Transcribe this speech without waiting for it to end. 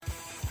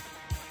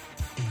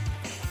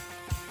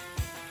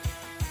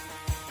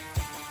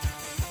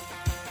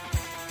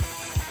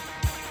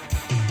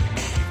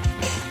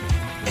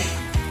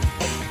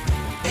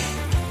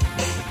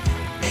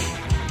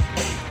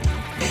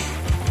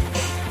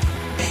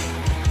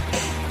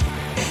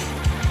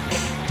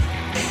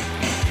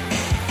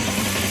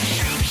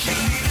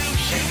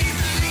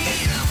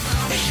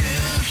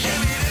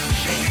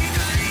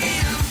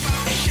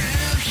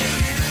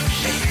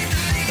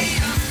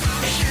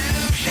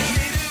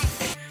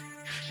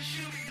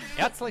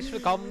Herzlich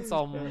willkommen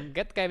zum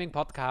Get Gaming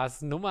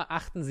Podcast Nummer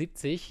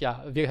 78.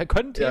 Ja, wir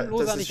können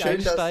themenloser nicht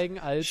einsteigen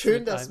als.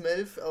 Schön, dass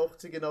Melf auch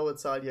die genaue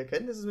Zahl hier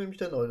kennt. Das ist nämlich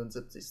der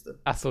 79.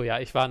 Achso, ja,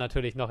 ich war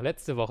natürlich noch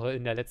letzte Woche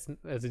letzte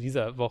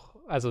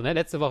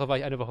Woche war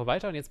ich eine Woche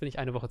weiter und jetzt bin ich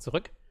eine Woche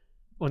zurück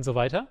und so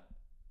weiter.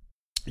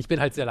 Ich bin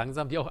halt sehr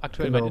langsam, wie auch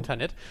aktuell mein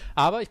Internet.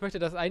 Aber ich möchte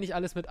das eigentlich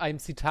alles mit einem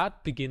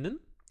Zitat beginnen.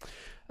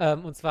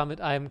 Und zwar mit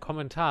einem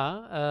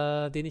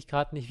Kommentar, den ich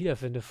gerade nicht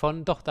wiederfinde.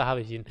 Da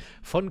habe ich ihn.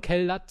 Von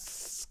Kellastras.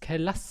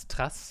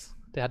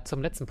 Der hat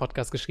zum letzten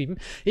Podcast geschrieben.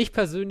 Ich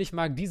persönlich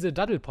mag diese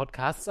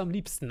Daddel-Podcasts am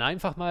liebsten.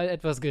 Einfach mal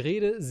etwas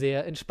Gerede,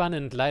 sehr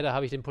entspannend. Leider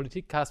habe ich den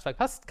Politikcast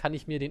verpasst. Kann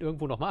ich mir den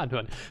irgendwo nochmal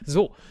anhören.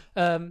 So,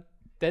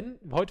 denn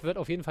heute wird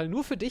auf jeden Fall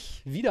nur für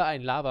dich wieder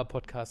ein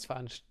Laber-Podcast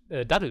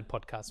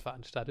Daddel-Podcast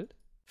veranstaltet.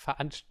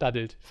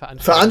 Veranstaltet.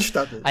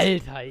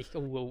 Alter,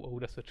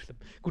 das wird schlimm.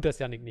 Gut, dass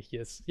Yannick nicht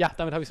hier ist. Ja,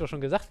 damit habe ich es auch schon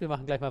gesagt. Wir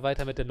machen gleich mal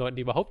weiter mit den Leuten,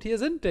 die überhaupt hier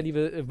sind. Der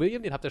liebe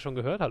William, den habt ihr schon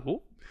gehört.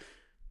 Hallo.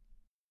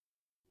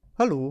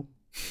 Hallo.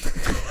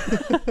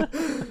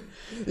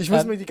 Ich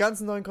muss mir die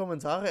ganzen neuen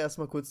Kommentare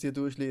erstmal kurz hier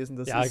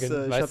durchlesen. Ich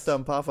habe da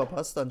ein paar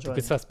verpasst anscheinend. Du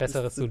bist was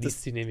Besseres, du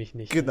liest sie nämlich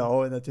nicht.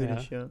 Genau,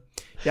 natürlich, ja.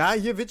 Ja,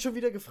 hier wird schon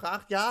wieder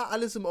gefragt, ja,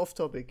 alles im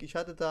Off-Topic. Ich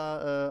hatte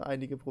da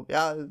einige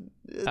Probleme.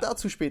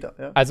 Dazu später.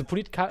 Ja. Also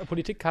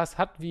Politikcast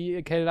hat,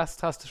 wie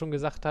Kellastras schon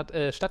gesagt hat,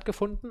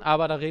 stattgefunden,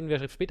 aber da reden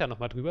wir später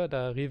nochmal drüber.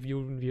 Da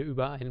reviewen wir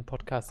über einen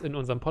Podcast in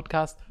unserem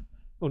Podcast.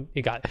 Und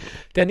egal.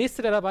 Der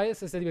nächste, der dabei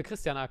ist der liebe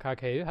Christian aka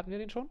Kale. Hatten wir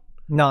den schon?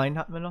 Nein,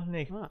 hatten wir noch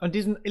nicht. Ah. Und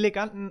diesen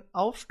eleganten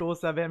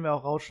Aufstoßer werden wir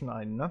auch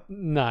rausschneiden, ne?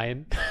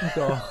 Nein.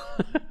 Doch.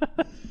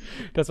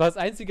 Das war das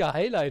einzige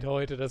Highlight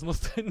heute, das muss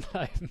drin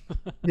bleiben.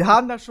 Wir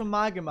haben das schon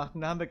mal gemacht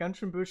und da haben wir ganz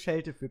schön böse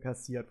Schelte für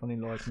kassiert von den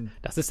Leuten.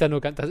 Das ist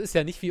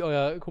ja nicht wie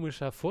euer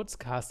komischer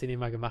Furzcast, den ihr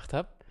mal gemacht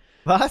habt.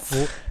 Was?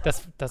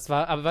 Das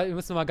war, aber wir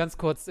müssen mal ganz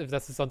kurz,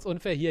 das ist sonst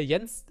unfair, hier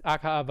Jens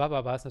aka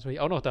Baba ist natürlich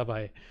auch noch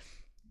dabei.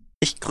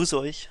 Ich grüße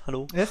euch,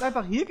 hallo. Er ist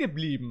einfach hier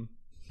geblieben.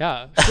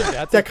 Ja,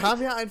 stimmt. Der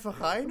kam ja einfach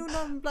rein und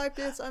dann bleibt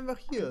er jetzt einfach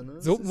hier. Ne?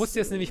 So müsst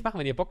ihr es nämlich machen,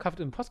 wenn ihr Bock habt,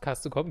 in den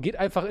Podcast zu kommen. Geht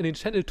einfach in den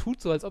Channel,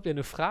 tut so, als ob ihr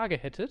eine Frage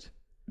hättet.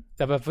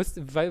 Dabei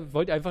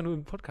wollt ihr einfach nur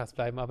im Podcast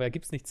bleiben, aber er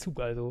gibt es nicht zu,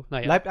 also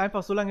naja. Bleibt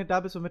einfach so lange da,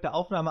 bis wir mit der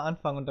Aufnahme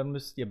anfangen und dann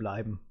müsst ihr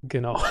bleiben.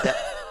 Genau.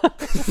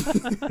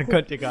 Dann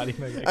könnt ihr gar nicht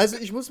mehr weg. Also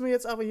ich muss mir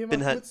jetzt aber hier mal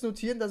kurz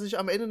notieren, dass ich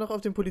am Ende noch auf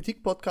den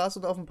Politik-Podcast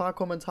und auf ein paar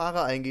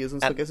Kommentare eingehe,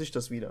 sonst vergesse ich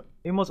das wieder.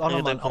 Ich muss auch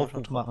noch mal einen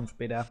Aufruf machen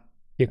später.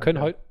 Wir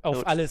können heute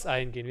auf alles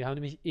eingehen. Wir haben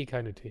nämlich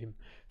keine Themen.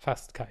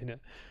 Fast keine.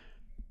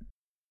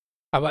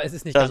 Aber es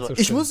ist nicht ganz so schlimm.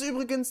 Ich muss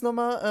übrigens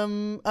nochmal,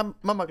 machen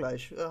wir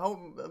gleich.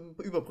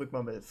 Überbrück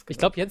mal, Melf. Genau. Ich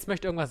glaube, Jens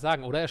möchte irgendwas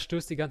sagen, oder? Er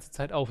stößt die ganze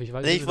Zeit auf. Ich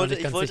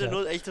wollte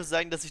nur echt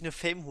sagen, dass ich eine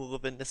Fame-Hure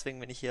bin,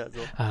 deswegen bin ich hier. Also.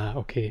 Ah,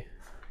 okay.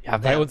 Ja,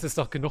 bei uns ist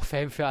doch genug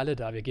Fame für alle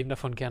da. Wir geben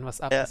davon gern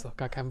was ab. Ist doch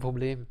gar kein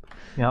Problem.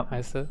 Ja.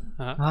 Weißt du?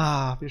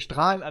 Ja. Wir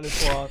strahlen alle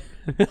vor.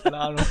 Keine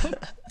Ahnung.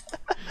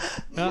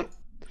 Ja,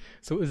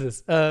 so ist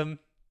es.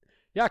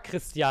 Ja,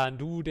 Christian,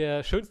 du,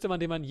 der schönste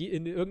Mann, den man je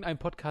in irgendeinem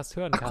Podcast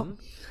hören kann.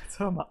 Jetzt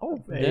hör mal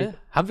auf, ey. Ne?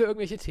 Haben wir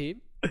irgendwelche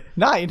Themen?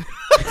 Nein.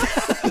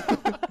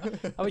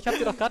 Aber ich habe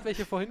dir doch gerade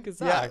welche vorhin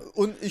gesagt. Ja,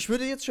 und ich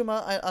würde jetzt schon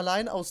mal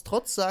allein aus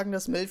Trotz sagen,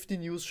 dass Melf die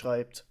News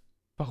schreibt.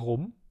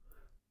 Warum?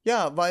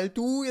 Ja, weil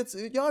du jetzt,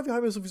 wir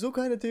haben ja sowieso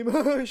keine Themen.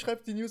 Ich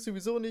schreibe die News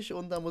sowieso nicht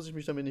und da muss ich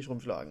mich damit nicht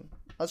rumschlagen.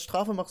 Als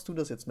Strafe machst du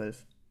das jetzt,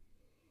 Melf.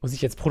 Muss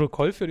ich jetzt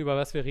Protokoll führen, über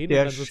was wir reden,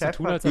 und dann so zu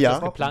tun, als ob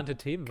das geplante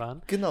Themen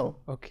waren? Genau.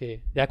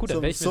 Okay. Ja gut,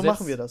 dann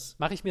machen wir das.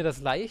 Mache ich mir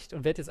das leicht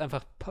und werde jetzt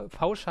einfach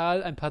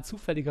pauschal ein paar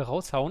zufällige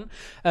raushauen.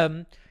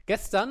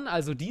 Gestern,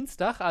 also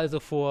Dienstag,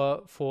 also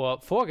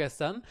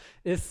vorgestern,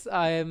 ist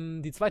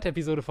die zweite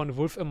Episode von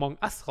Wolf Among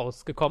Us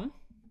rausgekommen,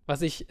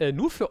 was ich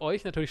nur für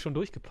euch natürlich schon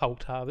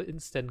durchgepaukt habe,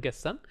 instant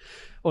gestern.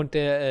 Und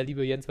der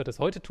liebe Jens wird das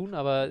heute tun,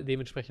 aber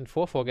dementsprechend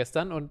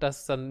vorgestern und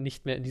das dann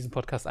nicht mehr in diesen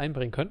Podcast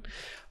einbringen können.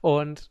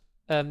 Und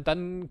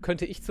dann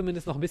könnte ich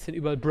zumindest noch ein bisschen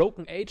über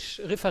Broken Age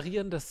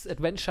referieren, das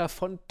Adventure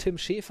von Tim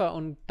Schäfer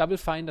und Double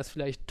Fine, das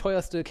vielleicht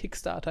teuerste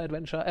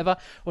Kickstarter-Adventure ever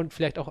und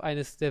vielleicht auch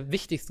eines der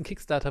wichtigsten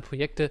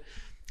Kickstarter-Projekte,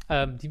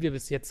 die wir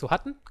bis jetzt so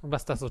hatten und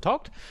was das so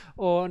taugt.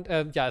 Und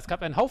es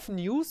gab einen Haufen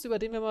News, über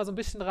den wir mal so ein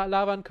bisschen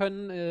labern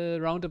können.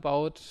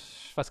 Roundabout,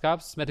 was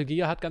gab's? Metal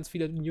Gear hat ganz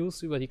viele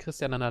News, über die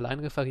Christian dann allein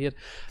referiert.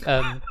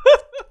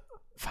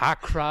 Far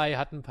Cry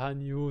hat ein paar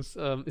News.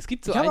 Es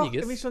gibt so einiges. Ich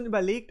habe mir schon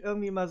überlegt,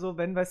 irgendwie mal so,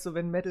 wenn zu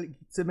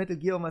Metal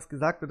Gear irgendwas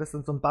gesagt wird, dass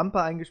dann so ein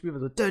Bumper eingespielt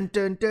wird, so dun,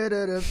 dun, dun,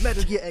 dun, dun,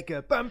 Metal Gear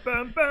Ecke, bam,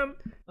 bam, bam.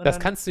 Das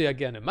kannst du ja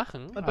gerne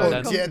machen. Und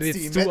dann jetzt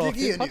die Metal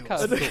Gear News.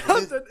 Und dann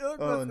kommt dann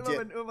irgendwas,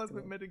 wenn irgendwas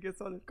mit Metal Gear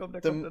Solid kommt, da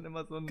kommt dann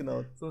immer so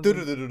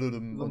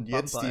ein Und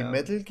jetzt die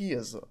Metal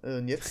Gear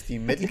und jetzt die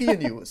Metal Gear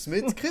News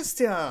mit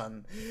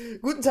Christian.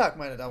 Guten Tag,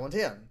 meine Damen und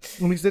Herren.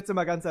 Und ich sitze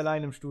immer ganz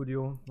allein im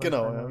Studio.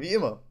 Genau, wie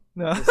immer.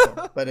 Ja.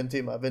 Bei dem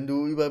Thema. Wenn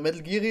du über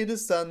Metal Gear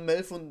redest, dann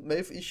Melf,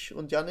 ich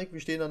und Yannick, wir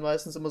stehen dann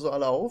meistens immer so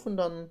alle auf und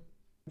dann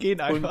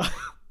gehen einfach.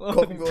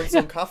 Kochen wir uns so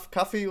einen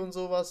Kaffee und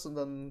sowas und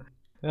dann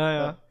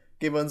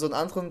gehen wir in so einen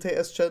anderen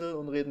TS-Channel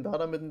und reden da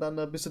dann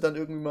miteinander, bis du dann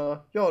irgendwie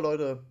mal, ja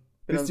Leute,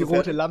 Bis die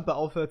rote Lampe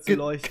aufhört zu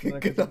leuchten.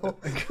 Genau.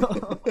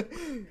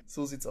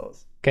 So sieht's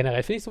aus.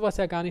 Generell finde ich sowas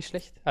ja gar nicht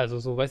schlecht. Also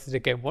so, weißt du, der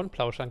Game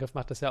One-Plauschangriff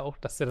macht das ja auch,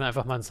 dass der dann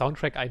einfach mal einen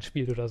Soundtrack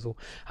einspielt oder so.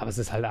 Aber es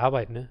ist halt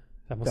Arbeit, ne?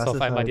 Da musst du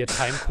auf einmal dir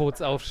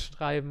Timecodes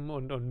aufschreiben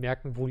und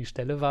merken, wo die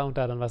Stelle war und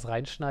da dann was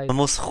reinschneiden. Man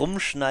muss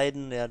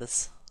rumschneiden, ja,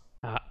 das...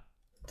 Ja.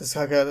 Das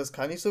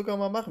kann ich sogar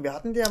mal machen. Wir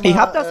hatten ja mal... Ich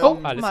hab das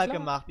auch alles mal klar.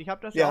 gemacht. Ich hab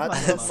das Wir auch mal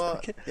hatten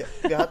gemacht.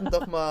 wir hatten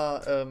doch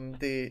mal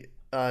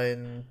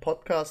einen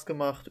Podcast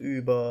gemacht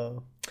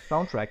über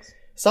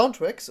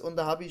Soundtracks und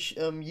da habe ich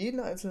jeden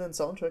einzelnen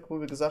Soundtrack, wo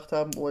wir gesagt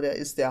haben, oh, der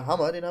ist der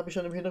Hammer, den habe ich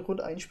schon im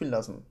Hintergrund einspielen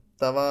lassen.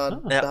 Da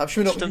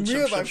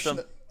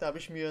habe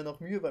ich mir noch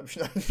Mühe beim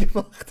Schneiden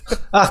gemacht.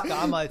 Ach,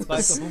 damals,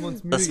 weißt du, wo wir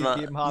uns Mühe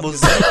gegeben haben.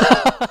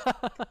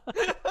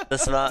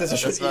 Das war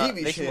schon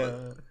ewig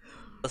her.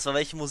 Das war,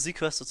 welche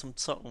Musik hörst du zum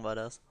Zocken, war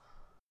das?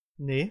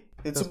 Nee.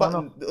 Und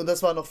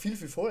das war noch viel,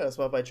 viel vorher. Das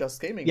war bei Just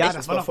Gaming. Ja,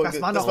 das war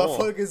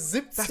Folge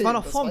 17. Das war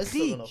noch vorm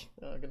Krieg.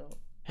 Ja, genau.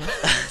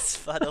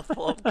 Das war doch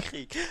vor dem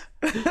Krieg.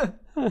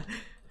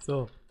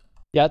 So.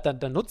 Ja,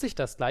 dann nutze ich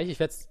das gleich. Ich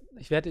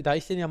werde, da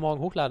ich den ja morgen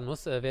hochladen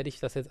muss, werde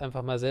ich das jetzt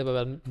einfach mal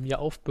selber bei mir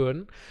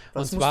aufbürden.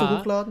 Was musst du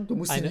hochladen? Du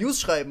musst die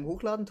News schreiben.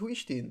 Hochladen tue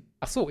ich den.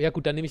 Ach so, ja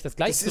gut, dann nehme ich das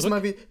gleich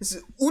zurück. Es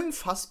ist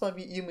unfassbar,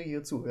 wie ihr mir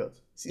hier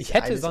zuhört. Ich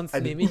hätte sonst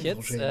nämlich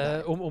jetzt,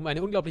 um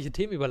eine unglaubliche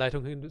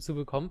Themenüberleitung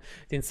hinzubekommen,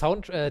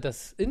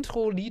 das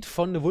Intro-Lied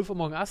von The Wolf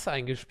Among Us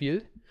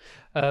eingespielt,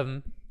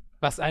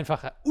 was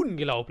einfach ein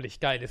unglaublich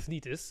geiles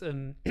Lied ist.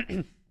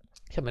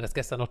 Ich habe mir das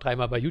gestern noch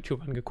 3-mal bei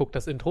YouTube angeguckt,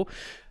 das Intro.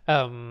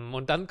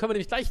 Und dann können wir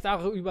nämlich gleich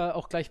darüber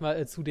auch gleich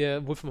mal zu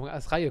der Wolf Among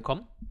Us-Reihe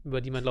kommen,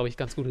 über die man, glaube ich,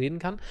 ganz gut reden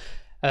kann.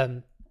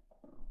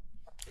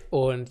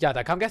 Und ja,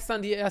 da kam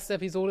gestern die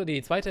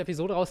zweite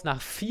Episode raus,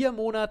 nach 4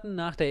 Monaten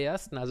nach der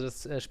ersten. Also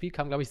das Spiel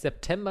kam, glaube ich,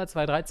 September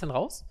 2013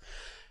 raus.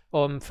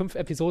 5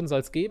 Episoden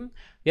soll es geben.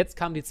 Jetzt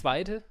kam die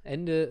zweite,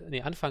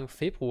 Anfang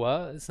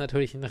Februar. Ist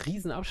natürlich ein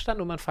Riesenabstand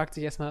und man fragt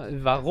sich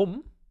erstmal,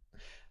 warum?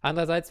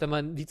 Andererseits, wenn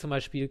man, wie zum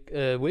Beispiel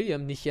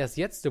William, nicht erst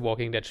jetzt The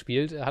Walking Dead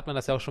spielt, hat man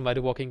das ja auch schon bei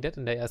The Walking Dead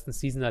in der ersten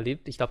Season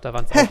erlebt. Ich glaube, da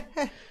waren es auch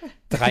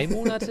 3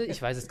 Monate.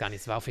 Ich weiß es gar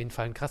nicht. Es war auf jeden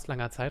Fall ein krass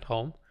langer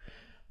Zeitraum.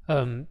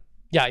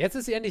 Ja, jetzt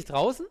ist sie endlich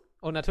draußen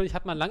und natürlich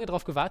hat man lange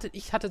drauf gewartet.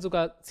 Ich hatte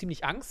sogar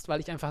ziemlich Angst, weil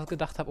ich einfach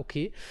gedacht habe,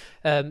 okay,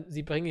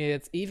 sie bringen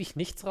jetzt ewig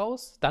nichts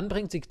raus. Dann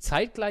bringt sie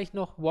zeitgleich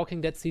noch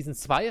Walking Dead Season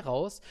 2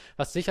 raus,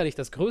 was sicherlich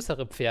das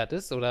größere Pferd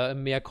ist oder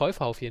mehr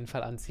Käufer auf jeden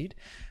Fall anzieht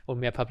und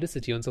mehr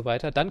Publicity und so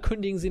weiter. Dann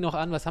kündigen sie noch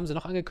an, was haben sie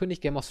noch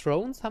angekündigt? Game of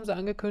Thrones haben sie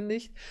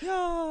angekündigt.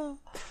 Ja.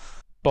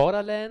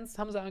 Borderlands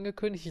haben sie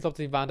angekündigt. Ich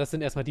glaube, das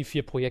sind erstmal die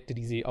 4 Projekte,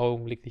 die sie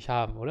augenblicklich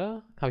haben,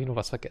 oder? Habe ich noch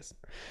was vergessen?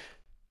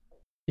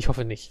 Ich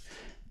hoffe nicht.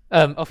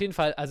 Auf jeden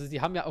Fall, also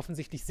sie haben ja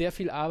offensichtlich sehr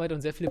viel Arbeit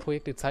und sehr viele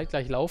Projekte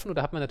zeitgleich laufen und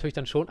da hat man natürlich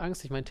dann schon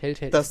Angst. Ich meine,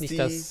 Telltale ist nicht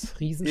das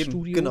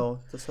Riesenstudio. Eben, genau,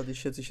 das hätte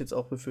ich jetzt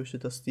auch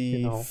befürchtet, dass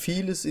die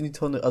vieles in die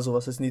Tonne, also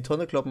was heißt in die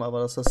Tonne kloppen, aber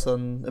dass das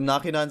dann im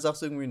Nachhinein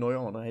sagst du irgendwie,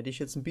 naja, da hätte ich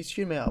jetzt ein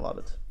bisschen mehr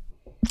erwartet.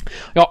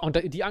 Ja, und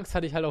die Angst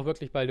hatte ich halt auch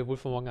wirklich bei The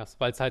Wolf Among Us,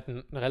 weil es halt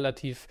ein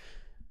relativ,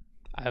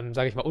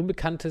 sage ich mal,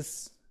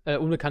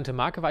 unbekannte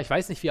Marke war. Ich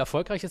weiß nicht, wie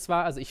erfolgreich es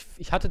war. Also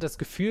ich hatte das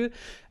Gefühl,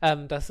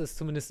 dass es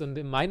zumindest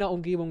in meiner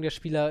Umgebung der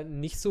Spieler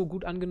nicht so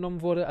gut angenommen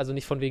wurde. Also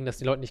nicht von wegen, dass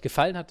die Leuten nicht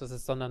gefallen hat,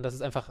 sondern dass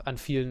es einfach an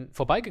vielen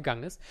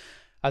vorbeigegangen ist.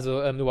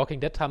 Also The Walking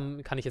Dead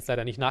kann ich jetzt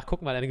leider nicht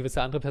nachgucken, weil eine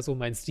gewisse andere Person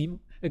meinen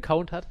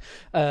Steam-Account hat.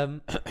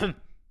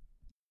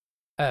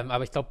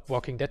 Aber ich glaube,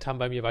 Walking Dead haben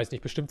bei mir, weiß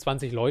nicht, bestimmt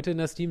 20 Leute in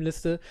der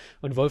Steam-Liste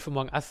und Wolf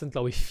Among Us sind,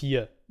 glaube ich,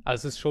 4.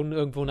 Also es ist schon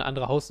irgendwo eine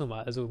andere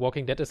Hausnummer. Also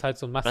Walking Dead ist halt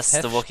so ein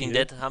Must-Have-Spiel. The Walking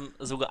Dead haben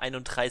sogar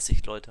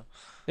 31 Leute.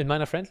 In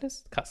meiner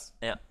Friendlist? Krass.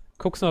 Ja.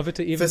 Guck's mal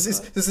bitte eben. Das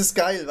ist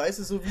geil, weißt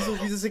du, so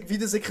wie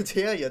der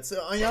Sekretär jetzt.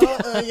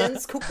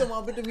 Jens, guck doch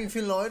mal bitte, wie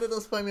viele Leute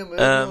das bei mir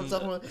mögen und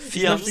sag mal,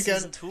 4 haben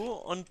Season 2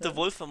 und The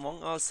Wolf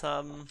Among Us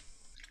haben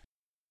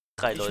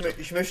 3 Leute.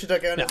 Ich möchte da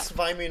gerne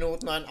 2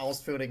 Minuten einen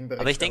ausführlichen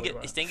Bericht. Aber ich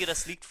denke,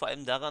 das liegt vor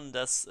allem daran,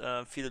 dass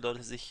viele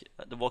Leute sich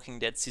The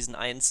Walking Dead Season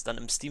 1 dann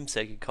im Steam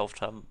Sale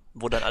gekauft haben,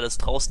 wo dann alles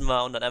draußen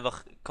war und dann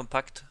einfach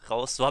kompakt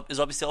raus. So hab ich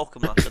es ja auch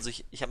gemacht. Also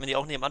ich habe mir die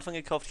auch nicht am Anfang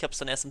gekauft, ich habe es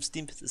dann erst im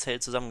Steam Sale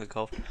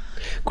zusammengekauft.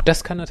 Gut,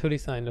 das kann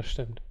natürlich sein, das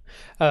stimmt.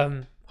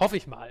 Hoffe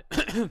ich mal.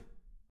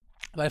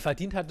 Weil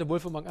verdient hat The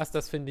Wolf Among Us,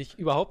 das finde ich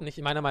überhaupt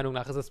nicht. Meiner Meinung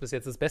nach ist es bis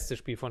jetzt das beste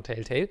Spiel von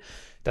Telltale.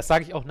 Das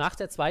sage ich auch nach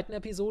der zweiten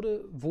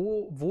Episode,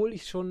 wohl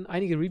ich schon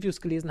einige Reviews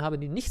gelesen habe,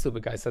 die nicht so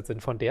begeistert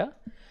sind von der.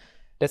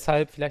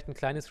 Deshalb vielleicht ein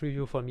kleines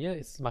Review von mir.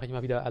 Jetzt mache ich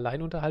mal wieder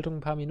Alleinunterhaltung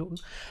ein paar Minuten.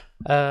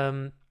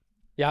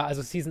 Ja,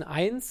 also Season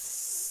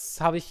 1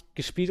 habe ich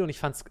gespielt und ich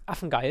fand es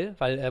affengeil,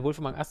 weil Wolf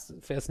Among Us,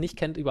 wer es nicht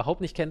kennt, überhaupt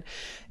nicht kennt,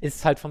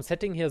 ist halt vom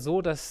Setting her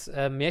so, dass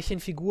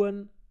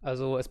Märchenfiguren,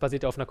 also es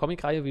basiert ja auf einer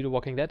Comicreihe wie The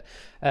Walking Dead,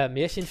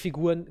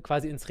 Märchenfiguren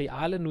quasi ins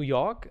reale New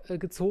York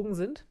gezogen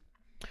sind.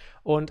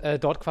 und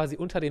dort quasi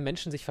unter den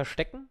Menschen sich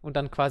verstecken und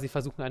dann quasi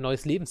versuchen, ein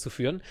neues Leben zu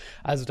führen.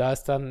 Also da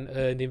ist dann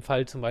in dem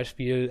Fall zum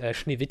Beispiel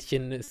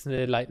Schneewittchen ist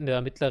eine leitende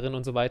Ermittlerin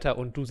und so weiter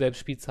und du selbst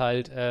spielst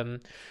halt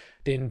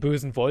den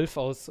bösen Wolf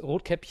aus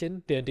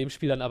Rotkäppchen, der in dem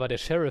Spiel dann aber der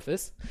Sheriff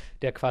ist,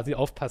 der quasi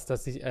aufpasst,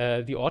 dass sich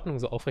die Ordnung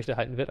so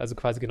aufrechterhalten wird, also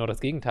quasi genau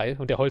das Gegenteil.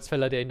 Und der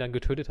Holzfäller, der ihn dann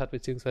getötet hat,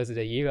 beziehungsweise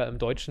der Jäger im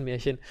deutschen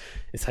Märchen,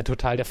 ist halt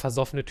total der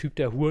versoffene Typ,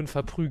 der Huren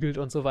verprügelt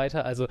und so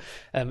weiter. Also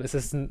es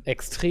ist ein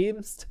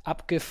extremst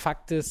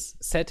abgefucktes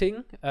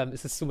Setting.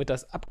 Es ist somit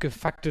das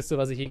abgefuckteste,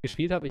 was ich je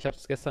gespielt habe. Ich habe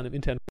es gestern im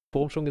internen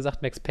Forum schon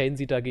gesagt, Max Payne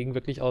sieht dagegen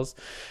wirklich aus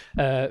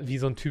wie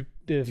so ein Typ,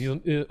 wie so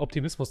ein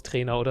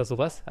Optimismus-Trainer oder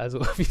sowas. Also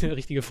wie eine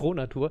richtige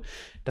Frohnatur.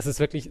 Das ist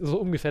wirklich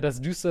so ungefähr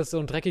das düsterste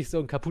und dreckigste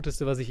und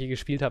kaputteste, was ich je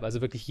gespielt habe. Also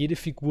wirklich jede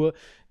Figur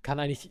kann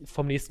eigentlich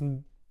vom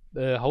nächsten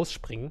Haus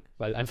springen,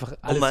 weil einfach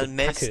alles so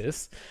kacke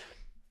ist.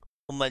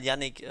 Um mal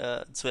Yannick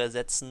zu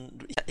ersetzen,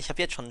 ich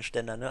habe jetzt schon einen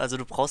Ständer, ne? Also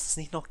du brauchst es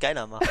nicht noch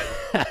geiler machen.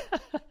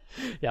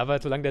 Ja, aber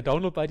solange der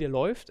Download bei dir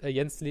läuft,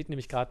 Jens lädt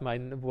nämlich gerade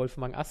meinen Wolf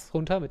Among Us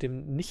runter mit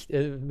dem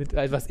mit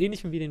etwas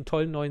ähnlichem wie dem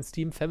tollen neuen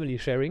Steam Family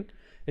Sharing,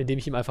 in dem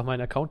ich ihm einfach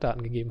meine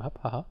Accountdaten gegeben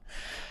habe, haha,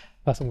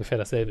 was ungefähr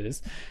dasselbe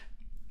ist.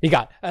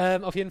 Egal,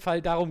 auf jeden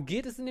Fall, darum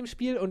geht es in dem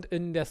Spiel und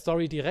in der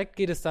Story direkt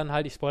geht es dann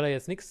halt, ich spoilere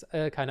jetzt nichts,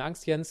 keine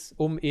Angst, Jens,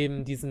 um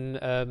eben diesen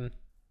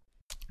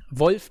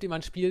Wolf, den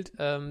man spielt,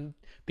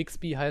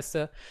 Bixby heißt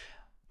er,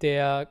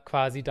 der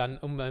quasi dann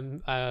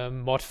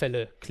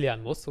Mordfälle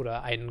klären muss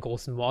oder einen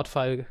großen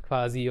Mordfall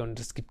quasi und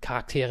es gibt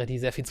Charaktere, die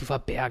sehr viel zu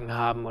verbergen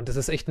haben und es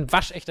ist echt ein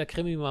waschechter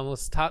Krimi, man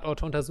muss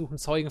Tatorte untersuchen,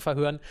 Zeugen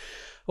verhören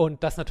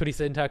und das natürlich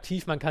sehr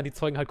interaktiv, man kann die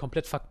Zeugen halt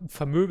komplett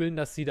vermöbeln,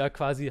 dass sie da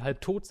quasi halb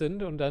tot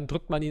sind und dann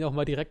drückt man ihnen auch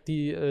mal direkt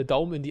die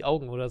Daumen in die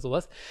Augen oder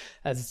sowas,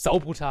 also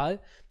saubrutal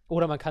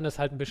oder man kann es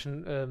halt ein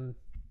bisschen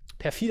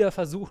perfider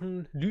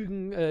versuchen,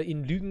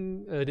 ihnen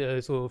Lügen,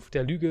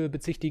 der Lüge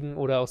bezichtigen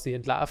oder auch sie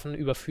entlarven,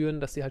 überführen,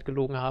 dass sie halt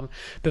gelogen haben,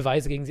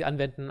 Beweise gegen sie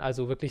anwenden,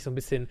 also wirklich so ein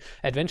bisschen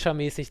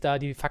Adventure-mäßig da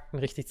die Fakten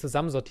richtig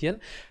zusammensortieren.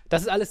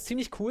 Das ist alles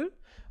ziemlich cool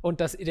und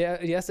die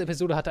erste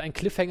Episode hatte einen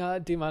Cliffhanger,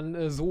 den man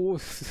also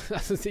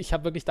ich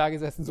habe wirklich da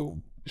gesessen, so,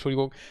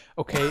 Entschuldigung,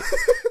 okay.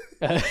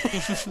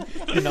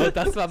 Genau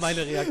das war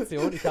meine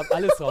Reaktion, ich habe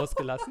alles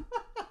rausgelassen.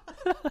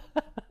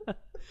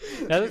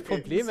 Ja, das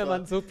Problem, wenn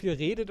man so viel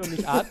redet und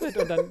nicht atmet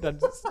und dann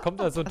kommt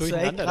da so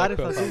durcheinander. Hast du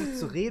gerade versucht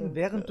zu reden,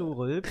 während du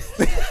rülpst?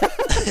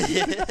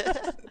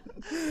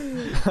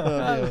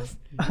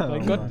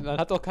 Mein Gott, man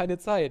hat doch keine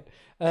Zeit.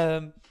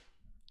 Ja,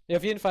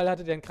 auf jeden Fall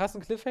hatte der einen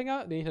krassen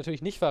Cliffhanger, den ich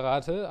natürlich nicht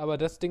verrate, aber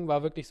das Ding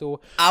war wirklich so.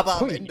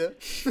 Aber am Ende.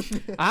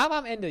 Aber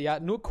am Ende, ja,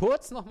 nur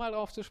kurz nochmal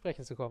drauf zu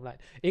sprechen zu kommen. Nein.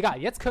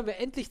 Egal, jetzt können wir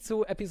endlich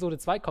zu Episode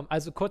 2 kommen.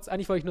 Also kurz,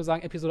 eigentlich wollte ich nur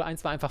sagen, Episode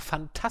 1 war einfach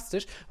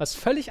fantastisch, was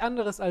völlig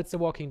anderes als The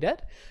Walking Dead.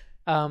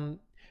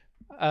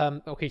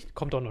 Okay, ich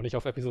komme doch noch nicht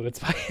auf Episode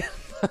 2,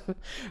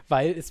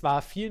 weil es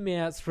war viel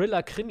mehr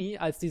Thriller-Krimi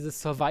als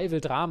dieses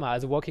Survival-Drama.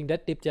 Also Walking Dead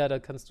lebt ja, da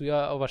kannst du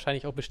ja auch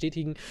wahrscheinlich auch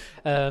bestätigen,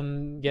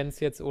 Jens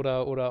jetzt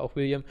oder auch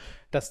William,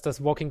 dass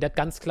das Walking Dead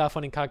ganz klar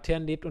von den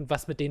Charakteren lebt und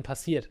was mit denen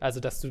passiert. Also,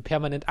 dass du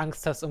permanent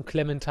Angst hast um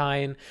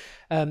Clementine,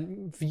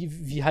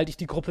 wie halte ich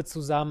die Gruppe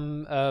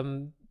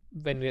zusammen,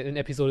 wenn wir in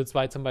Episode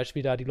 2 zum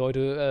Beispiel da die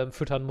Leute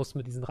füttern musst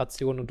mit diesen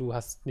Rationen und du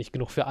hast nicht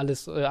genug für alle und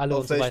so weiter.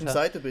 Auf welcher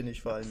Seite bin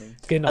ich vor allen Dingen?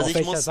 Genau, also auf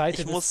welcher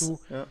Seite bist du?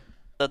 Ja.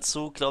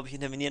 Dazu, glaube ich,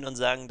 intervenieren und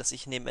sagen, dass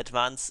ich neben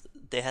Advance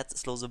der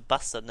herzlose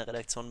Bastard in der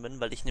Redaktion bin,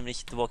 weil ich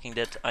nämlich The Walking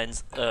Dead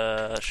 1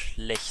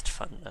 schlecht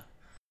fand.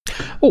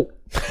 Oh.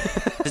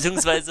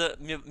 Beziehungsweise,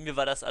 mir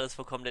war das alles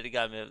vollkommen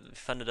egal. Ich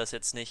fand das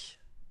jetzt nicht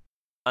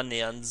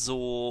annähernd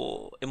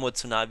so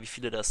emotional, wie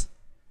viele das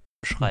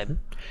beschreiben.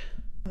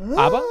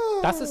 Aber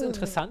das ist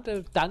interessant,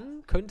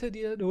 dann könnte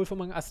dir The Wolf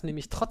Among Us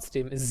nämlich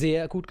trotzdem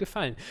sehr gut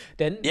gefallen.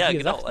 Denn, ja, wie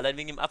genau, gesagt, allein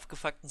wegen dem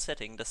abgefuckten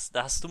Setting.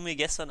 Da hast du mir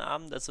gestern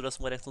Abend, als du das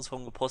im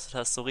Redaktionsforum gepostet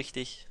hast, so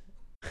richtig.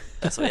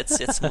 Also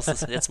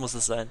jetzt muss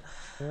es sein.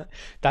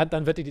 Ja,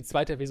 dann wird dir die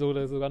zweite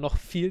Episode sogar noch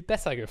viel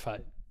besser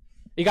gefallen.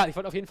 Egal, ich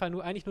wollte auf jeden Fall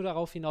eigentlich nur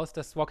darauf hinaus,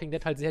 dass Walking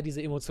Dead halt sehr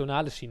diese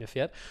emotionale Schiene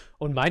fährt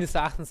und meines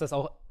Erachtens das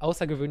auch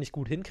außergewöhnlich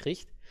gut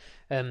hinkriegt.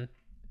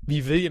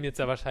 Wie William jetzt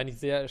ja wahrscheinlich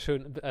sehr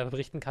schön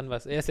berichten kann,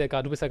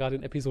 du bist ja gerade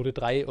in Episode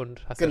 3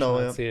 und hast ja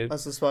schon erzählt. Genau,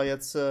 also es war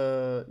jetzt,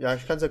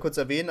 ich kann es ja kurz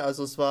erwähnen,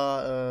 also es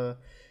war,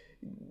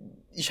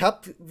 ich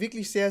habe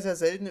wirklich sehr, sehr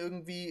selten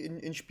irgendwie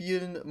in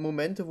Spielen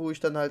Momente, wo ich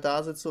dann halt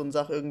da sitze und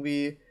sage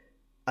irgendwie,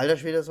 alter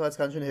Schwede, das war jetzt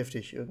ganz schön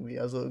heftig irgendwie.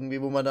 Also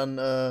irgendwie, wo man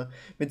dann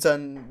mit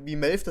seinen, wie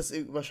Melf das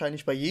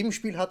wahrscheinlich bei jedem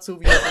Spiel hat,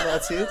 so wie er es immer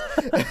erzählt.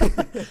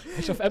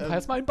 Age of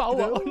Empires ist mein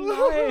Bauer, oh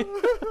nein!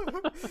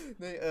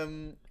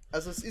 Nee,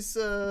 also es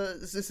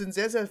sind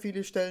sehr, sehr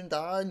viele Stellen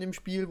da in dem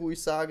Spiel, wo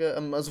ich sage,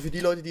 also für die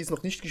Leute, die es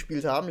noch nicht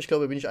gespielt haben, ich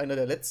glaube, bin ich einer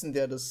der Letzten, die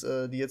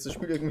jetzt das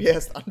Spiel irgendwie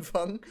erst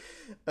anfangen,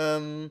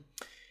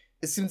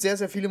 es sind sehr,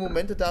 sehr viele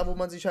Momente da, wo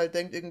man sich halt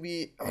denkt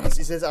irgendwie, das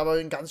ist jetzt aber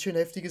ein ganz schön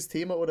heftiges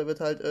Thema oder wird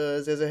halt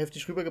sehr, sehr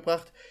heftig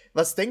rübergebracht.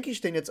 Was denke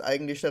ich denn jetzt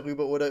eigentlich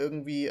darüber? Oder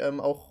irgendwie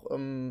auch,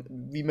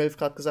 wie Melf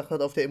gerade gesagt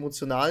hat, auf der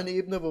emotionalen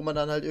Ebene, wo man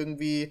dann halt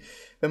irgendwie,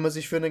 wenn man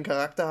sich für einen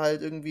Charakter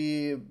halt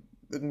irgendwie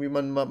irgendwie,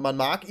 man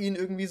mag ihn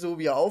irgendwie so,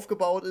 wie er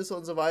aufgebaut ist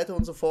und so weiter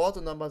und so fort.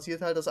 Und dann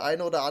passiert halt das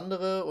eine oder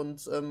andere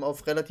und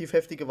auf relativ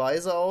heftige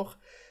Weise auch.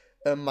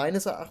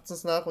 Meines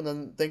Erachtens nach. Und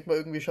dann denkt man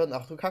irgendwie schon,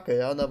 ach du Kacke,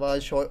 ja. Und da war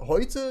ich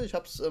heute, ich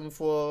habe es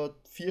vor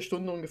 4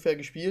 Stunden ungefähr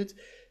gespielt,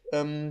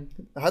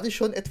 hatte ich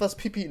schon etwas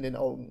Pipi in den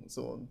Augen.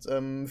 So.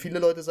 Und viele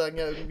Leute sagen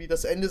ja irgendwie,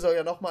 das Ende soll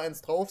ja nochmal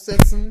eins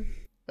draufsetzen.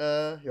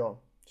 Ja,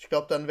 ich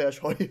glaube, dann wäre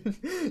ich heulen.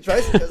 Ich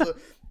weiß nicht, also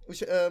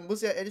ich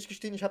muss ja ehrlich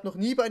gestehen, ich habe noch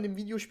nie bei einem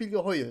Videospiel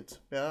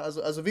geheult. Ja,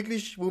 also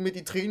wirklich, wo mir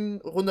die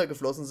Tränen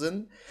runtergeflossen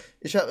sind.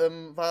 Ich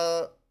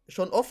war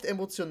schon oft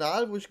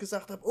emotional, wo ich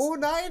gesagt habe, oh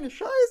nein,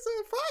 scheiße,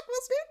 fuck,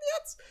 was geht denn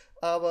jetzt?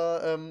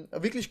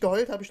 Aber wirklich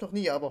geheult habe ich noch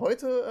nie. Aber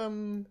heute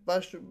war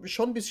ich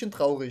schon ein bisschen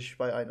traurig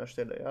bei einer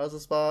Stelle. Ja, also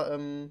es war,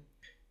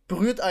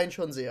 berührt einen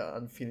schon sehr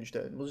an vielen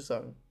Stellen, muss ich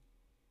sagen.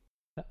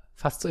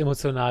 Fast so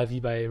emotional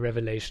wie bei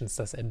Revelations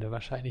das Ende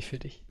wahrscheinlich für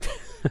dich.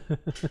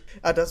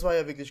 Das war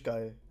ja wirklich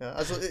geil. Ja,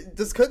 also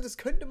das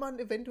könnte man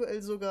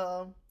eventuell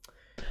sogar,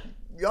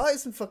 ja,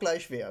 ist ein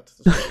Vergleich wert.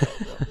 Das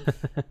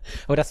ja.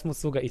 Aber das muss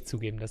sogar ich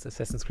zugeben, dass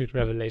Assassin's Creed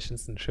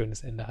Revelations ein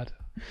schönes Ende hatte.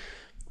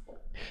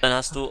 Dann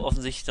hast du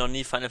offensichtlich noch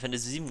nie Final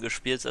Fantasy VII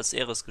gespielt, als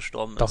Eris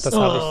gestorben ist. Doch,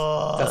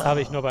 das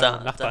habe ich nur bei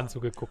meinem Nachbarn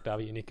zugeguckt, da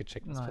habe ich eh nicht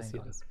gecheckt, was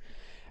passiert ist.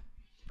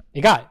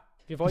 Egal,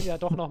 wir wollen ja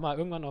doch noch mal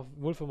irgendwann auf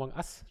Wolf Among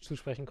Us zu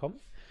sprechen kommen.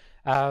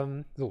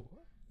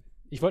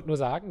 Ich wollte nur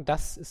sagen,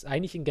 das ist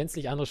eigentlich ein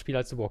gänzlich anderes Spiel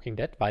als The Walking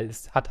Dead, weil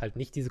es hat halt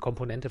nicht diese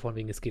Komponente von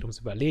wegen, es geht ums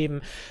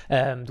Überleben,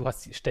 du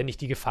hast ständig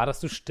die Gefahr,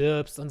 dass du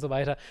stirbst und so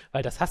weiter,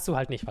 weil das hast du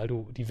halt nicht, weil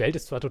die Welt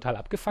ist zwar total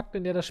abgefuckt,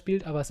 in der das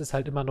spielt, aber es ist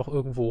halt immer noch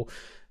irgendwo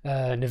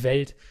eine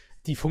Welt,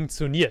 die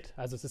funktioniert.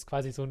 Also es ist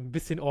quasi so ein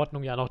bisschen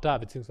Ordnung ja noch da,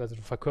 beziehungsweise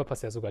du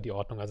verkörperst ja sogar die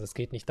Ordnung. Also es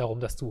geht nicht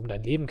darum, dass du um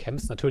dein Leben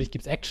kämpfst. Natürlich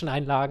gibt es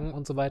Action-Einlagen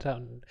und so weiter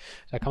und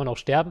da kann man auch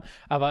sterben,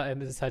 aber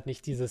es ist halt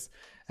nicht dieses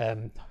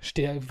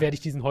werde ich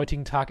diesen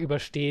heutigen Tag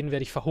überstehen,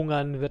 werde ich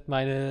verhungern, wird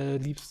meine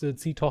liebste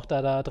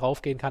Ziehtochter da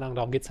draufgehen, keine Ahnung,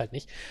 darum geht es halt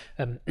nicht.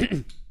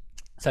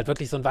 Ist halt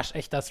wirklich so ein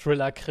waschechter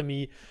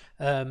Thriller-Krimi.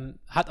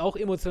 Hat auch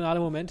emotionale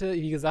Momente,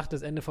 wie gesagt,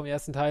 das Ende vom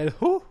ersten Teil,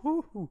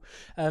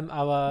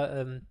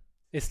 aber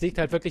es legt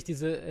halt wirklich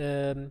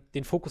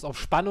den Fokus auf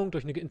Spannung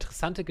durch eine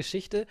interessante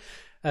Geschichte,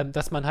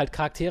 dass man halt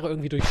Charaktere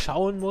irgendwie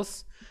durchschauen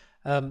muss,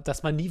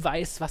 dass man nie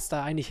weiß, was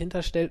da eigentlich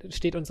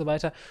hintersteht und so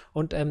weiter.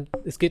 Und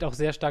es geht auch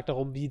sehr stark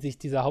darum, wie sich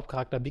dieser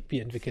Hauptcharakter Bigby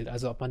entwickelt.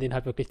 Also ob man den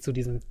halt wirklich zu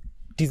diesen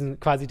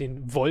quasi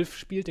den Wolf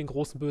spielt, den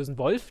großen bösen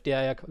Wolf,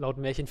 der ja laut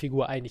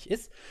Märchenfigur eigentlich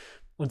ist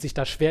und sich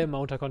da schwer immer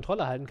unter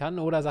Kontrolle halten kann.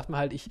 Oder sagt man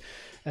halt,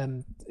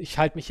 ich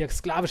halte mich hier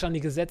sklavisch an die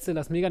Gesetze,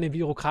 lass mega den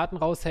Bürokraten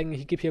raushängen,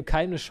 ich gebe hier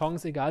keine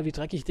Chance, egal wie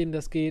dreckig dem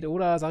das geht.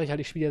 Oder sage ich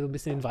halt, ich spiele ja so ein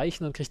bisschen den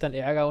Weichen und kriege dann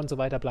Ärger und so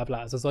weiter, bla bla.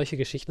 Also solche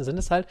Geschichten sind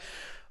es halt.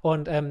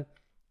 Und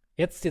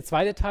jetzt der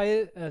zweite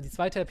Teil, die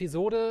zweite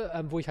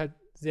Episode, wo ich halt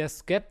sehr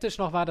skeptisch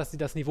noch war, dass sie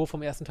das Niveau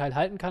vom ersten Teil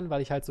halten kann,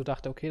 weil ich halt so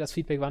dachte, okay, das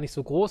Feedback war nicht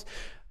so groß.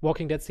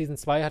 Walking Dead Season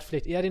 2 hat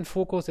vielleicht eher den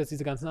Fokus, jetzt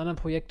diese ganzen anderen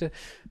Projekte.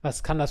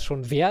 Was kann das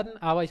schon werden?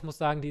 Aber ich muss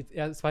sagen, die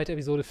zweite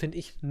Episode finde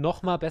ich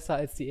noch mal besser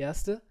als die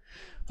erste,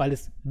 weil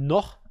es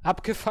noch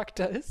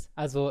abgefuckter ist.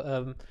 Also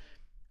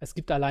es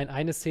gibt allein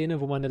eine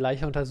Szene, wo man eine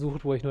Leiche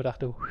untersucht, wo ich nur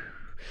dachte,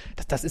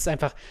 das ist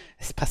einfach,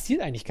 es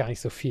passiert eigentlich gar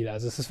nicht so viel.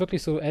 Also es ist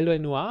wirklich so L.A.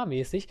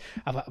 Noir-mäßig,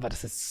 aber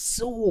das ist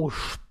so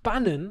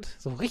spannend,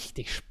 so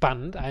richtig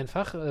spannend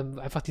einfach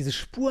diese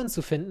Spuren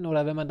zu finden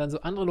oder wenn man dann so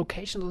andere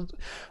Locations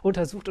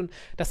untersucht und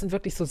das sind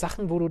wirklich so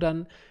Sachen, wo du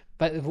dann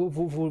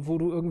wo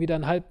du irgendwie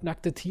dann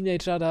halbnackte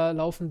Teenager da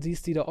laufen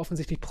siehst, die da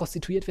offensichtlich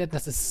prostituiert werden.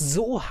 Das ist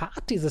so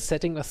hart, dieses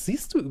Setting, das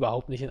siehst du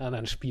überhaupt nicht in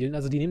anderen Spielen.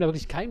 Also die nehmen da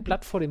wirklich kein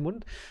Blatt vor den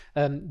Mund.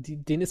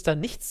 Denen ist da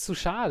nichts zu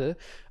schade.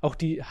 Auch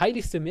die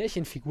heiligste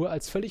Märchenfigur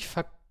als völlig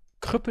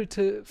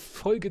verkrüppelte,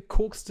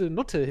 vollgekokste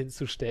Nutte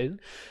hinzustellen.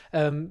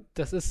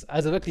 Das ist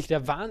also wirklich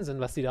der Wahnsinn,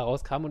 was die da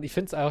rauskamen. Und ich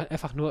finde es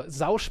einfach nur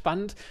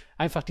sauspannend,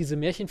 einfach diese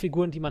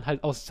Märchenfiguren, die man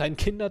halt aus seinen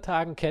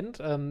Kindertagen kennt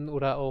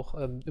oder auch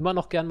immer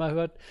noch gern mal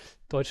hört.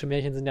 Deutsche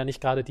Märchen sind ja nicht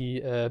gerade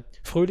die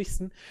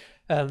fröhlichsten.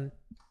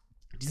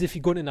 Diese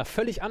Figuren in einer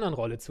völlig anderen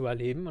Rolle zu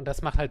erleben. Und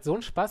das macht halt so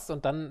einen Spaß.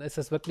 Und dann ist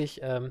das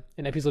wirklich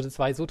in Episode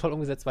 2 so toll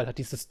umgesetzt, weil halt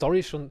diese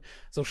Story schon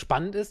so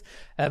spannend ist.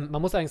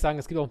 Man muss eigentlich sagen,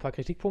 es gibt auch ein paar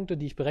Kritikpunkte,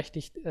 die ich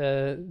berechtigt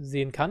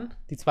sehen kann.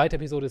 Die zweite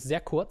Episode ist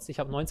sehr kurz. Ich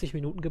habe 90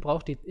 Minuten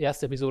gebraucht. Die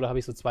erste Episode habe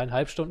ich so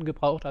 2,5 Stunden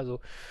gebraucht.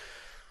 Also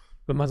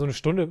wenn man so eine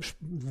Stunde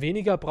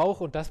weniger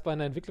braucht und das bei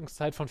einer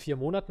Entwicklungszeit von 4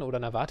 Monaten oder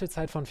einer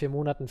Wartezeit von 4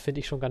 Monaten,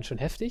 finde ich schon ganz schön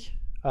heftig.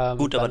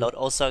 Gut, aber laut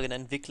Aussage der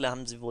Entwickler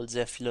haben sie wohl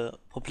sehr viele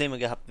Probleme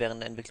gehabt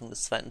während der Entwicklung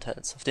des zweiten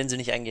Teils, auf den sie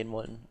nicht eingehen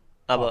wollen.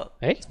 Aber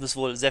es muss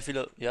wohl sehr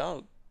viele,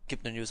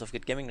 gibt eine News auf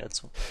Get Gaming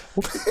dazu.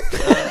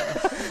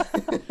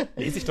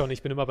 Lese ich doch nicht,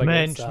 ich bin immer bei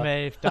Mensch,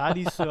 Melf, da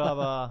liest du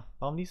aber,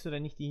 warum liest du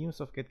denn nicht die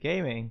News auf Get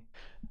Gaming?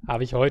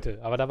 Habe ich heute,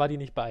 aber da war die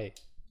nicht bei.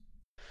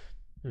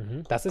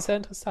 Das ist ja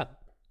interessant.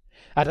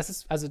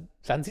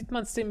 Dann sieht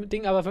man es dem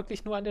Ding aber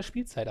wirklich nur an der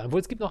Spielzeit an.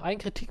 Obwohl es gibt noch einen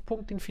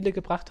Kritikpunkt, den viele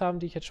gebracht haben,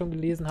 die ich jetzt schon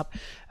gelesen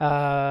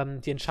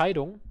habe. Die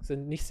Entscheidungen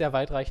sind nicht sehr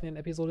weitreichend in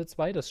Episode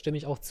 2, das stimme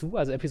ich auch zu.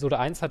 Also Episode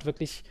 1 hat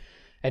wirklich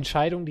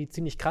Entscheidungen, die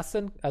ziemlich krass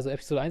sind. Also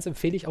Episode 1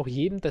 empfehle ich auch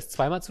jedem, das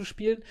zweimal zu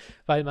spielen,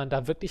 weil man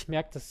da wirklich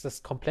merkt, dass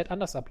das komplett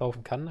anders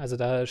ablaufen kann. Also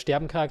da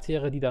sterben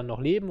Charaktere, die dann noch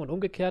leben und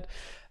umgekehrt.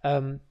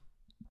 Also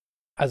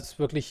es ist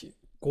wirklich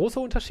große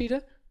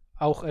Unterschiede.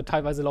 Auch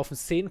teilweise laufen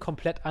Szenen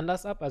komplett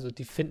anders ab. Also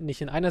die finden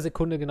nicht in einer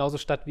Sekunde genauso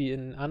statt wie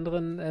in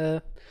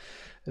anderen,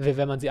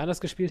 wenn man sie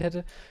anders gespielt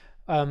hätte.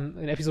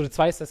 In Episode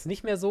 2 ist das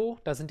nicht mehr so.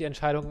 Da sind die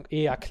Entscheidungen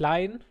eher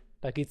klein.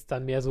 Da geht es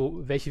dann mehr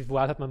so, welche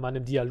Wahl hat man mal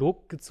im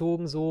Dialog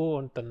gezogen so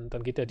und dann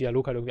geht der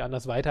Dialog halt irgendwie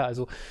anders weiter.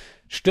 Also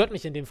stört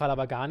mich in dem Fall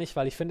aber gar nicht,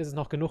 weil ich finde, es ist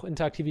noch genug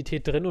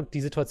Interaktivität drin und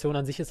die Situation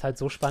an sich ist halt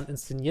so spannend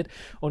inszeniert.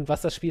 Und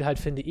was das Spiel halt,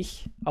 finde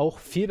ich, auch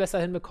viel besser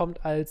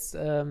hinbekommt als The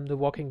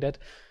Walking Dead,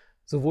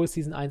 sowohl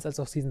Season 1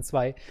 als auch Season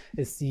 2,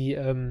 ist die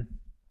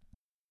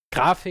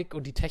Grafik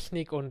und die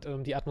Technik und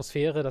die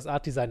Atmosphäre, das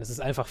Artdesign, das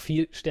ist einfach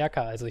viel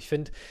stärker. Also ich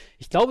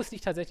glaube, es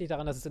liegt tatsächlich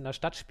daran, dass es in der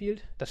Stadt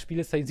spielt. Das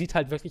Spiel sieht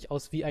halt wirklich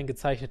aus wie ein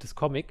gezeichnetes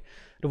Comic.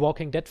 The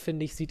Walking Dead,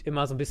 finde ich, sieht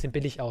immer so ein bisschen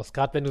billig aus.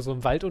 Gerade wenn du so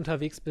im Wald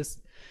unterwegs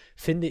bist,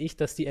 finde ich,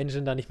 dass die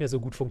Engine da nicht mehr so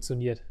gut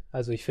funktioniert.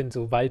 Also ich finde,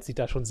 so Wald sieht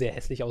da schon sehr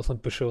hässlich aus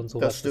und Büsche und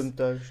sowas. Das stimmt,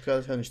 da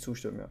kann ich nicht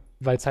zustimmen, ja.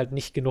 Weil es halt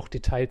nicht genug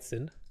Details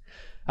sind.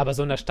 Aber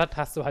so in der Stadt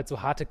hast du halt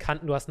so harte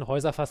Kanten, du hast eine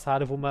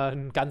Häuserfassade, wo man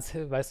ein ganz,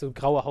 weißt du,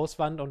 graue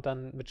Hauswand und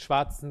dann mit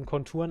schwarzen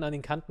Konturen an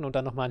den Kanten und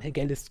dann nochmal ein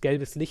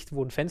gelbes Licht,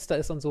 wo ein Fenster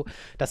ist und so.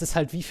 Das ist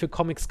halt wie für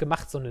Comics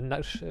gemacht, so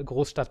eine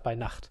Großstadt bei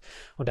Nacht.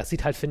 Und das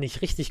sieht halt, finde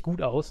ich, richtig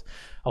gut aus.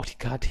 Auch die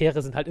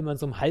Charaktere sind halt immer in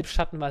so einem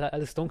Halbschatten, weil halt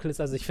alles dunkel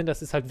ist. Also ich finde,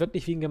 das ist halt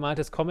wirklich wie ein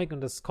gemaltes Comic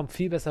und das kommt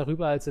viel besser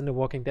rüber als in The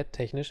Walking Dead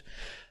technisch.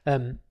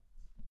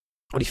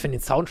 Und ich finde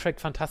den Soundtrack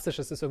fantastisch.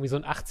 Es ist irgendwie so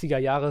ein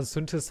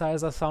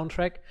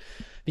 80er-Jahre-Synthesizer-Soundtrack.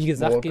 Wie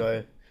gesagt,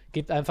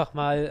 gebt einfach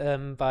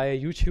mal bei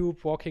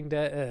YouTube Walking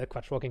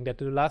Dead,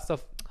 The Last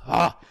of...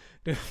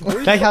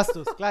 Gleich hast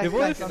du es. Gleich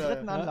beim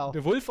dritten Anlauf.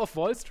 The Wolf of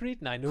Wall Street,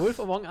 The Wolf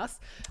Among Us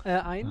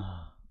ein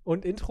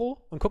und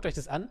Intro und guckt euch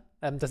das an.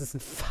 Das ist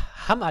ein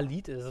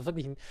Hammerlied. Das ist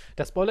wirklich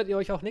da spoilert ihr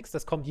euch auch nichts.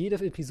 Das kommt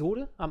jede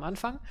Episode am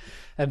Anfang,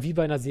 wie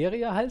bei einer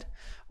Serie halt.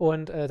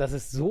 Und das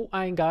ist so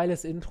ein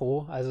geiles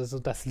Intro. Also so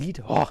das Lied,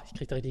 ich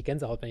krieg da richtig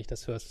Gänsehaut, wenn ich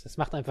das höre. Das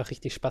macht einfach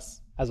richtig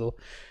Spaß. Also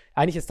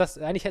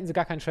eigentlich hätten sie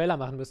gar keinen Trailer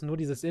machen müssen, nur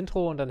dieses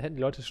Intro und dann hätten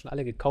die Leute es schon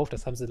alle gekauft.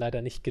 Das haben sie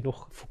leider nicht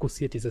genug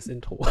fokussiert, dieses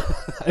Intro,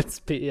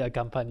 als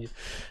PR-Kampagne.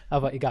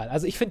 Aber egal.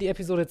 Also ich finde die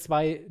Episode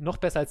 2 noch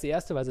besser als die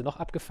erste, weil sie noch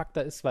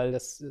abgefuckter ist, weil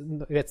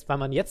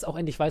man jetzt auch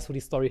endlich weiß, wo die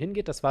Story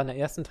hingeht. Das war in der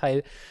ersten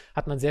Teil,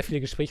 hat man sehr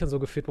viele Gespräche und so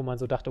geführt, wo man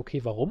so dachte,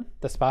 okay, warum?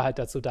 Das war halt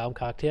dazu da, um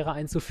Charaktere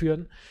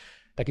einzuführen.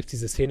 Da gibt es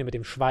diese Szene mit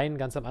dem Schwein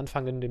ganz am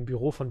Anfang in dem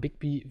Büro von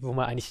Bigby,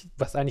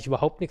 was eigentlich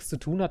überhaupt nichts zu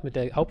tun hat mit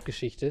der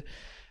Hauptgeschichte.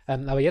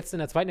 Aber jetzt in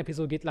der zweiten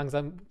Episode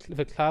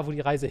wird klar, wo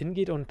die Reise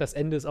hingeht und das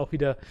Ende ist auch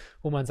wieder,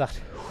 wo man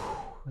sagt,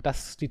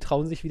 die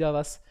trauen sich wieder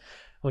was.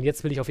 Und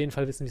jetzt will ich auf jeden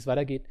Fall wissen, wie es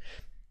weitergeht.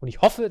 Und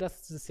ich hoffe,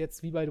 dass es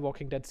jetzt wie bei The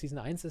Walking Dead Season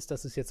 1 ist,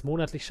 dass es jetzt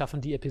monatlich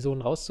schaffen, die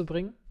Episoden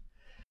rauszubringen.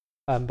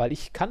 Weil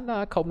ich kann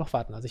da kaum noch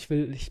warten. Also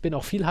ich bin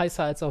auch viel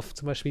heißer als auf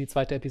zum Beispiel die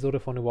zweite Episode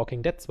von The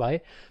Walking Dead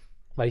 2,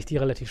 weil ich die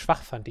relativ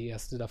schwach fand, die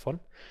erste davon.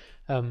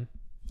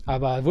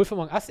 Aber Wolf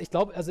Among Us, ich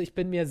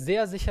bin mir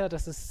sehr sicher,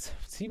 dass es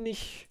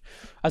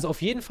also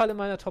auf jeden Fall in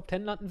meiner Top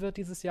 10 landen wird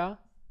dieses Jahr,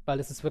 weil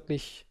es ist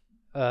wirklich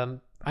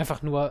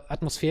einfach nur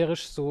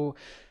atmosphärisch so,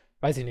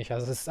 weiß ich nicht,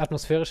 also es ist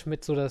atmosphärisch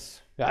mit so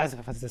das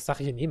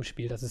sage ich in jedem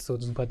Spiel, dass es so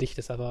super dicht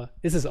ist, aber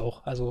ist es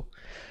auch, also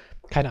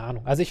keine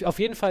Ahnung. Also auf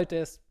jeden Fall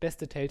das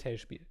beste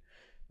Telltale-Spiel,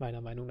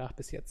 meiner Meinung nach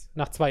bis jetzt.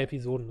 Nach 2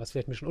 Episoden, was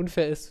vielleicht ein bisschen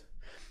unfair ist,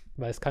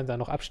 weil es kann da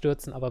noch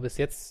abstürzen, aber bis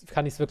jetzt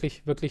kann ich es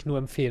wirklich, wirklich nur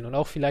empfehlen. Und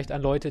auch vielleicht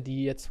an Leute,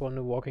 die jetzt von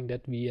The Walking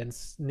Dead wie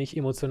Jens nicht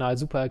emotional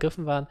super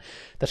ergriffen waren.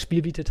 Das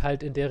Spiel bietet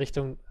halt in der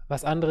Richtung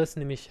was anderes,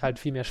 nämlich halt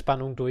viel mehr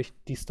Spannung durch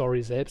die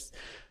Story selbst.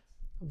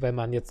 Wenn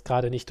man jetzt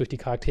gerade nicht durch die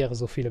Charaktere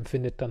so viel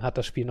empfindet, dann hat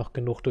das Spiel noch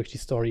genug durch die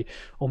Story,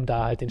 um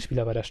da halt den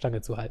Spieler bei der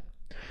Stange zu halten.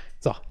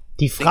 So.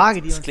 Die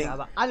Frage, die uns ja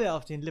aber alle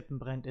auf den Lippen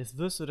brennt, ist,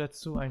 wirst du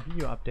dazu ein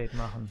Video-Update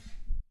machen?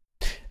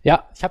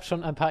 Ja, ich habe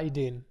schon ein paar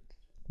Ideen.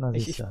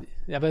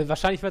 Ja, aber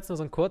wahrscheinlich wird es nur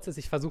so ein kurzes,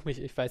 ich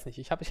weiß nicht.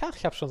 Ich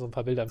hab schon so ein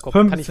paar Bilder im Kopf,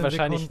 kann ich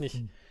wahrscheinlich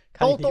nicht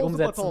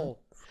umsetzen.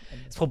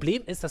 Das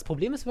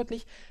Problem ist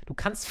wirklich, du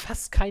kannst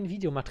fast kein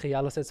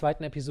Videomaterial aus der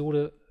zweiten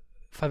Episode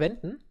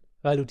verwenden,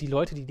 weil du die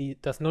Leute,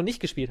 die das noch nicht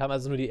gespielt haben,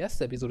 also nur die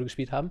erste Episode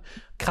gespielt haben,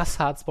 krass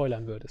hart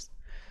spoilern würdest.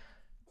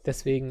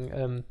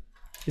 Deswegen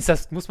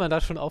muss man da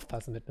schon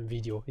aufpassen mit einem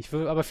Video.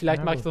 Aber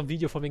vielleicht mache ich so ein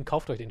Video von wegen,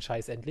 kauft euch den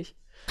Scheiß endlich.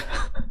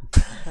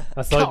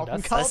 Was soll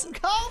denn das?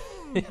 Kaufen!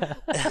 Ja.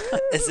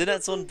 Es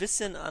erinnert so ein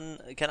bisschen an,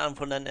 keine Ahnung,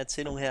 von deinen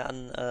Erzählungen her,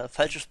 an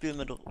falsches Spiel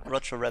mit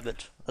Roger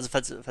Rabbit. Also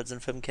falls ihr den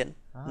Film kennt.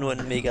 Nur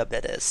ein mega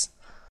Badass.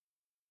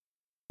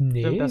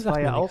 Nee, stimmt, das war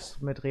ja auch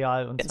mit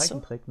Real- und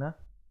Zeichentrick, ne?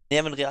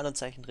 Ja, mit Real- und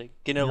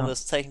Zeichentrick. Geht darum,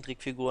 dass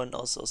Zeichentrickfiguren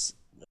aus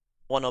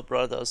Warner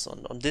Brothers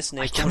und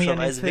Disney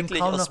komischerweise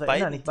wirklich aus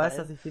beiden. Ich weiß,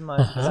 dass ich den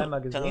mal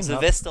einmal gesehen habe.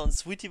 Sylvester und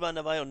Sweetie waren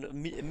dabei und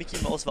Mickey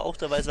Mouse war auch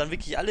dabei. Es waren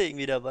wirklich alle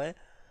irgendwie dabei.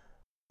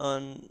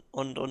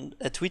 und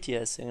Tweety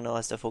heißt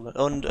der Vogel.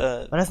 Und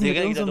War das geht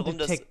mit halt darum,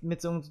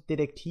 mit so einem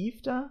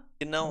Detektiv da?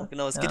 Genau.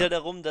 Es geht ja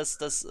darum, dass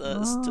es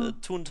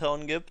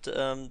Toontown gibt.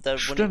 Da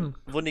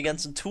wurden die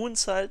ganzen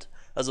Toons halt,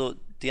 also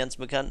die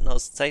ganzen Bekannten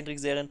aus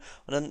Zeichentrickserien.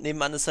 Und dann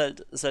nebenan ist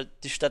halt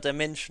die Stadt der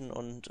Menschen.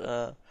 Und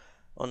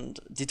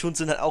die Toons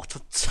sind halt auch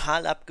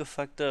total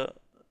abgefuckte,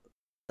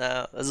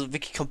 also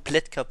wirklich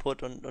komplett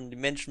kaputt. Und die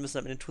Menschen müssen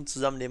halt mit den Toons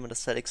zusammenleben. Und das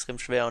ist halt extrem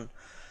schwer. Und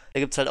da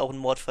gibt es halt auch einen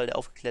Mordfall, der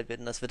aufgeklärt wird.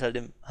 Und das wird halt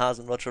dem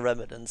Hasen Roger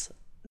Rabbit ins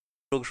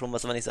geschoben,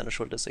 was aber nicht seine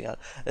Schuld ist, egal.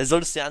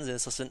 Solltest du dir ansehen,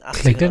 ist das so in 80ern.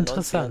 Klingt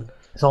interessant.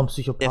 Ist auch ein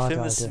Psychopath. Der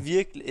Film ist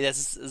wirklich, das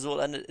ist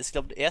so ich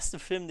glaube, der erste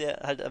Film,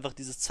 der halt einfach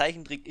dieses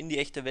Zeichentrick in die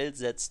echte Welt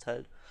setzt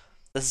halt.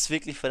 Das ist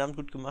wirklich verdammt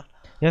gut gemacht.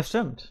 Ja,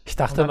 stimmt. Ich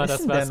dachte mal,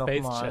 das war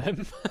Space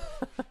Jam.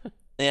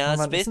 Ja,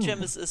 Space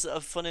Jam ist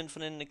von den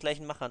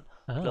gleichen Machern,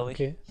 glaube ich.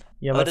 Okay.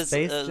 Ja, aber das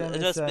Space Jam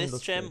ist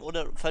Space Jam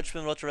oder Falsches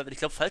Spiel mit Roger Rabbit. Ich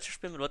glaube, Falsches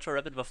Spiel mit Roger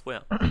Rabbit war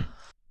früher.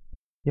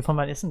 Hier, von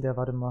wann ist denn der?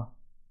 Warte mal.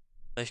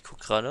 Ich guck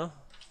gerade.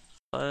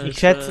 Ich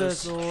schätze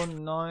so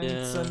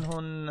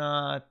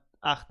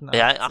 1988.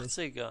 Ja,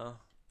 80er.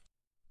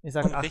 Ich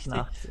sag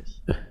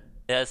 88.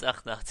 Ja, ist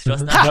 88. Du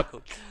hast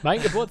nachgeguckt.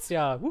 Mein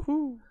Geburtsjahr.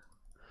 Wuhu.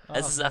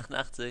 Es ist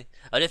 88.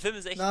 Aber der Film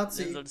ist echt.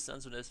 Nazi. Solltest du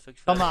ansehen, der ist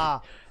wirklich. Komm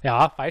mal.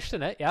 Ja, weißt du,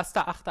 ne?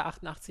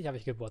 1.8.88 habe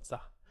ich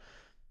Geburtstag.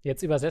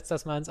 Jetzt übersetzt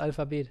das mal ins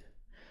Alphabet.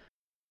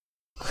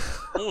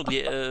 Oh,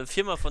 die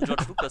Firma von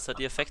George Lucas hat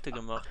die Effekte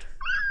gemacht.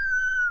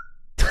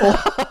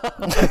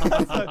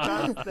 Was soll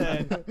das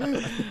denn?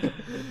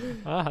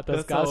 Hat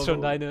das Gas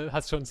schon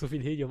hast schon zu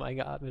viel Helium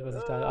eingeatmet, was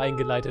ich da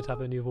eingeleitet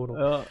habe in die Wohnung.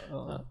 Ja.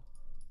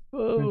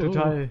 Bin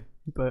total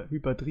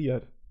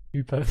hyperdriert.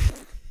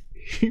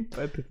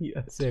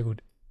 Hyperdriert. Sehr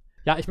gut.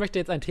 Ja, ich möchte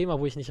jetzt ein Thema,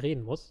 wo ich nicht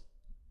reden muss.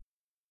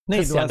 Nee,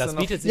 Christian, das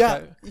bietet sich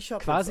ich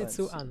hab quasi jetzt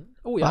zu eins. an.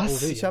 Oh ja,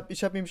 Was? Ich hab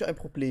nämlich ein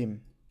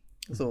Problem.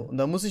 So, und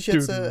da muss ich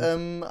jetzt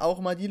auch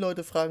mal die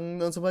Leute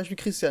fragen, zum Beispiel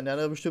Christian, der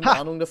hat ja bestimmt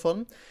Ahnung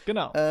davon.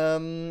 Genau.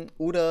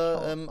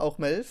 Oder auch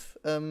Melf.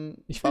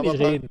 Ich will nicht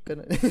reden.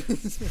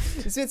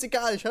 Ist jetzt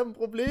egal, ich habe ein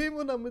Problem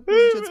und damit muss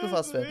ich jetzt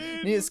befasst werden.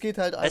 Nee, es geht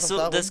halt einfach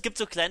darum. Es gibt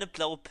so kleine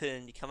blaue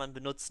Pillen, die kann man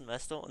benutzen,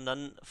 weißt du? Und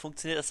dann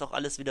funktioniert das auch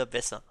alles wieder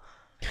besser.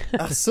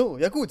 Ach so,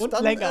 ja gut. Und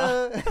dann,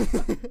 länger.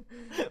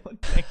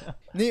 Und länger.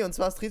 Nee, und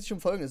zwar, es dreht sich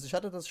um Folgendes. Ich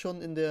hatte das schon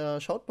in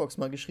der Shoutbox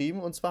mal geschrieben,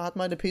 und zwar hat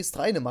meine PS3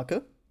 eine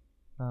Macke.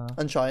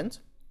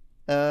 Anscheinend.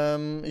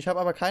 Ich habe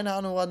aber keine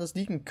Ahnung, woran das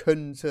liegen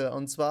könnte.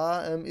 Und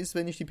zwar ist,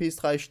 wenn ich die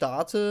PS3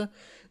 starte,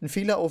 ein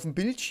Fehler auf dem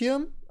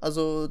Bildschirm.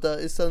 Also da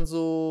ist dann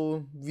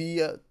so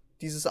wie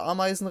dieses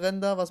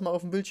Ameisenränder, was man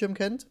auf dem Bildschirm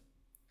kennt.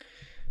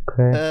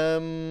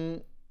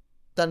 Okay.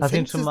 Dann hast du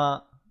ihn schon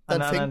mal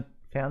an einen anderen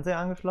Fernseher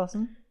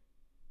angeschlossen?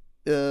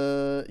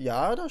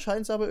 Ja, da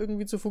scheint es aber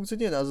irgendwie zu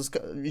funktionieren. Also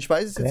ich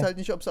weiß es jetzt halt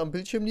nicht, ob es am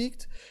Bildschirm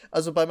liegt.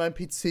 Also bei meinem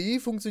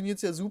PC funktioniert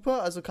es ja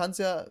super, also kann es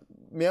ja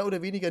mehr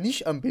oder weniger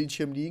nicht am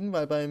Bildschirm liegen,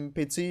 weil beim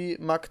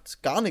PC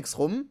mackt gar nichts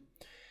rum.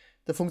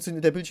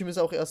 Der Bildschirm ist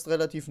auch erst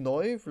relativ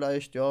neu,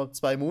 vielleicht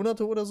 2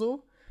 Monate oder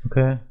so.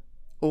 Okay.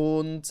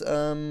 Und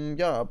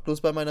bloß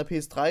bei meiner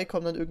PS3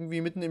 kommt dann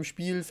irgendwie mitten im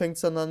Spiel, fängt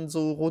es dann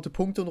so rote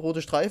Punkte und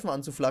rote Streifen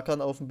an zu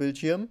flackern auf dem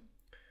Bildschirm.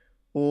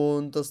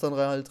 Und das dann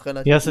halt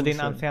relativ. Wie hast du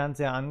den am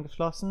Fernseher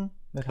angeschlossen?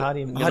 Mit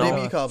HDMI? Genau.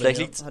 HDMI-Kabel.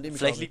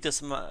 Vielleicht liegt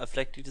es im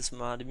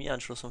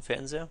HDMI-Anschluss vom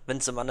Fernseher, wenn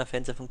es im anderen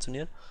Fernseher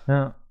funktioniert.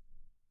 Ja.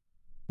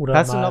 Oder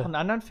hast du noch einen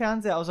anderen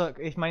Fernseher, außer,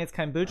 ich meine jetzt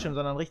keinen Bildschirm,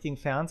 sondern einen richtigen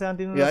Fernseher, an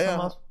dem du das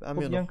mal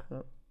ausprobieren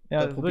kannst?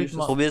 Ja,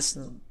 probierst.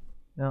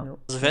 Ja.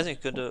 Also ich weiß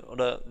nicht,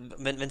 oder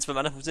wenn es beim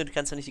anderen funktioniert,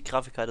 kann es ja nicht die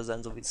Grafikkarte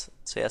sein, so wie es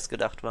zuerst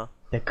gedacht war.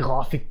 Der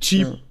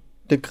Grafikchip. Ja.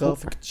 Der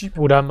Grafikchip.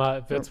 Oder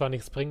mal, wird zwar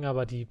nichts bringen,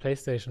 aber die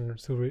Playstation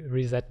zu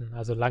resetten,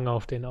 also lange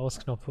auf den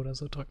Ausknopf oder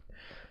so drücken.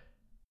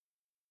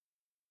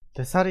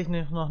 Das hatte ich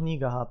noch nie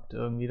gehabt,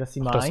 irgendwie, dass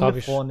sie mal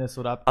eingefroren ist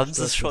oder abgestürzt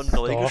ist. Haben sie es schon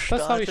neu gestartet?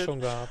 Das habe ich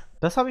schon gehabt.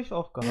 Das habe ich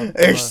auch gehabt.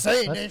 Ich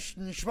sehe nicht,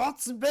 einen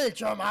schwarzen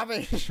Bildschirm habe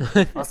ich.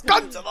 Das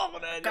ganze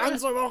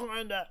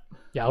Wochenende.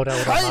 Ja, oder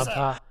mal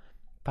ein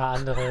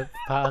paar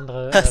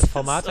andere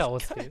Formate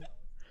auswählen.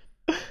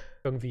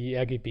 Irgendwie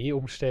RGB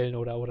umstellen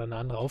oder eine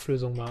andere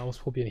Auflösung mal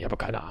ausprobieren. Ich habe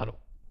keine Ahnung.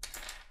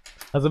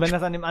 Also wenn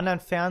das an dem anderen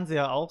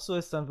Fernseher auch so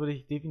ist, dann würde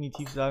ich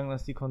definitiv sagen,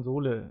 dass die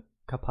Konsole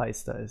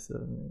kapeister ist.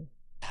 Irgendwie.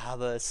 Ja,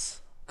 aber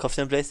kauft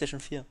dir eine PlayStation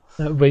 4.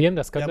 William,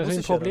 das könnte natürlich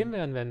ein Problem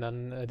werden, wenn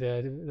dann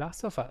der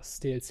Last of Us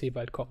DLC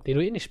bald kommt, den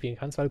du nicht spielen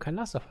kannst, weil du kein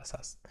Last of Us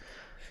hast.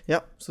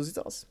 Ja, so sieht's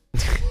aus.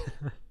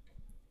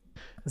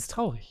 Das ist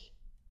traurig.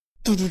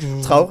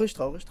 Traurig.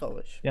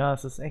 Ja,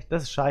 das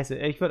ist scheiße.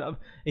 Ich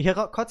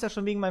kotze ja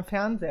schon wegen meinem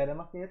Fernseher, der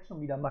macht ja jetzt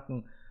schon wieder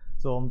Macken.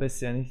 So ein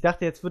bisschen. Ich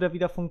dachte, jetzt wird er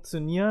wieder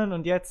funktionieren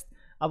und jetzt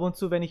ab und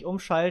zu, wenn ich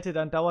umschalte,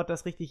 dann dauert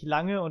das richtig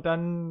lange und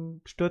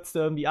dann stürzt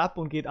er irgendwie ab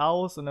und geht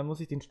aus und dann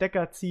muss ich den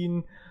Stecker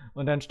ziehen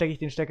und dann stecke ich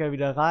den Stecker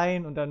wieder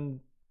rein und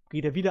dann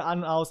geht er wieder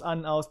an, aus,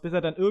 bis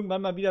er dann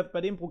irgendwann mal wieder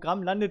bei dem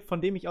Programm landet,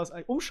 von dem ich aus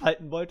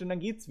umschalten wollte und dann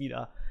geht's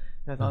wieder.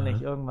 Ich weiß auch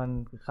nicht,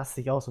 irgendwann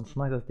raste ich aus und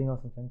schmeiße das Ding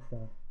aus dem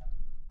Fenster.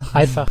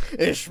 Einfach.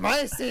 Ich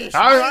schmeiß die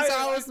Scheiße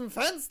aus dem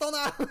Fenster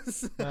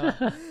raus. Ja,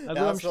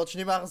 also das wird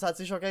nicht machen, es hat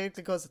sicher Geld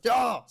gekostet.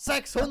 Ja,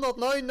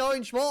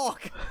 699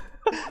 Mark.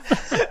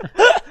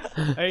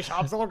 Ich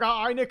hab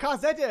sogar eine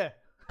Kassette.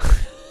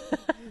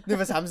 Nun,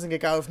 was haben sie denn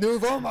gekauft?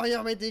 Nun, wo machen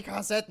wir mit den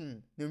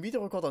Kassetten? Nun,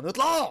 Videorekorder. Nun,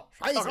 klar,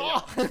 scheiße.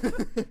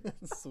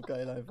 Das ist so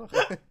geil einfach.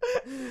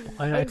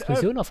 Eine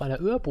Explosion auf einer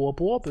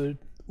Bohrbild.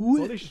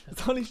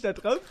 Soll ich da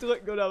drauf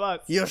drücken oder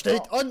was? Hier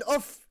steht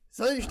on-off.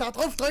 Soll ich da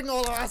drauf drücken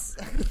oder was?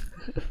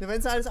 Wenn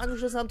sie alles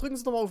angeschlossen haben, drücken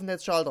sie doch mal auf den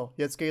Netzschalter.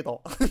 Jetzt geht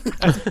er.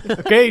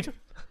 Geht.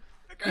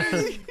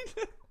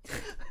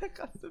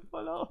 Rastet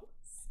voll aus.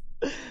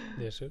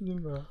 Sehr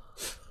schön.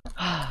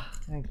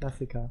 Ein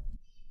Klassiker.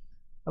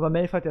 Aber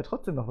Melf hat ja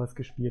trotzdem noch was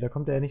gespielt. Da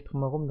kommt er ja nicht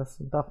drum herum, das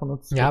davon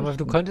uns zu Ja, aber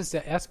du könntest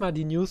ja erstmal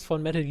die News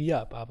von Metal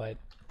Gear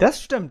abarbeiten.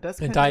 Das stimmt. Das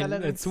in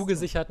deinen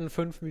zugesicherten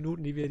 5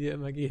 Minuten, die wir dir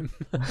immer geben.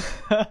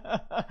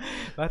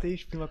 Warte,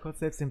 ich spiele mal kurz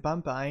selbst den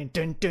Bumper ein.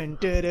 Dun, dun,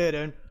 dun, dun,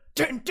 dun.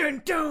 Dun,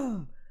 dun,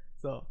 dun.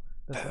 So,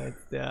 das war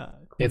jetzt der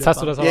coole Jetzt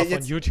hast du das aber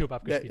von YouTube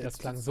abgespielt. Das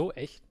klang so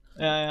echt.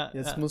 Ja.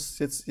 Jetzt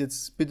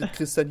bittet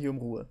Christian hier um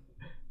Ruhe.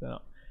 Genau.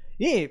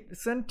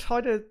 Es sind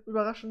heute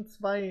überraschend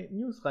 2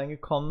 News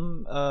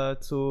reingekommen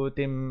zu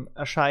dem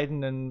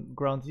erscheinenden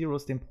Ground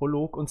Zeroes, dem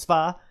Prolog. Und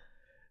zwar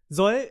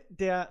soll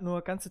der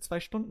nur ganze 2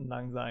 Stunden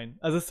lang sein.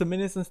 Also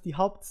zumindest die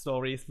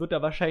Hauptstory. Es wird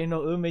da wahrscheinlich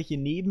noch irgendwelche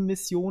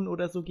Nebenmissionen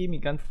oder so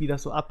geben. Ganz wie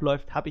das so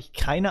abläuft, habe ich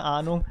keine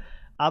Ahnung.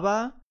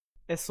 Aber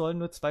es soll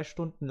nur 2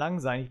 Stunden lang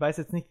sein. Ich weiß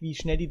jetzt nicht, wie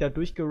schnell die da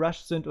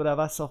durchgerusht sind oder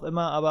was auch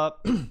immer,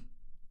 aber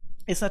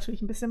ist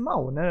natürlich ein bisschen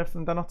mau, ne?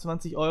 Und dann noch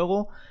 20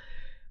 €.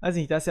 Weiß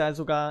nicht, das ist ja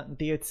sogar ein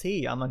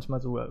DLC ja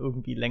manchmal sogar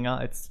irgendwie länger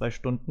als 2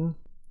 Stunden.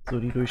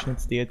 So die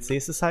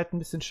Durchschnitts-DLCs ist halt ein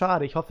bisschen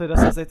schade. Ich hoffe,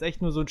 dass das jetzt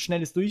echt nur so ein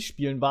schnelles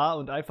Durchspielen war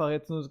und einfach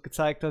jetzt nur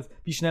gezeigt hat,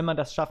 wie schnell man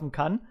das schaffen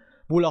kann.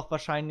 Wohl auch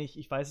wahrscheinlich,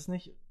 ich weiß es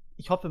nicht.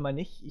 Ich hoffe mal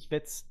nicht. Ich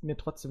werde es mir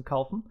trotzdem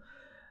kaufen.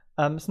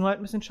 Ist nur halt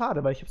ein bisschen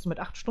schade, weil ich habe so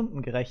mit 8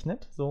 Stunden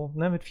gerechnet. So,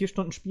 ne, mit 4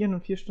 Stunden Spielen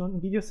und 4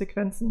 Stunden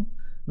Videosequenzen.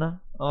 Ne,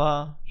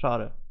 aber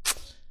schade.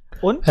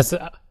 Und?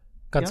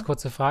 Ganz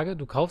kurze Frage,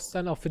 du kaufst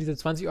dann auch für diese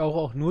 20 €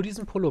 auch nur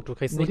diesen Prolog. Du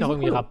kriegst nicht noch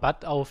irgendwie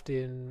Rabatt auf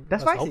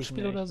das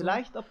Hauptspiel oder so?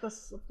 Vielleicht, ob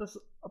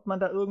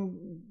man da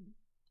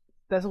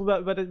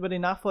über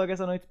den Nachfolger ist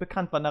ja noch nichts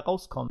bekannt, wann er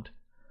rauskommt.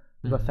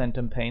 Über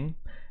Phantom Pain.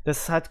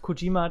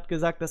 Kojima hat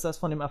gesagt, dass das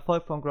von dem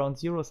Erfolg von Ground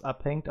Zeroes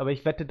abhängt, aber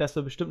ich wette, dass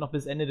wir bestimmt noch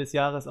bis Ende des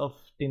Jahres auf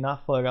den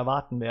Nachfolger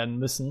warten werden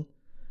müssen.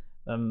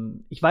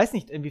 Ich weiß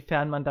nicht,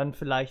 inwiefern man dann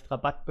vielleicht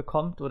Rabatt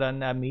bekommt oder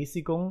eine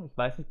Ermäßigung. Ich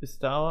weiß nicht, bis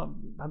da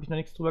habe ich noch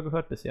nichts drüber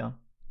gehört bisher.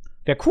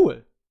 Wäre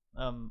cool,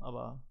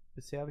 aber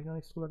bisher habe ich noch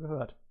nichts drüber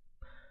gehört.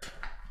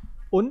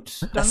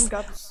 Und dann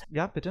gab's...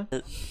 Ja, bitte?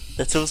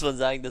 Dazu muss man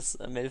sagen, dass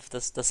Melf,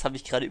 das habe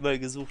ich gerade überall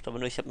gesucht, aber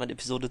nur ich habe mal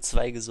Episode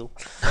 2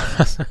 gesucht.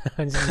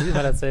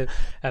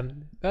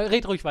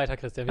 Red ruhig weiter,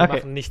 Christian, wir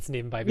machen nichts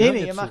nebenbei.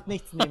 Ihr macht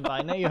nichts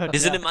nebenbei, ne? Wir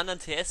sind im anderen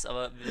TS,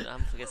 aber wir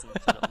haben vergessen,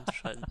 uns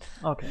umzuschalten.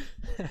 Okay.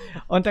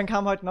 Und dann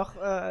kam heute noch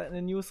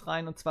eine News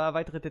rein, und zwar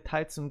weitere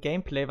Details zum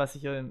Gameplay, was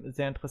ich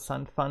sehr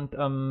interessant fand,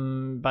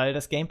 weil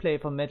das Gameplay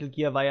von Metal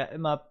Gear war ja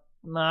immer,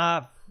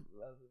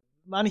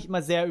 war nicht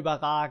immer sehr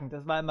überragend.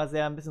 Das war immer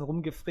sehr ein bisschen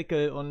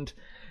rumgefrickelt und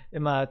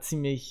immer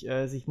ziemlich,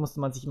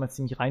 musste man sich immer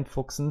ziemlich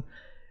reinfuchsen.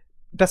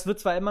 Das wird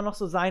zwar immer noch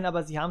so sein,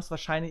 aber sie haben es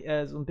wahrscheinlich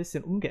so ein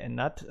bisschen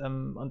umgeändert.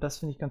 Und das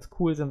finde ich ganz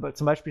cool.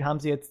 Zum Beispiel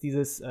haben sie jetzt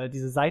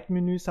diese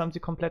Seitenmenüs haben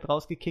sie komplett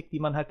rausgekickt, die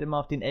man halt immer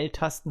auf den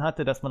L-Tasten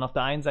hatte, dass man auf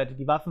der einen Seite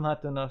die Waffen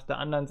hatte und auf der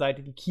anderen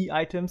Seite die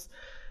Key-Items,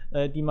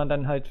 die man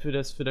dann halt für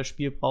das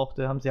Spiel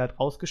brauchte, haben sie halt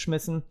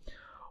rausgeschmissen.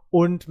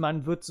 Und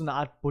man wird so eine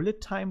Art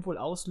Bullet-Time wohl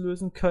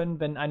auslösen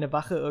können, wenn eine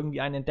Wache irgendwie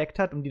einen entdeckt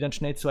hat, um die dann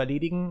schnell zu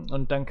erledigen.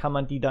 Und dann kann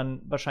man die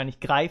dann wahrscheinlich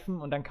greifen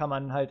und dann kann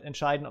man halt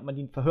entscheiden, ob man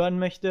die verhören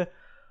möchte,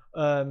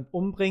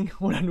 umbringen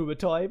oder nur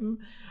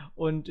betäuben.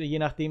 Und je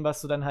nachdem,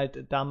 was du dann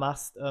halt da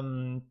machst,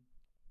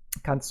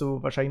 kannst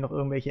du wahrscheinlich noch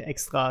irgendwelche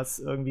Extras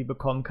irgendwie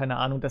bekommen. Keine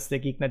Ahnung, dass der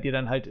Gegner dir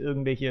dann halt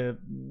irgendwelche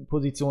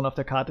Positionen auf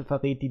der Karte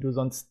verrät, die du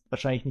sonst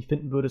wahrscheinlich nicht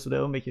finden würdest, oder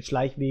irgendwelche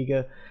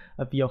Schleichwege,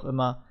 wie auch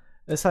immer.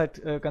 Ist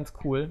halt ganz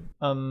cool.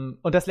 Und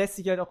das lässt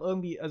sich halt auch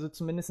irgendwie, also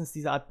zumindest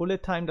diese Art Bullet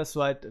Time, dass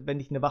du halt, wenn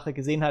dich eine Wache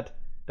gesehen hat,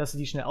 dass du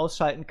die schnell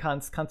ausschalten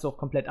kannst, kannst du auch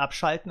komplett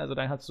abschalten. Also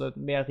dann hast du halt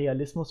mehr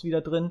Realismus wieder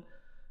drin.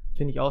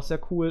 Finde ich auch sehr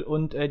cool.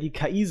 Und die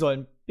KI soll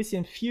ein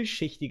bisschen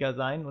vielschichtiger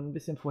sein und ein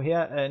bisschen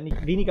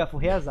weniger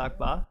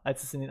vorhersagbar,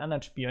 als es in den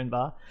anderen Spielen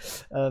war.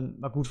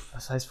 Na gut,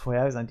 was heißt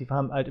vorhersagbar? Die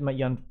haben halt immer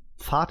ihren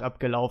Pfad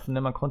abgelaufen.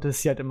 Ne? Man konnte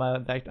sie halt immer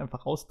leicht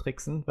einfach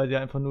raustricksen, weil sie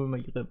einfach nur immer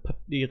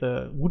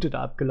ihre Route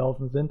da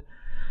abgelaufen sind.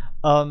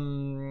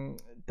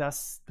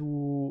 Dass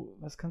du,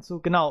 was kannst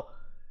du, genau,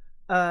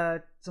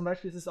 zum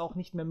Beispiel ist es auch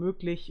nicht mehr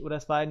möglich, oder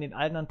es war in den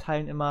anderen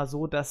Teilen immer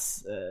so,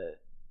 dass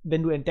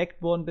wenn du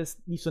entdeckt worden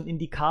bist, lief so ein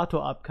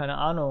Indikator ab, keine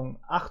Ahnung,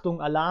 Achtung,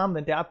 Alarm,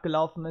 wenn der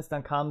abgelaufen ist,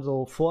 dann kam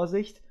so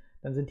Vorsicht,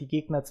 Dann sind die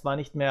Gegner zwar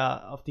nicht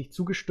mehr auf dich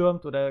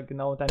zugestürmt oder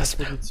genau deine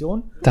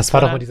Position. Das war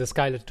doch mal dieser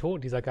geile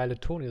Ton,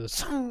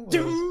 dieses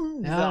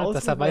ja,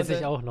 das weiß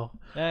ich auch noch.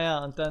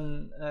 Ja, und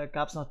dann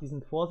gab es noch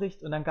diesen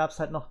Vorsicht und dann gab es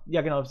halt noch,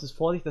 ja genau, das ist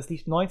Vorsicht, das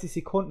lief 90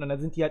 Sekunden und dann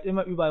sind die halt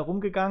immer überall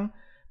rumgegangen,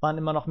 waren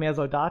immer noch mehr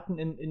Soldaten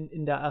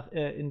in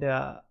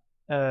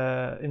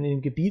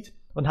dem Gebiet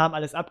und haben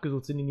alles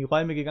abgesucht, sind in die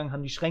Räume gegangen,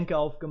 haben die Schränke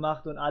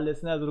aufgemacht und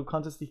alles, ne? Also du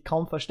konntest dich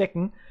kaum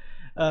verstecken.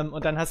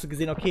 Und dann hast du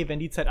gesehen, okay, wenn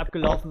die Zeit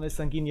abgelaufen ist,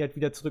 dann gehen die halt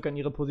wieder zurück an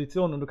ihre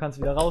Position und du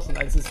kannst wieder raus und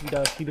alles ist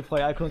wieder Friede,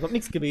 Feuer, Eierkuchen, als ob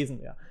nichts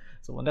gewesen wäre.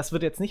 So, und das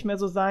wird jetzt nicht mehr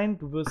so sein.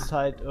 Du wirst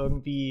halt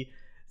irgendwie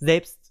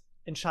selbst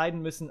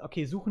entscheiden müssen,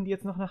 okay, suchen die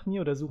jetzt noch nach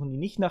mir oder suchen die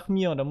nicht nach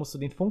mir? Und dann musst du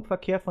den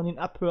Funkverkehr von denen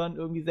abhören,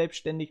 irgendwie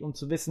selbstständig, um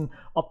zu wissen,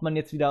 ob man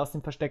jetzt wieder aus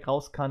dem Versteck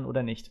raus kann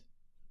oder nicht.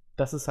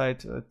 Das ist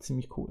halt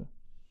ziemlich cool.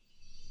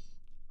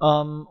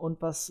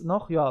 Und was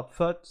noch? Ja,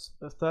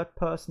 Third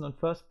Person und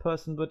First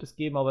Person wird es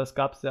geben, aber es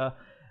gab es ja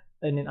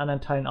in den anderen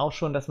Teilen auch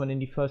schon, dass man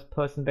in die First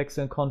Person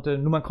wechseln konnte.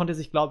 Nur man konnte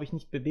sich, glaube ich,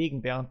 nicht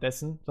bewegen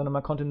währenddessen, sondern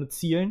man konnte nur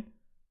zielen.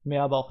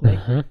 Mehr aber auch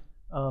nicht.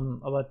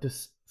 Aber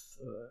das,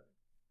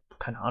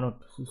 keine Ahnung.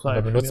 Das ist halt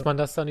aber benutzt man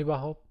das dann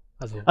überhaupt?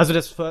 Also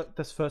das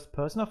First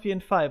Person auf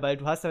jeden Fall, weil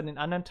du hast ja in den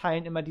anderen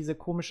Teilen immer diese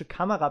komische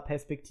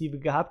Kameraperspektive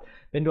gehabt.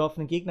 Wenn du auf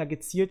einen Gegner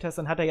gezielt hast,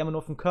 dann hat er ja immer nur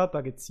auf den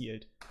Körper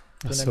gezielt.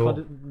 So.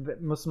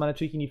 Dann musste man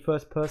natürlich in die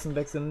First Person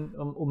wechseln,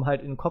 um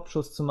halt einen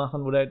Kopfschuss zu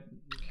machen. Oder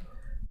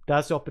da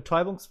hast du auch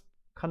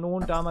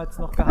Betäubungskanonen damals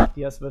noch gehabt,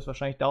 die wirst du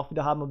wahrscheinlich da auch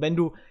wieder haben. Und wenn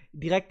du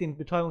direkt den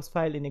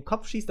Betäubungspfeil in den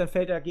Kopf schießt, dann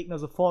fällt der Gegner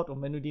sofort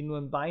um. Wenn du den nur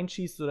im Bein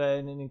schießt oder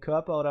in den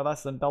Körper oder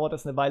was, dann dauert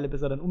das eine Weile,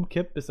 bis er dann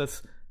umkippt, bis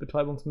das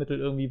Betäubungsmittel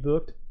irgendwie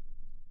wirkt.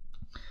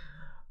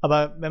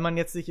 Aber wenn man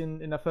jetzt sich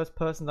in der First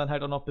Person dann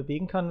halt auch noch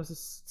bewegen kann, das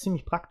ist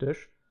ziemlich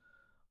praktisch.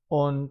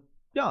 Und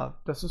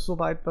ja, das ist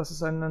soweit, was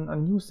es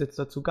an News jetzt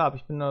dazu gab.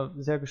 Ich bin da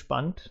sehr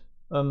gespannt.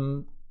 Was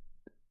denn?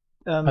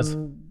 Was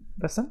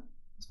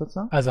würdest du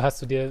sagen? Also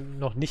hast du dir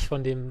noch nicht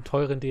von dem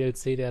teuren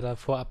DLC, der da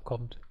vorab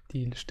kommt,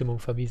 die Stimmung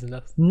vermiesen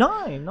lassen?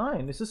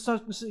 Nein.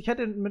 Ich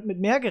hätte mit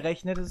mehr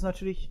gerechnet. Das ist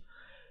natürlich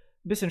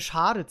ein bisschen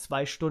schade,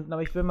 2 Stunden,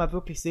 aber ich will mal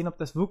wirklich sehen, ob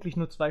das wirklich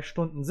nur 2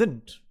 Stunden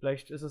sind.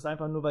 Vielleicht ist es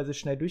einfach nur, weil sie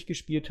schnell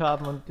durchgespielt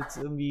haben und jetzt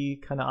irgendwie,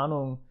 keine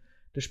Ahnung,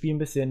 das Spiel ein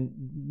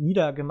bisschen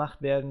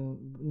niedermachen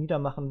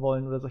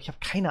wollen oder so. Ich habe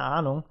keine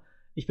Ahnung.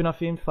 Ich bin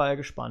auf jeden Fall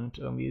gespannt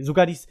irgendwie.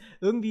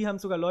 Irgendwie haben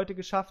sogar Leute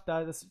geschafft,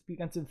 da das Spiel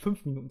ganz in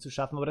 5 Minuten zu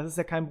schaffen, aber das ist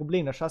ja kein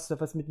Problem. Da schaffst du ja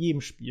fast mit jedem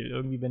Spiel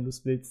irgendwie, wenn du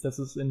es willst.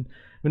 Wenn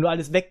du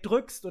alles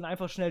wegdrückst und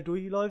einfach schnell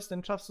durchläufst,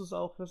 dann schaffst du es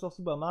auch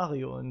Super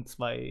Mario in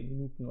 2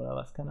 Minuten oder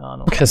was, keine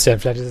Ahnung. Christian,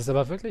 vielleicht ist es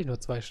aber wirklich nur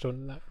 2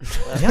 Stunden lang.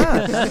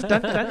 Ja,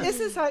 dann ist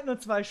es halt nur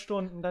 2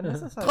 Stunden. Dann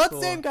ist es halt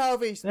Trotzdem so.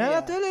 kaufe ich es mir.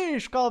 Ja,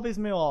 natürlich kaufe ich es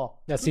mir.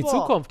 Das ist die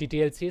Zukunft. Die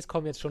DLCs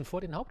kommen jetzt schon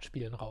vor den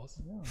Hauptspielen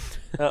raus.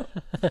 Ja.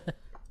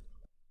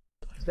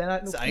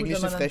 Halt das ist eigentlich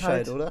eine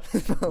Frechheit, oder?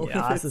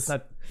 Ja, es ist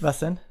halt. Was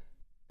denn?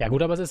 Ja,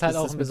 gut, aber es ist halt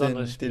Das auch ist ein mit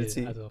besonderes den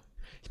Spiel. DLC. Also,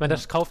 ich meine,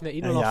 das kaufen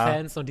ja nur noch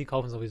Fans und die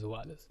kaufen sowieso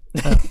alles.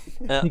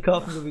 Die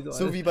kaufen sowieso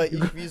So alles. wie bei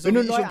Wenn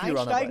du neu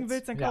einsteigen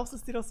willst, dann kaufst du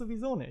es dir doch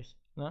sowieso nicht.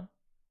 Ne?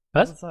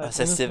 Was? Halt, Was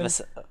heißt denn,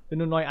 wenn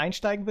du neu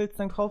einsteigen willst,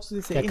 dann kaufst du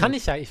es Ja, kann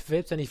ich ja.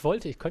 Selbst wenn ich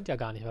wollte, ich könnte ja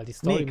gar nicht, weil die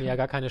Story mir ja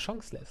gar keine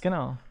Chance lässt.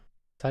 Genau.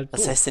 Ist halt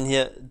Was doof. heißt denn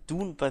hier,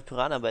 du bei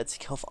Piranha Bytes?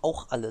 Ich kaufe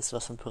auch alles,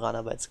 was von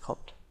Piranha Bytes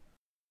kommt.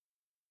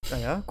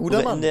 Naja,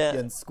 guter Mann,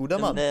 Jens, guter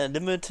Mann. In der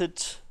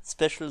Limited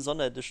Special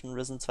Sonderedition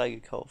Risen 2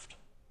 gekauft.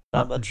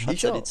 Aber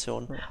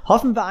Schatzedition.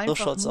 Hoffen wir So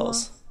schaut's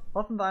aus.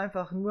 Hoffen wir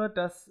einfach nur,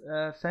 dass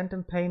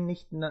Phantom Pain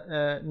nicht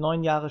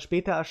 9 Jahre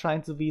später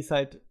erscheint, so wie es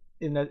halt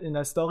in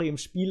der Story im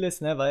Spiel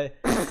ist, ne? Weil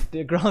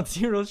der Ground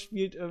Zero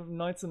spielt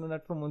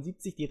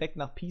 1975 direkt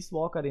nach Peace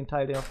Walker, den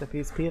Teil, der auf der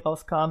PSP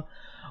rauskam.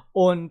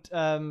 Und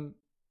der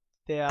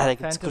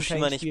Phantom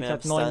Pain spielt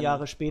halt 9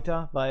 Jahre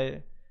später,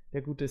 weil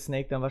der gute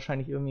Snake dann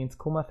wahrscheinlich irgendwie ins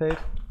Koma fällt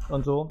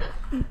und so.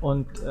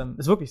 Und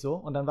ist wirklich so.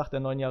 Und dann wacht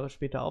er 9 Jahre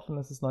später auf und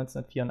das ist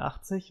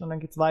 1984 und dann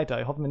geht's weiter.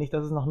 Ich hoffe mir nicht,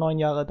 dass es noch 9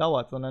 Jahre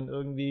dauert, sondern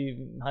irgendwie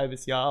ein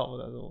halbes Jahr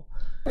oder so.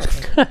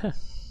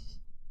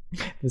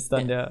 Bis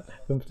dann der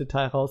 5.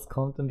 Teil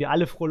rauskommt und wir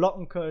alle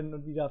frohlocken können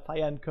und wieder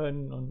feiern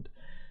können und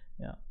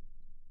ja.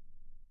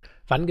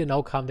 Wann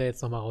genau kam der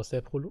jetzt nochmal raus,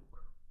 der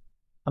Prolog?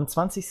 Am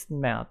 20.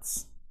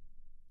 März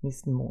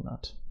nächsten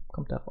Monat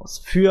kommt er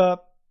raus.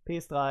 Für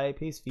PS3,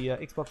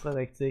 PS4, Xbox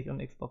 360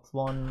 und Xbox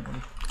One.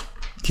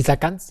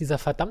 Und dieser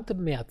verdammte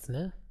März,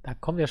 ne? Da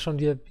kommt ja schon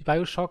die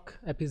Bioshock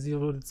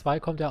Episode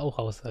 2 kommt ja auch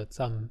raus jetzt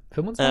am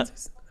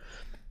 25.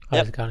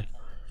 Weiß ich gar nicht.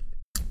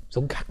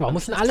 So ein Kack, warum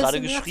muss denn alles gerade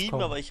im März geschrieben,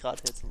 kommen? aber ich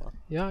rate jetzt mal.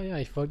 Ja,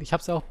 ich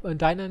hab's auch in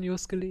deiner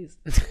News gelesen.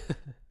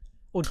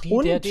 Und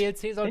der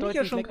DLC soll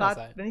deutlich länger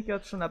sein. Wenn ich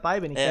jetzt schon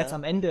dabei bin, ich werde es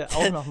am Ende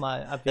auch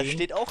nochmal erwähnen. Das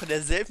steht auch in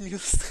derselben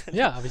News drin.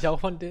 Ja, habe ich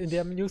auch in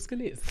der News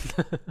gelesen.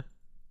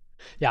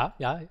 Ja,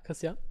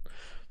 Christian?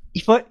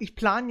 Ich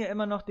plane ja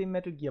immer noch den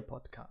Metal Gear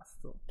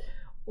Podcast. So.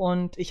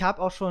 Und ich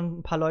habe auch schon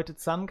ein paar Leute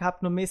zusammen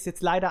gehabt, nur mir ist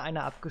jetzt leider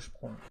einer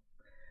abgesprungen.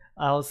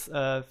 Aus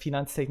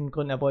finanztechnischen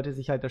Gründen. Er wollte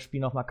sich halt das Spiel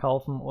nochmal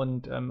kaufen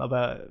und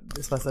aber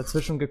ist was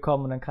dazwischen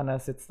gekommen und dann kann er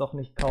es jetzt doch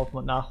nicht kaufen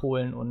und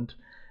nachholen und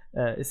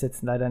ist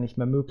jetzt leider nicht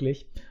mehr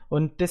möglich.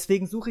 Und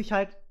deswegen suche ich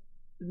halt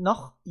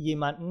noch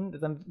jemanden,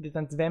 dann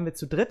wären wir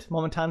zu dritt.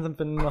 Momentan sind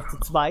wir nur noch zu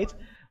zweit.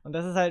 Und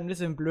das ist halt ein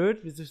bisschen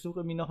blöd. Ich suche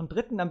irgendwie noch einen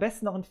dritten, am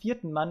besten noch einen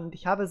vierten Mann. Und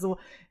ich habe so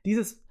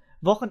dieses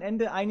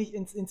Wochenende eigentlich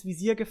ins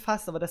Visier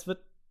gefasst, aber das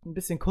wird ein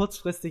bisschen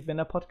kurzfristig, wenn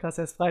der Podcast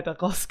erst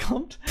Freitag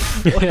rauskommt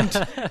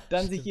und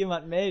dann sich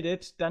jemand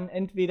meldet, dann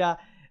entweder,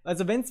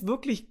 also wenn es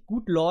wirklich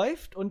gut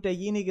läuft und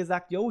derjenige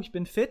sagt, yo, ich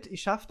bin fit,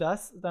 ich schaff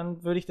das,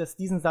 dann würde ich das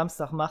diesen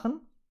Samstag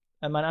machen.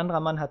 Mein anderer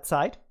Mann hat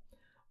Zeit.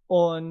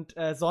 Und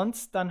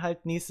sonst dann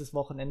halt nächstes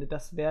Wochenende.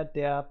 Das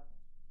wäre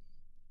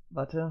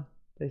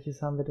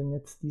welches haben wir denn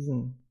jetzt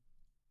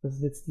das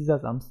ist jetzt dieser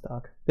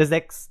Samstag. Der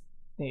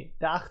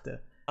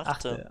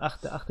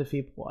 8.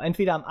 Februar.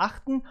 Entweder am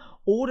 8.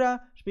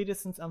 oder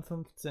spätestens am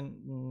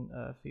 15.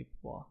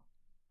 Februar.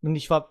 Und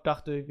ich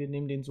dachte, wir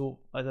nehmen den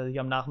so, also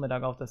am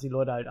Nachmittag auf, dass die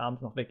Leute halt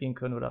abends noch weggehen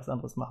können oder was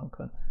anderes machen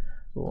können.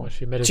 So.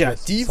 Tja,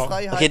 die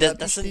Freiheit. Okay,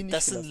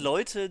 das sind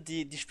Leute,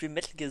 die spielen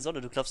Metal Gear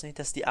Solid. Du glaubst nicht,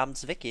 dass die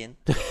abends weggehen.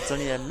 Was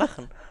sollen die denn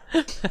machen?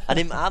 An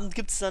dem Abend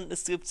gibt's dann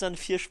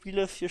 4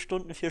 Spiele, 4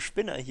 Stunden, 4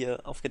 Spinner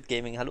hier auf Get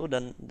Gaming. Hallo,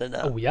 dann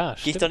gehe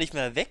ich doch nicht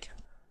mehr weg.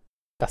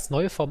 Das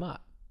neue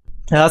Format.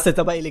 Ja, hast jetzt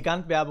aber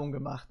elegant Werbung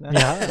gemacht, ne?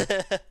 Ja.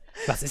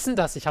 Was ist denn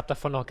das? Ich habe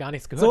davon noch gar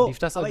nichts gehört. So, lief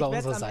das über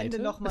unsere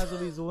Seite? Am Ende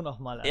sowieso noch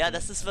mal. Ja,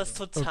 das ist was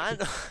total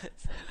Neues.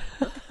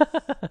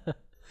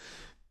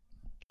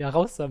 Ja,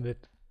 raus damit.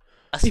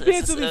 Achso, ich bin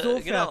jetzt sowieso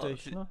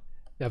fertig. Genau. Ne?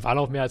 Ja, war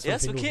noch mehr als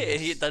 5 Minuten. Ja, ist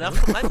okay. Danach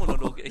kommt mein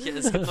Monolog.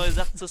 Es gibt neue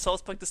Sachen zu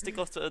South Park, The Stick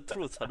of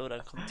Truth. Hallo,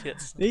 dann kommt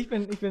jetzt. Ich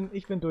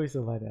bin durch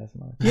soweit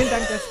erstmal.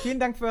 Vielen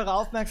Dank für eure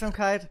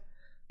Aufmerksamkeit.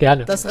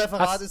 Gerne. Das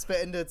Referat ist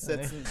beendet.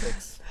 Setzen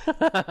 6.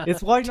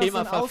 Jetzt brauche ich noch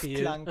Thema so einen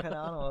Ausklang. Keine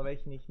Ahnung, aber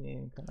ich nicht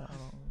nehmen. Keine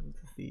Ahnung.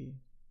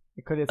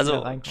 Ihr könnt jetzt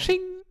wieder reinkommen.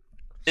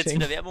 Jetzt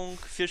wieder Werbung.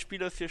 4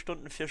 Spiele, 4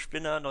 Stunden, 4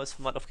 Spinner. Neues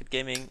Format auf Get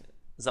Gaming.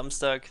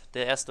 Samstag,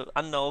 der erste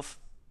Anlauf.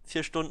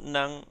 4 Stunden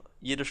lang.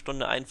 Jede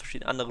Stunde ein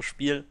anderes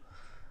Spiel.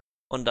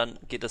 Und dann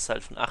geht es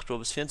halt von 8 Uhr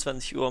bis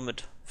 24 Uhr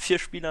mit 4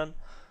 Spielern.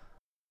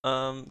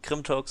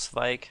 Grimtalks,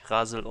 Weig,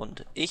 Rasel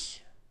und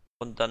ich.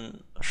 Und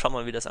dann schauen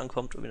wir, wie das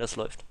ankommt und wie das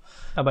läuft.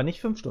 Aber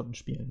nicht 5 Stunden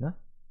spielen, ne?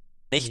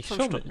 Nicht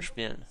 5 Stunden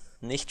spielen.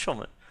 Nicht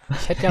schummeln.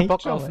 Ich hätte ja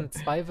Bock auf ein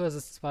 2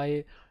 vs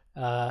 2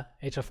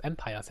 Age of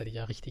Empires, hätte ich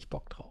ja richtig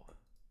Bock drauf.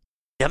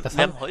 Wir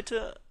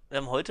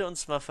haben heute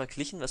uns mal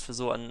verglichen, was wir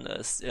so an,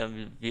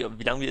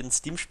 wie lange wir in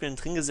Steam-Spielen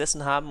drin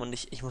gesessen haben, und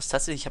ich muss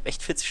tatsächlich, ich habe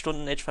echt 40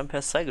 Stunden Age of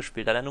Empires 2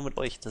 gespielt, allein nur mit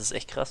euch, das ist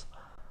echt krass.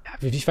 Ja,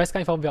 ich weiß gar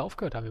nicht, warum wir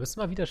aufgehört haben, wir müssen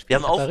mal wieder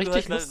spielen.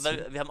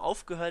 Wir haben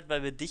aufgehört,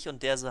 weil wir dich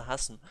und der so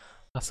hassen.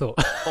 Ach so.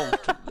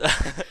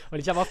 Und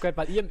ich habe aufgehört,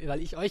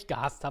 weil ich euch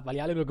gehasst habe, weil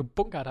ihr alle nur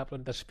gebunkert habt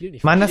und das Spiel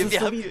nicht. Mann,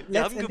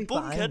 wir haben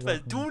gebunkert,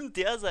 weil du und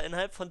der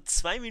innerhalb von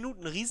 2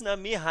 Minuten eine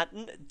Riesenarmee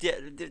hatten.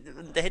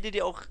 Da hättet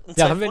ihr auch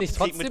einen haben wir nicht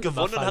trotzdem mit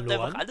gewonnen und habt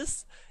einfach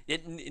alles. Ja,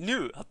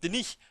 nö, habt ihr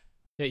nicht.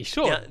 Ja, ich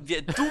schon. Ja,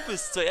 du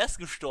bist zuerst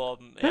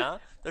gestorben, ja?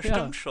 Das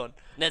stimmt schon.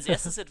 Na, als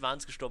erstes ist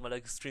Advance gestorben, weil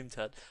er gestreamt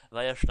hat.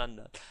 War ja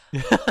Standard.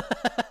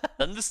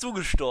 Dann bist du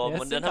gestorben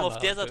und dann haben wir auf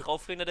der Seite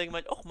draufgelegt, hat er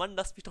gemeint, ach Mann,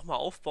 lass mich doch mal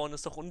aufbauen, das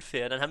ist doch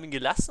unfair. Dann haben wir ihn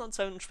gelassen und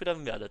 2 Minuten später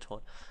haben wir alle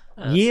tot.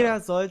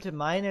 Jeder sollte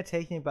meine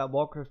Technik bei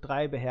Warcraft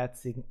 3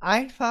 beherzigen.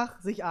 Einfach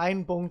sich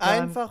einbunkern.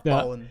 Einfach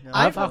bauen. Ja.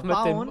 Einfach mit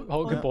den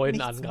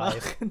Gebäuden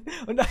angreifen.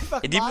 Und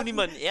einfach indem du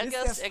niemanden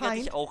ärgerst, ärgert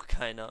dich auch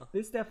keiner.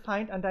 Bis der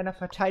Feind an deiner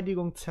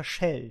Verteidigung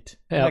zerschellt.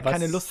 Ja, und er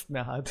keine Lust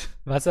mehr hat.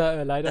 Was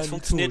er leider das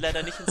funktioniert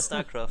leider nicht in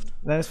StarCraft.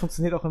 Nein, das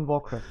funktioniert auch in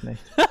Warcraft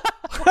nicht.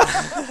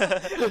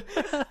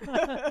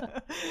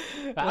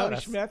 Habe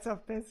ich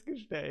schmerzhaft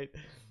festgestellt.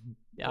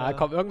 Ja,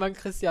 komm, irgendwann,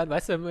 Christian,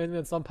 weißt du, wenn wir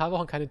jetzt noch ein paar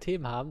Wochen keine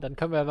Themen haben, dann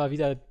können wir mal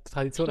wieder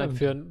Tradition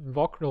einführen,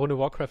 eine Runde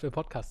Warcraft im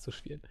Podcast zu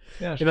spielen.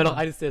 Ja, immer noch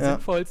eines der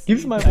sinnvollsten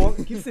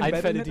Gibt's den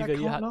Einfälle, die wir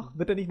je hatten. Noch?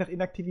 Wird er nicht nach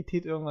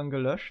Inaktivität irgendwann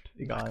gelöscht?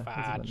 Egal.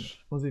 Quatsch.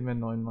 Muss ich mir einen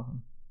neuen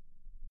machen.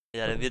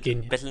 Ja, der wird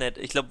Battle.net.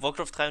 Ich glaube,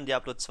 Warcraft 3 und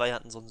Diablo 2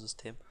 hatten so ein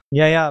System.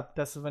 Ja,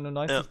 dass du, wenn du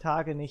 90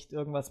 Tage nicht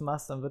irgendwas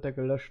machst, dann wird er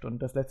gelöscht. Und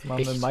das letzte Mal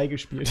haben wir im Mai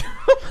gespielt.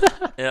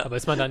 Ja. Aber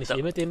ist man da nicht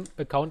mit dem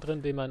Account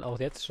drin, den man auch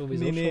jetzt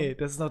sowieso Nee,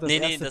 das ist noch das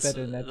erste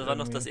Battle.net. Das war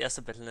noch das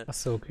erste Battle.net.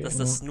 Achso, okay. Das ist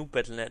das Snoop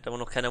Battle.net, aber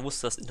noch keiner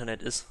wusste, dass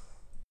Internet ist.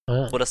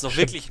 Wo das noch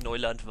wirklich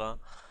Neuland war.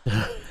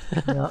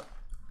 Ja.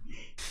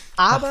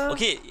 Aber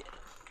okay.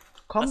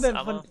 Kommen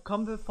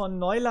wir von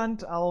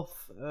Neuland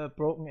auf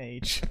Broken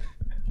Age.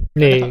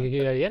 Nee,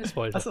 Jens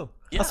wollte.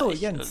 Achso,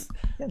 Jens.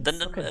 Dann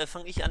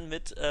fange ich an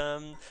mit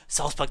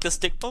South Park, The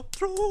Stick of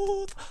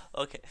Truth.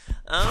 Okay.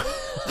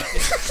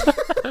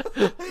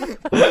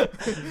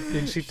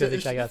 Den schiebt er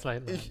sich gleich erstmal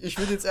hin. Ich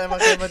würde jetzt einmal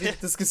gerne mal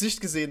das Gesicht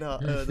gesehen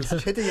haben. Ich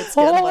hätte jetzt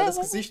gerne mal das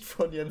Gesicht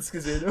von Jens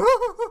gesehen.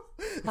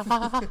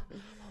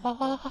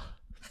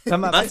 Sag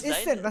mal,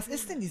 was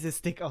ist denn dieses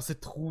Stick aus the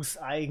Truth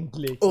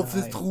eigentlich? Aus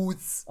the Truth.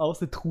 Aus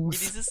the Truth.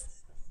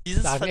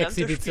 Dieses sagen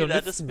verdammte Spiel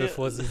hat es mir...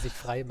 bevor sie sich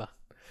frei machen.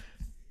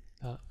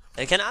 Ja.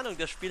 Keine Ahnung,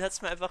 das Spiel hat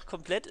es mir einfach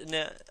komplett in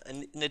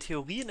der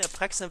Theorie, in der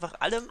Praxis, einfach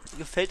allem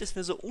gefällt es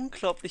mir so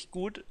unglaublich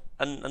gut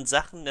an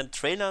Sachen, an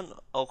Trailern,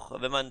 auch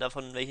wenn man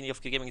davon welche nicht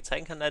auf Gaming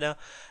zeigen kann leider.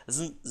 Da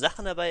sind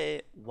Sachen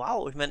dabei,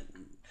 wow, ich meine,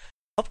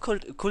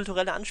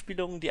 popkulturelle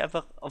Anspielungen, die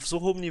einfach auf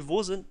so hohem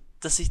Niveau sind,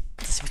 dass ich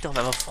mich doch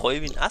einfach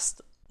freue wie ein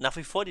Ast. Nach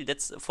wie vor die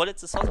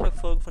vorletzte South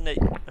Park-Folge von der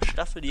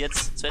Staffel, die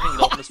jetzt zu Ende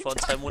gelaufen ist vor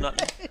 2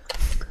 Monaten.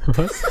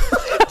 Was?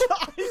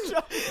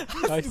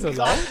 Alter, War ich so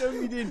laut?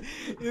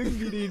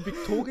 Irgendwie den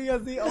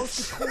Viktoriasee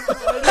ausgetrunken,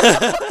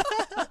 Alter.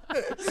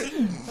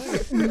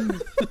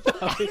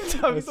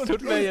 Es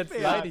tut mir jetzt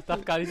leid, ich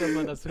dachte gar nicht, dass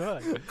man das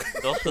hört.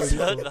 Doch, das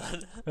hört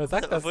man. Wer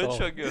sagt das vorhin doch?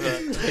 schon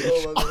gehört.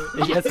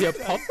 Ich esse hier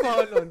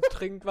Popcorn und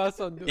trinke was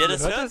und Ja,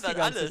 das hört hört man die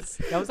ganze- alles.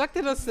 Ja, warum sagt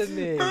ihr das denn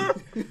nicht? Ja,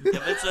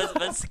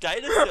 weil es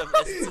geil ist, hier am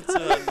Essen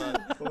zuzuhören,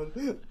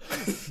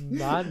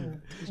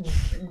 Mann. Mann.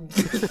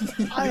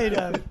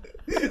 Alter.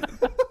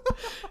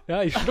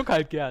 Ja, ich schluck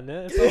halt gern,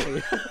 ne?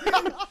 Sorry.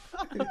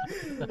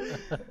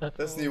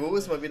 Das Niveau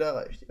ist mal wieder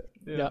erreicht.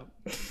 Ja.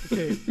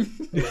 Okay.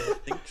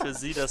 Singt für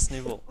sie das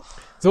Niveau.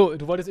 So,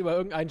 du wolltest über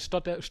irgendeinen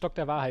Stock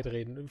der Wahrheit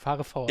reden.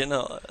 Fahre fort.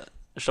 Genau.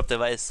 Stopp der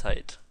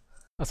Weisheit.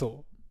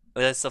 Achso.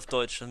 Das ist auf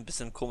Deutsch ein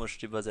bisschen komisch,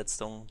 die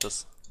Übersetzung.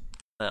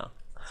 Naja.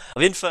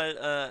 Auf jeden Fall,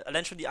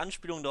 allein schon die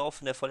Anspielung darauf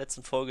in der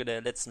vorletzten Folge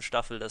der letzten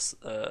Staffel,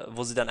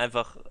 wo sie dann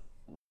einfach.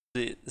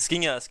 Es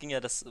ging ja,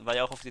 das war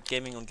ja auch auf Get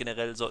Gaming und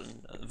generell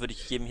würde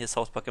ich jedem hier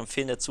South Park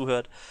empfehlen, der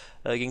zuhört,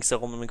 ging es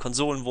darum, um den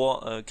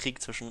Konsolen-War,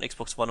 Krieg zwischen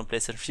Xbox One und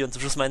PlayStation 4 und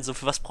zum Schluss meinen so,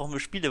 für was brauchen wir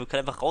Spiele? Wir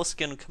können einfach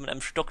rausgehen und können mit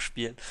einem Stock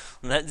spielen.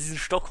 Und dann halten sie diesen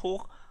Stock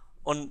hoch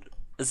und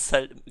es ist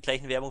halt gleich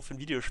eine Werbung für ein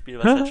Videospiel,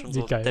 was halt schon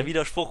so, der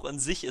Widerspruch in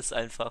sich ist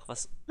einfach,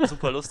 was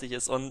super lustig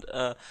ist. Und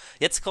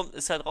jetzt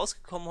ist halt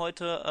rausgekommen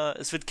heute,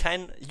 es wird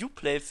kein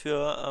Uplay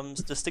für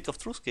The Stick of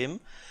Truth geben,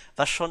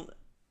 was schon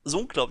so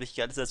unglaublich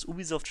geil ist, als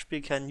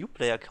Ubisoft-Spiel keinen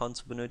Uplay-Account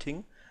zu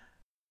benötigen.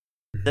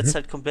 Setzt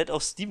halt komplett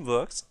auf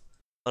Steamworks.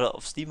 Oder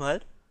auf Steam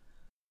halt.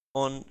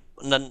 Und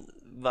dann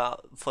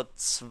war vor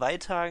 2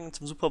 Tagen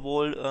zum Super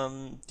Bowl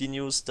die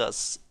News, dass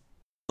es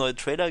neue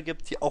Trailer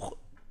gibt, die auch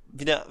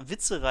wieder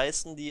Witze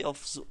reißen, die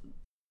auf so.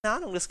 Keine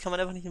Ahnung, das kann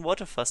man einfach nicht in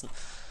Worte fassen.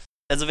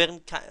 Also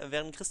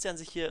während Christian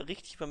sich hier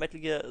richtig bei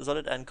Metal Gear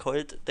Solid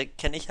einkeult, da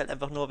kenne ich halt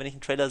einfach nur, wenn ich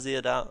einen Trailer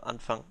sehe, da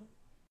anfangen.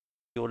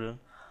 Jodeln.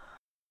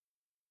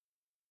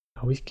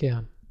 Glaube ich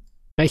gern.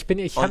 Ja, ich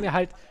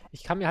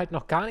kann mir halt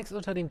noch gar nichts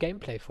unter dem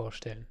Gameplay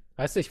vorstellen.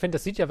 Weißt du, ich finde,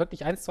 das sieht ja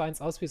wirklich 1:1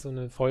 aus wie so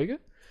eine Folge.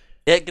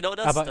 Ja, genau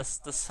das. Aber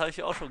das habe ich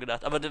mir auch schon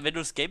gedacht. Aber wenn du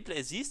das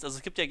Gameplay siehst, also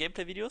es gibt ja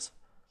Gameplay-Videos,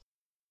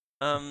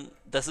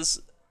 das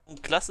ist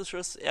ein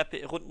klassisches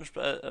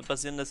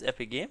rundenbasierendes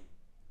RPG.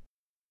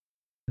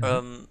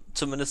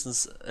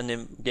 Zumindest in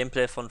dem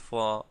Gameplay von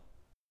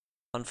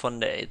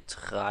der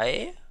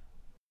E3.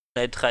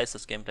 Der E3 ist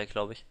das Gameplay,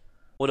 glaube ich.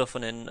 Oder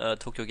von den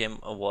Tokyo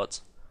Game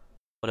Awards.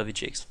 Oder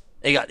VGX.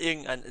 Egal,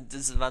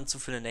 das waren zu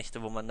viele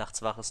Nächte, wo man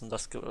nachts wach ist und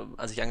das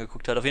sich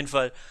angeguckt hat. Auf jeden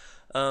Fall,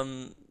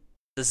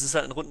 das ist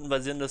halt ein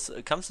rundenbasierendes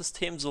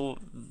Kampfsystem, so,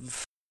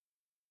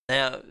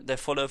 naja, der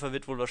Vorläufer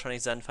wird wohl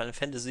wahrscheinlich sein Final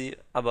Fantasy,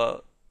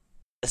 aber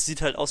es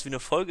sieht halt aus wie eine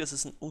Folge, es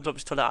ist ein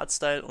unglaublich toller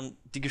Artstyle und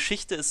die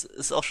Geschichte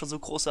ist auch schon so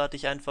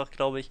großartig einfach,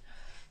 glaube ich,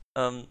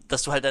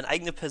 dass du halt deine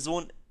eigene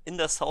Person in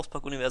das South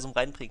Park-Universum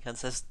reinbringen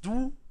kannst. Das heißt,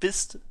 du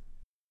bist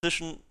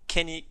zwischen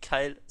Kenny,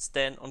 Kyle,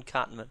 Stan und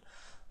Cartman.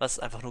 Was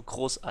einfach nur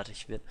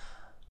großartig wird.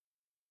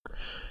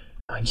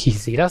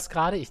 Ich sehe das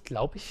gerade, ich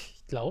glaube,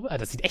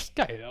 das sieht echt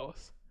geil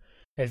aus.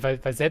 Ja,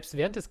 weil selbst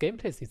während des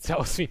Gameplays sieht es ja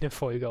aus wie eine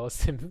Folge aus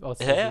der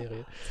Serie.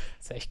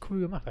 Das ist ja echt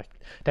cool gemacht.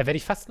 Da werde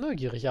ich fast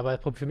neugierig, aber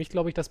für mich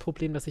glaube ich das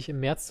Problem, dass ich im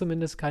März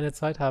zumindest keine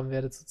Zeit haben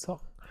werde zu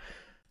zocken.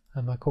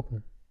 Mal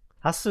gucken.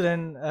 Hast du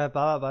denn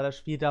war das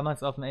Spiel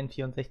damals auf dem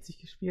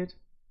N64 gespielt?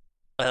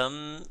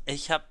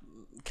 Ich habe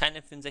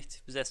keine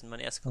N64 besessen.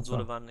 Meine erste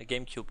Konsole war eine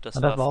Gamecube.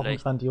 Das war auch ein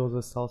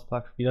grandioses South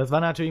Park-Spiel. Das war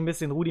natürlich ein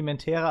bisschen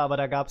rudimentärer, aber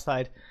da gab es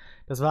halt,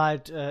 das war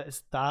halt,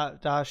 da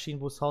erschien,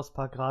 wo South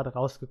Park gerade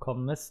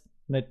rausgekommen ist,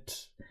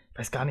 mit, ich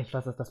weiß gar nicht,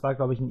 was das war,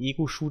 glaube ich, ein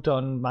Ego-Shooter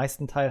und im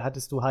meisten Teil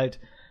hattest du halt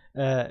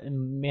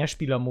im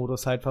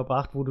Mehrspieler-Modus halt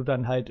verbracht, wo du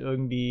dann halt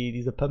irgendwie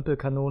diese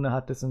Pömpelkanone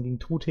hattest und gegen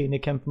Truthähne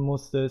kämpfen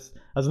musstest.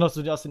 Also noch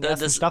so aus den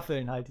ersten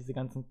Staffeln halt, diese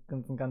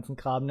ganzen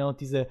Kram, ne?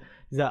 Und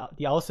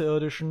die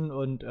Außerirdischen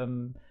und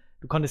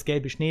du konntest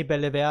gelbe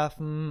Schneebälle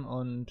werfen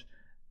und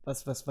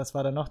was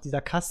war da noch?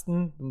 Dieser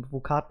Kasten, wo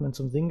Cartman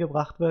zum Singen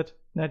gebracht wird,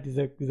 ne?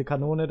 Diese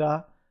Kanone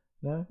da.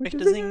 Ne? Ich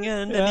möchte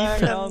singen, ja,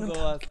 genau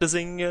sowas. Ich möchte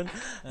singen.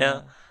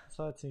 Ja. Das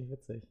war ziemlich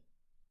witzig.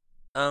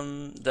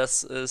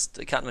 Das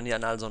ist Cartman die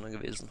Analsonne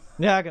gewesen.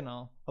 Ja,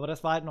 genau. Aber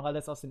das war halt noch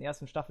alles aus den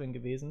ersten Staffeln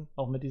gewesen.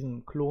 Auch mit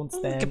diesem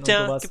Klon-Stand und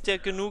sowas. Gibt ja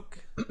genug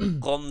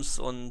ROMs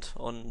und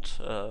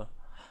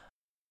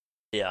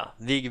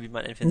Wege, wie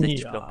man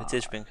N64 auf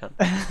PC spielen kann.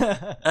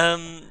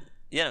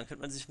 Ja, dann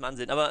könnte man sich mal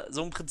ansehen. Aber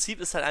so im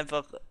Prinzip ist halt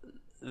einfach,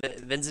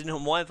 wenn sie den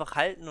Humor einfach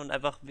halten und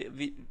einfach,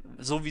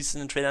 so wie es in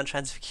den Trailern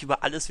scheint, sich wirklich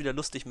über alles wieder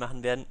lustig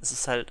machen werden, ist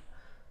es halt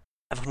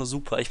einfach nur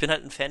super. Ich bin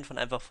halt ein Fan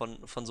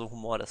von so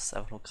Humor, das ist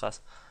einfach nur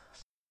krass.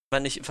 Ich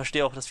meine, ich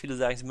verstehe auch, dass viele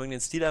sagen, sie mögen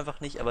den Stil einfach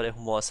nicht, aber der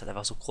Humor ist halt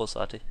einfach so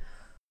großartig.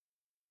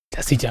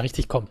 Das sieht ja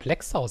richtig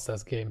komplex aus,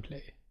 das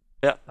Gameplay.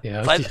 Ja,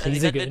 ja, vor allem,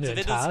 riesige wenn du das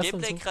Inventars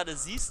Gameplay und so. gerade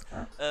siehst,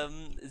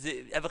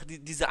 einfach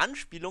diese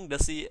Anspielung,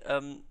 dass sie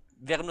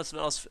während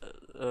man aus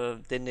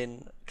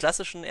den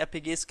klassischen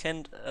RPGs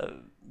kennt,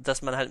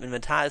 dass man halt im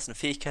Inventar ist, eine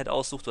Fähigkeit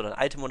aussucht oder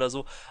ein Item oder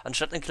so,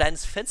 anstatt ein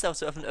kleines Fenster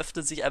zu öffnen,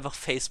 öffnet sich einfach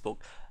Facebook.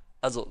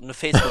 Also eine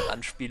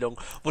Facebook-Anspielung,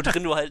 wo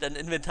drin du halt dein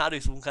Inventar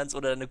durchsuchen kannst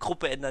oder eine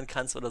Gruppe ändern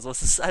kannst oder so.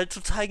 Es ist halt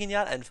total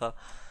genial einfach.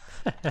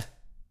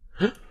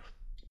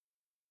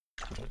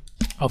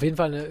 Auf jeden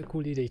Fall eine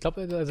coole Idee. Ich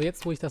glaube, also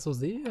jetzt, wo ich das so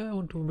sehe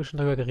und du ein bisschen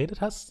darüber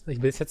geredet hast,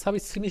 bis jetzt habe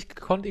ich es ziemlich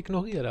gekonnt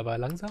ignoriert, aber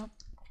langsam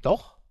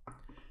doch.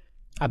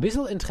 Ein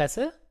bisschen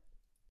Interesse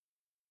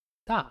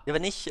da. Ja,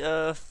 wenn nicht,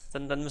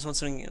 dann müssen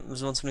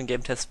wir uns zu den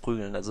Game-Tests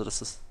prügeln. Also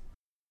das ist...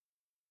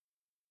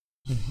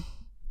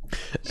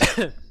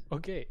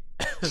 Okay.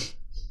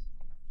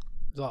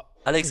 So.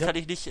 Alex, kann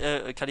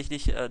ich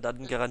nicht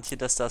dann garantieren,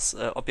 dass das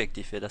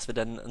objektiv wird, dass wir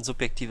dann ein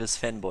subjektives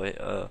Fanboy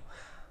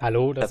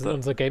Hallo,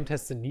 unsere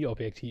Game-Tests sind nie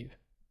objektiv.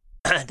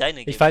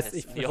 Deine Game-Tests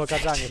ich wollte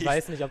gerade sagen, ich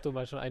weiß nicht, ob du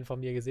mal schon einen von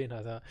mir gesehen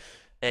hast. Ja.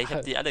 Ich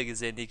habe die alle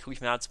gesehen, die gucke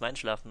ich mir halt zum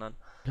Einschlafen an.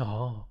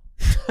 Oh.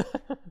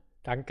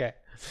 Danke.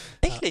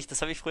 Echt?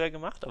 Das habe ich früher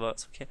gemacht, aber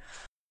ist okay.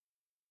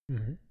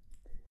 Mhm.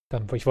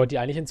 Ich wollte die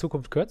eigentlich in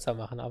Zukunft kürzer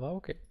machen, aber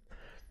okay.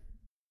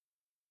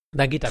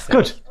 Dann geht das ja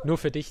nicht. Nur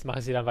für dich mache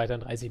ich sie dann weiter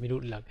 30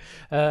 Minuten lang.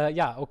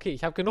 Ja, okay,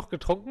 ich habe genug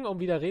getrunken, um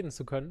wieder reden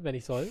zu können, wenn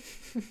ich soll.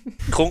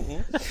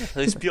 Trunken?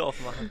 Soll ich das Bier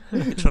aufmachen?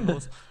 Geht schon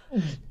los.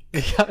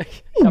 Ich hab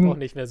auch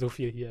nicht mehr so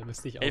viel hier,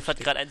 müsste ich auch. Elf hat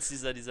gerade eins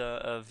dieser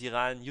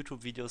viralen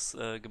YouTube-Videos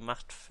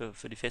gemacht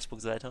für die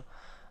Facebook-Seite.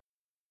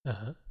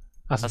 Aha.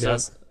 Habt ihr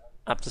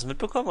das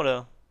mitbekommen,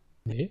 oder?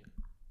 Nee.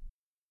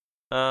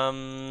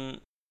 Im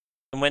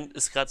Moment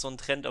ist gerade so ein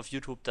Trend auf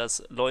YouTube,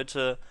 dass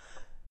Leute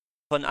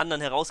von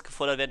anderen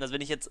herausgefordert werden. Also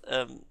wenn ich jetzt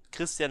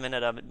Christian, wenn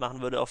er da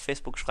mitmachen würde, auf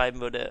Facebook schreiben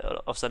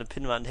würde, auf seine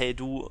Pinnwand, hey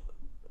du,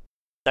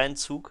 dein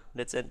Zug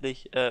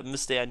letztendlich,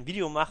 müsste er ein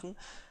Video machen,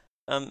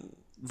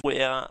 wo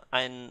er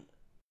ein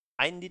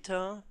 1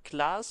 Liter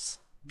Glas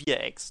Bier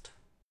äxt.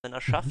 Wenn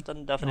er schafft,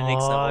 dann darf er den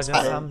nächsten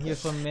herausfordern. Das haben hier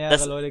schon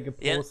mehrere Leute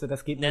gepostet,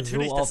 das geht mir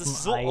natürlich, so das auf ist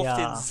den so Eier. auf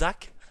den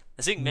Sack.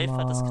 Deswegen, Melf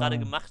hat das gerade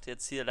gemacht,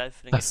 jetzt hier live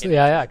für den Achso,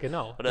 ja,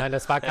 genau. Oder? Nein,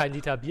 das war kein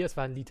Liter Bier, es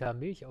war ein Liter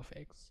Milch auf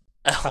Ex.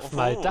 Schaff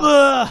mal Oh.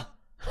 das.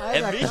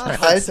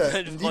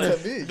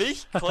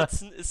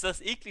 Milchkotzen ist das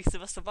ekligste,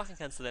 was du machen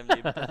kannst in deinem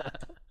Leben.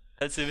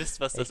 Als ihr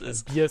wisst, was das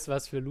ist. Bier ist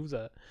was für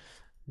Loser.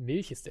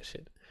 Milch ist der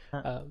Shit.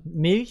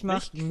 Milch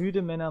macht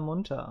müde Männer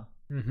munter.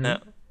 Mhm.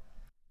 Ja.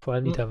 Vor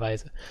allem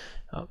literweise.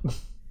 Ja.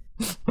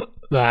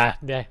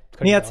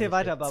 Erzähl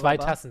weiter, Baba. 2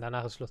 Tassen,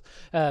 danach ist Schluss.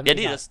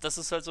 Das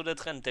ist halt so der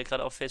Trend, der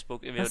gerade auf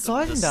Facebook irgendwie... Was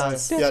soll denn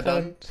das? Ja,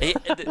 dann...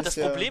 Das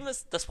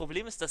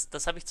Problem ist,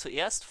 das habe ich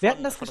zuerst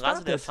von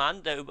Rasel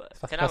erfahren, der über...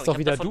 Keine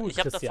Ahnung, ich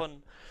habe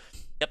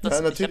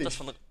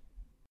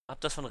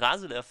das von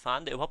Rasel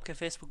erfahren, der überhaupt kein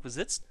Facebook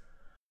besitzt.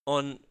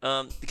 Und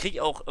ich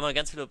kriege auch immer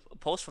ganz viele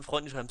Posts von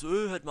Freunden, die schreiben so,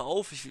 hört mal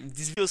auf,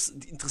 diese Videos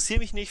interessieren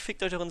mich nicht,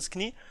 fickt euch doch ins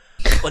Knie.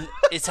 Und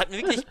es hat mir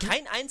wirklich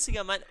kein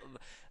einziger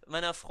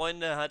meiner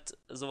Freunde hat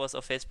sowas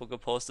auf Facebook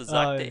gepostet,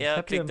 sagte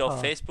er, klickt auf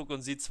Facebook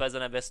und sieht 2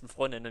 seiner besten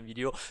Freunde in einem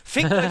Video.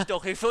 Fickt euch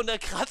doch, ihr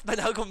untergrabt mein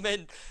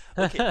Argument.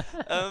 Okay,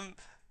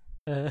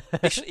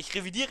 ich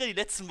revidiere die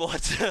letzten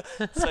Worte.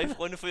 2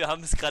 Freunde von mir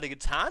haben es gerade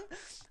getan,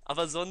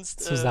 aber sonst...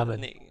 Zusammen.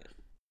 Nee.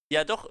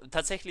 Ja, doch,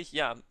 tatsächlich,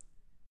 ja.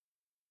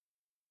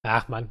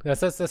 Ach man,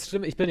 das ist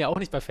schlimm. Ich bin ja auch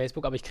nicht bei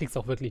Facebook, aber ich krieg's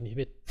auch wirklich nicht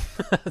mit.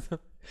 Also,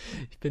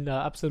 ich bin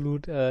da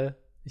absolut...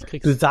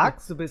 Du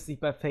sagst, du bist nicht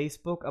bei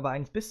Facebook, aber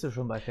eigentlich bist du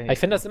schon bei Facebook.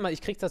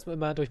 Ich krieg das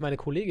immer durch meine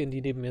Kollegin, die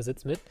neben mir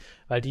sitzt, mit,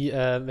 weil die,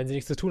 wenn sie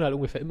nichts zu tun hat,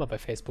 ungefähr immer bei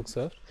Facebook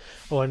surft.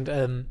 Und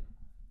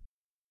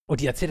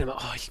die erzählt immer,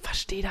 ich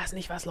verstehe das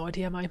nicht, was Leute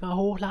hier manchmal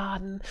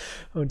hochladen.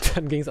 Und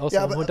dann ging es auch so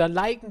und dann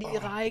liken die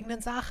ihre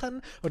eigenen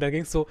Sachen. Und dann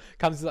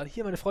kam sie so an,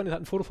 hier, meine Freundin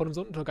hat ein Foto von einem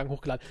Sonnenuntergang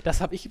hochgeladen. Das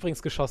habe ich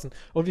übrigens geschossen.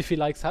 Und wie viele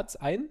Likes hat's?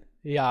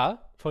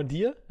 Ja. Von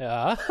dir?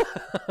 Ja.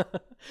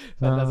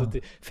 Also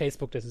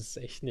Facebook, das ist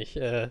echt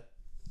nicht...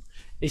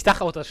 Ich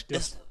dachte auch, das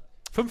stimmt.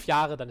 5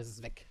 Jahre, dann ist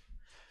es weg.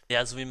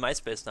 Ja, so wie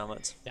MySpace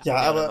damals. Ja,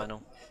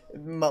 aber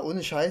mal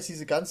ohne Scheiß,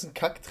 diese ganzen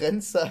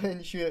Kack-Trends da,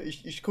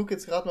 ich gucke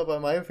jetzt gerade mal bei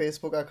meinem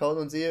Facebook-Account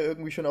und sehe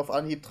irgendwie schon auf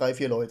Anhieb 3,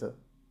 4 Leute.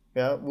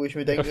 Ja, wo ich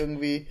mir denke,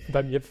 irgendwie...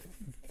 Bei mir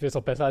wäre es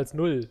auch besser als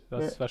 0,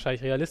 was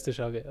wahrscheinlich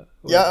realistischer wäre.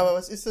 Ja, aber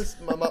was ist das?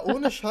 Mal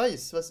ohne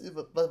Scheiß,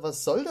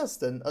 was soll das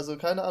denn? Also,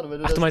 keine Ahnung.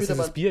 Wenn du du meinst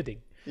das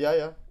Bierding?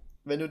 Ja.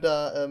 Wenn du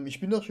da, ich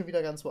bin doch schon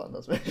wieder ganz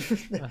woanders.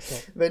 Ach so.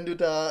 Wenn du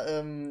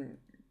da,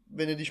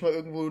 wenn du dich mal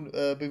irgendwo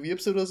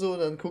bewirbst oder so,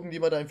 dann gucken die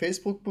mal dein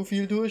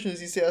Facebook-Profil durch und du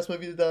siehst ja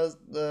erstmal, wie du da,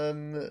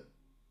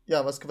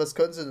 was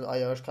können sie denn?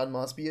 Ja, ich kann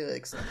Maß Bier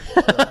exen.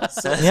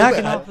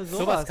 Genau, für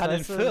sowas kann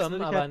in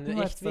Firmen aber halt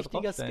ein echt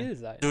wichtiger Skill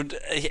sein.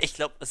 Ich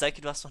glaube,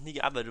 Seiki, du hast noch nie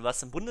gearbeitet. Du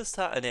warst im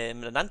Bundestag,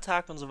 im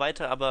Landtag und so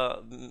weiter,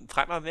 aber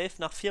frag mal Melf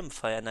nach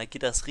Firmenfeiern, da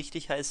geht das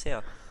richtig heiß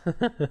her.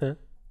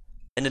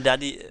 Wenn du da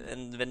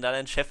wenn da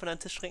dein Chef von deinen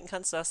Tisch trinken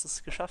kannst, da hast du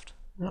es geschafft.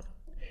 Ja.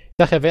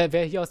 Ich sag ja,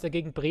 wer hier aus der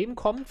Gegend Bremen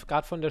kommt,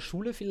 gerade von der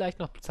Schule vielleicht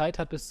noch Zeit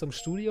hat bis zum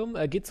Studium,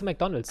 geht zu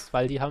McDonald's,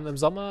 weil die haben im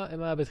Sommer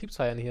immer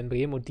Betriebsfeiern hier in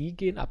Bremen und die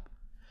gehen ab.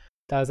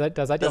 Da seid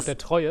ihr auf der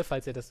Treue,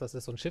 falls ihr das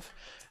ist so ein Schiff.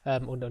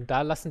 Und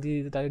da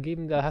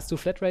da hast du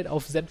Flatrate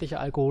auf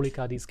sämtliche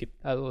Alkoholiker, die es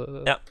gibt.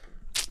 Also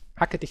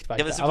hacke dicht weiter.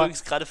 Ich habe es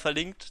übrigens gerade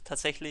verlinkt,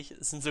 tatsächlich.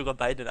 Es sind sogar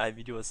beide in einem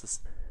Video, es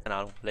ist, keine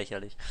Ahnung,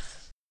 lächerlich.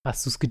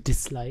 Hast du es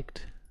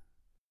gedisliked?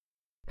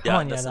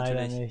 Kann man ja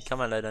leider nicht. Kann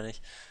man leider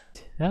nicht.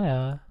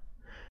 Ja.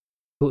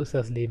 So ist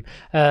das Leben.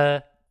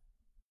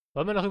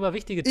 Wollen wir noch über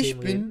wichtige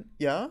Themen reden?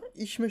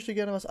 Ich möchte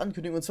gerne was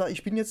ankündigen. Und zwar,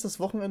 ich bin jetzt das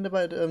Wochenende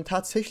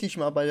tatsächlich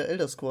mal bei der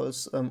Elder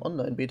Scrolls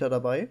Online-Beta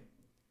dabei.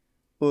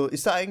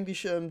 Ist da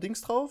eigentlich Dings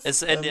drauf?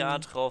 Ist NDA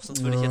drauf,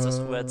 sonst würde ich jetzt was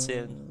drüber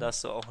erzählen. Da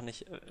hast du auch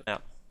nicht,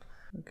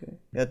 Okay.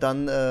 Ja,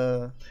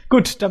 dann,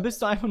 Gut, dann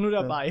bist du einfach nur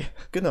dabei.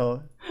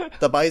 Genau.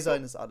 Dabei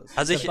sein ist alles.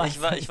 Also ich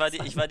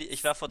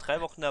war vor 3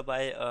 Wochen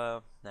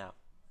dabei,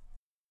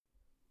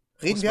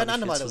 Reden wir ein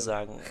andermal darüber.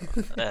 Sagen.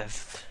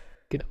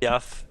 Genau.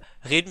 Ja,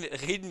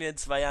 reden wir in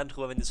 2 Jahren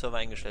drüber, wenn die Server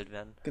eingestellt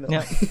werden. Genau.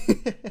 Ja.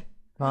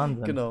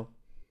 Wahnsinn. Genau.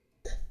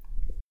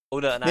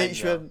 Oder nein,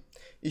 ich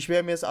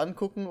werde mir es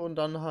angucken und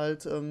dann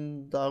halt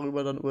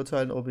darüber dann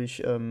urteilen, ob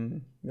ich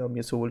mir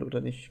es hole oder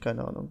nicht.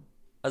 Keine Ahnung.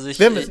 Also ich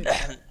kann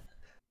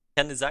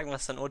dir sagen,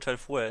 was dein Urteil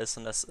vorher ist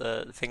und das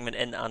fängt mit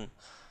N an.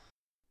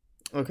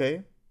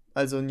 Okay.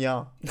 Also ein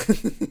Ja.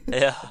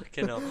 Ja,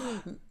 genau.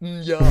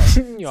 Ja.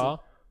 Ja.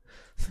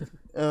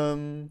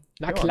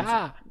 Na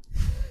klar.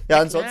 Ja,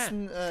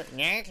 ansonsten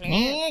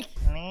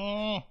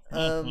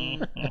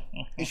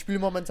ich spiele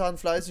momentan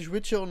fleißig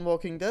Witcher und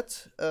Walking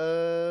Dead,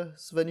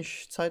 wenn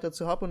ich Zeit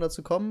dazu habe und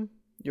dazu komme.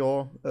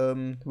 Ja,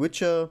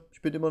 Witcher,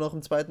 ich bin immer noch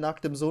im 2.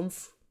 Akt im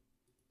Sumpf.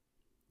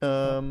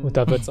 Und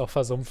da wird's auch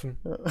versumpfen.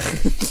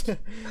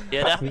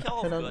 Ja, da habe ich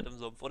auch aufgehört im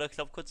Sumpf. Oder ich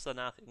glaube kurz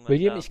danach.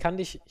 William, ich kann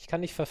dich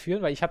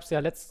verführen, weil ich habe es ja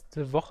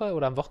letzte Woche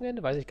oder am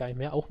Wochenende, weiß ich gar nicht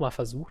mehr, auch mal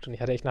versucht und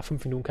ich hatte echt nach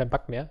 5 Minuten keinen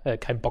Bock mehr.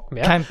 Kein Bug.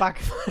 Ich hatte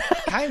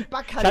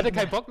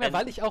keinen Bock mehr,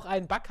 weil ich auch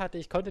einen Bug hatte.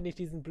 Ich konnte nicht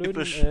diesen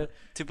blöden...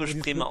 Typisch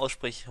Bremer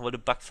Aussprech. Wollte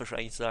Backfisch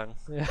eigentlich sagen.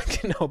 Ja,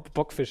 genau,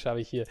 Bockfisch habe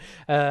ich hier.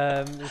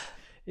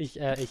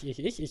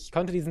 Ich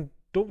konnte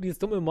dieses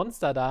dumme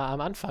Monster da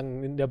am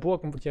Anfang in der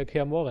Burg mit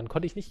Kaer Morhen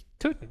konnte ich nicht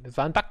töten. Das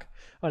war ein Bug.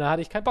 Und da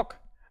hatte ich keinen Bock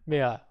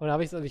mehr. Und da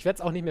habe ich werde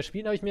es auch nicht mehr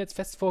spielen, habe ich mir jetzt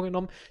fest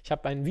vorgenommen. Ich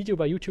habe ein Video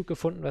bei YouTube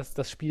gefunden, was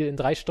das Spiel in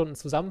 3 Stunden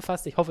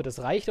zusammenfasst. Ich hoffe, das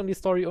reicht, um die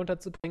Story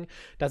unterzubringen,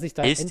 dass ich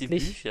da endlich... Die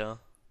Bücher.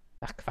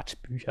 Ach Quatsch,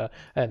 Bücher.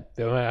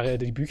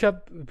 Die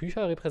Bücher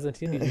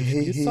repräsentieren die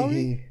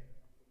Spielstory?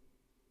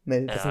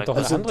 Das sind doch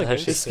eine andere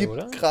Geschichte, es gibt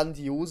oder?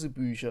 grandiose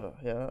Bücher,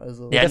 ja,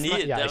 also... Ja,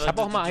 ich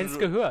habe auch mal eins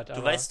gehört.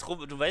 Du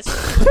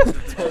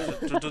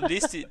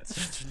liest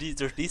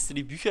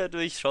die Bücher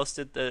durch, schaust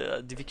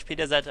dir die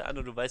Wikipedia-Seite an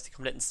und du weißt die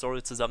kompletten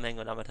Story-Zusammenhänge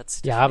und damit hat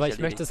es ja, aber ich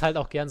möchte es halt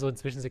auch gern so in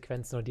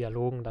Zwischensequenzen und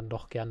Dialogen dann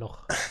doch gern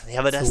noch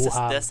ja, aber da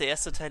ist der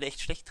erste Teil echt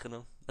schlecht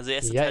drin. Also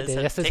der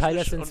erste Teil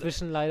ist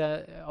inzwischen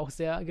leider auch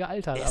sehr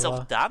gealtert. Er ist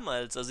auch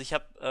damals, also ich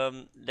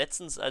habe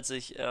letztens,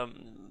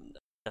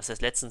 das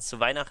heißt letztens zu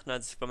Weihnachten,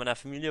 als ich bei meiner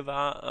Familie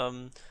war,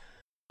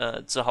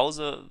 zu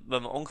Hause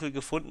beim Onkel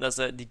gefunden, dass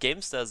er die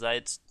GameStar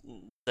seit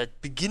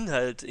Beginn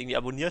halt irgendwie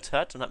abonniert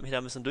hat und habe mich da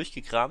ein bisschen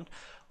durchgekramt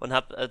und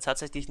habe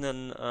tatsächlich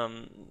einen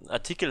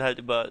Artikel halt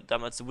über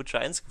damals The Witcher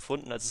 1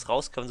 gefunden, als es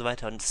rauskam und so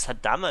weiter. Und das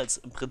hat damals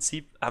im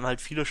Prinzip, haben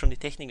halt viele schon die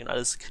Technik und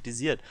alles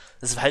kritisiert.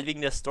 Das war halt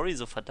wegen der Story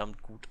so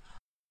verdammt gut.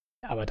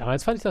 Ja, aber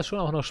damals fand ich das schon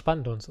auch noch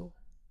spannend und so.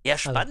 Ja,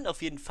 spannend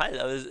auf jeden Fall.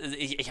 Aber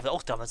ich habe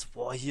auch damals,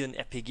 hier ein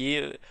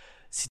RPG...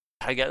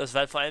 Das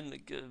war vor allem,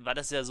 war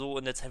das ja so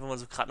in der Zeit, wo man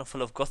so gerade noch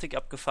voll auf Gothic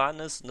abgefahren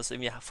ist und das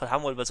irgendwie voll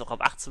haben wollte, weil es auch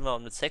ab 18 war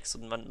und mit Sex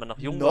und man noch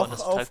jung war. Und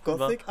das auf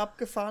Gothic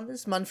abgefahren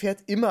ist? Man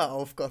fährt immer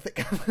auf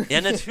Gothic ab.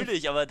 Ja,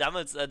 natürlich, aber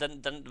damals,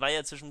 dann war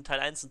ja zwischen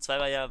Teil 1 und 2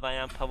 war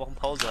ja ein paar Wochen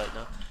Pause halt,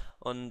 ne?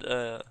 Und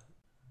da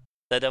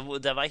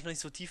war ich noch nicht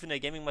so tief in der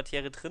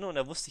Gaming-Materie drin und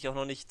da wusste ich auch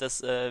noch nicht,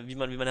 dass, wie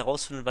man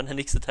herausfindet, wann der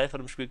nächste Teil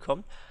von dem Spiel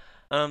kommt.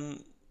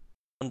 Und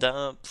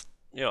da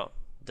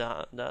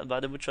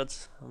war der Witcher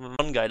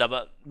schon geil,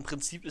 aber im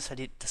Prinzip ist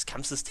halt das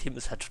Kampfsystem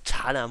ist halt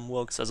totaler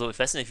Murks. Also ich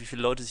weiß nicht, wie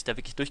viele Leute sich da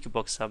wirklich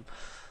durchgeboxt haben.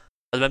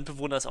 Also mein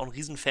Bewohner ist auch ein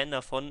Riesenfan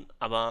davon,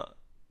 aber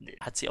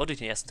hat sich auch durch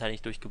den ersten Teil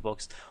nicht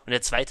durchgeboxt. Und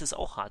der zweite ist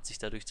auch hart, sich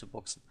da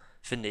durchzuboxen,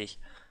 finde ich.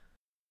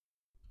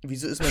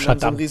 Wieso ist man dann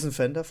so ein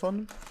Riesenfan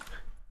davon?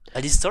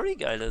 Weil die Story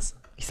geil ist.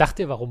 Ich sag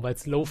dir warum, weil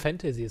es Low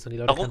Fantasy ist und die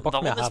Leute keinen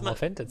Bock mehr haben auf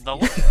Fantasy.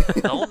 Warum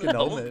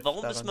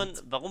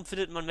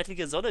findet man Metal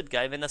Gear Solid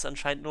geil, wenn das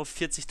anscheinend nur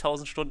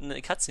 40.000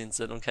 Stunden Cutscenes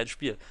sind und kein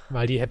Spiel?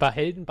 Weil die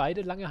Helden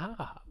beide lange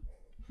Haare haben.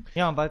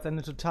 Ja, und weil es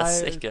eine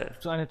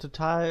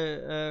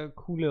total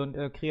coole und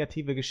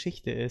kreative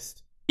Geschichte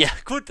ist. Ja,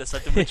 gut, das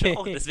hat der Witcher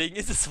auch, deswegen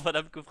ist es so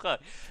verdammt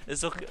gefragt.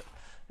 Ist doch,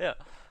 ja.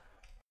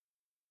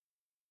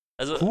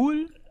 Also,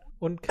 cool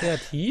und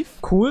kreativ.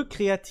 Cool,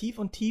 kreativ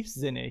und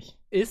tiefsinnig.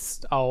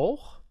 Ist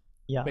auch,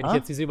 wenn ich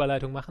jetzt diese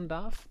Überleitung machen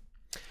darf,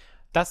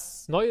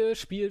 das neue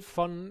Spiel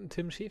von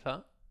Tim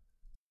Schafer,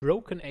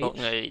 Broken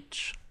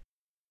Age.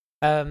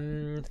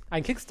 Ein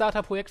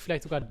Kickstarter-Projekt,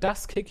 vielleicht sogar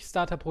das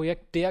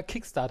Kickstarter-Projekt der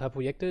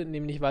Kickstarter-Projekte,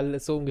 nämlich weil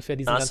es so ungefähr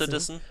diesen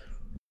ganzen...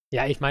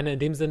 Ja, ich meine in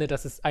dem Sinne,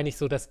 dass es eigentlich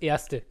so das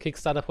erste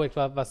Kickstarter-Projekt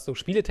war, was so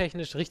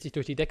spieletechnisch richtig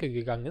durch die Decke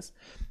gegangen ist.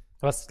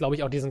 was, glaube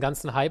ich, auch diesen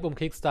ganzen Hype um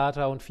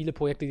Kickstarter und viele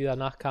Projekte, die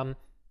danach kamen,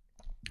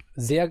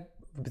 sehr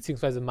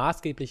beziehungsweise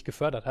maßgeblich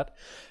gefördert hat.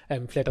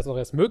 Vielleicht das auch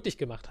erst möglich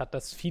gemacht hat,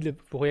 dass viele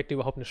Projekte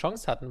überhaupt eine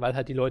Chance hatten, weil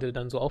halt die Leute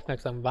dann so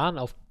aufmerksam waren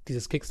auf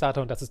dieses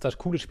Kickstarter und dass es da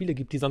coole Spiele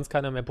gibt, die sonst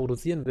keiner mehr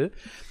produzieren will.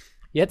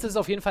 Jetzt ist es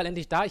auf jeden Fall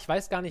endlich da. Ich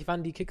weiß gar nicht,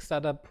 wann die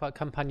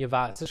Kickstarter-Kampagne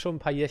war. Es ist schon ein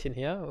paar Jährchen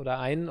her. Oder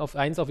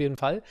eins auf jeden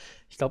Fall.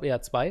 Ich glaube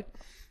eher 2.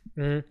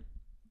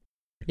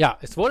 Ja,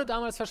 es wurde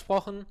damals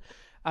versprochen,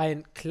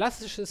 ein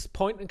klassisches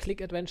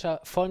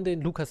Point-and-Click-Adventure von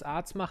den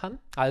LucasArts-Machern.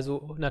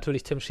 Also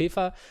natürlich Tim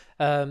Schafer,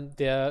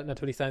 der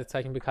natürlich seines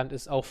Zeichen bekannt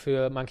ist, auch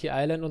für Monkey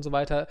Island und so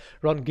weiter.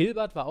 Ron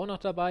Gilbert war auch noch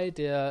dabei,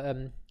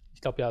 der,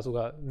 ich glaube ja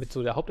sogar mit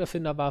so der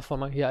Haupterfinder war von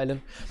Monkey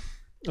Island.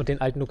 Und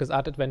den alten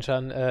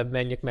LucasArts-Adventuren,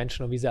 Maniac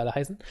Mansion und wie sie alle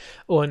heißen.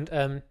 Und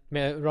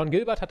Ron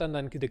Gilbert hat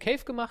dann The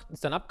Cave gemacht,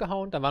 ist dann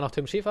abgehauen, dann war noch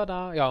Tim Schafer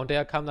da, ja, und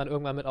der kam dann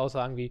irgendwann mit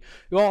Aussagen wie,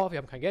 ja, wir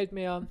haben kein Geld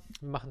mehr,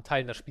 wir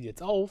teilen das Spiel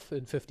jetzt auf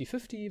in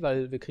 50-50,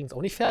 weil wir kriegen es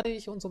auch nicht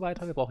fertig und so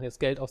weiter, wir brauchen jetzt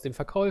Geld aus den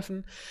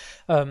Verkäufen,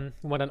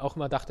 wo man dann auch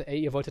immer dachte, ey,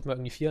 ihr wolltet mal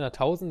irgendwie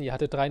 400.000, ihr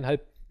hattet 3,5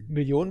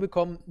 Millionen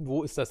bekommen,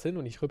 wo ist das hin?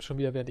 Und ich rübs schon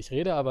wieder, während ich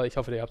rede, aber ich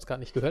hoffe, ihr habt es gerade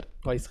nicht gehört,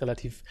 weil ich es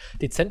relativ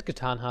dezent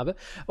getan habe.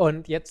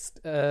 Und jetzt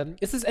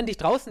ist es endlich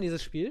draußen,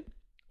 dieses Spiel.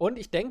 Und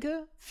ich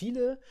denke,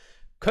 viele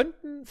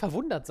könnten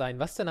verwundert sein,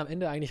 was denn am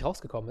Ende eigentlich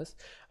rausgekommen ist.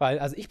 Weil,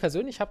 also ich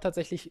persönlich habe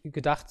tatsächlich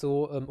gedacht,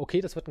 so,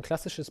 okay, das wird ein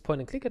klassisches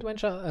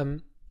Point-and-Click-Adventure,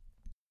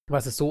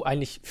 was es so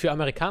eigentlich für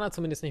Amerikaner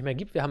zumindest nicht mehr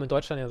gibt. Wir haben in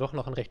Deutschland ja doch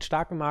noch einen recht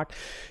starken Markt,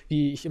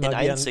 wie ich immer den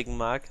einzigen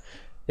Markt.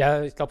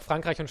 Ja, ich glaube,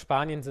 Frankreich und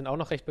Spanien sind auch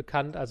noch recht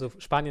bekannt. Also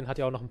Spanien hat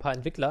ja auch noch ein paar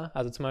Entwickler.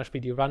 Also zum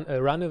Beispiel die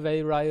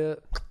Runaway-Reihe.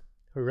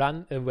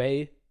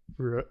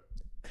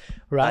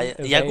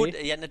 Ja gut,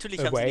 ja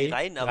natürlich haben sie die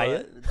Reihen,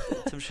 aber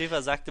Tim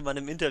Schafer sagte mal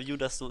im Interview,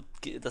 dass du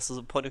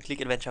so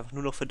Point-and-Click-Adventure einfach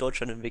nur noch für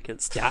Deutschland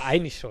entwickelst. Ja,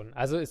 eigentlich schon.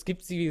 Also es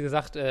gibt sie, wie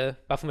gesagt,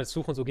 Baphomets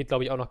Fluch und so geht,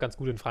 glaube ich, auch noch ganz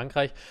gut in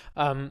Frankreich.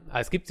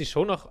 Es gibt sie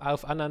schon noch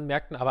auf anderen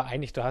Märkten, aber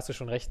eigentlich, da hast du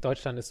schon recht,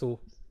 Deutschland ist so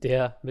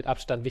der mit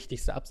Abstand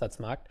wichtigste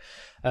Absatzmarkt.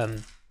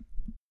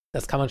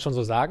 Das kann man schon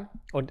so sagen.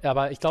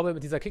 Aber ich glaube,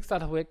 mit dieser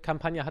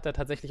Kickstarter-Kampagne hat er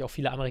tatsächlich auch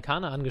viele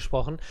Amerikaner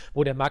angesprochen,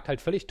 wo der Markt halt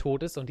völlig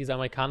tot ist und diese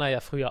Amerikaner ja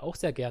früher auch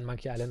sehr gern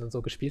Monkey Island und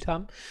so gespielt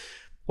haben.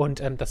 Und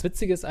das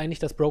Witzige ist eigentlich,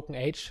 dass Broken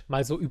Age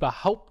mal so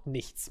überhaupt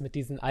nichts mit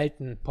diesen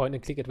alten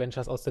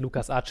Point-and-Click-Adventures aus der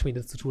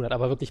LucasArts-Schmiede zu tun hat,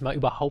 aber wirklich mal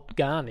überhaupt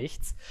gar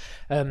nichts.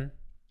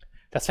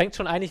 Das fängt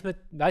schon eigentlich mit,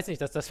 weiß nicht,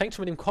 das fängt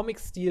schon mit dem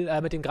Comic-Stil,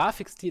 mit dem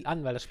Grafikstil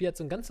an, weil das Spiel hat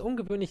so einen ganz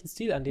ungewöhnlichen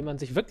Stil, an den man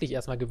sich wirklich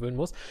erstmal gewöhnen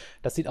muss.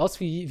 Das sieht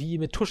aus wie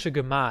mit Tusche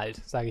gemalt,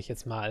 sage ich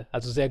jetzt mal.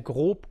 Also sehr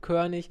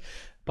grobkörnig,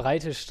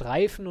 breite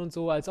Streifen und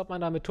so, als ob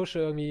man da mit Tusche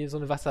irgendwie so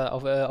eine Wasser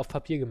auf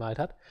Papier gemalt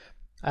hat.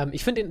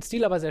 Ich finde den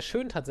Stil aber sehr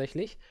schön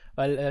tatsächlich,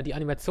 weil die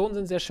Animationen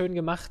sind sehr schön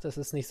gemacht. Das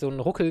ist nicht so ein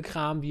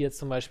Ruckelkram wie jetzt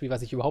zum Beispiel,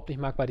 was ich überhaupt nicht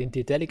mag bei den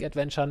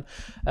Dedelic-Adventuren,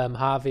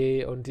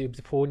 HW und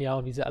Deponia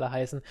und wie sie alle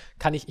heißen.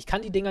 Ich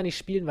kann die Dinger nicht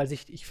spielen, weil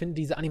ich finde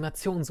diese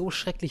Animationen so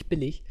schrecklich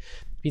billig,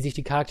 wie sich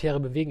die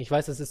Charaktere bewegen. Ich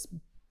weiß, es ist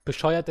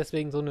bescheuert,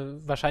 deswegen so eine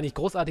wahrscheinlich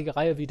großartige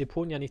Reihe wie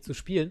Deponia nicht zu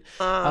spielen,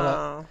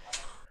 aber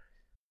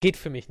geht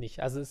für mich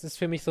nicht. Also es ist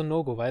für mich so ein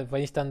No-Go, weil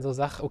wenn ich dann so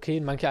sage,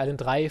 okay, Monkey Island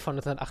 3 von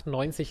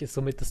 1998 ist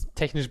somit das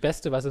technisch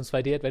Beste, was im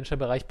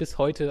 2D-Adventure-Bereich bis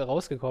heute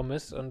rausgekommen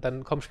ist und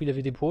dann kommen Spiele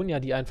wie Deponia,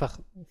 die einfach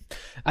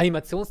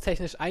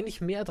animationstechnisch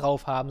eigentlich mehr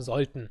drauf haben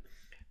sollten,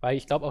 weil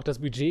ich glaube auch das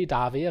Budget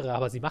da wäre,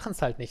 aber sie machen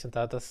es halt nicht und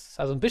also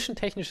ein bisschen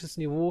technisches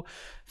Niveau,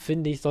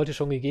 finde ich, sollte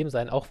schon gegeben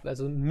sein. Auch,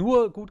 also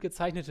nur gut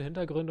gezeichnete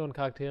Hintergründe und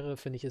Charaktere,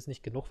 finde ich, ist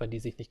nicht genug, wenn die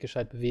sich nicht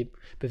gescheit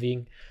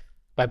bewegen.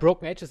 Bei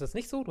Broken Age ist das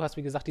nicht so. Du hast,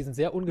 wie gesagt, diesen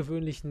sehr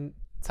ungewöhnlichen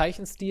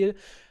Zeichenstil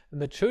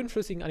mit schön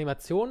flüssigen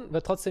Animationen.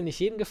 Wird trotzdem nicht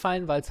jedem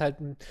gefallen, weil es halt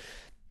ein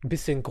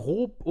bisschen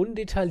grob,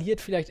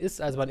 undetailliert vielleicht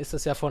ist. Also man ist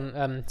das ja von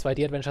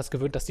 2D-Adventures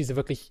gewöhnt, dass diese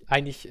wirklich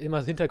eigentlich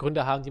immer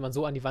Hintergründe haben, die man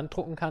so an die Wand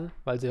drucken kann,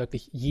 weil sie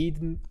wirklich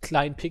jeden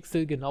kleinen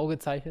Pixel genau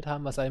gezeichnet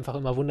haben, was einfach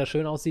immer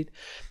wunderschön aussieht.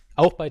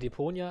 Auch bei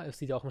Deponia. Es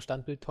sieht ja auch im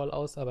Standbild toll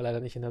aus, aber leider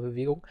nicht in der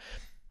Bewegung.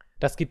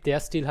 Das gibt der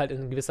Stil halt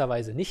in gewisser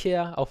Weise nicht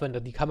her. Auch wenn da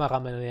die Kamera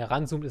mal näher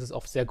ranzoomt, ist es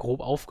oft sehr grob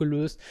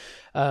aufgelöst.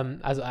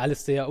 Also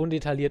alles sehr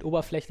undetailliert,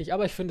 oberflächlich.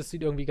 Aber ich finde, es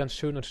sieht irgendwie ganz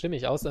schön und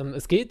stimmig aus.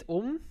 Es geht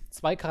um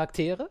 2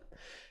 Charaktere,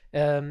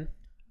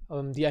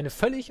 die eine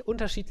völlig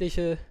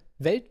unterschiedliche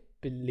Welt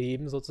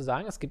beleben,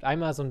 sozusagen. Es gibt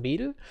einmal so ein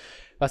Mädel,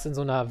 was in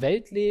so einer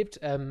Welt lebt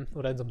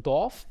oder in so einem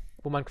Dorf,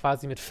 wo man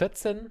quasi mit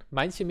 14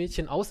 manche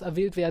Mädchen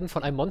auserwählt werden,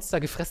 von einem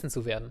Monster gefressen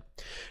zu werden.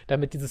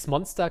 Damit dieses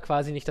Monster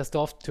quasi nicht das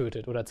Dorf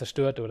tötet oder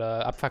zerstört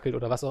oder abfackelt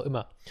oder was auch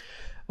immer.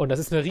 Und das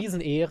ist eine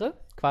Riesenehre,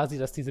 quasi,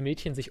 dass diese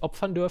Mädchen sich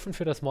opfern dürfen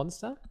für das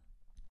Monster.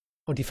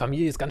 Und die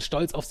Familie ist ganz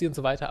stolz auf sie und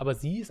so weiter. Aber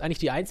sie ist eigentlich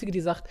die Einzige,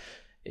 die sagt,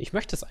 ich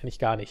möchte es eigentlich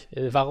gar nicht.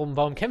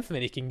 Warum kämpfen wir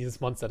nicht gegen dieses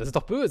Monster? Das ist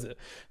doch böse.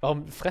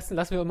 Warum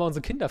lassen wir immer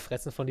unsere Kinder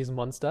fressen von diesem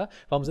Monster?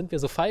 Warum sind wir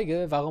so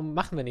feige? Warum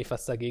machen wir nicht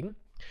was dagegen?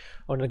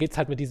 Und dann geht es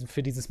halt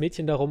für dieses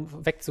Mädchen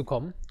darum,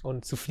 wegzukommen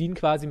und zu fliehen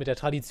quasi, mit der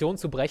Tradition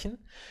zu brechen.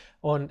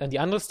 Und dann die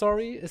andere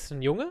Story ist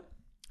ein Junge,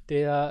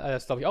 der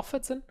ist, glaube ich, auch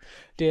 14,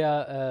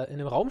 der in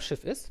einem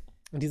Raumschiff ist.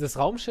 Und dieses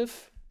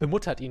Raumschiff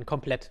bemuttert ihn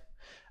komplett.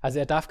 Also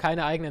er darf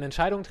keine eigenen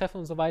Entscheidungen treffen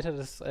und so weiter.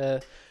 Das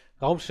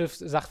Raumschiff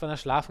sagt, wann er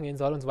schlafen gehen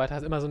soll und so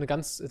weiter.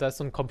 Da ist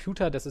so ein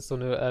Computer, das ist so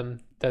eine,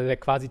 der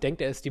quasi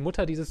denkt, er ist die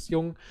Mutter dieses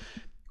Jungen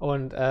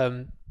und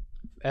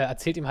er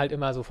erzählt ihm halt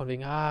immer so von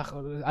wegen, ach,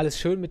 alles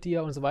schön mit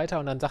dir und so weiter.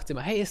 Und dann sagt sie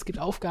immer, hey, es gibt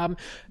Aufgaben,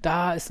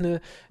 da ist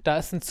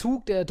ein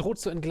Zug, der droht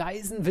zu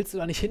entgleisen, willst du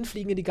da nicht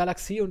hinfliegen in die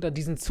Galaxie und dann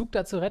diesen Zug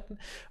da zu retten?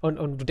 Und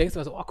du denkst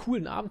immer so, oh cool,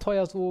 ein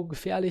Abenteuer, so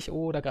gefährlich,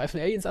 oh, da greifen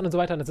Aliens an und so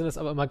weiter. Und dann sind das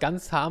aber immer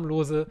ganz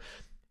harmlose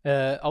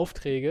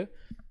Aufträge.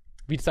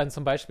 Wie es dann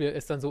zum Beispiel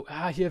ist dann so,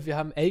 hier,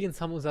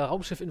 Aliens haben unser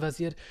Raumschiff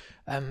invasiert,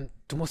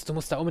 du musst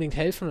da unbedingt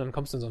helfen. Und dann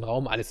kommst du in so einen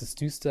Raum, alles ist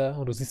düster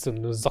und du siehst so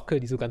eine Socke,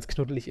 die so ganz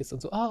knuddelig ist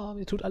und so,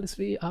 mir tut alles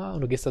weh, und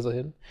du gehst da so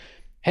hin.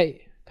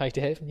 Hey, kann ich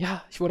dir helfen?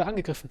 Ja, ich wurde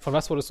angegriffen. Von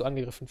was wurdest du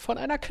angegriffen? Von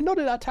einer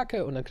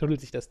Knuddelattacke. Und dann knuddelt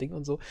sich das Ding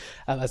und so.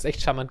 Aber es ist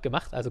echt charmant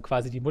gemacht. Also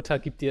quasi die Mutter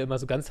gibt dir immer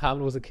so ganz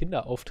harmlose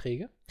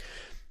Kinderaufträge.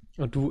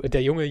 Und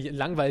der Junge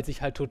langweilt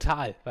sich halt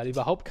total, weil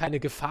überhaupt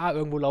keine Gefahr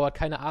irgendwo lauert,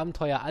 keine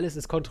Abenteuer, alles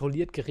ist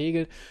kontrolliert,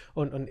 geregelt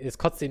und es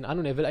kotzt ihn an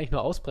und er will eigentlich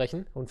nur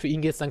ausbrechen. Und für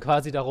ihn geht es dann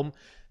quasi darum,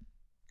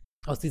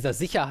 aus dieser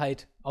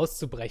Sicherheit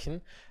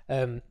auszubrechen,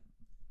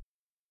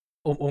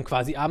 um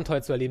quasi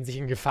Abenteuer zu erleben, sich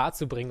in Gefahr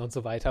zu bringen und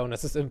so weiter. Und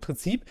das ist im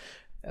Prinzip,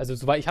 also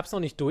soweit, ich habe es noch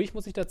nicht durch,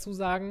 muss ich dazu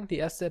sagen, die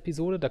erste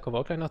Episode, da kommen wir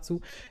auch gleich noch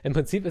zu. Im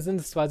Prinzip sind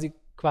es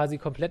quasi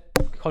komplett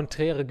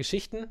konträre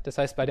Geschichten. Das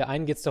heißt, bei der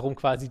einen geht es darum,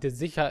 quasi der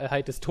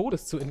Sicherheit des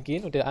Todes zu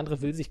entgehen und der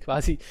andere will sich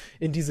quasi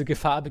in diese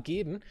Gefahr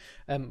begeben.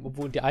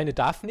 Obwohl der eine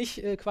darf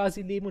nicht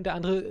quasi leben und der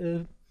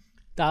andere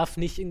darf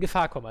nicht in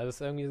Gefahr kommen. Also es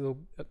ist irgendwie so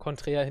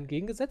konträr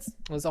entgegengesetzt.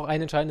 Und das ist auch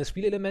ein entscheidendes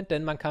Spielelement,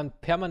 denn man kann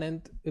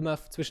permanent immer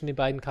zwischen den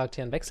beiden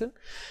Charakteren wechseln.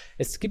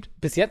 Es gibt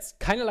bis jetzt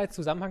keinerlei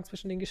Zusammenhang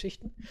zwischen den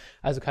Geschichten,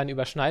 also keine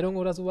Überschneidung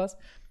oder sowas.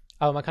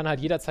 Aber man kann halt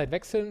jederzeit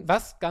wechseln,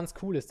 was ganz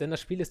cool ist, denn das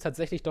Spiel ist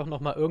tatsächlich doch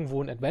nochmal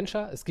irgendwo ein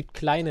Adventure. Es gibt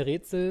kleine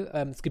Rätsel,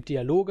 es gibt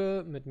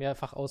Dialoge mit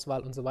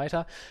Mehrfachauswahl und so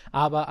weiter,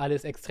 aber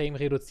alles extrem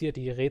reduziert.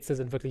 Die Rätsel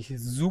sind wirklich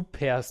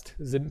superst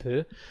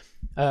simpel.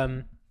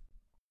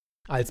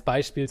 Als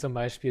Beispiel zum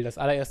Beispiel, das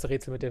allererste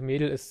Rätsel mit dem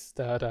Mädel ist,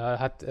 da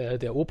hat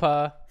der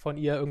Opa von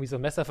ihr irgendwie so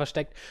ein Messer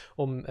versteckt,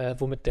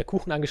 womit der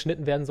Kuchen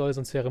angeschnitten werden soll,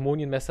 so ein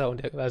Zeremonienmesser,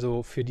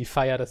 also für die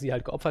Feier, dass sie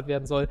halt geopfert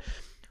werden soll.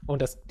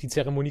 Und die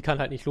Zeremonie kann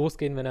halt nicht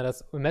losgehen, wenn er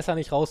das Messer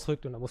nicht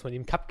rausdrückt. Und dann muss man ihm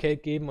einen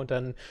Cupcake geben. Und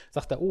dann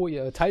sagt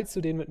er, teilst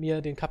du den mit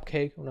mir, den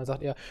Cupcake? Und dann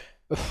sagt er,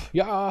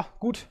 ja,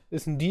 gut,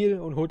 ist ein Deal.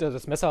 Und holt er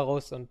das Messer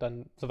raus. Und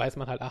dann so weiß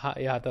man halt, aha,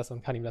 er hat das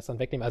und kann ihm das dann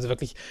wegnehmen. Also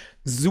wirklich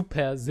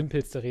super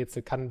simpelste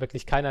Rätsel. Kann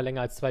wirklich keiner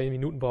länger als 2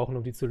 Minuten brauchen,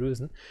 um die zu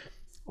lösen.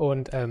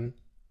 Und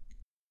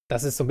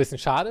das ist so ein bisschen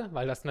schade,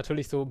 weil das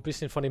natürlich so ein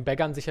bisschen von den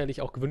Baggern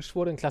sicherlich auch gewünscht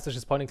wurde. Ein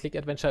klassisches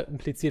Point-and-Click-Adventure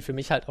impliziert für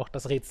mich halt auch,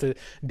 dass Rätsel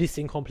ein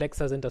bisschen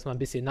komplexer sind, dass man ein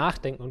bisschen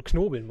nachdenken und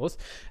knobeln muss.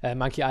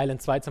 Monkey Island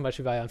 2 zum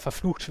Beispiel war ja ein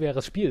verflucht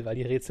schweres Spiel, weil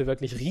die Rätsel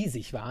wirklich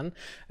riesig waren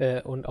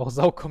und auch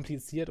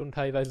saukompliziert und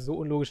teilweise so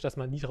unlogisch, dass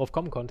man nie drauf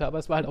kommen konnte. Aber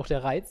es war halt auch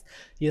der Reiz.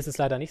 Hier ist es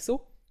leider nicht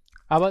so.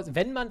 Aber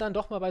wenn man dann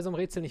doch mal bei so einem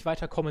Rätsel nicht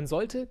weiterkommen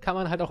sollte, kann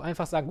man halt auch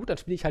einfach sagen, gut, dann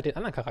spiele ich halt den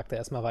anderen Charakter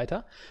erstmal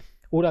weiter.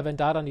 Oder wenn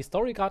da dann die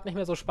Story gerade nicht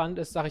mehr so spannend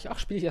ist, sage ich,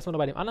 spiele ich erstmal nur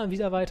bei dem anderen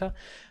wieder weiter.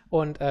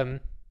 Und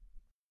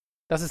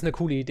das ist eine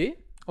coole Idee.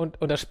 Und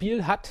das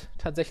Spiel hat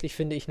tatsächlich,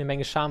 finde ich, eine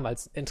Menge Charme, weil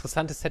es ein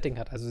interessantes Setting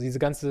hat. Also diese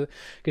ganze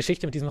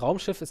Geschichte mit diesem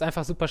Raumschiff ist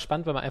einfach super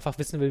spannend, weil man einfach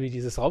wissen will, wie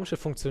dieses Raumschiff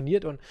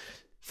funktioniert und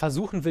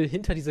versuchen will,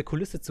 hinter diese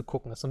Kulisse zu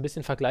gucken. Das ist so ein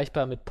bisschen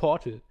vergleichbar mit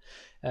Portal,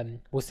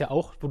 wo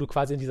du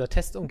quasi in dieser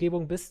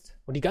Testumgebung bist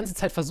und die ganze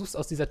Zeit versuchst,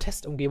 aus dieser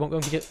Testumgebung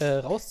irgendwie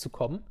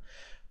rauszukommen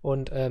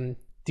und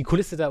die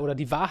Kulisse da oder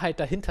die Wahrheit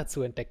dahinter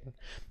zu entdecken.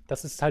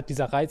 Das ist halt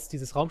dieser Reiz,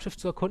 dieses Raumschiff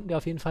zu erkunden, der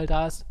auf jeden Fall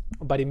da ist.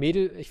 Und bei dem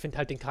Mädel, ich finde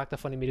halt den Charakter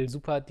von dem Mädel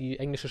super. Die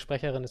englische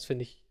Sprecherin, das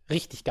finde ich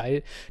richtig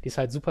geil. Die ist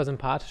halt super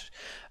sympathisch.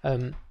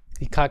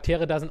 Die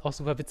Charaktere da sind auch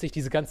super witzig.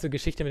 Diese ganze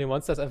Geschichte mit den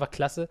Monstern ist einfach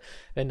klasse.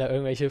 Wenn da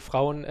irgendwelche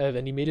Frauen,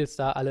 wenn die Mädels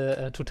da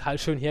alle total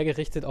schön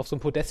hergerichtet auf so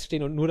einem Podest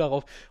stehen und nur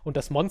darauf und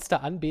das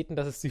Monster anbeten,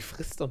 dass es sie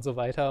frisst und so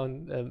weiter.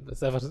 Und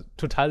das ist einfach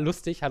total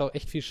lustig, hat auch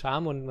echt viel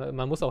Charme und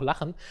man muss auch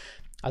lachen.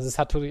 Also es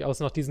hat durchaus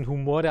noch diesen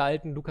Humor der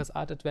alten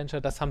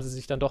LucasArts-Adventure. Das haben sie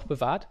sich dann doch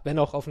bewahrt, wenn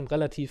auch auf einem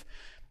relativ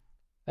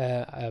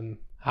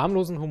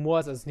harmlosen Humor.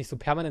 Also es ist nicht so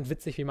permanent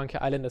witzig wie Monkey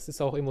Island. Das ist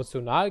auch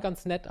emotional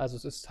ganz nett.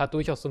 Also hat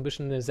durchaus so ein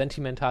bisschen eine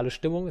sentimentale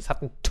Stimmung. Es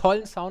hat einen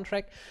tollen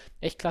Soundtrack.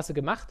 Echt klasse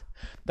gemacht.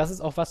 Das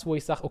ist auch was, wo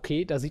ich sage,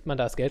 okay, da sieht man,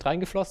 da ist Geld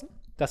reingeflossen.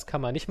 Das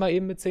kann man nicht mal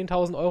eben mit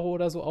 10.000 Euro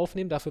oder so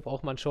aufnehmen. Dafür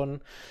braucht man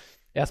schon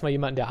erstmal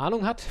jemanden, der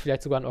Ahnung hat.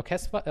 Vielleicht sogar ein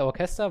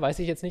Orchester, weiß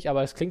ich jetzt nicht.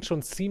 Aber es klingt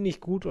schon ziemlich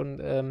gut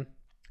und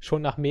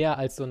schon nach mehr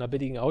als so einer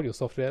billigen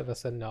Audiosoftware,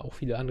 was dann ja auch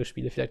viele andere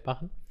Spiele vielleicht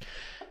machen.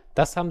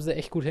 Das haben sie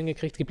echt gut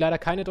hingekriegt. Es gibt leider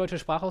keine deutsche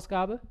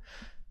Sprachausgabe,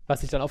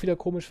 was ich dann auch wieder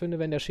komisch finde,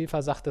 wenn der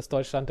Schäfer sagt, dass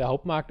Deutschland der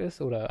Hauptmarkt ist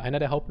oder einer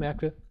der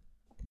Hauptmärkte.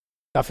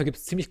 Dafür gibt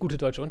es ziemlich gute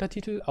deutsche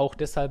Untertitel, auch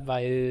deshalb,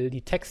 weil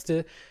die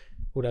Texte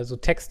oder so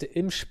Texte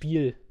im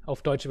Spiel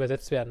auf Deutsch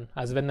übersetzt werden.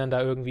 Also wenn dann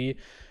da irgendwie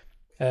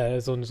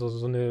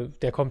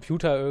der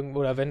Computer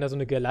oder wenn da so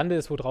eine Girlande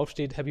ist, wo drauf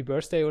steht Happy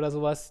Birthday oder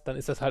sowas, dann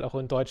ist das halt auch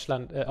in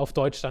Deutschland, auf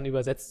Deutsch dann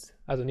übersetzt.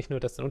 Also nicht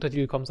nur, dass ein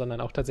Untertitel kommt, sondern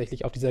auch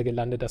tatsächlich auf dieser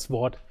Girlande das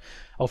Wort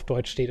auf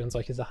Deutsch steht und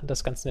solche Sachen. Das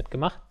ist ganz nett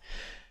gemacht.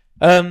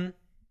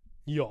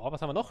 Ja,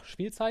 was haben wir noch?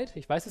 Spielzeit?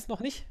 Ich weiß es noch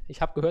nicht.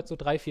 Ich habe gehört, so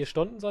 3-4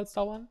 Stunden soll es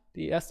dauern.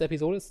 Die erste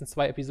Episode, es sind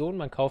 2 Episoden,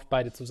 man kauft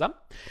beide zusammen.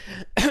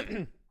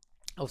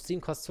 Auf Steam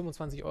kostet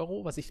 25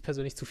 €, was ich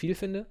persönlich zu viel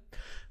finde.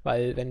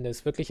 Weil wenn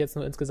es wirklich jetzt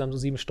nur insgesamt so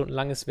 7 Stunden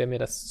lang ist, wäre mir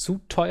das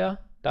zu teuer.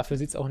 Dafür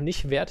sieht es auch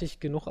nicht wertig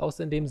genug aus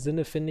in dem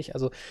Sinne, finde ich.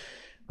 Also,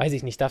 weiß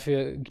ich nicht,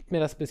 dafür gibt mir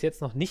das bis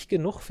jetzt noch nicht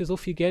genug für so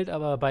viel Geld,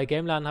 aber bei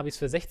Gamelan habe ich es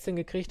für 16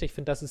 gekriegt. Ich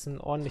finde, das ist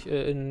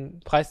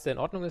ein Preis, der in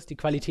Ordnung ist. Die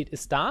Qualität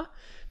ist da,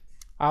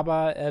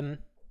 aber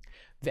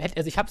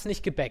also ich habe es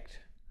nicht gebackt.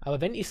 Aber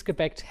wenn ich es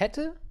gebackt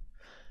hätte,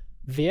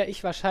 wäre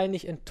ich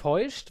wahrscheinlich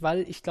enttäuscht,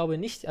 weil ich glaube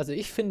nicht, also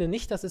ich finde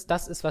nicht, dass es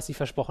das ist, was sie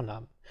versprochen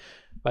haben.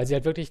 Weil sie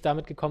halt wirklich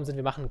damit gekommen sind,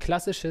 wir machen ein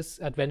klassisches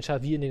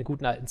Adventure wie in den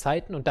guten alten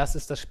Zeiten und das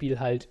ist das Spiel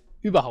halt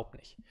überhaupt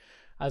nicht.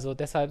 Also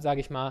deshalb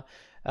sage ich mal,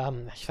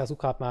 ich versuche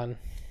gerade mal einen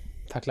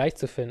Vergleich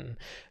zu finden.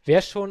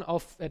 Wer schon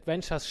auf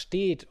Adventures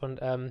steht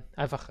und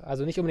einfach,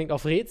 also nicht unbedingt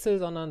auf Rätsel,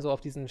 sondern so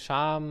auf diesen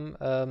Charme,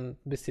 ein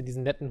bisschen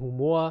diesen netten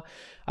Humor,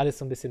 alles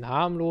so ein bisschen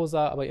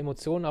harmloser, aber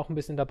Emotionen auch ein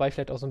bisschen dabei,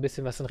 vielleicht auch so ein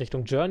bisschen was in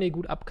Richtung Journey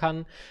gut ab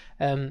kann,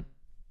 der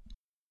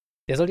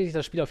sollte sich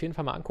das Spiel auf jeden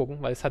Fall mal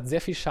angucken, weil es hat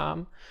sehr viel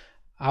Charme,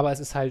 aber es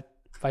ist halt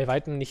bei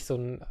weitem nicht so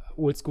ein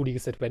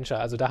oldschooliges Adventure.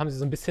 Also da haben sie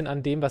so ein bisschen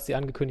an dem, was sie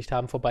angekündigt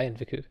haben, vorbei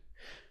entwickelt.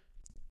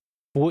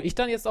 Wo ich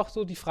dann jetzt auch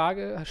so die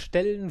Frage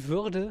stellen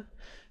würde,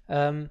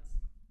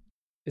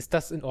 ist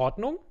das in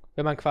Ordnung,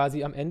 wenn man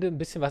quasi am Ende ein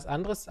bisschen was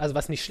anderes, also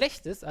was nicht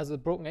schlecht ist, also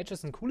Broken Age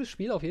ist ein cooles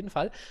Spiel auf jeden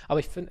Fall, aber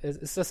ich finde,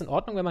 ist das in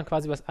Ordnung, wenn man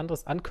quasi was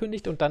anderes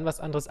ankündigt und dann was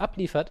anderes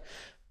abliefert?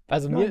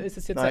 Also mir ist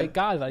es jetzt ja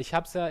egal, weil ich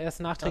habe es ja erst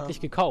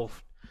nachträglich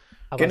gekauft.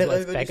 Aber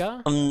generell so als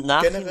Bagger? Im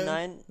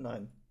Nachhinein?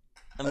 Nein.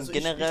 Also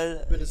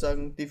generell ich würde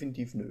sagen,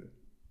 definitiv nö.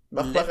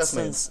 Mach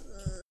erstmal hin.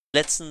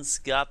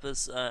 Letztens gab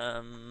es,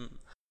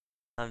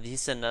 wie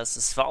hieß denn das?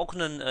 Es war auch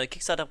ein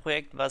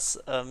Kickstarter-Projekt,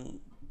 was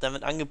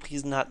damit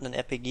angepriesen hat, ein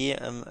RPG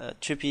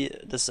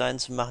Chippy-Design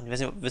zu machen. Ich weiß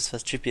nicht, ob ihr wisst,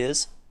 was Chippy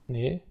ist.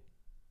 Nee.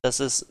 Das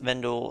ist,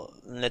 wenn du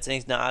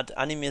letztendlich eine Art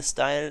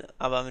Anime-Style,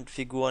 aber mit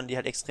Figuren, die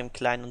halt extrem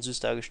klein und süß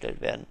dargestellt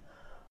werden.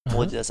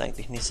 Obwohl die das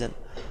eigentlich nicht sind.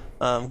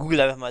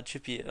 Google einfach mal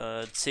Chippy,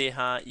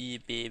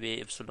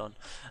 C-H-I-B-B-Y.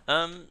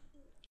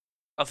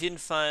 Auf jeden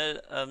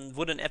Fall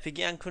wurde ein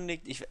RPG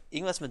ankündigt.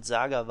 Irgendwas mit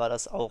Saga war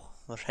das auch.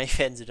 Wahrscheinlich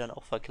werden sie dann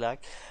auch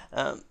verklagt.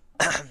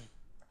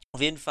 Auf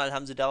jeden Fall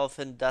haben sie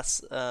daraufhin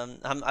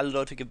haben alle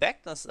Leute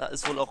gebackt. Das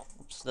ist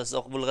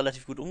auch wohl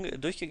relativ gut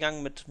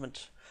durchgegangen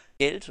mit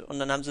Geld. Und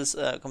dann haben sie es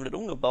komplett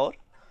umgebaut.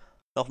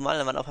 Nochmal,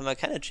 dann waren auf einmal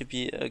keine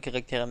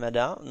Chippy-Charaktere mehr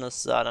da. Und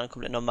das sah dann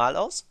komplett normal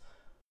aus.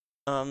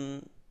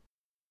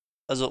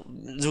 Also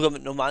sogar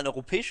mit normalen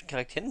europäischen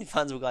Charakteren, die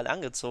waren sogar alle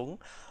angezogen.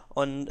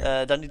 Und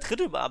dann die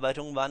dritte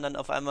Bearbeitung waren dann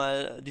auf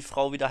einmal die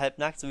Frau wieder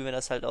halbnackt, so wie man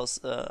das halt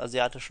aus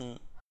asiatischen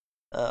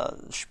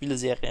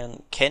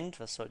Spieleserien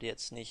kennt. Das sollte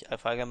jetzt nicht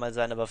allgemein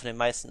sein, aber von den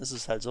meisten ist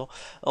es halt so.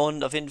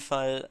 Und auf jeden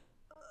Fall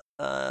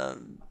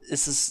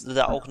ist es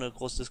da auch eine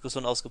große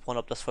Diskussion ausgebrochen,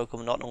 ob das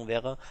vollkommen in Ordnung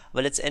wäre.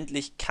 Aber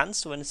letztendlich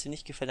kannst du, wenn es dir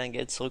nicht gefällt, dein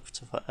Geld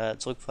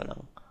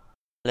zurückverlangen.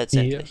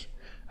 Letztendlich.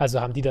 Also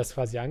haben die das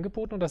quasi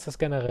angeboten oder ist das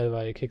generell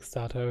bei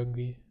Kickstarter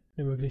irgendwie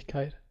eine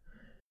Möglichkeit?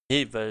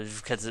 Nee, weil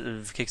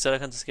Kickstarter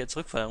kannst du das Geld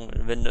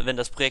zurückverlangen, wenn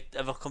das Projekt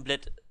einfach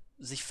komplett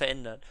sich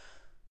verändert.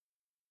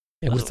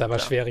 Ja gut, ist aber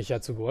schwierig ja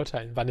zu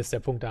beurteilen. Wann ist der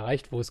Punkt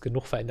erreicht, wo es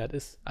genug verändert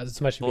ist? Also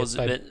zum Beispiel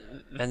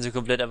wenn sie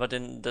komplett einfach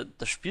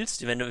das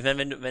Spielstil, wenn du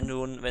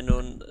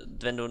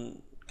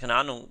keine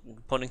Ahnung,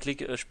 ein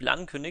Point-and-Click-Spiel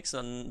ankündigst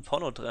und ein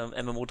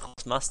Porno-MMO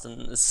draus machst, dann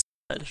ist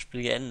halt das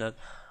Spiel geändert.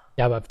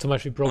 Ja, aber zum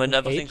Beispiel Broken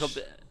Age...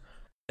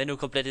 Wenn du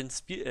komplett den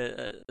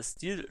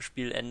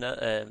Stilspiel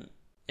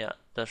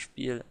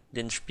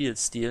den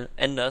Spielstil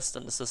änderst,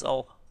 dann ist das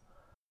auch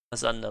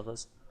was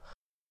anderes.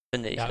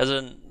 Finde ich. Ja. Also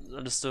dann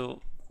solltest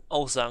du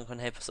auch sagen können,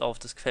 hey, pass auf,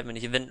 das gefällt mir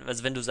nicht.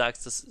 Wenn du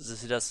sagst, dass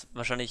sie das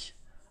wahrscheinlich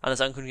anders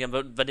ankündigen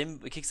haben. Bei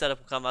dem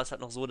Kickstarter-Programm war es halt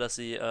noch so, dass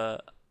sie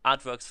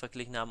Artworks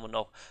verglichen haben und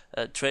auch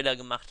Trailer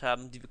gemacht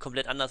haben, die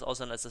komplett anders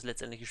aussahen als das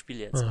letztendliche Spiel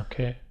jetzt.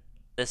 Okay.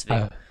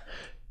 Deswegen.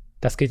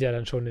 Das geht ja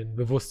dann schon in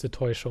bewusste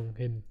Täuschung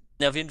hin.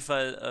 Ja, auf jeden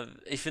Fall,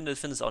 ich finde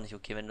es auch nicht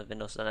okay, wenn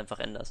du es dann einfach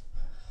änderst.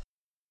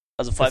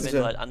 Also vor allem, wenn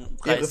du halt an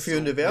Preis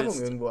irreführende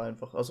Werbung irgendwo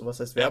einfach. Also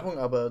was heißt Werbung,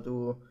 aber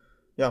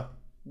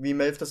wie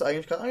Melf das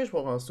eigentlich gerade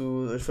angesprochen hast,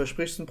 du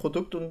versprichst ein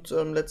Produkt und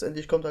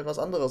letztendlich kommt halt was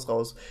anderes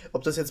raus.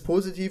 Ob das jetzt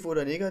positiv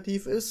oder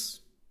negativ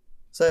ist,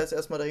 sei jetzt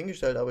erstmal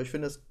dahingestellt, aber ich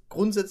finde das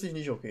grundsätzlich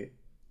nicht okay.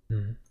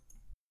 Mhm.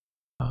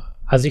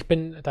 Also ich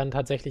bin dann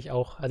tatsächlich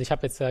auch, also ich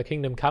habe jetzt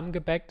Kingdom Come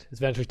gebackt.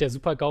 Es wäre natürlich der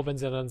Super-GAU, wenn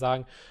sie dann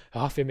sagen,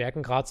 ja, wir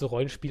merken gerade, so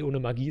Rollenspiel ohne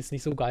Magie ist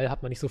nicht so geil,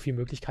 hat man nicht so viele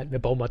Möglichkeiten, wir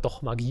bauen mal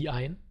doch Magie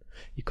ein.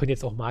 Ihr könnt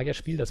jetzt auch Magier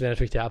spielen, das wäre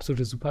natürlich der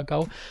absolute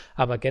Super-GAU.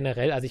 Aber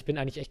generell, also ich bin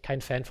eigentlich echt kein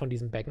Fan von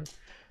diesem Backen.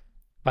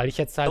 Weil ich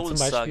jetzt halt zum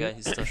Beispiel... Soul Saga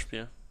hieß das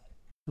Spiel.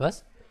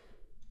 Was?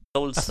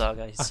 Soul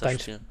Saga hieß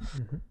das Spiel.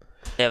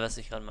 Ja, was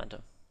ich gerade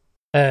meinte.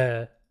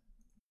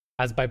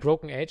 Also bei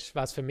Broken Age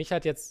war es für mich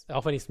halt jetzt,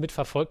 auch wenn ich es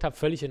mitverfolgt habe,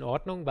 völlig in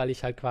Ordnung, weil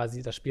ich halt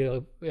quasi das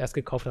Spiel erst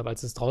gekauft habe,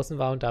 als es draußen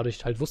war und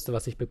dadurch halt wusste,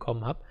 was ich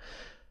bekommen habe.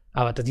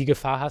 Aber die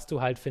Gefahr hast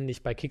du halt, finde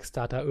ich, bei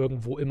Kickstarter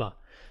irgendwo immer.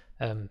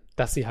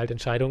 dass sie halt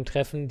Entscheidungen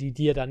treffen, die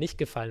dir dann nicht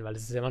gefallen, weil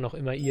es ist ja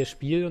immer ihr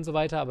Spiel und so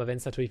weiter, aber wenn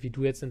es natürlich, wie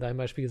du jetzt in deinem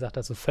Beispiel gesagt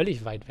hast, so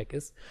völlig weit weg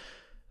ist,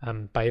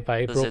 bei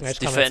Das Broken ist Age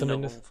jetzt die kann man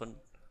Veränderung zumindest... von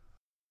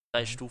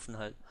 3 Stufen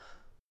halt.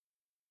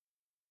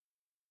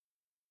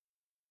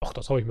 Ach,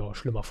 das habe ich mir auch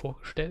schlimmer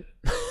vorgestellt.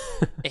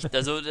 Echt,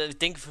 also ich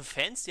denke für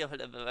Fans, die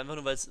halt einfach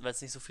nur, weil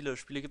es nicht so viele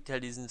Spiele gibt, die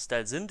halt diesen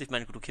Style sind. Ich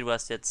meine, gut, okay, du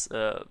hast jetzt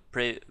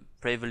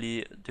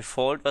Bravely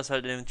Default, was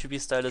halt in dem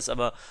Chibi-Style ist,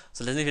 aber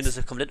so letztendlich, wenn du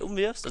es komplett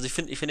umwirfst, also ich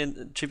finde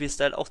den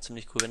Chibi-Style auch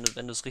ziemlich cool,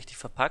 wenn du es richtig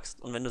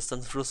verpackst und wenn du es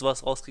dann zum Schluss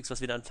sowas rauskriegst,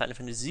 was wieder an Final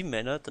Fantasy 7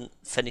 erinnert, dann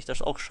fände ich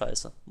das auch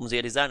scheiße. Muss ich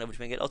ehrlich sagen, da würde ich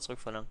mein Geld auch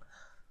zurückverlangen.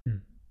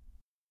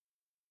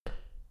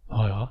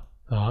 Oh ja,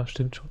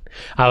 stimmt schon.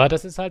 Aber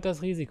das ist halt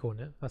das Risiko,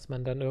 ne? Was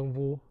man dann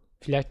irgendwo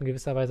vielleicht in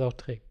gewisser Weise auch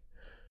trägt.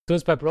 So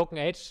ist bei Broken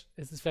Age,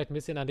 ist es vielleicht ein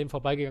bisschen an dem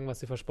vorbeigegangen,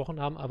 was sie versprochen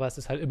haben, aber es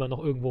ist halt immer noch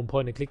irgendwo ein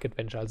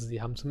Point-and-Click-Adventure, also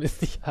sie haben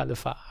zumindest nicht alle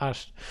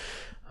verarscht.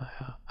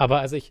 Ja.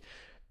 Aber also ich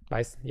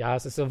weiß, ja,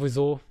 es ist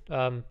sowieso,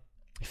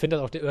 ich finde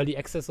das auch der Early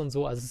Access und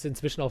so, also es ist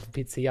inzwischen auf dem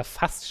PC ja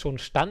fast schon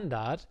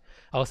Standard,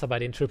 außer bei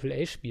den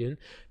AAA-Spielen,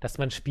 dass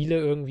man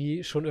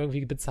Spiele schon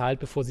irgendwie bezahlt,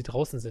 bevor sie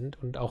draußen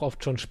sind und auch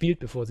oft schon spielt,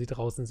 bevor sie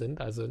draußen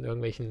sind, also in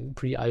irgendwelchen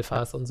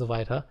Pre-Alphas und so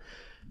weiter.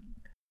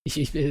 Es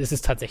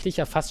ist tatsächlich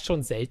ja fast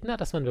schon seltener,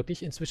 dass man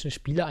wirklich inzwischen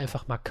Spiele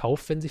einfach mal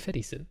kauft, wenn sie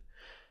fertig sind.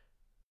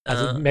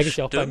 Also merke ich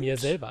ja auch bei mir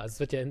selber. Also es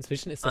wird ja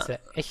inzwischen ist das ja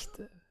echt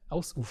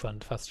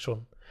ausufernd fast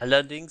schon.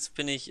 Allerdings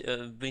bin ich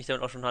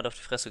damit auch schon hart auf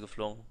die Fresse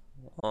geflogen,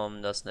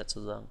 um das nett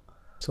zu sagen.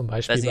 Zum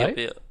Beispiel weiß nicht, ob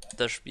ihr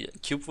das Spiel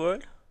Cube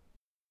World?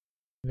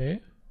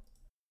 Nee.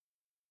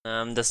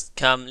 Das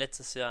kam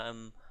letztes Jahr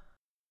im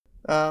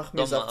Ach,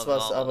 mir Sommer sagt's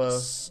was, aber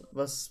raus.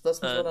 was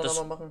müssen wir da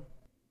nochmal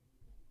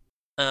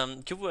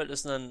machen? Cube World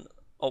ist ein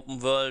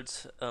Open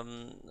World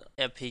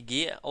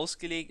RPG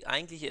ausgelegt,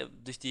 eigentlich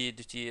durch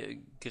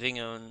die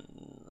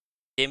geringen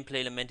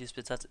Gameplay-Elemente, die es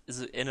jetzt hat,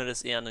 erinnert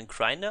es eher an einen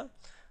Grinder.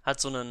 Hat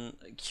so einen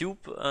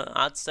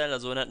Cube-Art-Style,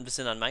 also erinnert ein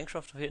bisschen an Minecraft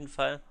auf jeden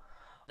Fall.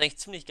 Und eigentlich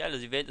ziemlich geil,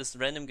 also die Welt ist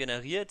random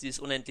generiert, sie ist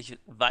unendlich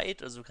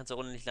weit, also du kannst auch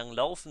unendlich lang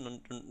laufen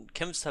und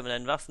kämpfst halt mit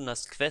deinen Waffen,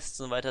 hast Quests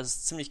und so weiter, das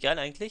ist ziemlich geil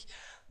eigentlich.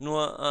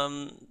 Nur,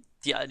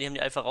 die haben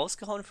die Alpha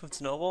rausgehauen,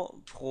 15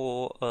 €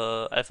 pro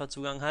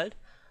Alpha-Zugang halt.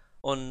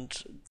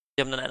 Und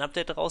die haben dann ein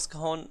Update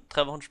rausgehauen,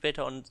 3 Wochen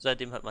später und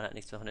seitdem hat man halt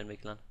nichts mehr von den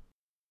Entwicklern.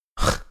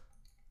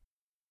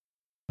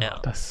 Ja,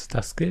 das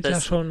gilt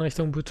ja schon in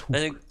Richtung Betrug.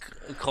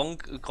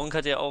 Gronk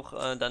hat ja auch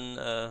dann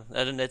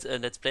ein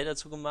Let's Play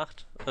dazu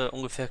gemacht,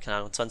 ungefähr, keine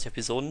Ahnung, 20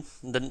 Episoden.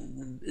 Und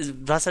dann,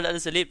 du hast halt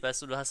alles erlebt,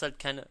 weißt du, du hast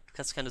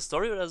keine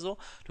Story oder so,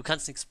 du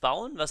kannst nichts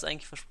bauen, was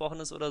eigentlich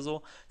versprochen ist oder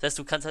so. Das heißt,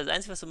 du kannst halt, das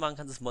Einzige, was du machen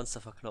kannst, ist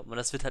Monster verkloppen und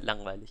das wird halt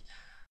langweilig.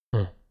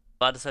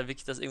 War das halt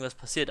wirklich, dass irgendwas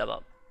passiert,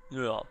 aber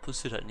ja,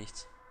 passiert halt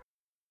nichts.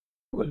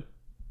 Cool.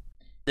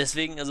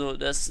 Deswegen, also,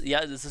 das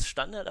ist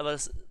Standard, aber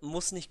das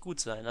muss nicht gut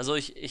sein. Also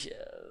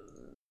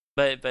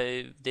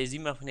bei Daisy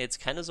mache ich mir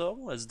jetzt keine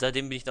Sorgen, also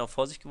seitdem bin ich da auch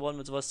vorsichtig geworden,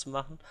 mit sowas zu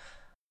machen.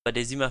 Bei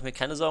Daisy mache ich mir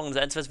keine Sorgen.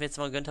 Das Einzige, was ich mir jetzt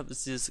mal gegönnt habe,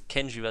 ist dieses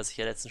Kenji, was ich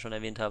ja letztens schon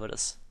erwähnt habe.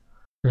 Das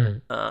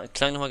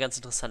klang nochmal ganz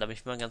interessant, aber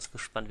ich bin mal ganz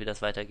gespannt, wie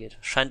das weitergeht.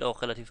 Scheint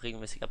auch relativ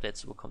regelmäßig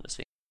Updates zu bekommen,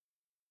 deswegen.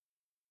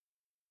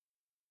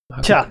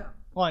 Tja,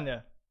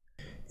 Freunde.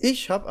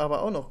 Ich habe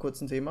aber auch noch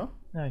kurz ein Thema.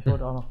 Ja, ich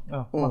wollte auch noch.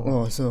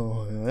 Ja,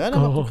 so. Ja,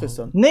 dann mach du,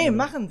 Christian. Nee,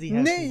 machen Sie,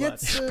 Herr Nee, Schubert.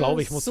 jetzt. Ich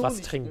glaube, ich muss so was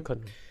nicht. trinken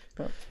können.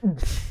 Ja.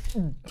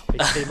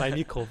 Ich drehe mein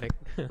Mikro weg.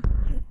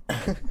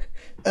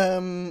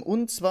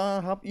 Und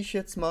zwar habe ich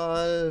jetzt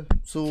mal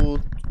so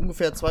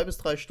ungefähr 2 bis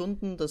 3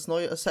 Stunden das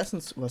neue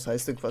Assassin's, was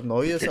heißt denn was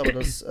Neues, aber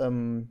das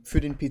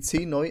für den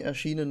PC neu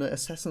erschienene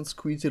Assassin's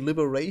Creed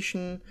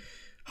Liberation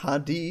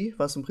HD,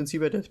 was im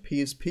Prinzip ja der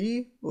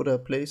PSP oder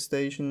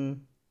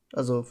PlayStation,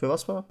 also für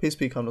was war?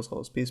 PSP kam das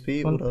raus,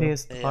 PSP Und oder?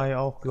 PS3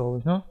 auch, glaube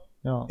ich, ne?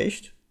 Ja.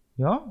 Echt?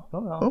 Ja, ich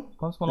glaube ja. Oh,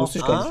 Kannst du mal wusste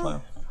ich gar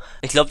nicht.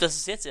 Ich glaube, das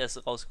ist jetzt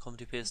erst rausgekommen,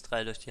 die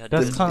PS3 durch die HD.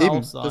 Das kann Eben,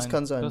 auch sein. das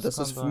kann sein. Das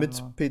kann ist sein, mit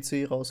ja.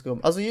 PC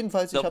rausgekommen. Also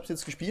jedenfalls, ich Ja. habe es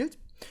jetzt gespielt.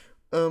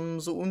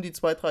 So um die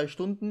 2-3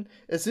 Stunden.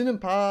 Es sind ein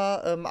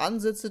paar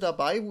Ansätze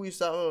dabei, wo ich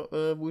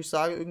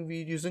sage,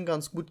 irgendwie, die sind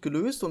ganz gut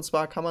gelöst. Und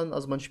zwar kann man,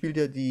 also man spielt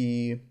ja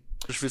die.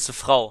 Du spielst eine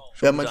Frau.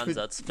 Schon Ja, guter man spielt,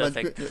 Ansatz. man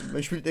Perfekt.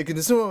 spielt, das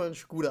ist immer ein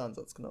guter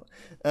Ansatz, genau.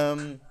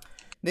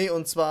 Nee,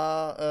 und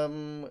zwar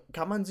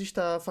kann man sich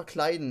da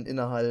verkleiden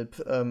innerhalb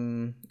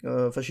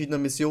verschiedener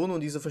Missionen,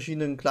 und diese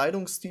verschiedenen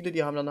Kleidungsstile,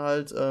 die haben dann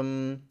halt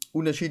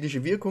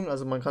unterschiedliche Wirkungen.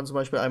 Also man kann zum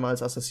Beispiel einmal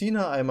als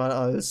Assassine, einmal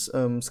als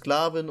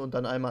Sklavin und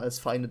dann einmal als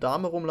feine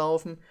Dame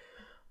rumlaufen.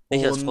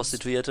 Nicht als Und-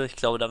 Prostituierte, ich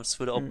glaube, das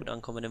würde auch gut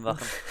ankommen in den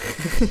Wachen.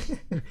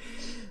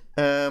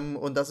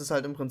 Und das ist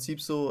halt im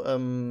Prinzip so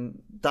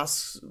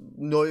das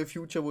neue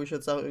Future, wo ich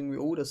jetzt sage, irgendwie,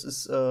 oh, das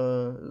ist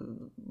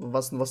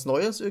was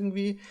Neues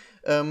irgendwie.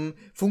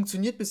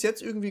 Funktioniert bis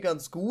jetzt irgendwie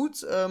ganz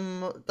gut,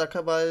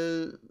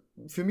 weil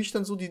für mich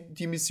dann so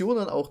die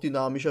Missionen auch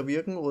dynamischer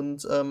wirken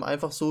und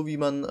einfach so, wie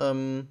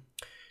man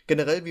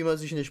generell, wie man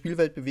sich in der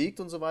Spielwelt bewegt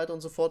und so weiter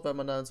und so fort, weil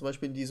man dann zum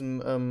Beispiel in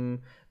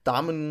diesem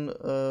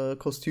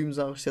Damenkostüm,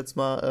 sage ich jetzt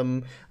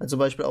mal, zum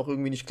Beispiel auch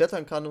irgendwie nicht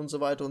klettern kann und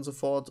so weiter und so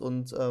fort.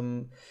 Und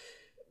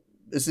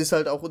es ist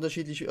halt auch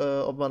unterschiedlich,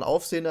 ob man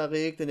Aufsehen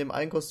erregt in dem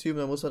einen Kostüm,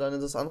 dann muss er dann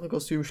in das andere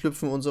Kostüm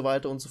schlüpfen und so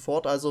weiter und so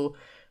fort. Also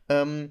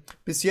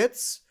bis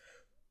jetzt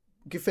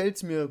gefällt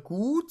es mir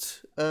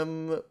gut,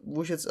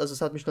 wo ich jetzt, also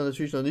es hat mich dann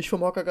natürlich noch nicht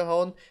vom Hocker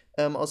gehauen,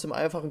 aus dem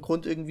einfachen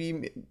Grund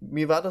irgendwie,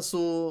 mir war das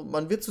so,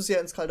 man wird zu sehr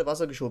ins kalte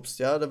Wasser geschubst,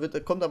 ja, da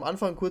kommt am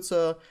Anfang ein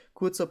kurzer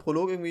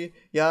Prolog irgendwie,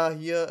 ja,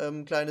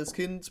 hier, kleines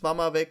Kind,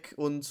 Mama weg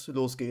und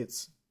los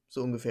geht's,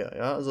 so ungefähr,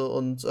 ja, also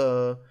und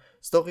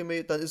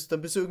Story, dann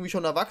bist du irgendwie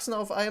schon erwachsen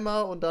auf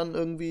einmal und dann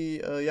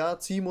irgendwie,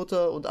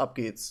 Ziehmutter und ab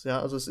geht's.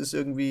 Ja, also es ist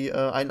irgendwie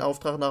ein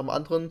Auftrag nach dem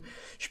anderen.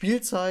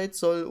 Spielzeit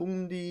soll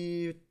um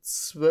die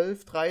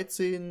 12,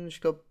 13,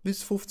 ich glaube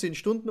bis 15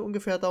 Stunden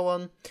ungefähr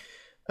dauern.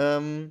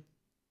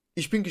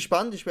 Ich bin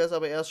gespannt, ich werde es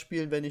aber erst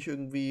spielen, wenn ich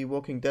irgendwie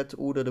Walking Dead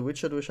oder The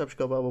Witcher durch habe. Ich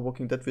glaube aber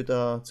Walking Dead wird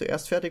da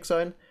zuerst fertig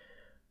sein.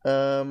 Für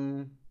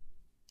einen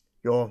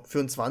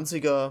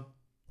 20er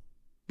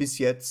bis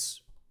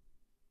jetzt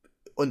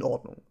in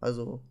Ordnung.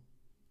 Also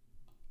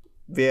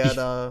wer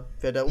da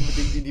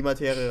unbedingt in die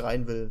Materie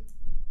rein will.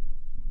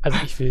 Also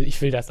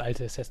ich will das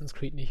alte Assassin's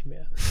Creed nicht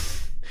mehr.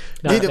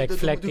 Na, Black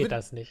Flag geht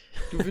das nicht.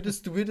 Dir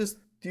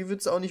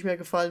wird es auch nicht mehr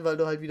gefallen, weil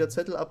du halt wieder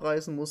Zettel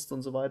abreißen musst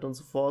und so weiter und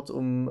so fort,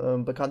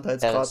 um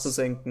Bekanntheitsgrad zu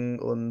senken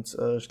und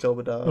ich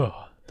glaube du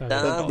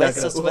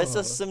weißt,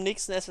 dass es im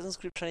nächsten Assassin's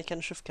Creed wahrscheinlich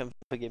keine Schiffkämpfe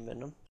geben werden,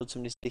 ne? So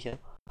ziemlich sicher.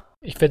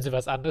 Wenn sie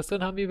was anderes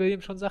drin haben, wie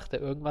William schon sagte,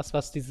 irgendwas,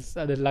 was dieses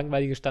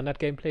langweilige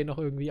Standard-Gameplay noch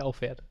irgendwie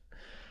aufwertet.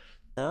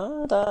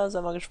 Ja, da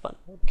sind wir gespannt.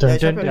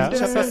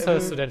 Was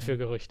hörst du denn für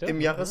Gerüchte?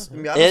 Im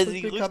Jahresrückblick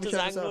die Gerüchte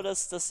sagen nur,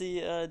 dass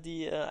sie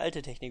die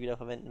alte Technik wieder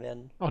verwenden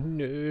werden. Ach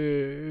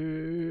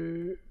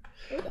nö.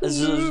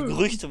 Also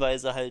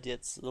gerüchteweise halt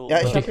jetzt. So.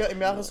 Ja, ich habe ja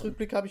im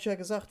Jahresrückblick habe ich ja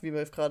gesagt, wie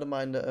Melf gerade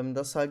meinte,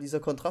 dass halt dieser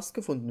Kontrast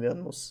gefunden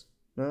werden muss.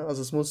 Ne?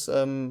 Also es muss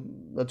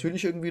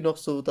natürlich irgendwie noch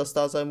so das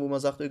da sein, wo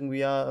man sagt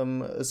irgendwie,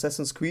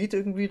 Assassin's Creed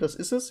irgendwie, das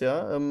ist es,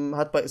 ja.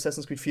 Hat bei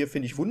Assassin's Creed 4,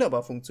 finde ich,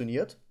 wunderbar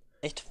funktioniert.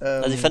 Echt?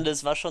 Also ich fand,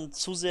 es war schon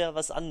zu sehr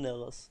was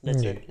anderes,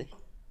 letztendlich.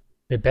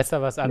 Nee.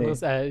 Besser was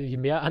anderes, je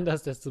mehr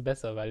anders, desto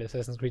besser, weil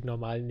Assassin's Creed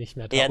normal nicht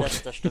mehr taugt. Ja,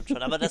 das stimmt schon.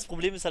 Aber das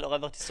Problem ist halt auch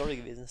einfach die Story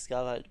gewesen. Es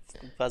gab halt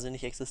quasi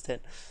nicht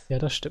existent. Ja,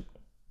 das stimmt.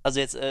 Also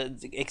jetzt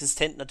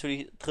existent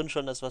natürlich drin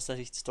schon, das was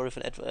natürlich die Story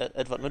von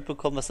Edward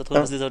mitbekommen, was da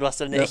drin ist, aber du hast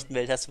ja in der echten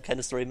Welt hast du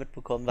keine Story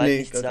mitbekommen, weil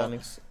nichts gar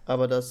nichts.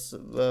 Aber das,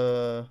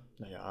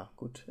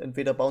 gut.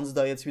 Entweder bauen sie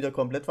da jetzt wieder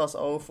komplett was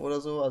auf oder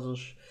so, also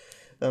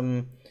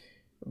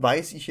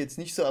weiß ich jetzt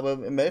nicht so, aber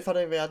Melf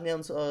wir hatten ja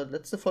uns,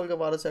 letzte Folge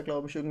war das ja,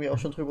 glaube ich, irgendwie auch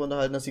schon drüber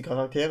unterhalten, dass die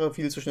Charaktere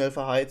viel zu schnell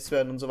verheizt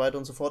werden und so weiter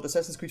und so fort.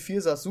 Assassin's Creed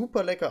 4 sah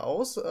super lecker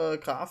aus,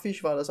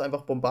 grafisch war das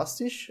einfach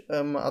bombastisch,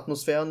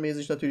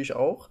 atmosphärenmäßig natürlich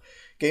auch.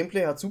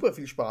 Gameplay hat super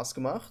viel Spaß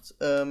gemacht.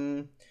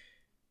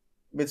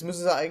 Jetzt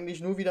müssen sie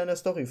eigentlich nur wieder in der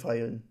Story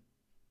feilen.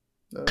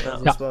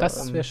 Also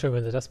das wäre schön,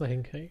 wenn sie das mal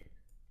hinkriegen.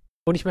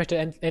 Und ich möchte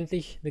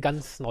endlich eine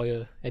ganz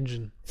neue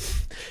Engine.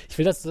 Ich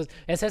will, dass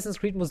Assassin's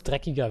Creed muss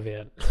dreckiger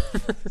werden.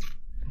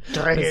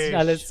 Das sieht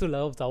alles zu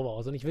sauber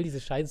aus. Und ich will diese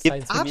scheiß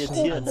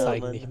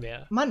Science-Fiction-Anzeigen nicht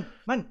mehr. Mann,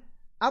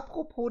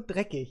 apropos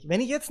dreckig.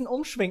 Wenn ich jetzt einen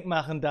Umschwenk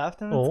machen darf,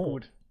 dann ist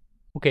gut.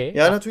 Okay.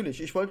 Ja,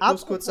 natürlich. Ich wollte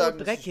bloß kurz sagen,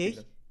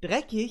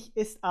 dreckig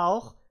ist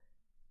auch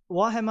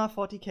Warhammer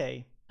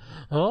 40k.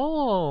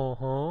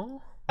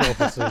 Worauf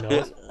hast du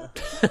hinaus?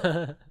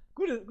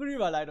 Gute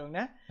Überleitung,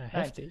 ne? Ja,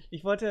 heftig.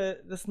 Ich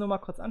wollte das nur mal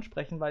kurz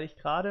ansprechen, weil ich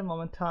gerade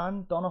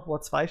momentan Dawn of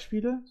War 2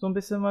 spiele, so ein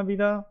bisschen mal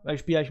wieder. Weil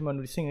ich spiele eigentlich immer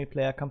nur die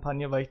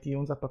Singleplayer-Kampagne, weil ich die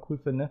unsagbar cool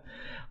finde.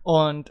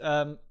 Und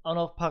auch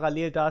noch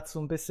parallel dazu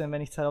ein bisschen,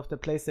 wenn ich Zeit auf der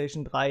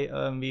PlayStation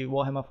 3, wie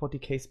Warhammer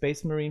 40k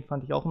Space Marine,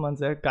 fand ich auch immer ein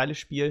sehr geiles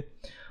Spiel.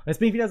 Und jetzt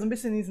bin ich wieder so ein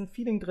bisschen in diesem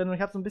Feeling drin und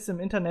ich habe so ein bisschen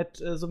im Internet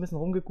so ein bisschen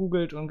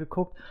rumgegoogelt und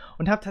geguckt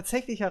und habe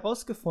tatsächlich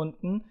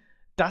herausgefunden,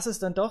 dass es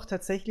dann doch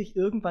tatsächlich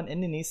irgendwann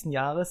Ende nächsten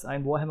Jahres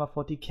ein Warhammer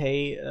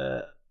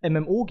 40k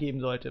MMO geben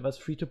sollte, was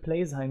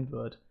Free-to-Play sein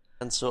wird.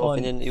 Kannst du auch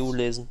in den EU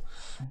lesen.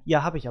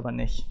 Ja, habe ich aber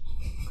nicht.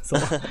 So.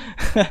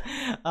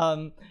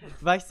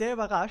 War ich sehr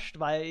überrascht,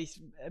 weil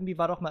irgendwie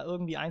war doch mal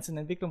irgendwie eins in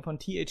der Entwicklung von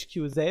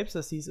THQ selbst,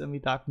 das hieß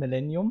irgendwie Dark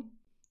Millennium.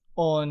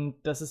 Und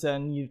das ist ja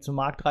nie zur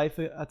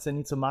Marktreife, hat es ja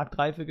nie zur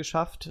Marktreife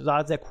geschafft.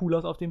 Sah sehr cool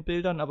aus auf den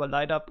Bildern, aber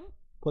leider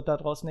wurde da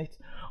draus nichts.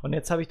 Und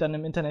jetzt habe ich dann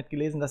im Internet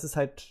gelesen, dass es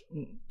halt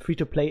ein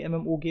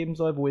Free-to-Play-MMO geben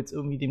soll, wo jetzt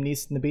irgendwie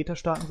demnächst eine Beta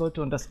starten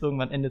sollte und das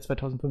irgendwann Ende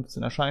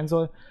 2015 erscheinen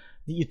soll.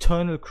 The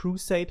Eternal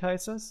Crusade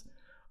heißt das.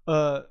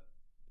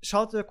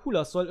 Schaut sehr cool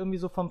aus. Soll irgendwie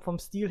so vom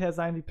Stil her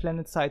sein wie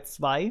PlanetSide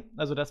 2.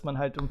 Also, dass man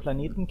halt um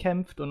Planeten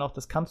kämpft und auch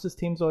das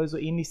Kampfsystem soll so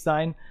ähnlich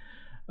sein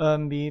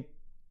wie.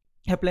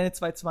 Ich habe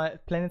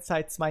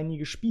PlanetSide 2 nie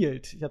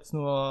gespielt. Ich habe es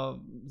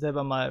nur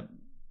selber mal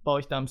bei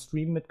euch da im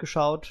Stream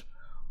mitgeschaut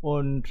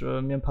und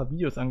mir ein paar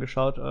Videos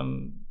angeschaut.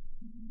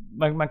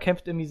 Man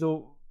kämpft irgendwie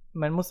so,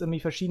 man muss irgendwie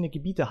verschiedene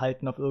Gebiete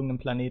halten auf irgendeinem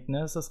Planeten,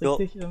 ne? Ist das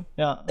richtig?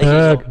 Ja. Ich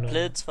habe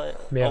Planet 2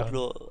 auch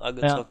nur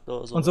angezockt.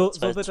 Ja. So. Und so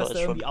wird das da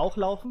irgendwie auch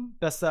laufen.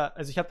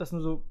 Also ich habe das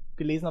nur so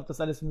gelesen, ob das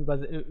alles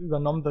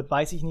übernommen wird,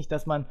 weiß ich nicht,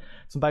 dass man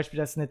zum Beispiel,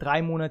 dass eine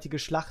 3-monatige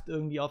Schlacht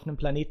irgendwie auf einem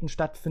Planeten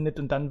stattfindet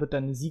und dann wird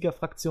dann eine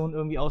Siegerfraktion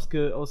irgendwie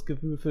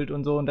ausgewürfelt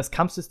und so. Und das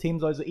Kampfsystem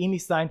soll so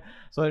ähnlich sein,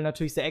 soll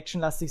natürlich sehr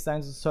actionlastig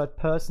sein, so Third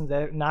Person,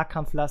 sehr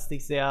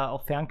nahkampflastig, sehr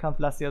auch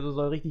Fernkampflastig, also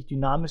soll richtig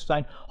dynamisch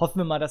sein. Hoffen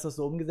wir mal, dass das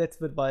so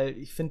umgesetzt wird, weil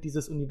ich finde,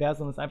 dieses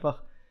Universum ist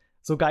einfach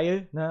so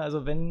geil, ne? Also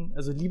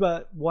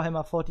lieber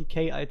Warhammer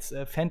 40k als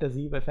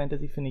Fantasy, weil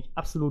Fantasy finde ich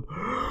absolut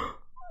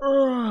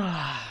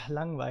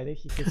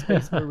langweilig. Ich will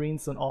Space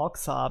Marines und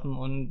Orks haben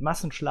und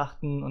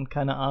Massenschlachten und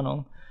keine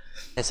Ahnung.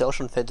 Ist ja auch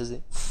schon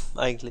Fantasy,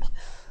 eigentlich.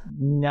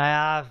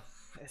 Naja,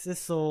 es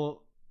ist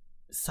so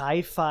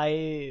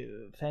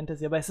Sci-Fi,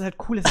 Fantasy, aber es ist halt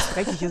cool, es ist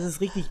dreckig, es ist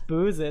richtig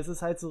böse, es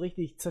ist halt so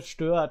richtig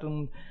zerstört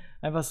und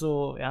einfach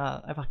so,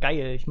 ja, einfach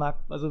geil. Ich bin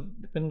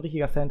ein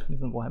richtiger Fan von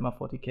diesem Warhammer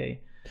 40k.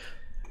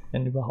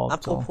 Wenn überhaupt.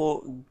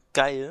 Apropos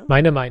geil.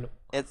 Meine Meinung.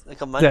 Jetzt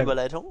kommt meine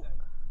Überleitung.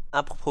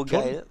 Apropos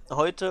geil.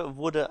 Heute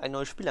wurde ein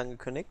neues Spiel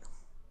angekündigt.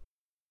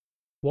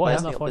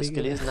 Warhammer 40k. Ob ihr es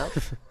gelesen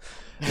habt.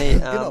 Nee,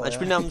 genau, ein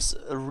Spiel namens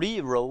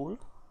Reroll.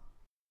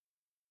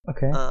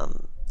 Okay. Da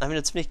haben wir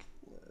eine ziemlich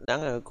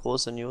lange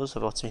große News,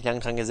 habe auch ziemlich lange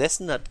dran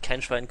gesessen, hat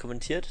kein Schwein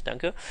kommentiert,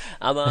 danke.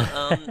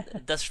 Aber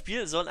das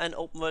Spiel soll ein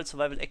Open-World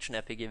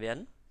Survival-Action-RPG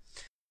werden.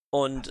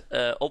 Und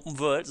Open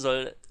World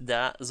soll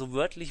da so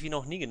wörtlich wie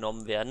noch nie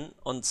genommen werden.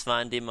 Und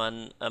zwar indem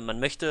man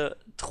möchte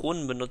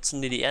Drohnen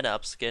benutzen, die die Erde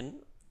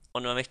abscannen.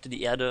 Und man möchte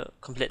die Erde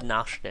komplett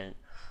nachstellen.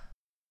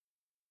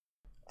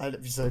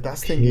 Alter, wie soll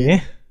das denn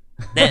gehen?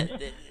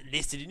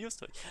 Lest dir die News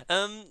durch.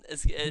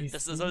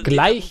 Das soll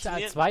gleich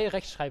 2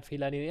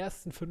 Rechtschreibfehler in den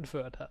ersten 5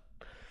 Wörtern.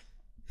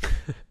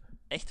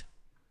 Echt?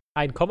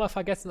 Ein Komma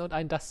vergessen und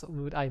ein das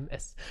mit einem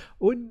S.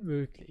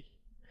 Unmöglich.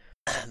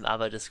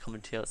 Arbeit des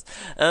Kommentierers.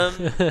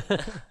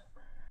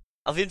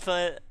 Auf jeden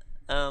Fall,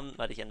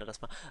 warte, ich ändere das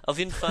mal. Auf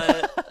jeden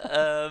Fall,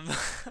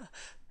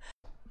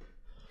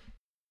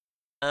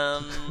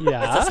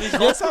 ja. Jetzt hast du mich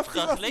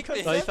rausgebracht, leck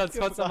mich. Soll ich sonst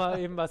kurz noch mal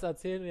eben was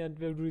erzählen,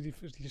 während du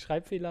die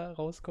Schreibfehler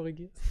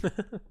rauskorrigierst?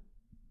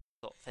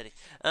 So, fertig.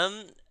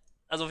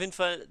 Also auf jeden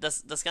Fall,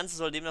 das Ganze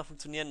soll demnach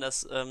funktionieren,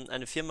 dass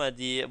eine Firma,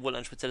 die wohl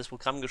ein spezielles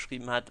Programm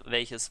geschrieben hat,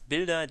 welches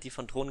Bilder, die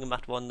von Drohnen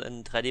gemacht wurden,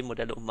 in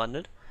 3D-Modelle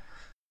umwandelt.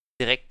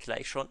 Direkt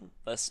gleich schon,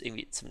 was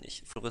irgendwie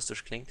ziemlich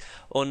futuristisch klingt.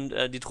 Und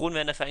die Drohnen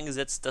werden dafür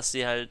eingesetzt, dass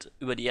sie halt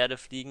über die Erde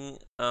fliegen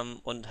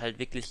und halt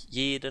wirklich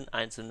jeden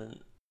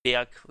einzelnen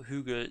Berg,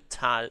 Hügel,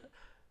 Tal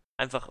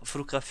einfach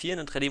fotografieren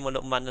in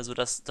 3D-Modelle umwandeln,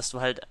 sodass du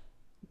halt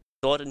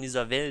dort in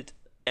dieser Welt,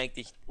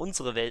 eigentlich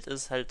unsere Welt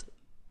ist, halt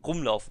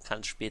rumlaufen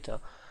kannst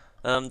später.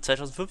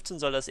 2015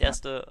 soll der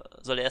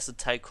erste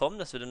Teil kommen,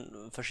 das wird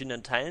in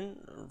verschiedenen Teilen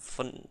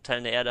von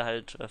Teilen der Erde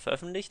halt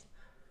veröffentlicht.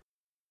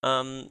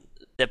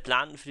 Der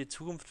Plan für die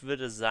Zukunft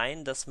würde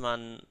sein, dass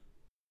man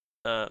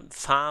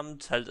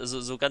farmt, halt,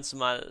 also so ganz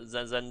normal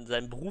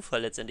seinen Beruf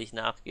halt letztendlich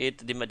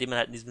nachgeht, den man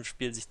halt in diesem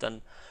Spiel sich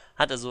dann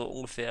hat, also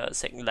ungefähr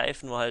Second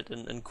Life, nur halt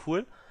in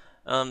cool.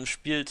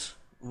 Spielt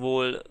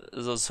wohl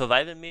so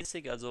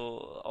Survival-mäßig,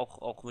 also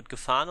auch mit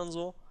Gefahren und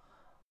so.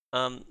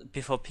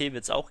 PvP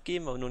wird es auch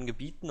geben, aber nur in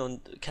Gebieten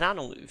und keine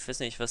Ahnung, ich weiß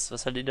nicht, was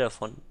haltet ihr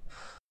davon?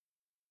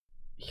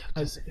 Ich hab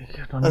gar nichts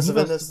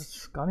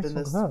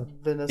von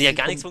gehört. Ja,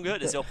 gar nichts von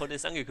gehört, ist ja auch heute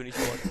erst angekündigt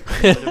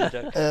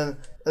worden.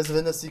 Also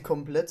wenn das die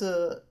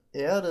komplette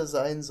Erde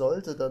sein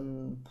sollte,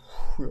 dann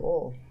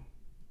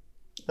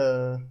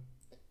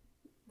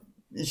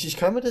ich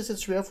kann mir das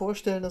jetzt schwer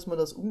vorstellen, dass man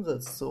das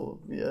umsetzt.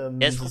 So,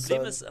 das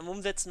Problem ist am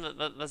Umsetzen,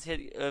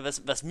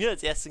 was mir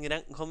als ersten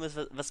Gedanken kommt, ist,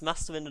 was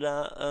machst du, wenn du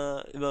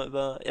da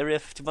über Area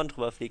 51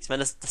 drüber fliegst? Ich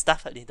meine, das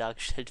darf halt nicht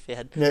dargestellt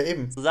werden. Ja,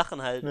 eben. So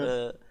Sachen halt.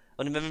 Ja.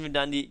 Und wenn man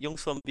dann an die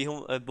Jungs von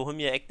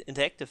Bohemia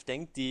Interactive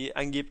denkt, die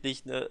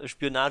angeblich eine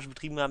Spionage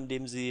betrieben haben,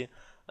 indem sie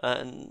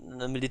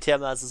eine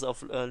Militärbasis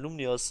auf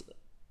Lumnios,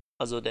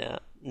 also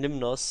der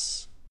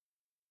Limnos,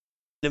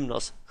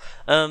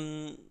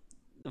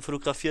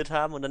 fotografiert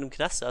haben und dann im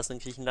Knast saßen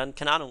in Griechenland.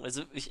 Keine Ahnung,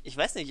 also ich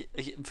weiß nicht,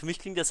 für mich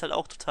klingt das halt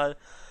auch total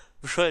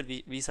bescheuert,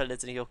 wie ich es halt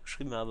letztendlich auch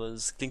geschrieben habe.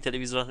 Es klingt halt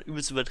irgendwie so nach einer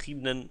übelst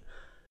übertriebenen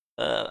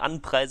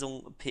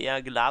Anpreisung,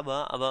 PR,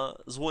 Gelaber,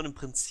 aber so im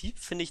Prinzip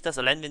finde ich das,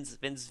 allein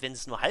wenn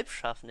es nur halb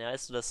schaffen, ja,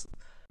 weißt du, das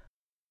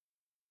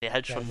wäre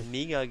halt schon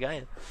mega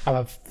geil.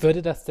 Aber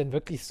würde das denn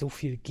wirklich so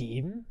viel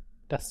geben,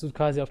 dass du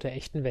quasi auf der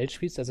echten Welt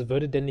spielst? Also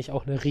würde denn nicht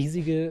auch eine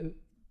riesige,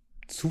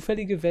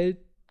 zufällige Welt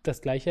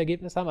das gleiche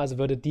Ergebnis haben? Also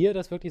würde dir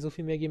das wirklich so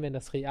viel mehr geben, wenn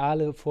das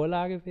reale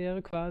Vorlage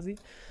wäre quasi?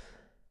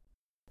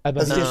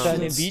 Aber also ist da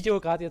in dem Video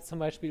gerade jetzt zum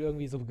Beispiel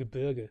irgendwie so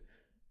Gebirge.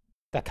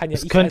 Da kann ja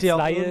ich als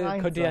Laie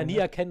könnte ja nie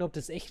erkennen, ob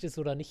das echt ist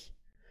oder nicht.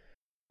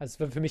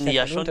 Also für mich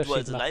ja schon, du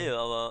als Laie,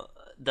 aber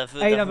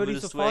dafür dann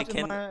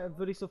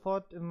würde ich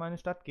sofort in meine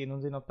Stadt gehen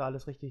und sehen, ob da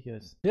alles richtig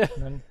ist. Ja,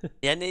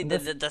 Ja, nee,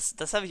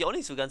 das habe ich auch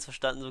nicht so ganz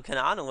verstanden. So,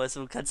 keine Ahnung, weißt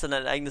du kannst dann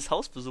dein eigenes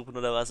Haus besuchen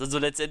oder was. Also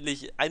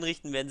letztendlich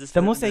einrichten werden sie es.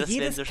 Da muss ja das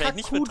jedes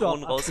wahrscheinlich nicht mit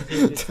Drohnen raus.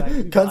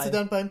 Kannst du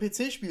dann beim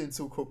PC-Spielen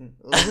zugucken.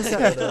 Das ist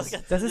ja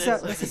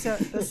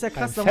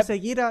krass.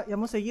 Da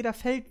muss ja jeder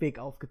Feldweg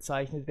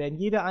aufgezeichnet werden.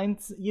 Jeder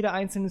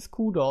einzelne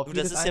Kuhdorf,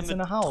 jedes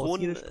einzelne Haus.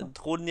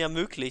 Drohnen ja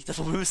möglich. Das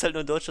Problem ist halt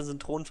nur in Deutschland sind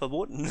Drohnen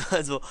verboten.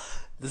 Also,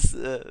 das,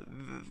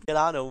 keine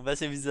Ahnung,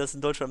 weiß nicht, wie sie das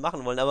in Deutschland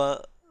machen wollen,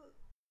 aber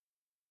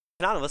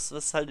keine Ahnung,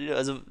 was halt,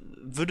 also,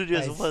 würdet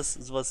ihr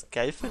sowas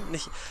geil finden?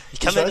 Ich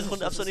kann mir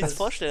davon absolut nichts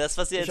vorstellen. Das,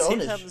 was sie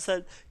erzählt haben, ist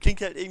halt,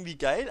 klingt halt irgendwie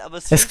geil, aber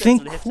es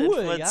klingt halt so cool,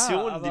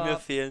 Informationen, die mir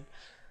fehlen.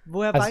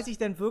 Woher weiß ich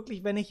denn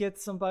wirklich, wenn ich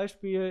jetzt zum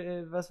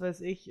Beispiel, was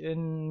weiß ich,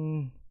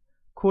 in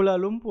Kuala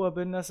Lumpur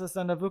bin, dass das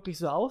dann da wirklich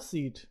so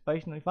aussieht? Weil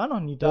ich war noch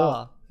nie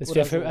da. Das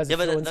wäre für, aber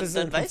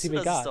dann weißt du,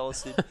 dass es da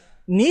aussieht.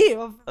 Nee,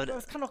 aber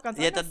das kann doch ganz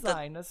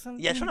anders sein.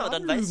 Ja, schon, aber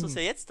dann weißt du es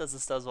ja jetzt, dass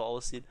es da so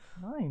aussieht.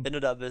 Nein. Wenn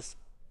du da bist.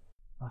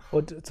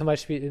 Und zum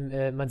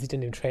Beispiel, man sieht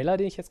in dem Trailer,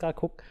 den ich jetzt gerade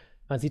gucke,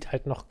 man sieht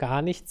halt noch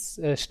gar nichts,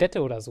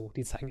 Städte oder so.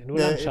 Die zeigen ja nur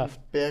Landschaft.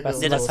 Berge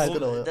was halt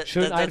genau,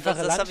 schön einfache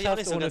das Landschaft, habe ich auch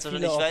nicht so ohne ganz viele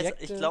verstanden.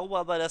 Objekte. Ich glaube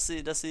aber, dass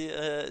sie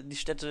die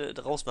Städte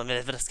rausmachen.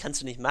 Das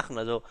kannst du nicht machen.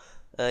 Also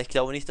ich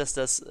glaube nicht, dass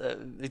das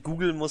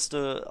Google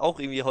musste auch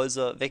irgendwie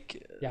Häuser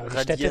weg Ja, die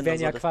Städte wären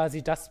ja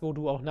quasi das, wo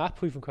du auch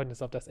nachprüfen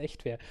könntest, ob das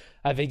echt wäre.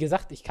 Aber wie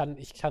gesagt, ich kann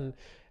wieso?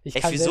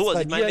 selbst bei Also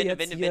ich meine, dir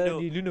jetzt hier wenn du in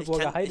die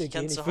Lüneburger Heide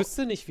gehen. Ich zu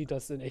wüsste nicht, wie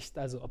das in echt,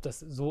 also ob das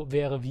so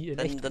wäre wie in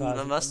echt quasi.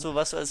 Dann warst du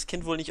als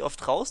Kind wohl nicht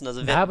oft draußen.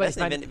 Also aber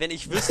wenn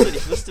ich wüsste,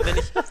 wenn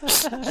ich,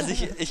 also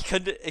ich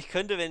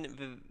könnte,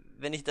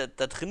 wenn ich da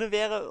drinnen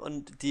wäre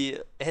und die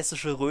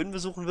hessische Rhön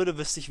besuchen würde,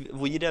 wüsste ich,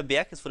 wo jeder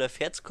Berg ist, wo der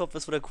Pferdskopf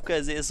ist, wo der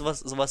Kuckersee ist,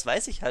 sowas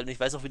weiß ich halt und ich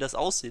weiß auch, wie das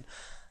aussieht.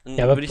 Dann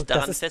würde ich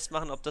daran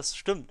festmachen, ob das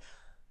stimmt.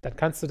 Dann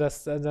kannst du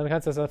das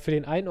für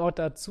den einen Ort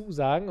dazu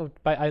sagen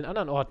und bei allen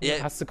anderen Orten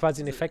hast du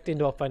quasi einen Effekt, den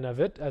du auch bei einer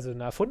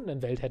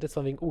erfundenen Welt hättest,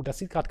 von wegen, oh, das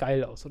sieht gerade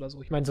geil aus oder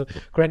so. Ich meine, so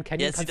Grand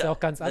Canyon kannst du ja auch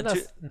ganz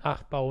anders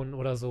nachbauen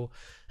oder so.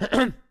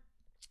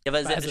 Ja,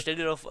 weil stell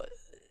dir doch vor,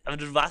 aber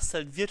du warst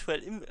halt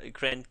virtuell im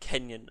Grand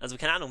Canyon. Also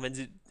keine Ahnung,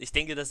 ich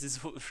denke, dass diese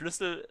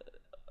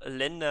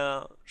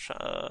Schlüsselländer,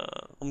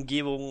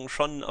 Umgebungen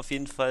schon auf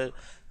jeden Fall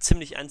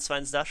ziemlich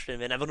 1:1 darstellen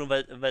werden. Einfach nur,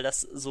 weil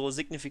das so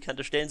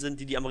signifikante Stellen sind,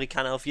 die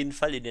Amerikaner auf jeden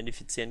Fall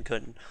identifizieren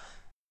könnten.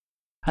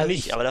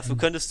 Aber dafür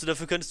könntest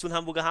du einen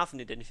Hamburger Hafen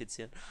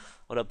identifizieren.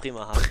 Oder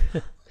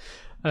Bremerhaven.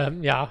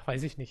 Ja,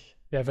 weiß ich nicht.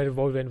 Ja, wenn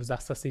du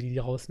sagst, dass die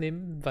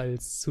rausnehmen, weil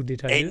es zu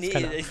detailliert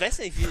ist. Ich weiß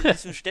nicht, wie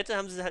viele Städte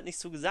haben sie halt nicht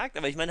so gesagt,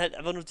 aber ich meine halt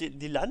einfach nur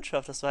die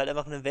Landschaft, dass du halt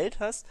einfach eine Welt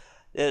hast,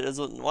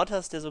 so einen Ort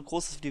hast, der so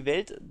groß ist wie die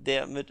Welt,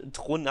 der mit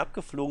Drohnen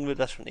abgeflogen wird,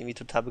 was schon irgendwie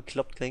total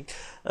bekloppt klingt.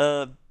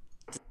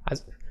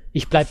 Also,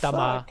 ich bleib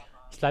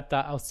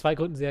da aus zwei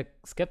Gründen sehr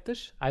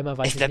skeptisch. Einmal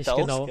weiß ich nicht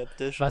genau,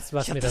 was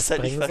mir das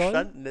bringen soll.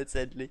 Verstanden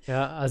letztendlich.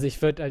 Ja, also ich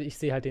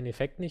sehe halt den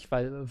Effekt nicht,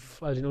 weil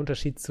den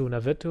Unterschied zu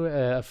einer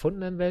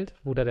erfundenen Welt,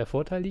 wo da der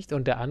Vorteil liegt.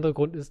 Und der andere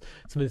Grund ist,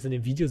 zumindest in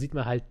dem Video sieht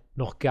man halt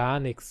noch gar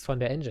nichts von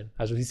der Engine.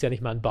 Also du siehst ja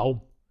nicht mal einen Baum,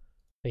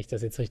 wenn ich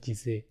das jetzt richtig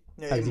sehe.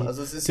 Ja,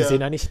 also die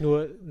sehen ja nicht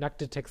nur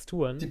nackte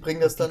Texturen. Die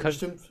bringen das dann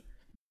bestimmt.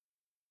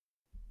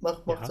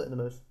 Mach zu Ende,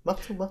 Melf. Mach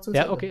zu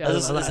Ja, okay,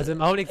 also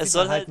im Augenblick sieht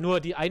man halt halt nur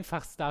die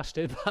einfachst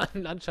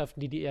darstellbaren Landschaften,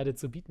 die die Erde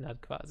zu bieten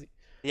hat, quasi.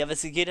 Ja, aber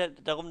es geht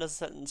halt darum, dass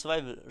es halt ein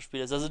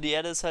Survival-Spiel ist. Also die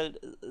Erde ist halt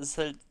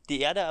die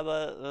Erde,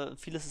 aber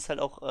vieles ist halt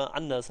auch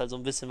anders, halt so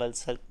ein bisschen, weil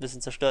es halt ein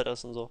bisschen zerstört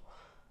ist und so.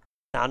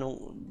 Keine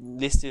Ahnung,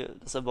 lest ihr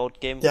das About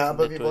Game? Ja,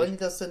 aber wie wollen die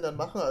das denn dann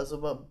machen? Also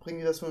bringen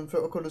die das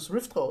für Oculus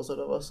Rift raus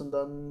oder was? Und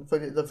dann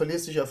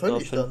verlierst du dich ja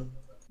völlig dann.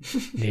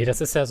 Nee,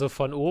 das ist ja so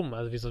von oben,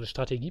 also wie so eine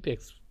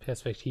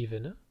Strategieperspektive,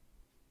 ne?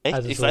 Echt?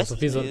 Also ich weiß so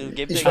nicht, wie so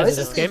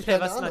das Gameplay,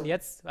 was man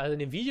jetzt, also in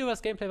dem Video,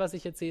 das Gameplay, was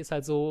ich jetzt sehe, ist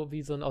halt so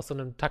wie aus so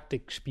einem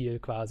Taktikspiel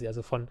quasi,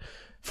 also von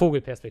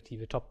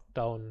Vogelperspektive,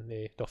 Top-Down,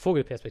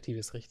 Vogelperspektive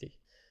ist richtig.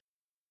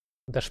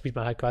 Und da spielt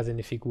man halt quasi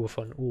eine Figur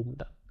von oben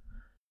dann.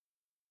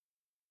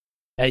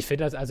 Ja, ich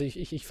finde das, also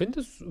ich finde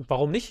es,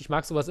 warum nicht? Ich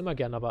mag sowas immer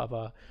gern,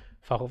 aber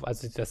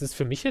also das ist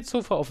für mich jetzt so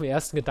auf den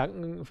ersten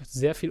Gedanken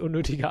sehr viel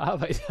unnötige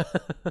Arbeit,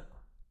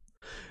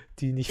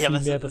 die nicht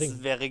viel mehr bringt.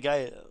 Das wäre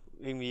geil.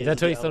 Irgendwie ist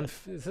natürlich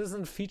es ist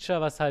ein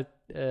Feature, was halt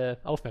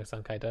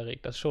Aufmerksamkeit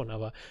erregt, das schon,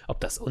 aber ob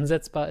das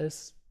umsetzbar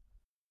ist,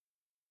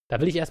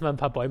 da will ich erstmal ein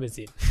paar Bäume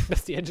sehen,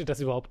 dass die Engine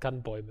das überhaupt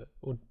kann, Bäume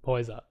und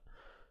Häuser.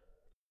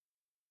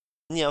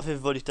 Ja, auf jeden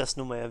Fall wollte ich das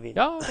nur mal erwähnen.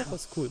 Ja, das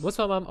ist cool. Muss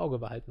man mal im Auge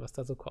behalten, was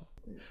da so kommt.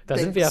 Da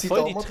sind wir ja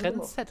voll die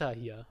Trendsetter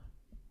hier.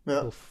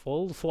 Ja. So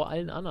voll vor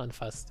allen anderen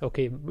fast.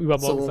 Okay,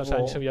 übermorgen ist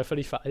wahrscheinlich schon wieder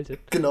völlig veraltet.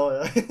 Genau,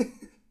 ja.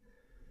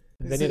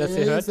 Wenn ihr das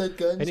hier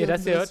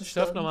hört,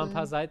 surft noch mal ein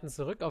paar Seiten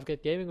zurück auf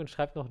Get Gaming und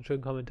schreibt noch einen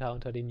schönen Kommentar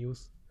unter den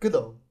News.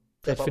 Genau.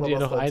 Vielleicht findet ihr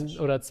noch ein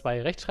oder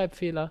zwei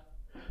Rechtschreibfehler.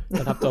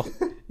 Dann habt auch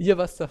ihr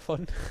was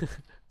davon.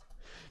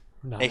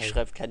 Nein. Ich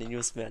schreibe keine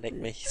News mehr, leck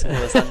mich. Ist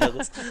was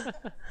anderes.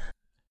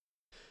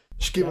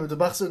 Du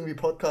machst irgendwie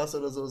Podcast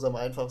oder so, ist am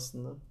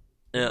einfachsten, ne?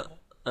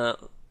 Ja.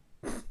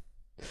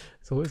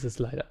 So ist es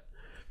leider.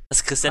 Das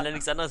ist Christian ja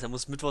nichts anderes. Er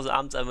muss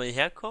mittwochsabends einmal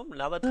hierher kommen,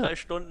 labert 3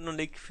 Stunden und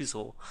legt Füße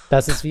hoch.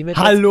 Das ist wie mit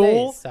Hallo?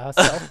 Let's Plays. Da hast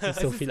du auch nicht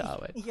so viel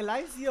Arbeit. Ich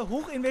leiste hier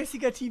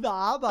hochinvestigative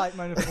Arbeit,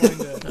 meine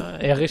Freunde.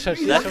 Er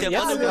recherchiert Sagt schon der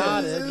jetzt Mann,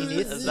 gerade die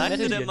nächsten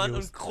sagte der Mann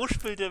News. und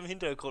kruspelt im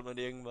Hintergrund und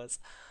irgendwas.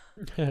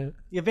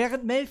 Ja,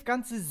 während Melf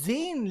ganze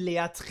Seen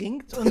leer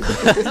trinkt und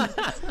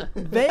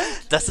Welt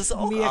Das ist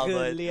auch Meere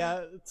Arbeit.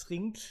 leer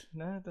trinkt,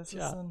 ne, das ist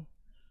dann,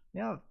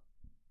 ja.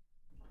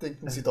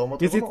 Denken Sie da mal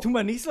Jetzt drüber tu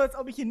mal nicht so, als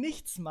ob ich hier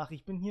nichts mache.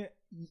 Ich bin hier,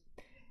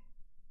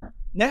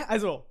 ne,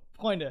 also,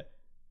 Freunde.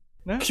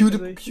 Ne?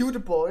 Cute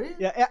Boy.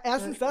 Ja,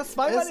 erstens das,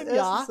 zweimal im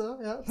Jahr.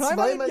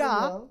 Zweimal im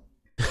Jahr.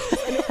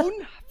 Eine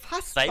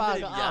unfassbare Zweimal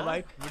im Jahr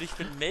Arbeit. würde ich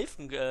für ein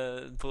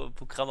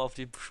Maven-Programm auf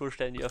die Schule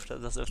stellen,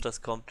 das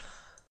öfters kommt.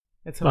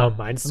 Jetzt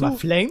meinst mal du?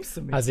 Flames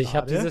du mich Also ich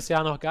habe gerade? dieses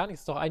Jahr noch gar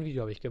nichts, doch ein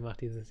Video habe ich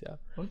gemacht dieses Jahr.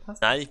 Und passt?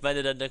 Nein, ich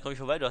meine, dann komme ich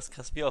vorbei, du hast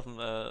Kasper auf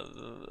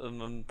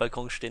dem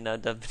Balkon stehen, da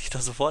bin ich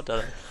doch sofort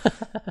da.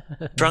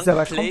 Drunken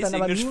aber Plays, kommt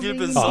dann aber irgendein nur Spiel wegen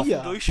besoffen,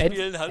 Bier.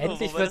 durchspielen, hallo,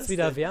 Endlich wo war wird es das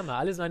wieder denn? wärmer.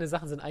 Alle meine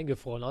Sachen sind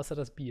eingefroren, außer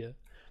das Bier.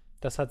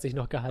 Das hat sich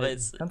noch Aber gehalten.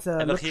 jetzt Kannst ja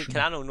einfach hier, lutschen.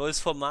 keine Ahnung, neues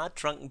Format,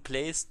 Drunken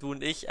Plays, du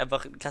und ich,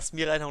 einfach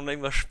Kasper reinhauen und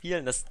irgendwas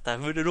spielen,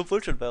 da würde nur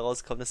Bullshit bei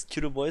rauskommen. Das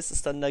Cute Boys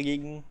ist dann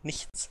dagegen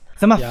nichts.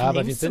 Sag mal, Ja, aber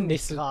wir flamest sind du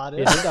nicht mich so, gerade?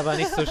 wir sind aber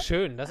nicht so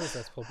schön. Das ist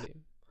das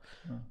Problem.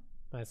 Ja.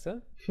 Weißt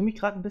du? Ich fühle mich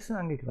gerade ein bisschen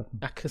angegriffen.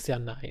 Ach,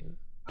 Christian, nein.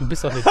 Du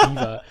bist doch eine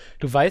Diva.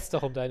 Du weißt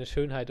doch um deine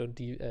Schönheit und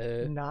die,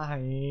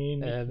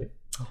 Nein.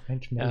 Oh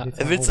Mensch, ja. jetzt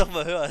Er will's auf. doch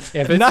mal hören.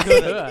 Er will Nein. es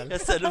nur hören.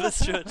 Christian, du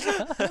bist schön.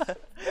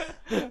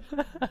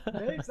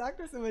 Ja, ich sag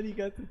das immer die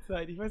ganze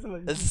Zeit. Ich weiß aber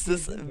nicht. Das ist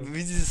das, wie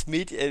dieses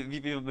Mädchen,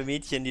 wie bei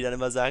Mädchen, die dann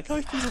immer sagen, oh,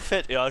 ich bin so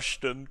fett. Ja,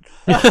 stimmt.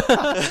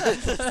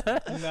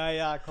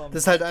 Naja, komm.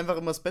 Das ist halt einfach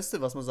immer das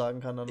Beste, was man sagen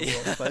kann. Dann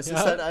Weil es ist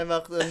halt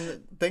einfach, du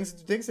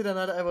denkst dir dann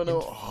halt einfach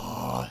nur,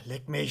 oh,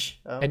 leck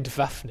mich. Ja.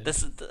 Entwaffnet.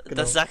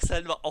 Das sagst du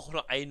halt auch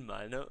nur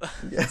einmal, ne?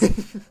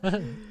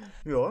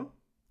 Ja,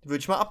 würde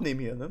ich mal abnehmen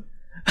hier, ne?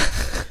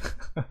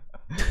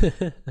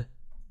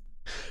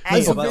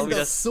 Also, Also, wenn wie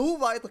das so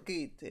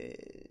weitergeht,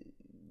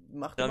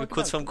 macht Dann immer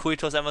kurz vorm Gedanken.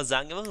 Koitos einmal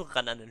sagen, immer so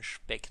ran an den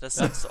Speck. Das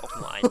sagst du auch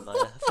nur einmal.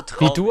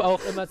 Vertrau Wie du mir.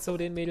 auch immer zu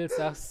den Mädels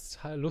sagst,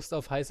 Lust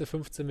auf heiße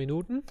 15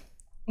 Minuten.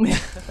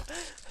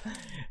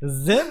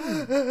 Sim!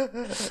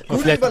 Und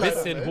vielleicht ein Überleitung,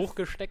 bisschen ey.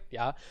 hochgesteckt,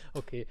 ja.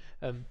 Okay.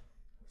 Wer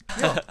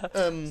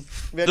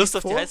Lust liest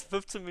auf die vor? heißen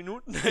 15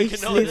 Minuten? Ich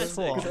Genau, lese das-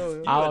 vor. Genau,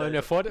 ja. Aber wenn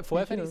wir vorher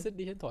fertig sind,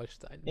 nicht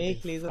enttäuscht sein. mit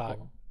Ich den lese Fragen.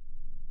 vor.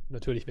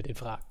 Natürlich mit den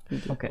Fragen.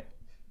 Okay.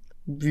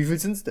 Wie viel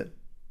sind's denn?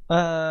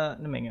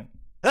 Eine Menge.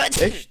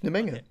 Echt? Eine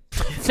Menge.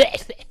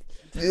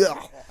 Ja.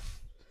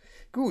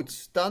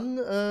 Gut, dann,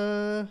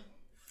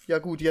 ja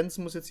gut, Jens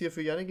muss jetzt hier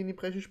für Yannick in die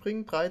Bresche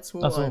springen. 3,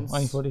 2, Achso, 1.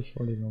 eigentlich wollte ich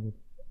vorlesen. Gut.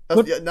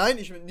 Also, Gut. ja, nein,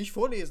 ich will nicht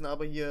vorlesen,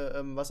 aber hier,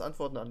 was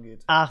Antworten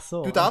angeht. Ach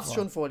so. Du darfst Antwort.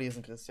 schon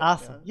vorlesen, Christian.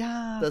 Ach so.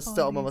 Ja. Dass du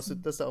da auch mal was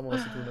vorlesen.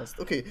 zu tun hast.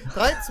 Okay,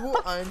 3,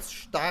 2, 1,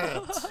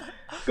 Start.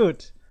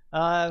 Gut.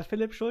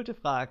 Philipp Schulte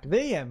fragt: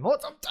 William, wo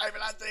zum Teufel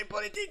hast du den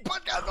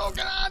Politik-Podcast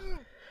hochgeladen?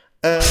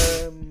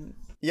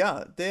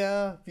 Ja,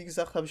 wie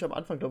gesagt, habe ich am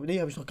Anfang, glaube ich,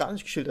 habe ich noch gar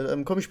nicht geschildert.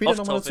 Komme ich später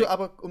nochmal dazu,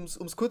 aber um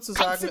es kurz zu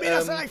Kannst sagen. du mir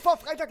das vielleicht vor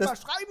Freitag das- mal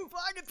schreiben?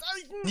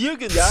 Fragezeichen.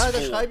 Nirgends. Ja,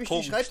 da schreibe ich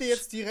Punkt. dir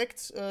jetzt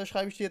direkt,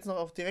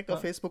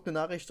 auf Facebook eine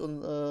Nachricht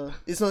und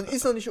ist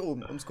noch nicht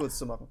oben, um es kurz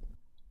zu machen.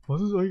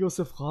 Was ist eigentlich aus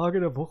der Frage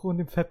der Woche und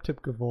dem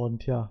Fab-Tipp geworden?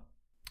 Tja.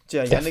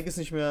 Tja, Yannick ist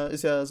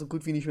ja so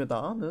gut wie nicht mehr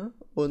da, ne?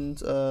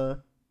 Und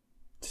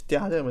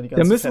der hat ja immer die Da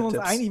ganzen müssen wir uns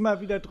Fab-Tipps. eigentlich mal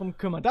wieder drum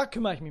kümmern. Da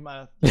kümmere ich mich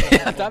mal.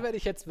 Ja, da werde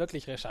ich jetzt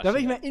wirklich recherchieren. Da will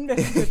ich mal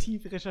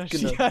investigativ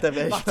recherchieren. Genau, da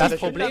werde ich Mach mal Das das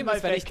Problem Kinder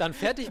ist, wenn mal ich weg. dann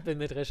fertig bin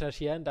mit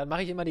Recherchieren, dann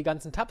mache ich immer die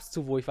ganzen Tabs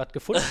zu, wo ich was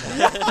gefunden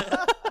habe.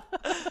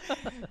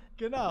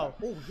 Genau.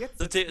 Oh, jetzt.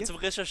 Zum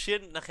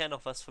Recherchieren nachher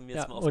noch was von mir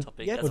Ja, zum und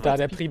Off-Topic. jetzt- Also, Und da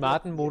der Jetzt-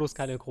 Primatenmodus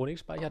keine Chronik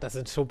speichert, das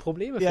sind schon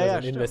Probleme für Ja, so ja,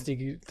 einen stimmt.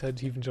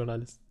 investigativen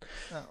Journalisten.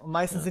 Ja, und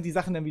meistens sind die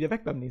Sachen dann wieder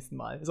weg beim nächsten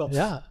Mal. So.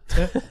 Ja.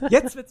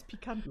 Jetzt wird's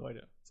pikant,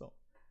 Leute. So.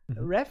 Mhm.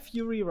 Rev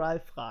Fury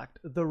Ralph fragt: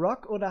 The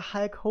Rock oder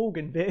Hulk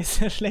Hogan? Wer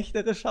ist der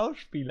schlechtere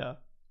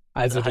Schauspieler?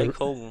 Also Hulk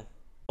Hogan.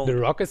 The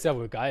Rock ist ja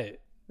wohl geil.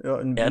 Ja,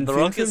 in Ja, in The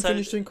vielen Rock Filmen ist finde halt-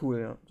 ich den cool,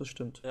 ja, das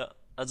stimmt. Ja,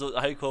 also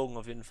Hulk Hogan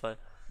auf jeden Fall.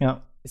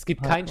 Ja. Es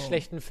gibt Hulk keinen Hogan.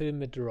 schlechten Film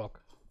mit The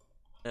Rock.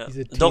 Ja.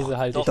 Diese These doch,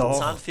 halte ich doch.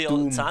 Zahnfee,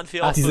 Doom.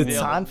 Zahnfee Ach, auch Diese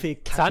Bewährung.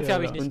 Zahnfee-Kacke. Zahnfee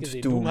habe ich oder? nicht Und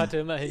gesehen. Doom. Doom hatte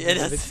immerhin Ja, diese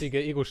das-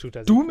 witzige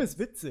Ego-Shooter. Doom ist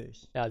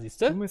witzig. Ja,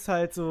 siehst du? Doom ist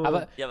halt so.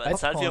 Aber Ja, aber Als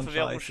Zahnfee auf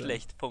Bewährung Popcorn-Scheiße.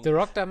 schlecht. Punkt. The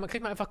Rock, da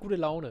kriegt man einfach gute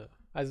Laune.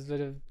 Also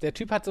der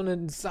Typ hat so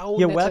eine sau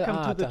Hier, nette Welcome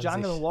Art to the an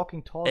Jungle sich. and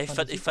Walking Tall. Ich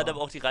fand super.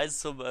 aber auch die Reise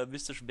zum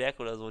mystischen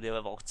Berg oder so, der war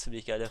aber auch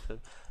ziemlich geil, der Film.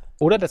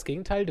 Oder das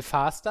Gegenteil, The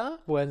Faster,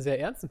 wo er einen sehr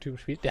ernsten Typen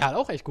spielt. Der hat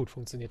auch echt gut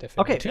funktioniert, der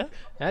Film. Okay. Der Typ,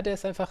 ja, der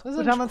ist einfach. Das ist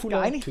Gut, ein haben wir uns cooler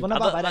geeinigt. Typ.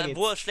 Wunderbar. Aber weiter geht's.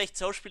 wo er schlecht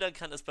schauspielern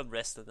kann, ist beim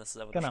Wrestling. Das ist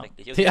aber Genau.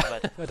 schrecklich. Okay, Ja,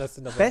 weiter. das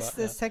sind aber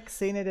Beste ja.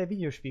 Sexszene der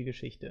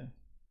Videospielgeschichte.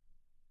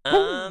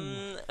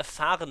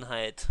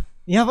 Fahrenheit.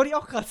 Ja, wollte ich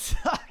auch gerade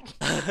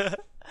sagen.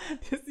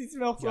 Das ist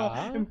mir auch so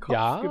Ja, im Kopf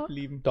ja.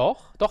 geblieben.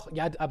 Doch,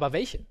 ja, aber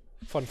welche?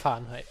 von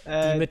Fahrenheit?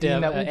 Die mit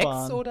der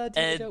Ex oder die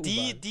mit der U-Bahn?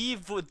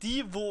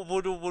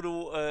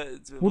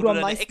 Wo du am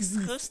deine meisten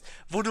Ex triffst,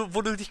 wo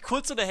du dich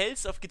kurz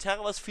unterhältst, auf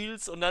Gitarre was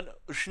spielst und dann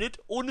Schnitt,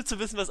 ohne zu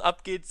wissen, was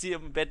abgeht, sie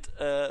im Bett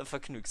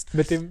verknügst.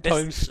 Mit dem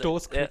tollen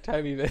Stoß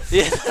Timey West.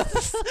 Ja,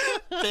 das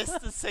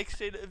beste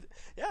Sexszene.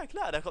 Ja,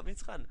 klar, da kommt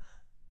nichts ran.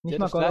 Nicht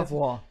mal God of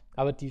War.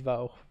 Aber die war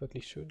auch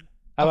wirklich schön.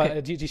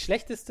 Aber die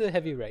schlechteste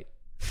Heavy Rain.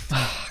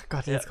 Ach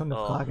Gott, jetzt kommt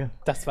eine Frage.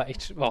 Das war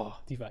echt, die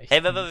war echt.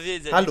 Hey,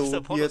 hallo,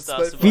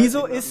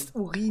 wieso ist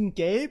Urin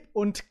gelb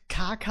und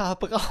Kaka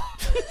braun?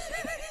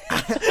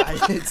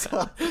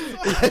 Alter.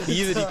 Ich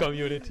liebe die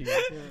Community.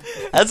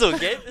 Also,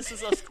 gelb ist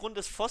es aufgrund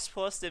des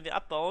Phosphors, den wir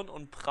abbauen,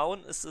 und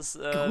braun ist es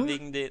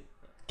wegen den...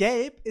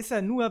 Gelb ist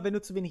ja nur, wenn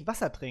du zu wenig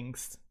Wasser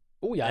trinkst.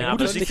 Oh ja,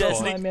 aber das liegt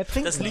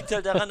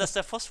halt daran, dass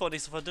der Phosphor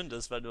nicht so verdünnt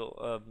ist, weil du...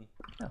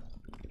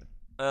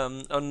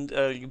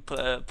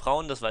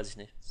 braun, das weiß ich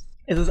nicht.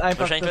 Es ist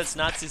einfach wahrscheinlich, weil es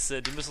Nazis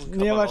sind, die müssen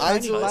Körper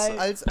also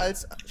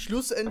als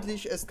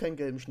schlussendlich esst kein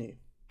gelben Schnee.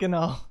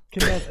 Genau,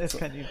 Kinder essen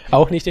kein Schnee.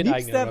 Auch nicht den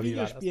eigenen. Liebster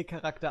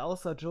Videospielcharakter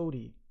außer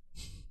Jodie.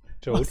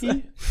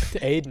 Jodie?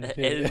 Aiden.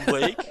 Alan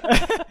Wake?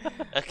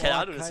 Keine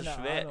Ahnung, das ist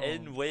schwer.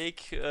 Alan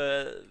Wake,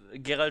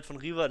 Geralt von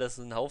Riva, das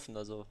ist ein Haufen,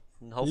 also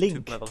ein Haufen Link.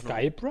 Typen einfach nur.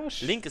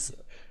 Guybrush? Link ist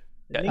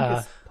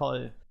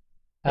toll.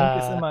 Link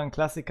ist immer ein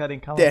Klassiker, den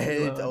kann man... Der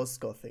Held aus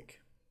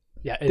Gothic.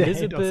 Ja,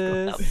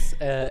 Elizabeth,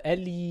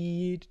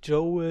 Ellie,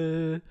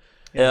 Joel,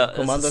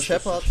 Commander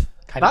Shepard.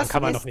 Was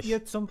esst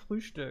ihr zum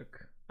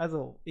Frühstück?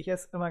 Also, ich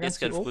esse immer ganz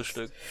viel Obst.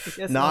 Frühstück.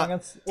 Ich esse immer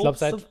ganz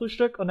Obst zum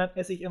Frühstück und dann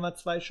esse ich immer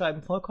 2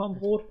 Scheiben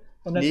Vollkornbrot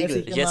und dann esse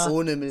ich immer...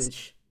 ohne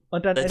Milch.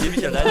 Und dann seitdem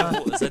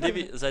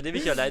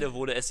ich alleine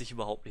wohne, esse ich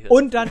überhaupt nicht.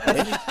 Und dann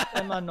esse ich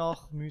immer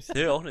noch Müsli.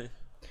 Nee, auch nicht.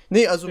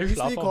 Nee, also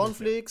Müsli,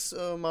 Cornflakes,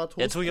 mal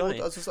Toastbrot, ja,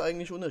 also ist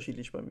eigentlich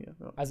unterschiedlich bei mir.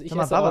 Ja. Also ich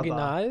esse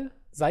original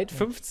seit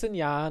 15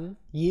 Jahren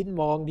jeden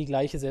Morgen die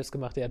gleiche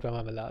selbstgemachte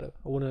Erdbeermarmelade.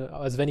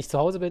 Also wenn ich zu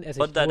Hause bin, esse ich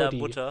nur die. Von deiner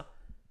Mutter?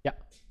 Ja.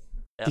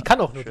 Die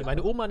kann auch nur.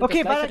 Meine Oma nimmt das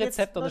gleiche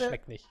Rezept und es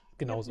schmeckt nicht.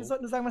 Genauso. Wir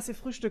sollten nur sagen, was ihr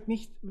frühstückt,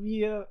 nicht wie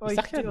ihr euch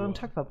euren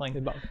Tag verbringt.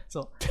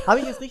 So. Habe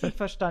ich es richtig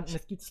verstanden?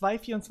 Es gibt 2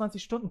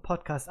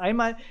 24-Stunden-Podcasts.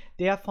 Einmal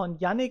der von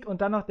Yannick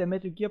und dann noch der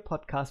Metal Gear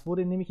Podcast.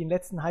 Wurde nämlich in den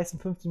letzten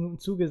heißen 15 Minuten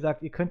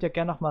zugesagt. Ihr könnt ja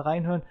gerne noch mal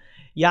reinhören.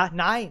 Ja,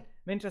 nein!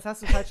 Mensch, das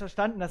hast du falsch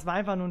verstanden. Das war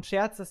einfach nur ein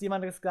Scherz, dass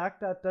jemand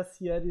gesagt hat, dass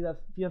hier dieser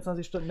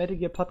 24-Stunden Metal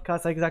Gear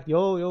Podcast hat gesagt,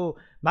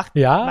 mach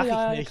ich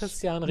nicht.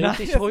 Christian, red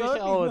dich ruhig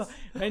aus.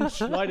 Mensch,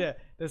 Leute,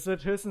 das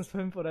wird höchstens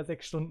 5 oder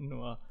 6 Stunden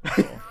nur.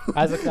 So.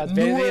 Also klar,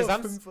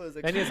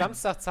 wenn ihr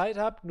Samstag Zeit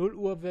habt, 0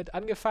 Uhr wird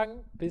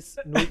angefangen, bis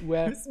 0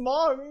 Uhr. Bis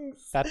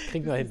morgens. Das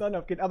kriegen wir hin.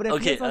 Aber der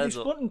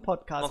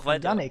 24-Stunden-Podcast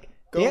von Yannick,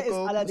 der ist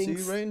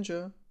allerdings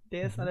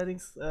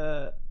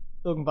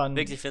irgendwann.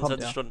 Wirklich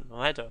 24 Stunden.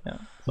 Weiter. Ja.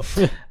 So.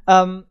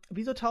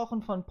 Wieso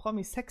tauchen von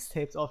Promis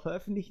Sextapes auf?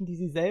 Veröffentlichen die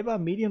sie selber,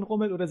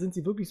 Medienrummel, oder sind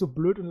sie wirklich so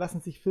blöd und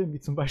lassen sich filmen, wie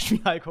zum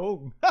Beispiel Hulk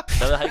Hogan?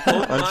 Hulk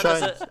Hogan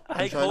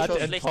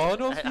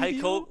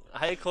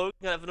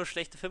hat einfach nur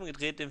schlechte Filme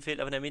gedreht, dem fehlt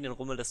aber der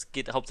Medienrummel. Das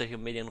geht hauptsächlich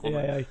um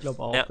Medienrummel. Ja, ich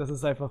glaube auch. Ja. Das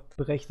ist einfach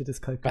berechnetes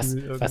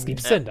Kalkül. Was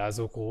gibt's denn da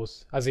so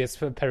groß? Also jetzt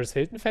für Paris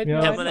Hilton fällt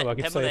mir ein, aber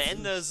gibt's Pamela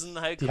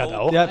Anderson, Hulk Hogan.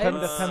 Auch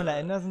das Pamela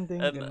Anderson-Ding,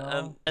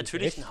 genau.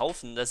 Natürlich ein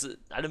Haufen. Das sind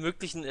alle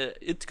möglichen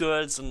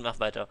It-Girls und mach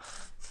weiter.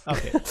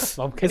 Okay.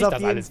 Warum kenn ich das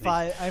alles nicht? Ist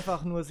auf jeden Fall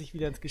einfach nur sich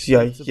wieder ins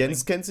Gespräch zu bringen.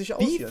 Jens kennt sich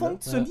aus. Wie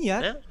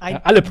funktioniert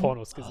alle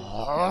Pornos gesehen.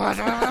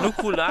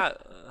 Nukular.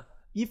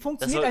 Wie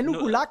funktioniert ein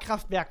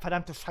Nukularkraftwerk,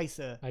 verdammte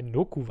Scheiße? Ein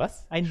Nuku,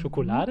 was? Ein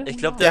Schokolade? Ich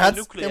glaube, der hat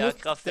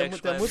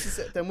Nuklearkraftwerk.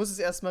 Der muss es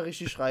erstmal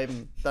richtig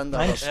schreiben, dann da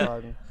was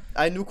sagen.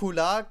 Ein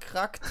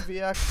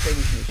Nukularkraftwerk kenne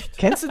ich nicht.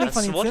 Kennst du den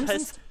von den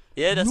Simpsons?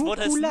 Das Wort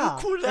heißt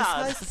Nukular.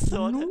 Das heißt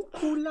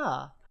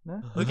Nukular.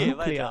 Ne? Okay,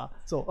 weiter.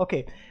 So,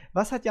 okay.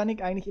 Was hat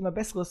Yannick eigentlich immer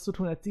Besseres zu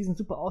tun, als diesen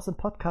super awesome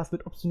Podcast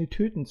mit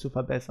Obszönitäten zu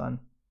verbessern?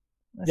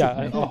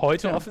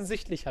 Heute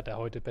offensichtlich hat er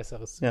heute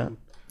Besseres zu tun.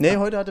 Nee,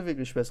 heute hat er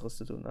wirklich Besseres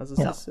zu tun. Also es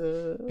ist,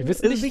 wir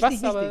wissen nicht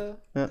wichtig, aber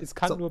es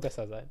kann nur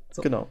besser sein.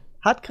 So. Genau.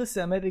 Hat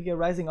Christian Metal Gear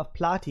Rising of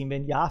Platin?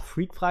 Wenn ja,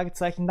 Freak?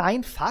 Fragezeichen.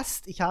 Nein,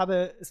 fast. Ich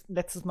habe es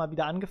letztes Mal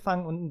wieder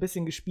angefangen und ein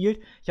bisschen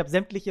gespielt. Ich habe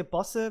sämtliche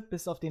Bosse,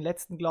 bis auf den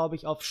letzten, glaube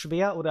ich, auf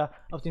schwer oder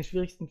auf den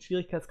schwierigsten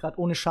Schwierigkeitsgrad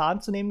ohne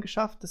Schaden zu nehmen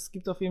geschafft. Das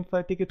gibt auf jeden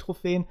Fall dicke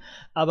Trophäen.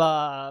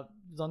 Aber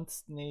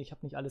sonst, nee, ich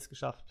habe nicht alles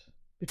geschafft.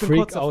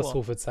 Freak,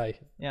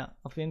 Ausrufezeichen. Ja,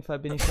 auf jeden Fall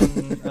bin ich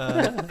schon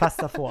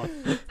fast davor.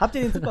 Habt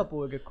ihr den Super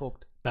Bowl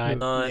geguckt? Nein.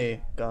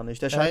 Nee, gar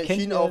nicht. Der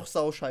schien auch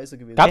sau scheiße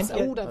gewesen. Gab's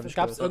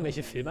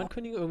irgendwelche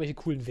Filmankündigungen, irgendwelche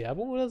coolen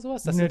Werbung oder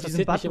sowas? Das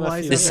interessiert mich immer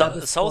viel. Die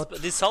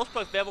South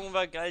Park-Werbung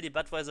war geil, die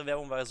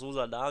Budweiser-Werbung war so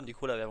salar und die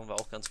Cola-Werbung war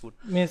auch ganz gut.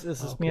 Mir ist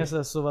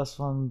es sowas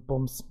von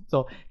Bums.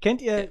 So,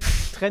 kennt ihr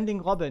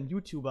Trending Robin,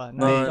 YouTuber?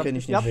 Nein, kenn ich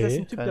nicht. Ich glaube, das ist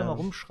ein Typ, der mal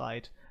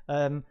rumschreit.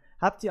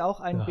 Habt ihr auch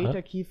einen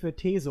Beta-Key für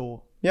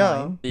Teso?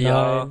 Ja.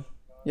 Nein.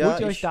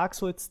 Holt ihr euch Dark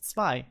Souls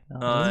 2?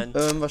 Nein.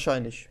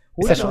 wahrscheinlich.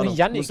 Ist ja schon wie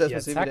Yannick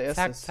hier.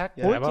 Zack.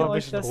 Holt ihr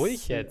euch das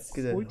ruhig jetzt.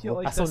 Holt ihr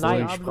euch das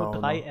Diablo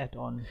 3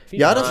 Add-on?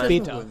 Ja, das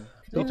später.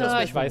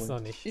 Ich weiß noch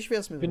nicht. Ich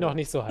wär's mir bin noch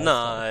nicht so heiß.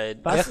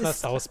 Nein. Erstmal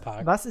South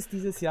Park. Was ist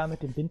dieses Jahr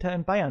mit dem Winter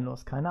in Bayern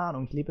los? Keine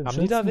Ahnung. Ich lebe im Haben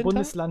die da schönsten Winter?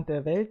 Bundesland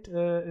der Welt,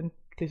 in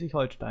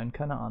Schleswig-Holstein.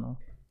 Keine Ahnung.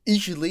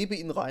 Ich lebe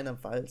in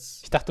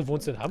Rheinland-Pfalz. Ich dachte, du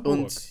wohnst in Hamburg.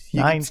 Und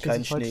hier gibt's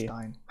keinen Schnee.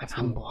 Schleswig-Holstein.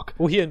 Hamburg.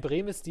 Oh, hier in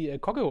Bremen ist die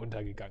Kogge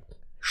untergegangen.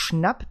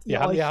 Schnappt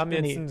ihr euch... Wir haben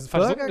jetzt ein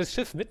versunkenes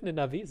Schiff mitten in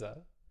der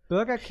Weser.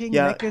 Burger King,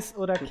 Ja. Mc's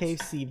oder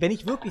KFC? Wenn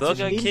ich wirklich Burger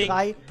zwischen den King,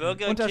 drei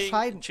Burger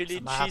unterscheiden... King, Chili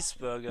Sag mal,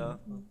 Cheeseburger.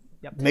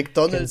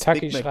 McDonald's,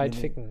 Kentucky Big Mac schreit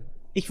Mini. ficken.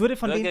 Ich würde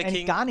von Burger denen eigentlich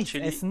King, gar nichts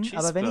Chili essen,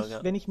 aber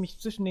Cheeseburger. wenn ich mich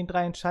zwischen den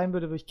drei entscheiden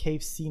würde, würde ich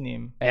KFC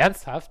nehmen.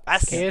 Ernsthaft?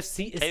 Was? KFC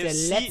ist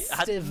KFC der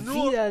hat letzte,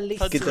 nur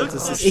widerlichste... verdrückte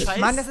Das ist Ich, Scheiß.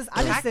 Mann, das ist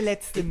alles Kack. der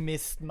letzte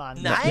Mist, Mann.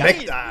 Nein!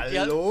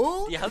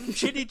 Hallo? Die haben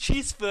Chili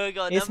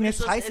Cheeseburger. und Ist damit mir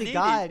das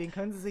scheißegal, erledigt. den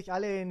können sie sich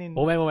alle in den...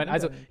 Moment.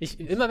 Also,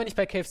 immer wenn ich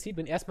bei KFC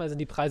bin, erstmal sind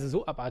die Preise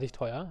so abartig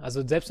teuer.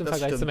 Also, selbst im Das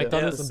Vergleich zu stimmt, ja.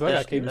 McDonalds Ja, und Burger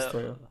das King. stimmt,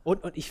 teuer.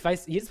 Und ich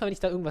weiß, jedes Mal, wenn ich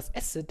da irgendwas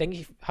esse, denke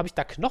ich, habe ich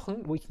da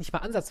Knochen, wo ich nicht mal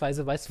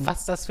ansatzweise weiß,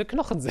 was das für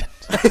Knochen sind.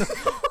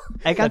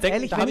 Ey, ganz Da denk-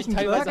 ehrlich, da wenn hab ich ich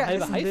einen teilweise Burger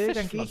halbe essen will,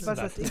 dann gehe ich, was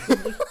weiß ich,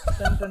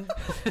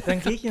 dann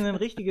gehe ich in ein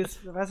richtiges,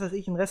 was weiß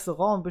ich, ein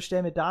Restaurant und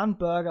bestelle mir da einen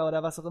Burger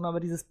oder was auch immer, aber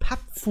dieses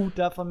Packfood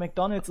da von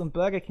McDonalds und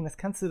Burger King, das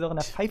kannst du doch in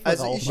der Pfeife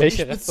Also rauchen.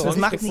 Welche ich- Restaurants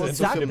Das macht kriegst du nicht denn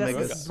so satt, viele das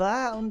Burger? ist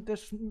wahr und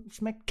das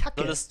schmeckt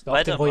kacke. Solltest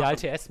Doch, den Royal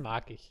weitermachen. TS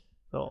mag ich.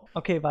 So,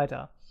 okay,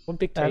 weiter. Und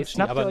Big Tasty,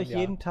 Schnappt ihr aber euch ja.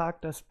 jeden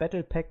Tag das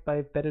Battle Pack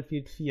bei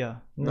Battlefield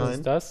 4? Was Nein.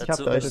 ist das? Ich hab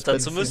Dazu, beides dazu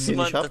Battlefield müsste vier.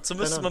 man, Ich hab- dazu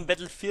müsste keine man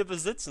Battle 4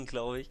 besitzen,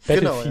 glaube ich.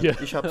 Genau, Battle ja.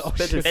 4. Ich hab's Oh,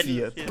 Battle shit.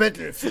 4. Battle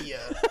Battle 4.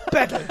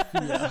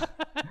 Battlefield!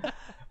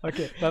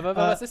 Okay.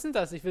 Was ist denn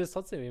das? Ich will es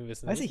trotzdem eben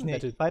wissen. Weiß Was ist ich ein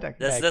nicht. Battle- Weiter.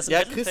 Das Ja,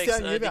 Battle Christian, Packs,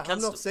 hier, die wir haben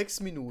kannst noch du- 6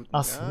 Minuten.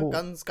 Ach Ja? so.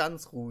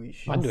 Ganz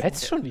ruhig. Mann, du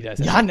hättest schon wieder.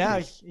 Ist Ja, ne,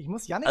 wirklich- ich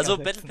muss Janik Also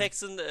ersetzen. Battle Packs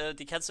sind,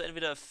 die kannst du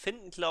entweder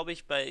finden, glaube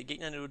ich, bei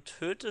Gegnern, die du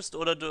tötest,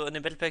 oder in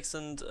den Battle Packs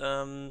sind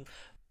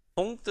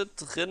Punkte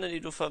drin,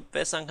 die du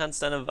verbessern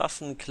kannst, deine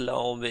Waffen,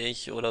 glaube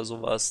ich, oder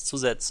sowas.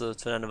 Zusätze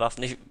für deine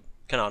Waffen.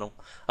 Keine Ahnung.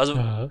 Also,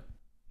 Aha.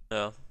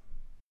 ja.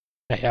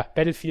 Naja,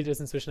 Battlefield ist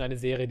inzwischen eine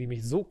Serie, die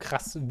mich so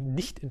krass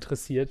nicht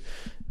interessiert.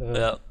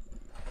 Ja.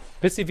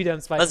 Bis sie wieder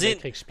im Zweiten Mal sehen,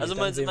 Weltkrieg spielt. also dann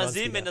mal wir uns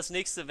sehen, wieder.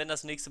 wenn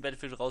das nächste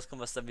Battlefield rauskommt,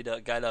 was dann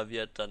wieder geiler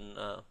wird, dann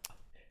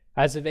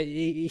Also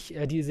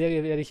die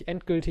Serie werde ich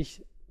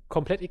endgültig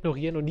komplett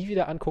ignorieren und nie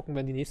wieder angucken,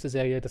 wenn die nächste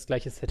Serie das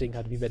gleiche Setting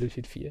hat wie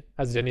Battlefield 4.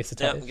 Also der nächste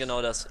ja, Teil.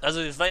 genau das. Also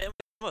es war ja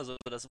immer so,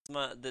 dass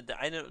immer der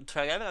eine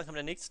total geil war, dann kam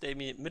der nächste, der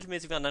irgendwie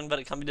mittelmäßig war, und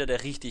dann kam wieder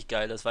der richtig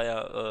geil. Das war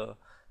ja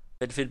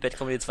Battlefield Bad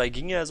Company 2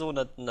 ging ja so, und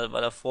dann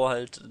war davor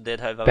halt der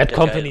Teil war Bad wieder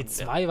Company geil.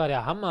 2 war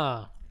der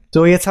Hammer.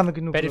 So, jetzt haben wir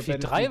genug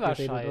Battlefield 3 war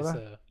geredet, scheiße.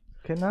 oder?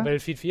 Kinder?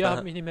 Battlefield 4 Aha.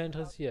 hat mich nicht mehr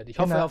interessiert. Ich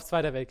Kinder. hoffe auf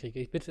Zweiter Weltkrieg.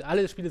 Ich bitte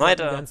alle Spiele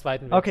Weiter. wieder im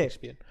Zweiten Weltkrieg Okay.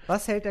 spielen.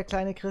 Was hält der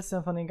kleine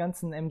Christian von den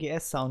ganzen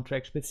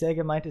MGS-Soundtracks? Speziell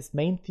gemeint ist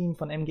Main Theme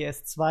von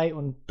MGS 2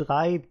 und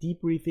 3,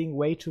 Debriefing,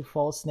 Way to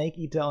Fall, Snake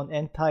Eater und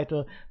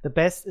Endtitle The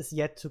Best is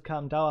Yet to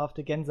Come,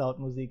 dauerhafte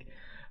Gänsehautmusik.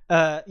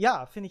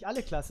 Ja, finde ich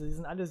alle klasse. Die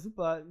sind alle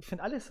super. Ich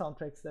finde alle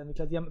Soundtracks der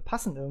Entwickler,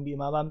 passen irgendwie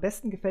immer. Aber am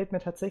besten gefällt mir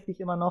tatsächlich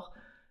immer noch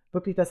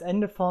wirklich das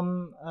Ende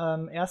vom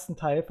ersten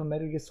Teil von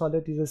Metal Gear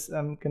Solid, dieses,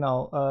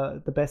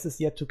 The Best is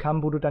Yet to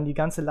Come, wo du dann die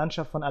ganze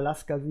Landschaft von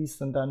Alaska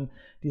siehst und dann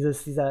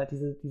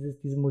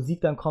diese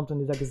Musik dann kommt und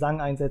dieser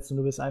Gesang einsetzt und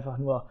du bist einfach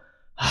nur,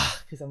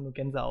 kriegst einfach nur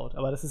Gänsehaut.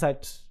 Aber das ist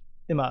halt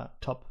immer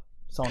top.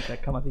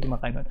 Soundtrack, kann man sich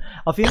immer reinhören.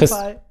 Auf jeden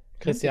Fall.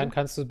 Christian,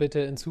 kannst du bitte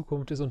in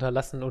Zukunft es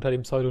unterlassen, unter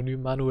dem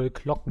Pseudonym Manuel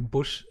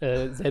Glockenbusch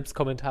selbst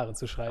Kommentare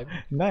zu schreiben?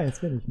 Nein,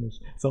 das will ich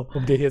nicht. So,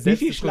 Um dir hier wie selbst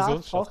viel Schlaf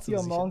Diskussionsstoff braucht zu ihr,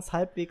 um sichern. morgens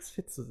halbwegs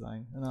fit zu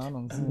sein? Keine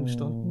Ahnung, 7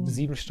 Stunden?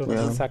 7 Stunden,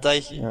 Ja. exakt. Da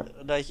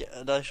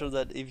ich schon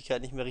seit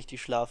Ewigkeit nicht mehr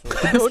richtig schlafe.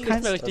 Und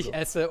nicht mehr richtig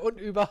esse und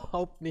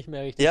überhaupt nicht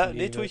mehr richtig Ja, lebe.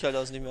 nee, tue ich halt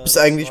auch nicht mehr. Du bist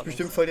eigentlich Das ist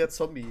bestimmt voll der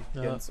Zombie,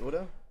 Ja. Jens,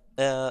 oder?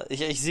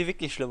 ich sehe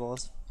wirklich schlimm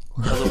aus.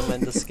 Also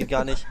Moment, das geht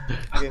gar nicht.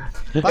 Okay.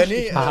 Was?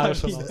 Haare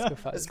schon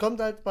ausgefallen. es kommt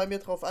halt bei mir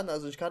drauf an.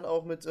 Also ich kann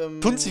auch mit...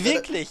 Tun sie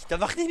wirklich? Da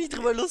mach dich nicht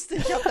drüber lustig.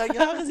 Ich hab deine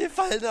Haare, sie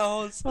fallen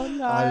aus. Oh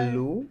nein.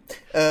 Hallo?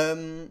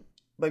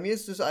 Bei mir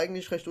ist es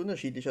eigentlich recht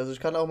unterschiedlich. Also ich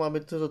kann auch mal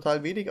mit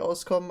total wenig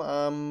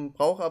auskommen,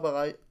 brauche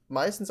aber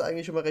meistens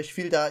eigentlich immer recht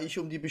viel, da ich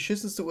um die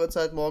beschissenste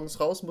Uhrzeit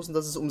morgens raus muss, und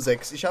das ist um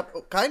 6. Ich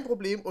habe kein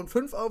Problem, um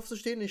 5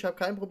 aufzustehen, ich habe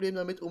kein Problem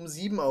damit, um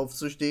 7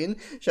 aufzustehen.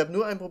 Ich habe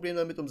nur ein Problem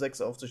damit, um 6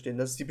 aufzustehen.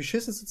 Das ist die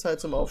beschissenste Zeit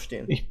zum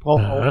Aufstehen. Ich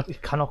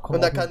kann auch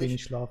Und da mit kann wenig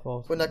ich- Schlaf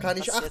aus. Und da kann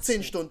ich Was jetzt 18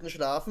 nicht? Stunden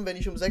schlafen. Wenn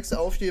ich um 6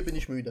 aufstehe, bin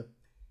ich müde.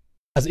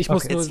 Also ich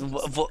muss Okay. nur...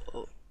 Jetzt,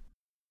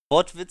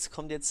 Wortwitz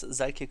kommt jetzt,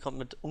 Salke kommt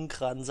mit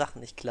ungeraden Sachen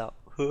nicht klar.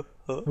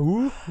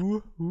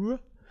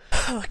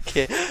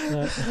 Okay.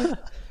 Ja.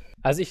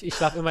 Also ich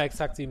schlafe immer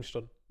exakt 7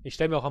 Stunden. Ich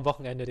stelle mir auch am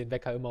Wochenende den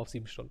Wecker immer auf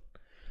 7 Stunden.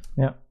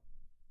 Ja.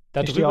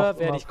 Ich steh Darüber auch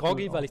werde immer ich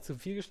groggy, früh weil auf. ich zu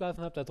viel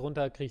geschlafen habe.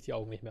 Darunter kriege ich die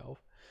Augen nicht mehr auf.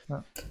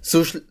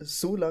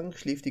 So lang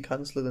schläft die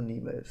Kanzlerin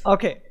niemals.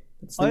 Okay,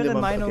 eure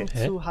Meinung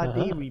zu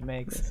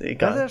HD-Remakes. Das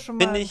ist ja schon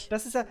mal,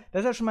 das ist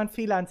ja schon mal ein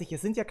Fehler an sich.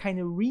 Es sind ja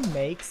keine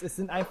Remakes, es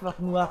sind einfach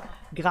nur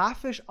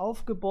grafisch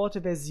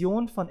aufgebohrte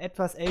Versionen von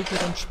etwas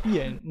älteren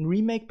Spielen. Ein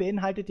Remake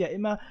beinhaltet ja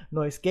immer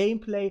neues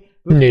Gameplay,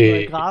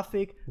 neue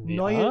Grafik,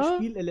 neue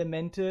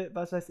Spielelemente,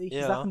 was weiß ich,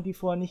 Sachen, die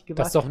vorher nicht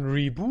Das ist doch ein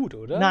Reboot,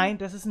 oder? Nein,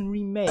 das ist ein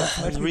Remake.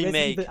 Zum Beispiel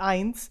Resident Evil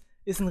 1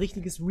 ist ein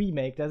richtiges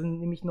Remake. Da sind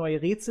nämlich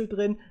neue Rätsel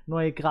drin,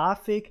 neue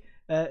Grafik,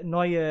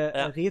 neue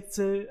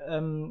Rätsel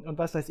und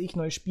was weiß ich,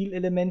 neue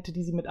Spielelemente,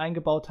 die sie mit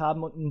eingebaut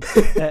haben und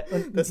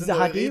das diese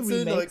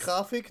HD-Remakes. Neue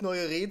Grafik,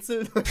 neue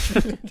Rätsel,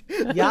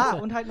 ja,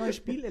 und halt neue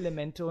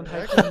Spielelemente und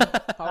halt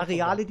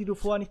Areale, die du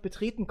vorher nicht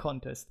betreten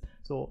konntest.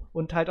 So,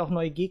 und halt auch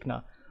neue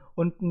Gegner.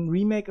 Und ein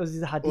Remake, also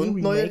diese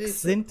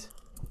HD-Remakes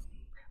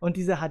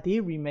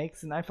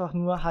sind einfach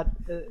nur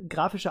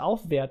grafische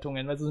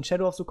Aufwertungen. Also so ein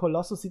Shadow of the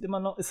Colossus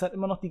ist halt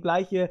immer noch die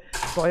gleiche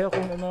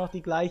Steuerung, immer noch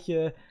die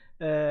gleiche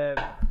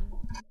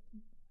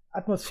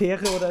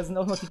Atmosphäre oder sind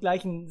auch noch die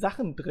gleichen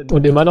Sachen drin.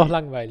 Und immer noch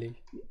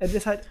langweilig. Das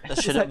ist halt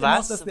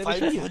dasselbe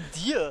von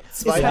dir.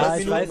 2,5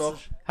 Minuten noch.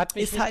 Hat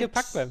mich nicht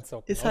gepackt beim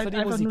Zocken. Ist halt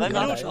einfach nur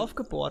grafisch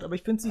aufgebohrt, aber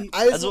ich finde sie...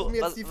 Also, um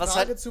jetzt die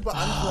Frage zu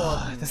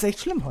beantworten. Das ist echt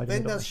schlimm heute.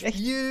 Wenn das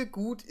Spiel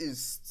gut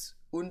ist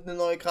und eine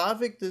neue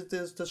Grafik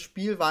das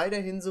Spiel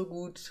weiterhin so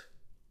gut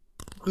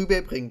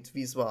rüberbringt,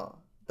 wie es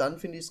war, dann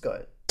finde ich es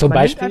geil. Zum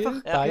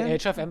Beispiel bei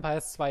Age of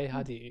Empires 2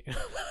 HD.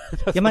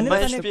 Zum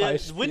Beispiel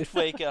Wind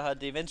Waker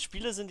HD. Wenn es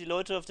Spiele sind, die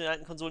Leute auf den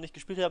alten Konsolen nicht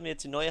gespielt haben, die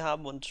jetzt die neue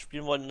haben und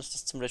spielen wollen, dann ist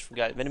das zum Beispiel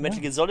geil. Wenn du Metal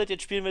Gear Solid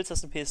jetzt spielen willst,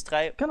 hast du eine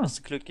PS3, hast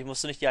du glücklich,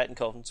 musst du nicht die alten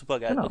kaufen. Super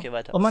geil. Genau. Okay,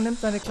 weiter. Und man nimmt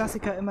seine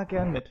Klassiker immer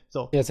gern mit.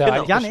 So. Ja,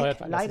 Janik,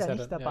 leider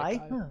nicht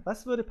dabei.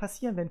 Was würde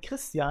passieren, wenn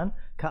Christian,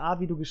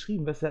 K.A. wie du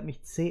geschrieben wirst, der hat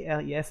mich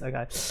C-R-I-S,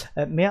 egal,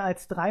 mehr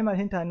als 3-mal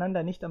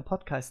hintereinander nicht am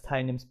Podcast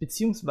teilnimmst,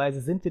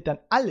 beziehungsweise sind wir dann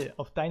alle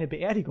auf deine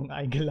Beerdigung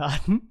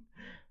eingeladen?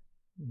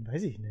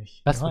 Weiß ich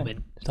nicht. Was, Moment?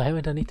 3-mal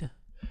hintereinander?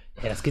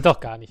 Ja, das geht doch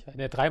gar nicht. Wenn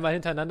er 3-mal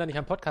hintereinander nicht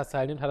am Podcast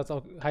teilnimmt,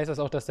 heißt das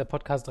auch, dass der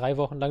Podcast 3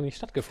 Wochen lang nicht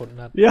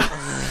stattgefunden hat. Ja.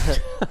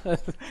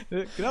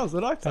 Genau, so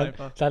läuft es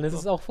einfach. Dann ist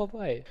es auch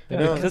vorbei.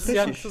 Mit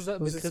Christian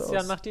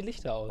macht die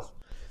Lichter aus.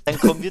 Dann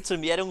kommen wir zur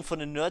Beerdigung von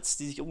den Nerds,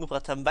 die sich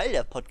umgebracht haben, weil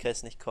der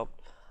Podcast nicht kommt.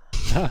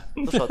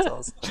 So schaut's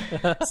aus.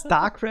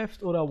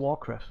 StarCraft oder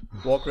Warcraft?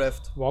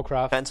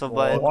 Warcraft. Keins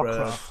vorbei.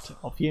 Warcraft.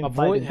 Auf jeden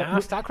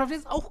Fall. StarCraft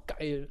ist auch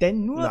geil.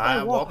 Denn nur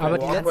bei Warcraft. Aber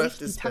die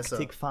ist die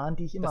Taktik fahren,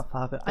 die ich immer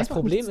fahre. Das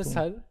Problem ist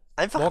halt,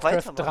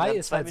 Warcraft 3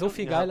 ist halt so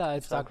viel geiler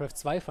als StarCraft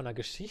 2 von der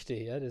Geschichte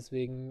her,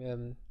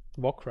 deswegen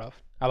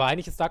Warcraft. Aber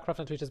eigentlich ist StarCraft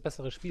natürlich das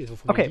bessere Spiel, so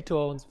vom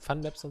Editor und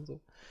Funmaps und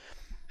so.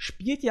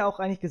 Spielt ihr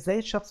auch eigentlich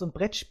Gesellschafts- und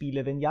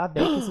Brettspiele? Wenn ja,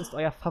 welches ist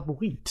euer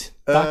Favorit?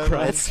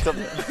 StarCraft.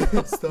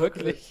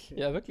 Wirklich,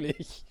 ja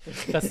wirklich.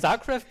 Das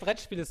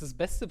StarCraft-Brettspiel ist das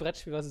beste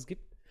Brettspiel, was es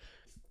gibt.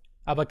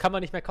 Aber kann man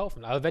nicht mehr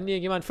kaufen. Also wenn dir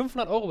jemand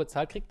 500 €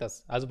 bezahlt, kriegt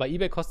das. Also bei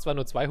eBay kostet zwar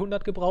nur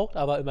 200 gebraucht,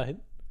 aber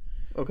immerhin.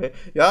 Okay.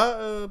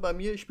 Ja, bei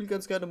mir, ich spiele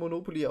ganz gerne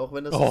Monopoly, auch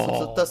wenn das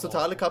das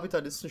totale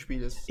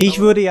Kapitalistenspiel ist. Ich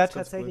würde ja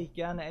tatsächlich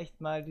gerne echt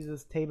mal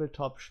dieses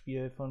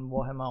Tabletop-Spiel von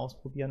Warhammer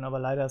ausprobieren, aber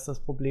leider ist das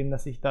Problem,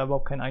 dass ich da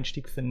überhaupt keinen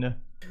Einstieg finde.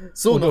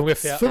 So, noch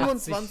ungefähr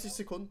 25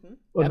 Sekunden.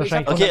 Und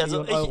wahrscheinlich okay,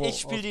 also ich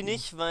spiele die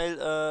nicht,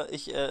 weil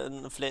ich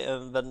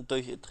dann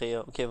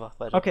durchdrehe. Okay, mach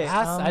weiter. Okay,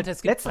 Alter,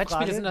 es gibt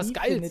Brettspiele, sind das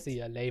geilste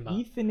hier, Lamer.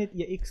 Wie findet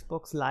ihr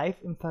Xbox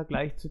Live im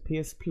Vergleich zu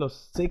PS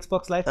Plus? Zu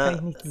Xbox Live kann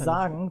ich nichts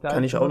sagen.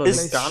 Kann ich auch noch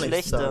gar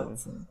nichts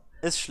sagen.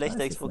 Ist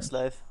schlechter Xbox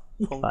Live.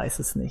 Ich weiß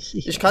es nicht.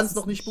 Ich kann es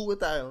noch nicht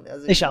beurteilen.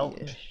 Also ich auch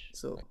nicht.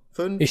 So,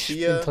 5, ich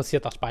 4,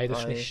 interessiert das beides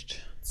 3,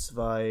 nicht.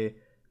 2,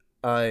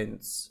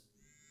 1.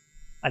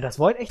 Alter, das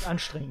war echt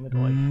anstrengend mit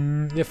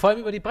euch. Ja, vor allem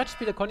über die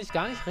Brettspiele konnte ich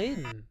gar nicht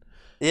reden.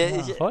 Ja,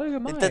 voll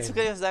gemein. Dazu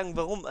kann ich auch sagen,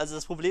 warum. Also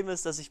das Problem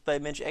ist, dass ich bei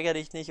Mensch ärger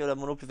dich nicht oder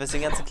Monopoly, was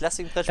den ganzen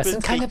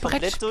Klassik-Brettspielen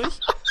komplett durch.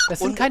 Das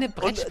sind keine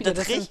Brettspiele,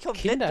 da drehe ich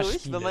komplett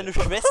durch, wenn meine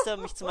Schwester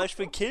mich zum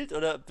Beispiel killt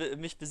oder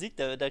mich besiegt,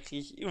 da kriege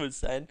ich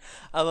übelst ein.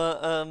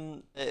 Aber,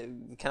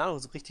 keine Ahnung,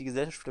 so richtige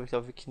Gesellschaftsspiele habe ich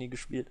glaube wirklich nie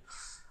gespielt.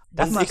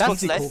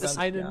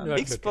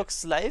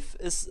 Xbox Live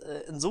ist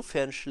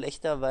insofern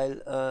schlechter,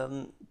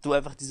 weil du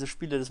einfach diese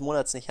Spiele des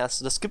Monats nicht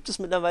hast. Das gibt es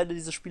mittlerweile,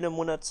 diese Spiele im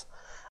Monat.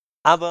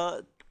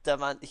 Aber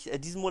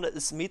diesen Monat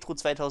ist Metro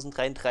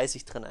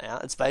 2033 drin, ja,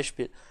 als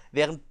Beispiel.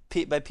 Während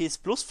bei PS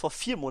Plus vor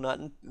 4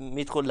 Monaten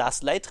Metro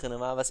Last Light drin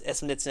war, was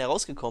erst im letzten Jahr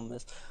rausgekommen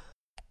ist.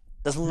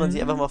 Das muss man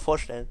sich einfach mal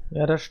vorstellen.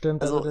 Ja, das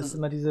stimmt. Also das ist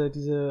immer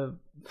diese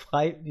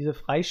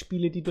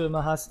Freispiele, die du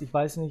immer hast. Ich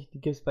weiß nicht,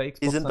 die gibt es bei Xbox.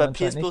 Die sind bei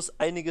PS Plus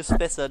einiges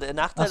besser. Der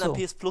Nachteil an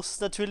PS Plus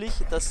ist natürlich,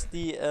 dass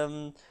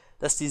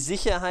die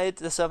Sicherheit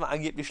des Servers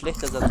angeblich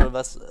schlechter sein soll,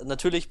 was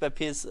natürlich bei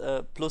PS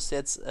Plus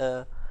jetzt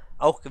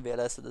auch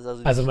gewährleistet ist.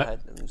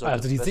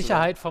 Also die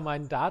Sicherheit von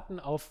meinen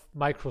Daten auf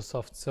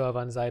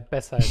Microsoft-Servern sei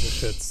besser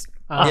geschützt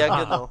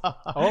Ja, genau.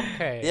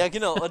 Okay. Ja,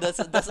 genau. Und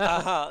das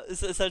aha,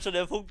 ist halt schon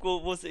der Punkt,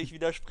 wo ich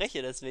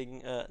widerspreche. Deswegen,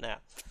 naja.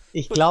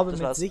 Ich glaube,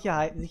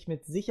 sich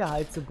mit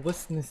Sicherheit zu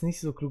brüsten ist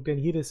nicht so klug, denn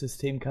jedes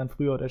System kann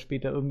früher oder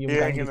später irgendwie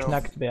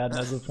geknackt werden.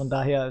 Also von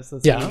daher ist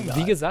das ja,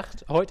 wie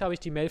gesagt, heute habe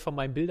ich die Mail von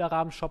meinem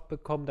Bilderrahmen-Shop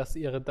bekommen, dass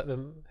ihre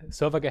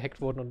Server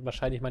gehackt wurden und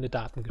wahrscheinlich meine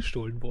Daten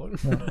gestohlen wurden.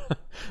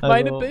 Ja.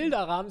 Meine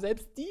Bilderrahmen,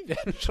 selbst die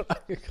werden schon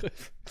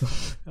angegriffen.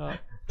 Ja.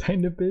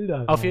 Deine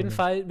Bilder. Auf jeden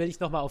Fall will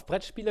ich nochmal auf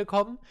Brettspiele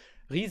kommen.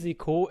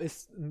 Risiko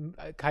ist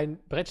kein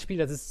Brettspiel,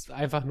 das ist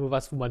einfach nur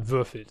was, wo man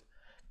würfelt.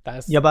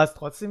 Ja, aber es ist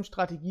trotzdem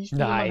Strategiespiel.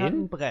 Nein. Man hat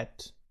ein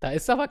Brett. Da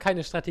ist aber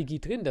keine Strategie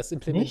drin. Das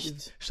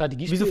implementiert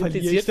Strategiespiel. Wieso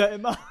verliere ich da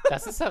immer?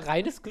 Das ist ein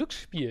reines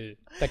Glücksspiel.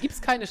 Da gibt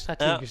es keine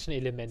strategischen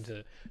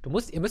Elemente.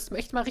 Ihr müsst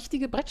echt mal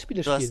richtige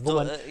Brettspiele spielen, wo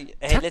man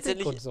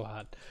Taktik und so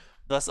hat.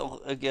 Du hast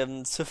auch,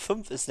 Civ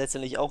 5 ist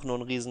letztendlich auch nur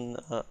ein riesen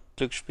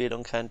Glücksspiel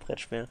und kein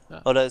Brettspiel.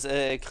 Ja. Oder ist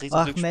riesen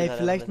Ach, Glücksspiel. Mate,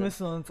 vielleicht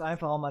müssen wir uns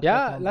einfach auch mal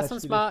Ja, lass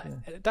uns mal,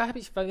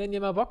 wenn ihr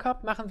mal Bock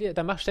habt,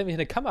 stellen wir hier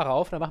eine Kamera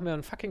auf, dann machen wir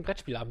ein fucking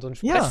Brettspielabend. So ein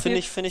Ja, finde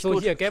ich so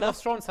gut. Hier, Game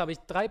of Thrones habe ich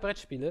 3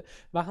 Brettspiele.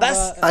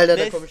 Alter,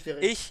 da komme ich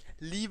direkt. Ich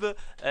liebe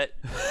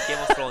Game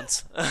of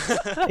Thrones.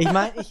 Ich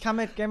meine, ich kann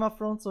mit Game of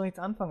Thrones so nichts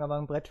anfangen, aber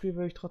ein Brettspiel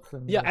würde ich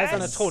trotzdem. Ja,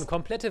 Eiserner Thron,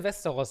 komplette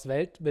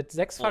Westeros-Welt mit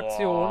 6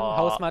 Fraktionen,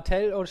 Haus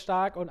Martell und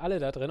Stark und alle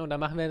da drin und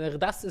dann machen wir,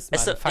 das ist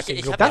mal fucking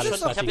ich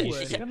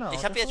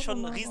habe jetzt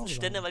schon einen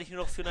Riesenständer, weil ich nur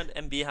noch 400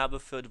 MB habe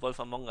für Wolf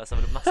Among Us,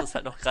 aber du machst es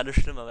halt noch gerade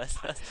schlimmer, weißt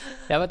du was?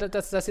 Ja, aber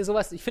dass ihr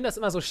sowas, ich finde das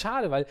immer so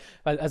schade, weil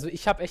also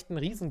ich habe echt ein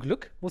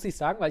Riesenglück, muss ich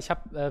sagen, weil ich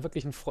habe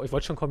wirklich ich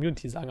wollte schon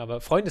Community sagen,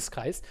 aber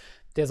Freundeskreis,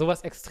 der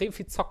sowas extrem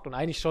viel zockt und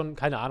eigentlich schon,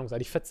 keine Ahnung,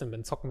 seit ich 14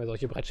 bin, zocken wir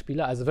solche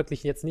Brettspiele, also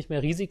wirklich jetzt nicht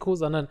mehr Risiko,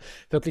 sondern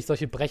wirklich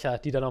solche Brecher,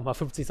 die dann auch mal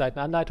 50 Seiten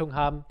Anleitung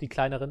haben, die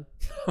kleineren,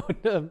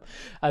 und,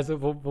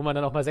 also wo man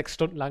dann auch mal 6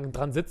 Stunden lang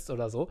dran sitzt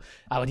oder so,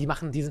 aber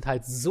die sind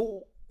halt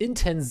so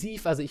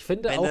intensiv, also ich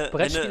finde auch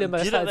Brettspiele immer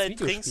besser als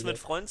Videospiele. Trinkst mit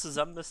Freunden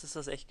zusammen bist, ist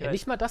das echt geil. Ja,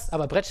 nicht mal das,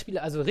 aber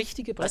Brettspiele, also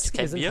richtige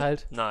Brettspiele sind Bier?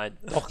 halt... Nein.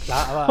 Doch,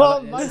 klar,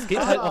 aber es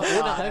geht halt auch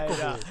ohne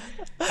Alkohol.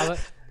 Aber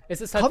es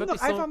ist halt Kommt wirklich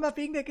doch einfach mal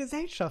wegen der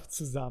Gesellschaft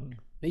zusammen.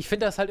 Ich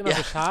finde das halt immer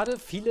so schade.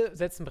 Viele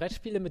setzen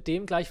Brettspiele mit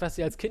dem gleich, was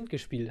sie als Kind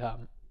gespielt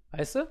haben.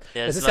 Weißt du?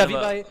 Ja, das ist ja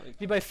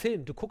wie bei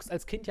Filmen. Du guckst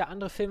als Kind ja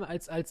andere Filme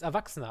als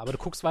Erwachsener, aber du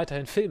guckst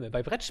weiterhin Filme.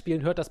 Bei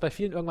Brettspielen hört das bei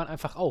vielen irgendwann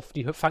einfach auf.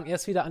 Die fangen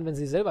erst wieder an, wenn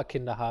sie selber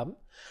Kinder haben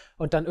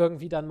und dann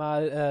irgendwie dann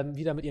mal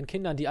wieder mit ihren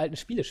Kindern die alten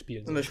Spiele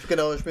spielen. Und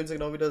spielen sie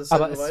genau wieder das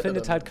Aber es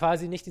findet halt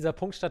quasi nicht dieser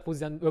Punkt statt, wo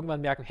sie dann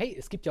irgendwann merken, hey,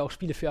 es gibt ja auch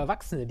Spiele für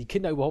Erwachsene, die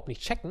Kinder überhaupt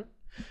nicht checken.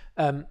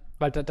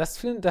 Weil das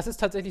ist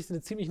tatsächlich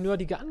eine ziemlich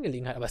nerdige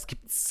Angelegenheit. Aber es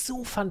gibt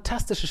so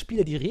fantastische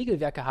Spiele, die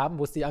Regelwerke haben,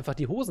 wo es dir einfach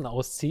die Hosen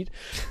auszieht,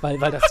 weil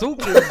das so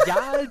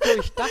genial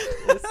durchdacht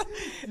ist.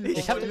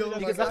 Ich habe,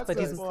 wie gesagt,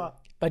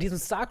 bei diesem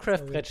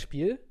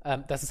StarCraft-Brettspiel,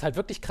 das ist halt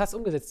wirklich krass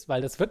umgesetzt,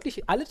 weil das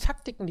wirklich alle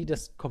Taktiken, die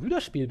das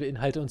Computerspiel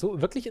beinhaltet und so,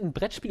 wirklich in ein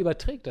Brettspiel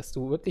überträgt, dass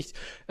du wirklich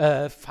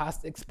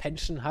Fast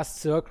Expansion hast,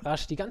 Circle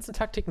Rush, die ganzen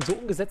Taktiken so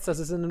umgesetzt, dass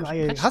es in einem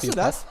Brettspiel Hast du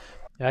das? passt.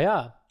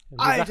 Ja.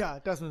 Alter,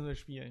 das müssen wir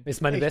spielen.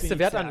 Ist meine beste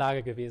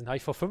Wertanlage gewesen. Habe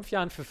ich vor 5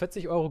 Jahren für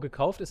 40 €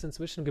 gekauft, ist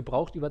inzwischen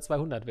gebraucht über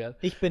 200 wert.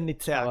 Ich bin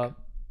nicht Zerg.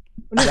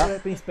 Und ja.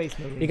 Bin ich Space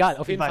Marine. Egal,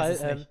 auf jeden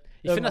Fall.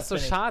 Ich finde das so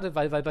schade,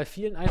 weil bei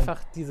vielen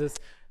einfach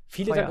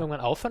viele dann irgendwann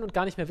aufhören und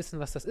gar nicht mehr wissen,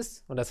 was das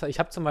ist. Und ich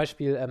habe zum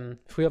Beispiel,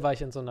 früher war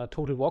ich in so einer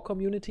Total War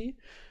Community.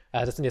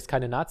 Das sind jetzt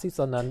keine Nazis,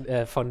 sondern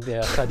von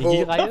der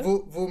Strategiereihe.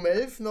 Wo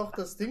Melf noch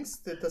das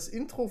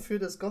Intro für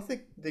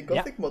den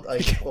Gothic-Mod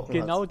eingesprochen hat.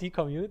 Genau die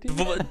Community.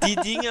 Die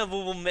Dinge,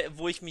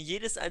 wo ich mir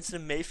jedes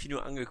einzelne Melf-Video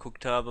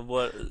angeguckt habe,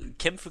 wo er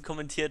Kämpfe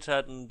kommentiert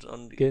hat und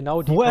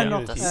genau die wo er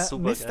noch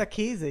super, Mr.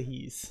 Käse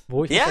hieß.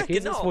 Wo ich Mr.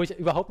 Käse ist, wo ich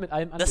überhaupt mit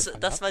allem angefangen habe.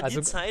 Das war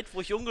die Zeit,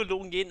 wo ich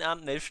ungelogen jeden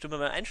Abend Melf-Stimme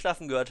beim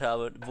Einschlafen gehört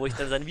habe, wo ich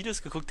dann seine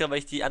Videos geguckt habe, weil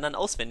ich die anderen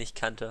auswendig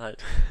kannte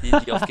halt,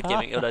 die auf Get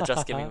Gaming oder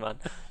Just Gaming waren.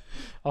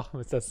 Ach,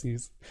 ist das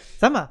süß.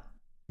 Sag mal,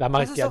 da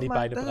mache ich ja die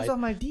Beine breit. Das breit. ist doch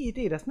mal die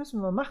Idee, das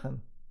müssen wir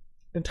machen.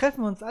 Dann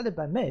treffen wir uns alle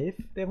bei Melf,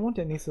 der wohnt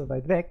ja nicht so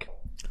weit weg.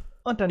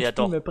 Und dann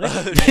spielen wir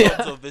Brettspiele.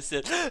 so ein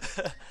bisschen.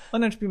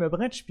 Und dann spielen wir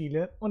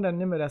Brettspiele und dann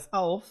nehmen wir das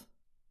auf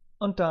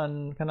und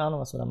dann, keine Ahnung,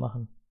 was wir da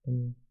machen.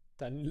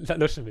 Dann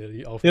löschen wir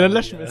die Aufnahme. Ja, dann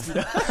löschen wir es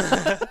wieder.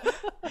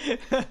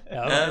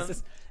 Ja, aber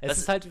es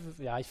ist halt,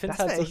 ja, ich finde es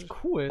halt so echt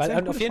cool.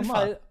 Weil auf jeden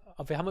Fall,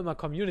 wir haben immer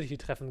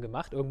Community-Treffen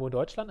gemacht, irgendwo in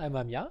Deutschland,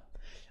 einmal im Jahr.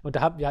 Und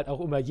da haben wir halt auch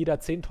immer jeder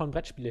 10 Tonnen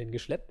Brettspiele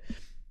hingeschleppt.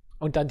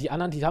 Und dann die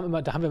anderen,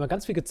 da haben wir immer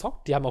ganz viel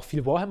gezockt. Die haben auch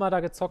viel Warhammer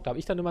da gezockt. Da habe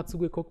ich dann immer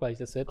zugeguckt, weil ich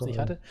das selbst nicht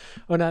hatte.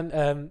 Und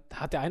dann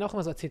hat der eine auch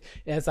immer so erzählt,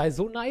 er sei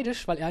so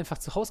neidisch, weil er einfach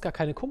zu Hause gar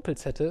keine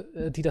Kumpels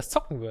hätte, die das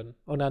zocken würden.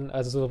 Und dann,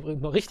 also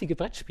so richtige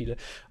Brettspiele.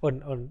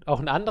 Und auch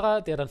ein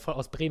anderer, der dann voll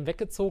aus Bremen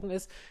weggezogen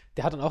ist,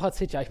 der hat dann auch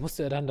erzählt, ja, ich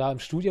musste dann da im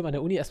Studium an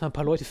der Uni erstmal ein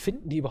paar Leute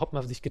finden, die überhaupt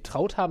mal sich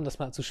getraut haben, das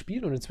mal zu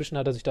spielen. Und inzwischen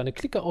hat er sich da eine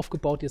Clique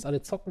aufgebaut, die jetzt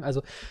alle zocken.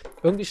 Also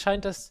irgendwie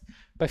scheint das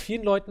bei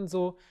vielen Leuten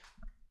so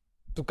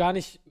gar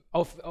nicht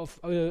auf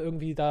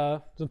irgendwie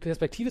da so eine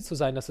Perspektive zu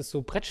sein, dass es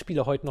so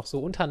Brettspiele heute noch so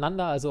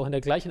untereinander, also auch in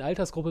der gleichen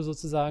Altersgruppe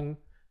sozusagen,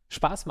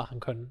 Spaß machen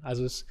können.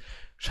 Also es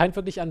scheint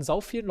wirklich an sau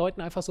vielen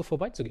Leuten einfach so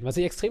vorbeizugehen, was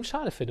ich extrem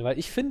schade finde, weil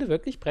ich finde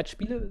wirklich,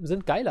 Brettspiele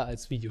sind geiler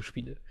als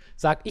Videospiele.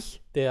 Sag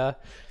ich, der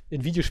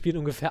in Videospielen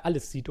ungefähr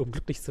alles sieht, um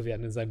glücklich zu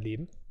werden in seinem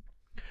Leben.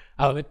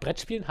 Aber mit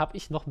Brettspielen habe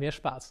ich noch mehr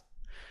Spaß.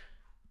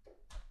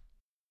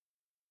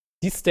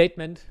 Dieses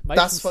Statement,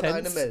 das von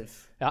einem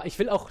Elf. Ja, ich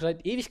will auch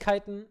seit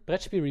Ewigkeiten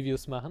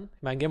Brettspiel-Reviews machen.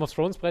 Mein Game of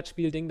Thrones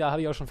Brettspiel-Ding, da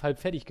habe ich auch schon halb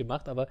fertig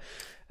gemacht, aber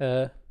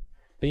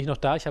bin ich noch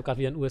da? Ich habe gerade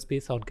wieder einen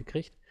USB-Sound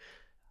gekriegt.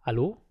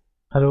 Hallo?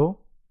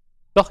 Hallo?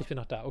 Doch, ich bin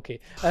noch da,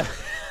 okay.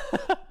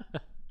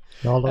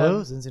 Ja,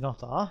 hallo, sind Sie noch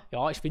da?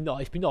 Ja, ich bin da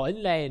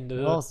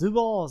online. Ja,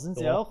 super. Sind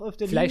Sie auch auf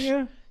der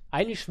Linie?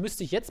 Eigentlich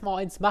müsste ich jetzt mal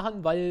eins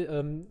machen,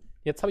 weil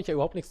jetzt habe ich ja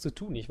überhaupt nichts zu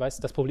tun. Ich weiß,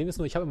 das Problem ist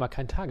nur, ich habe immer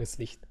kein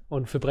Tageslicht.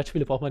 Und für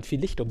Brettspiele braucht man viel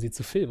Licht, um sie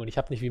zu filmen. Und ich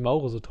habe nicht wie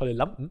Mauro so tolle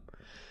Lampen,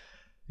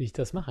 wie ich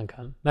das machen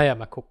kann. Naja,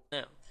 mal gucken.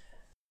 Ja.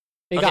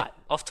 Egal.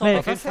 Okay,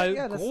 auf jeden Fall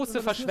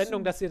große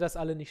Verschwendung, dass ihr das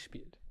alle nicht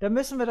spielt. Da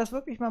müssen wir das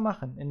wirklich mal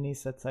machen in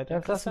nächster Zeit.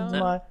 Ja, lass uns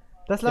mal.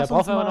 Da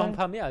brauchen wir aber noch ein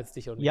paar mehr als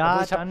dich und mich. Ja,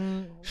 also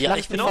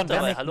ich bin auch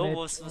dabei.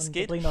 Hallo, was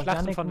geht?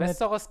 Schlachten von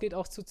Westeros geht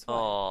auch zu zweit.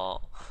 Oh.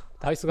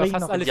 Da habe ich sogar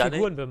fast alle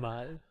Figuren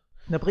bemalt.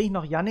 Da bringe ich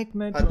noch Yannick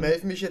mit. Hat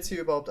Melf mich jetzt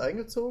hier überhaupt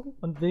eingezogen?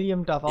 Und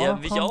William darf auch. Ja,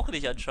 mich auch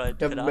nicht anscheinend.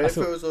 Der Melf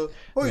so,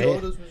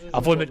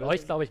 obwohl mit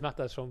euch, glaube ich, macht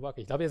das schon Bock.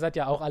 Ich glaube, ihr seid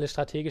ja auch alle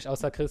strategisch,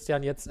 außer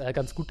Christian, jetzt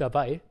ganz gut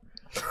dabei.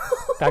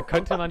 Da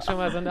könnte man schon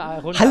mal so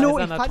eine Runde Hallo,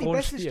 ich fahre die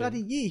beste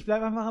Strategie. Ich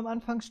bleibe einfach am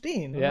Anfang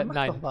stehen. Ja,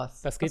 nein,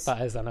 das geht bei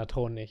Eiserner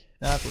Thron nicht.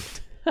 Ja, gut.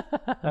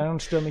 Dann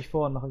stürme ich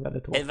vor und mache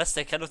alle tot. Ey, was,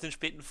 der kann doch den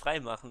späten frei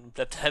machen und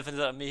bleibt einfach in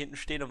seiner Armee hinten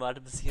stehen und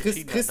wartet, bis ich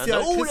Christian,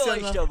 da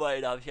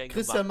habe ich einen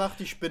Christian macht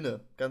die Spinne,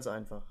 ganz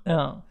einfach.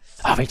 Ja.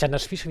 Aber wenn ich dann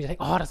das Spiel schon wieder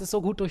denke, das ist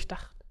so gut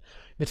durchdacht.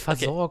 Mit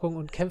Versorgung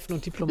und Kämpfen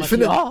und Diplomatie. Ich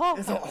finde,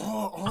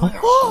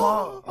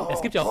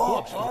 es gibt ja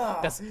auch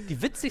Koop-Spiele.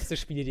 Die witzigste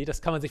Spielidee,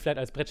 das kann man sich vielleicht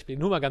als Brettspiel,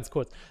 nur mal ganz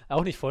kurz,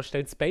 auch nicht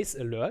vorstellen, Space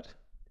Alert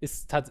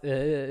ist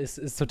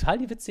total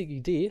die witzige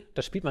Idee.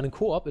 Da spielt man einen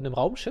Koop in einem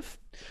Raumschiff.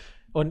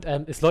 Und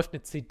es läuft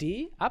eine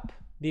CD ab,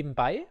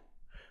 nebenbei,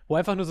 wo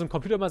einfach nur so ein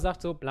Computer mal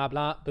sagt, so bla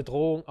bla,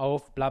 Bedrohung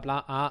auf, bla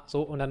bla,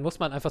 so. Und dann muss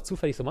man einfach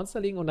zufällig so Monster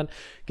legen. Und dann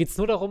geht es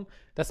nur darum,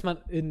 dass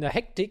man in der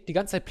Hektik die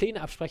ganze Zeit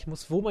Pläne absprechen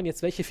muss, wo man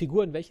jetzt welche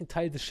Figur in welchen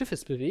Teil des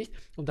Schiffes bewegt,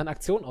 um dann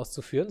Aktionen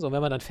auszuführen. So, und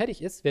wenn man dann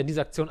fertig ist, werden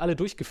diese Aktionen alle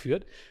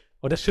durchgeführt.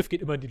 Und das Schiff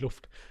geht immer in die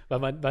Luft, weil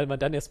man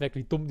dann erst merkt,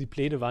 wie dumm die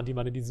Pläne waren, die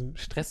man in diesem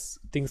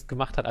Stress-Dings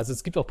gemacht hat. Also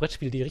es gibt auch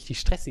Brettspiele, die richtig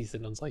stressig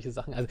sind und solche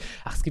Sachen. Also,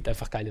 es gibt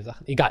einfach geile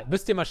Sachen. Egal,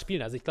 müsst ihr mal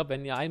spielen. Also ich glaube,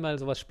 wenn ihr einmal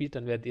sowas spielt,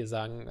 dann werdet ihr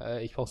sagen,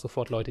 ich brauche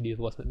sofort Leute, die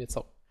sowas mit mir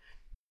zocken.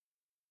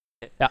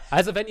 Ja,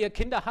 also wenn ihr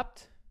Kinder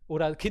habt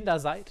oder Kinder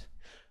seid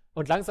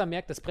und langsam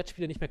merkt, dass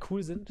Brettspiele nicht mehr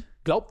cool sind,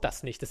 glaubt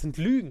das nicht. Das sind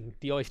Lügen,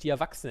 die euch die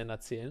Erwachsenen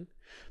erzählen.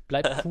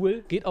 Bleibt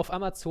cool, geht auf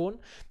Amazon,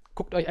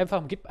 gebt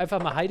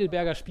einfach mal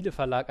Heidelberger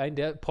Spieleverlag ein,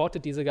 der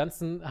portet diese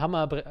ganzen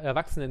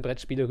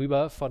Hammer-Erwachsenen-Brettspiele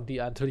rüber, von die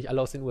natürlich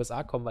alle aus den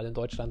USA kommen, weil in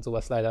Deutschland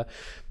sowas leider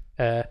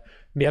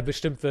mehr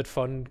bestimmt wird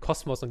von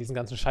Kosmos und diesen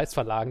ganzen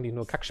Scheißverlagen, die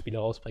nur Kackspiele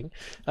rausbringen.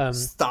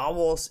 Star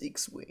Wars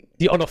X-Wing.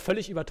 Die auch noch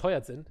völlig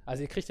überteuert sind.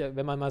 Also ihr kriegt ja,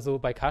 wenn man mal so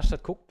bei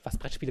Karstadt guckt, was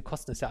Brettspiele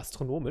kosten, ist ja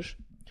astronomisch.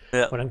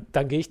 Ja. Und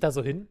dann gehe ich da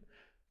so hin,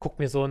 guck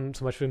mir zum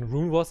Beispiel einen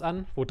Rune Wars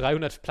an, wo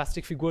 300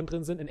 Plastikfiguren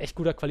drin sind, in echt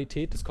guter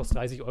Qualität, das kostet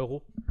 30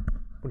 €.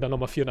 Und dann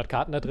nochmal 400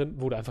 Karten da drin,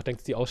 wo du einfach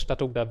denkst, die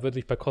Ausstattung, da würde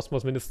ich bei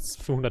Cosmos mindestens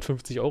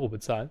 550 €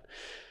 bezahlen.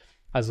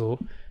 Also,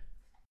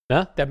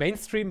 der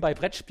Mainstream bei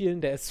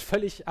Brettspielen, der ist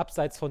völlig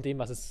abseits von dem,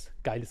 was es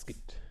Geiles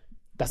gibt.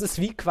 Das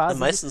ist wie quasi,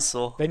 meistens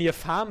so. Wenn ihr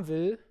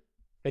Farmville,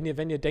 wenn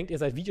ihr denkt, ihr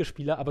seid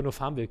Videospieler, aber nur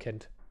Farmville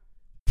kennt.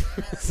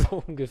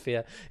 So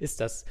ungefähr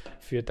ist das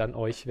für dann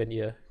euch, wenn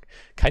ihr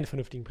keine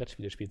vernünftigen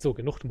Brettspiele spielt. So,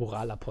 genug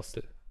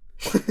Moralapostel.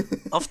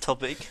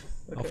 Off-Topic.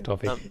 Okay.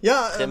 Off-Topic.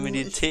 Ja, ich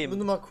will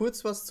nur mal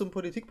kurz was zum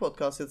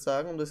Politik-Podcast jetzt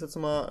sagen, um das jetzt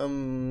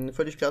nochmal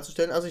völlig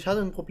klarzustellen. Also ich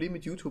hatte ein Problem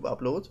mit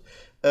YouTube-Upload,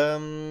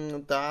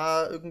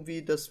 da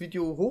irgendwie das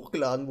Video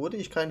hochgeladen wurde,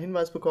 ich keinen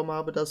Hinweis bekommen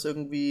habe, dass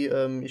irgendwie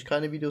ich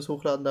keine Videos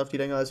hochladen darf, die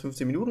länger als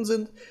 15 Minuten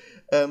sind,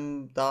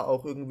 da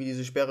auch irgendwie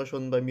diese Sperre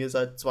schon bei mir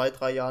seit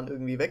 2-3 Jahren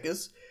irgendwie weg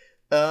ist.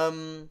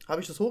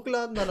 Habe ich das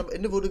hochgeladen, dann am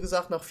Ende wurde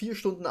gesagt, nach 4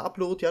 Stunden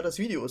Upload, ja, das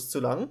Video ist zu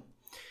lang.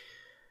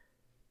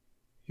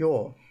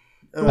 Ja.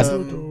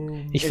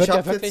 Ich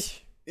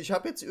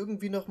habe jetzt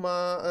irgendwie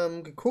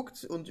nochmal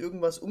geguckt und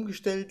irgendwas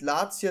umgestellt,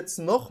 lad's jetzt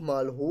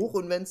nochmal hoch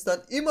und wenn es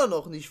dann immer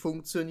noch nicht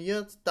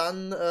funktioniert,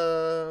 dann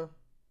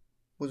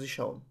muss ich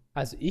schauen.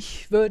 Also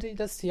ich würde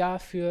das ja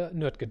für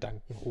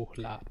Nerdgedanken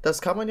hochladen.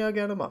 Das kann man ja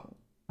gerne machen.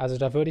 Also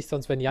da würde ich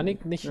sonst, wenn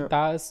Yannick nicht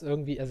da ist,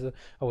 irgendwie,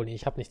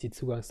 ich habe nicht die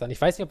Zugangsdaten. Ich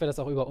weiß nicht, ob wir das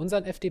auch über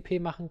unseren FDP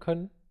machen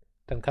können.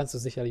 Dann kannst du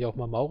sicherlich auch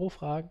mal Mauro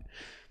fragen.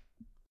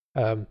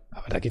 Aber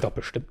da geht doch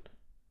bestimmt.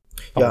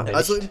 Warum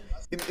also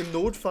im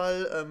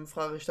Notfall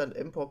frage ich dann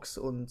Mpox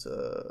und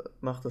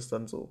mache das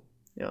dann so.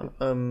 Ja,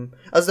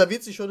 also da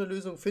wird sich schon eine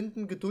Lösung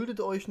finden.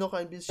 Geduldet euch noch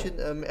ein bisschen.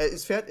 Er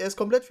ist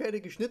komplett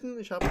fertig geschnitten.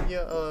 Ich habe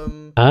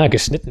hier.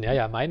 Geschnitten,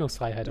 ja,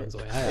 Meinungsfreiheit und so.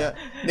 Ja.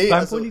 Nee,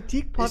 beim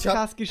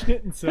Politik-Podcast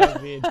geschnitten zu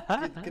erwähnen.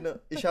 Genau.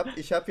 Ich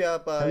hab ja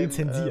beim.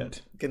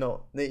 Zensiert.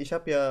 Genau. Nee, ich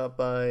habe ja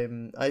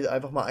beim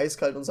einfach mal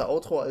eiskalt unser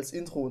Outro als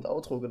Intro und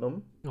Outro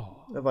genommen. Oh.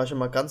 Da war ich schon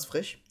mal ganz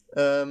frech.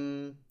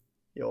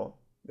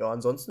 Ja,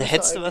 ansonsten.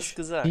 Hättest du was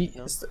gesagt?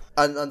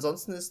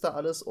 Ansonsten ist da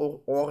alles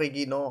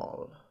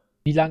original.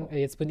 Wie lang,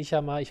 jetzt bin ich ja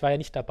mal, ich war ja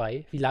nicht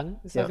dabei. Wie lang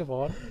ist er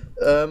geworden?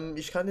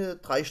 Ich kann dir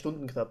 3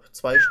 Stunden knapp.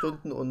 2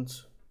 Stunden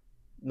und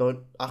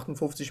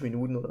 58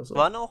 Minuten oder so.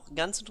 Waren auch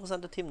ganz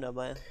interessante Themen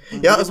dabei.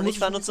 Und ja, also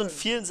wir waren uns in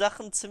vielen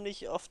Sachen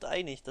ziemlich oft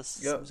einig. Das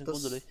ist ein bisschen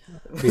gruselig.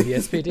 Wie die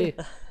SPD.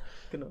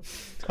 Genau.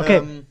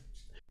 Okay.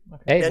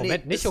 Hey,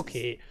 Moment, nicht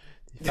okay.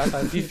 Ich frage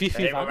mal, wie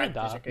viel waren denn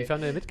da? Okay. Wie viel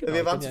haben wir mitgenommen?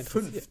 Wir waren zu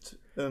 5.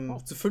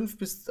 Zu 5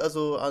 bis,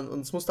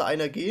 uns musste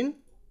einer gehen.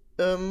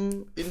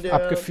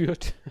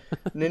 Abgeführt.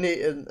 Nee,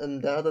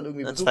 der hat dann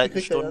irgendwie in der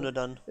zweiten Stunde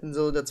dann. In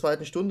so der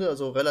zweiten Stunde,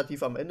 also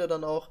relativ am Ende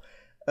dann auch.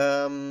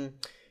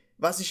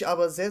 Was ich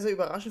aber sehr, sehr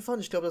überraschend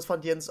fand, ich glaube, das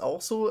fand Jens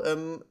auch so,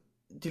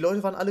 die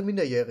Leute waren alle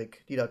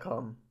minderjährig, die da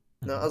kamen.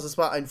 Na, also es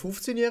war ein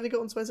 15-Jähriger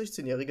und 2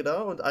 16-Jährige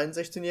da und ein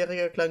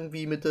 16-Jähriger klang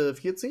wie Mitte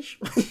 40.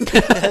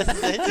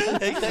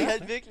 Der klang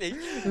halt wirklich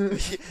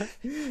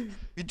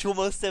wie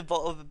Thomas, der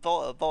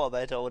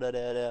Bauarbeiter oder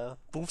der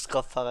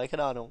Berufskraftfahrer,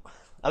 keine Ahnung.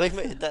 Aber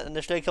an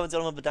der Stelle kann man sich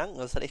auch nochmal bedanken,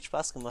 das hat echt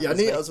Spaß gemacht. Ja,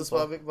 also es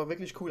war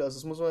wirklich cool. Also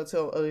das muss man jetzt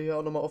hier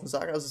auch nochmal offen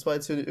sagen. Also es war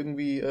jetzt hier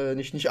irgendwie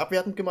nicht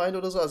abwertend gemeint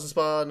oder so. Also es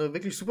war eine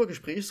wirklich super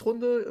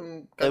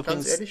Gesprächsrunde.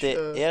 Ganz ehrlich.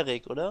 Der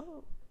Erik, oder?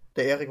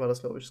 Der Erik war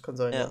das, glaube ich. Das kann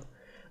sein, ja.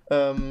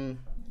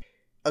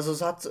 Also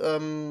es hat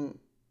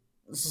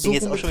so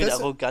jetzt auch schon wieder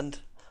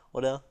arrogant,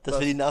 oder? Dass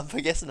wir die Namen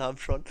vergessen haben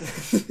schon.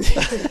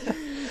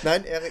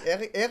 Nein,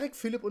 Erik,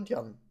 Philipp und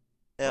Jan.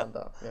 Ja.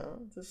 Da. Ja,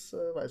 das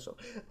weiß ich schon.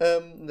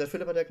 Der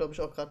Philipp hat ja, glaube ich,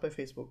 auch gerade bei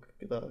Facebook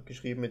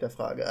geschrieben mit der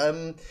Frage.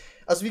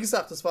 Also wie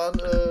gesagt, das war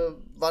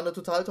eine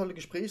total tolle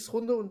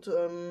Gesprächsrunde und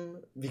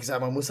wie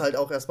gesagt, man muss halt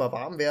auch erstmal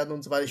warm werden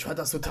und so weiter. Ich fand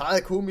das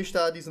total komisch,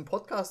 da diesen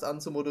Podcast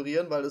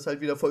anzumoderieren, weil das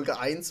halt wieder Folge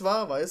 1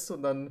 war, weißt du,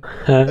 und dann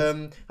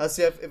hast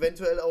du ja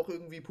eventuell auch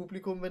irgendwie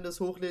Publikum, wenn du es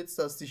hochlädst,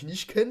 das dich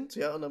nicht kennt,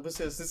 ja, und dann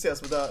sitzt du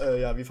erstmal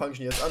da, wie fange ich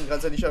denn jetzt an?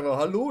 Kannst ja nicht einfach,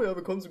 hallo, ja,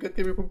 willkommen zu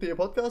getgaming.de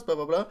Podcast, bla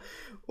bla bla.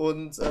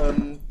 Und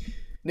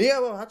nee,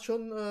 aber hat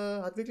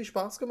wirklich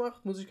Spaß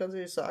gemacht, muss ich ganz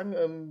ehrlich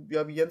sagen.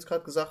 Ja, wie Jens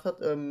gerade gesagt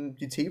hat,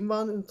 die Themen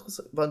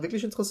waren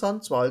wirklich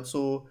interessant. Es war halt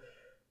so,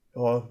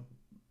 ja,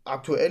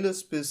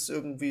 Aktuelles bis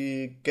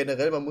irgendwie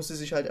generell, man musste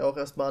sich halt auch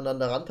erstmal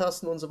aneinander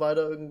rantasten und so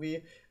weiter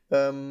irgendwie.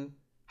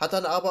 Hat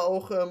dann aber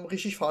auch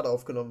richtig Fahrt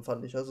aufgenommen,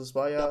 fand ich. Also es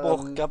war ja.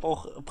 Gab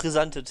auch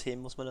brisante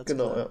Themen, muss man dazu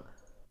sagen. Genau, ja.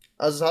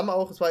 Also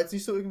es war jetzt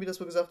nicht so irgendwie, dass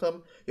wir gesagt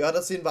haben, ja,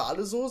 das sehen wir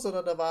alle so,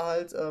 sondern da war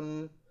halt,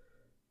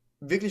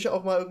 wirklich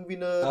auch mal irgendwie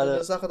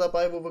eine Sache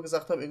dabei, wo wir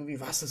gesagt haben, irgendwie,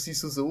 was, das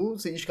siehst du so?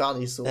 Sehe ich gar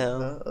nicht so.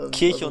 Ja.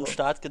 Kirche und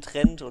Staat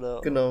getrennt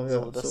oder genau,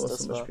 so, ja, das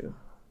zum Beispiel.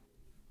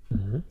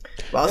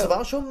 War.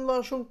 War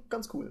schon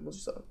ganz cool, muss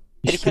ich sagen.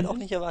 Hätte ich halt auch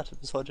nicht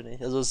erwartet, bis heute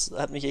nicht. Also es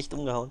hat mich echt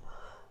umgehauen.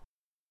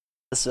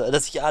 Dass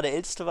ich der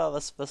Älteste war,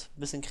 was ein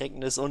bisschen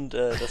kränkend ist und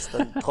dass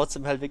dann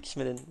trotzdem halt wirklich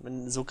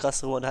mit so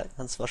krass darüber unterhalten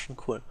kannst, war schon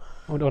cool.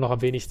 Und auch noch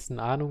am wenigsten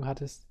Ahnung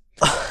hattest.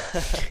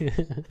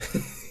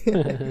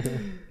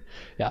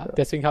 Ja,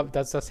 deswegen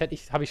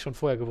habe ich schon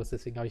vorher gewusst,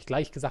 deswegen habe ich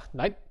gleich gesagt,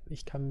 nein,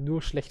 ich kann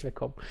nur schlecht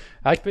wegkommen.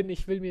 Aber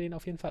ich will mir den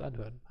auf jeden Fall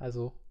anhören.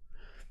 Also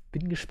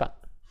bin gespannt.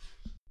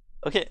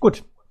 Okay.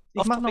 Gut.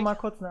 Ich mache noch mal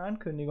kurz eine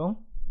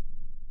Ankündigung.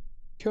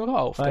 Ich höre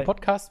auf. Der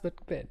Podcast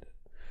wird beendet.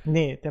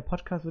 Nee, der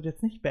Podcast wird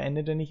jetzt nicht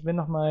beendet, denn ich will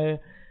noch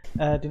mal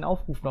den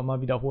Aufruf noch mal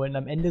wiederholen.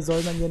 Wir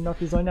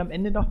sollen am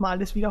Ende noch mal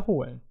alles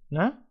wiederholen,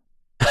 ne?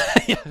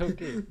 Ja,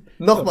 okay.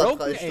 Nochmal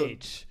 3 Stunden.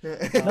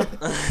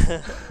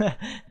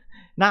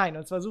 Nein,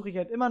 und zwar suche ich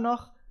halt immer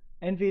noch,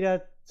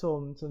 entweder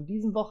zum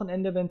diesem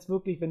Wochenende,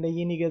 wenn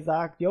derjenige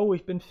sagt, yo,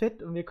 ich bin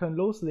fit und wir können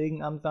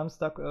loslegen am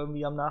Samstag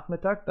irgendwie am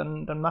Nachmittag,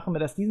 dann machen wir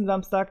das diesen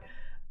Samstag,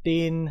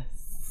 den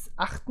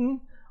 8.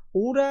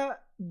 Oder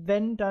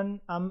wenn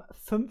dann am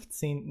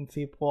 15.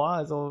 Februar,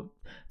 also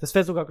das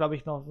wäre sogar, glaube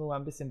ich, noch sogar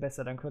ein bisschen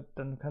besser, dann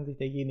kann sich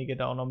derjenige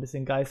da auch noch ein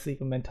bisschen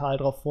geistig und mental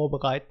drauf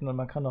vorbereiten und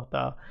man kann auch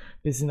da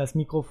ein bisschen das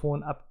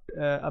Mikrofon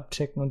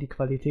abchecken und die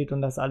Qualität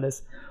und das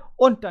alles.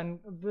 Und dann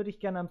würde ich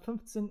gerne am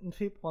 15.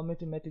 Februar mit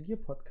dem Metal Gear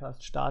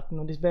Podcast starten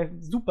und es wäre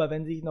super,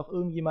 wenn sich noch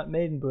irgendjemand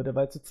melden würde,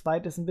 weil zu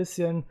zweit ist ein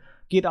bisschen,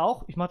 geht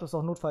auch, ich mache das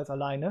auch notfalls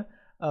alleine,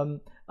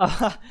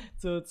 aber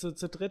zu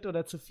dritt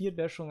oder zu viert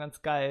wäre schon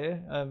ganz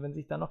geil, wenn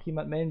sich da noch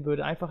jemand melden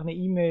würde. Einfach eine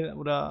E-Mail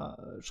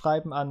oder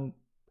schreiben an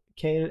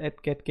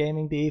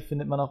kale@getgaming.de,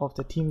 findet man auch auf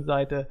der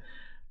Teamseite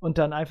und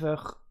dann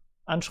einfach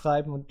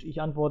anschreiben und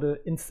ich antworte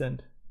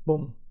instant.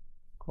 Bumm.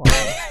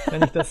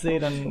 Wenn ich das sehe,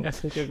 dann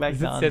kriege ich gleich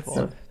eine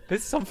Antwort.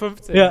 Bis zum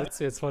 15.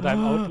 sitzt du jetzt vor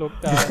deinem Outlook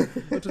da.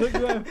 Und drück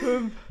nur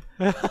F5.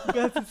 Die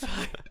ganze Zeit.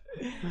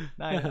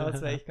 Nein, aber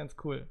es wäre echt ganz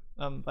cool,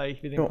 weil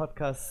ich will den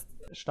Podcast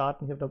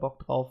starten, ich habe da Bock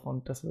drauf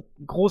und das wird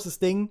ein großes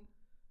Ding.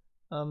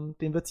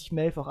 Den wird sich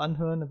Melf auch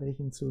anhören, dann werde ich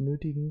ihn zu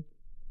nötigen.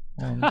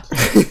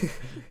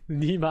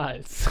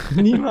 Niemals.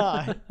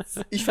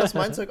 Ich fasse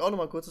mein Zeug auch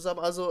nochmal kurz zusammen.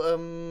 Also,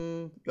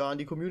 an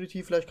die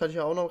Community, vielleicht kann ich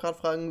ja auch noch gerade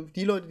fragen,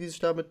 die Leute, die sich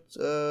da mit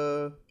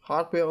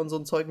Hardware und so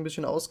ein Zeug ein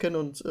bisschen auskennen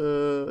und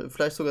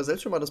vielleicht sogar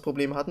selbst schon mal das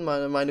Problem hatten,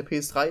 meine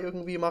PS3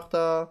 irgendwie macht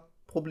da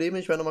Probleme.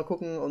 Ich werde nochmal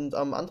gucken und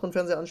am anderen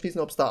Fernseher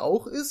anschließen, ob es da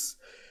auch ist.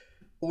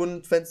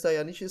 Und wenn es da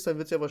ja nicht ist, dann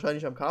wird es ja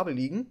wahrscheinlich am Kabel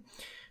liegen.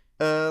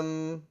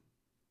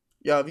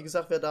 Wie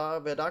gesagt, wäre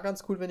da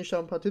ganz cool, wenn ich da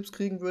ein paar Tipps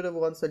kriegen würde,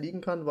 woran es da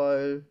liegen kann,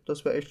 weil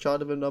das wäre echt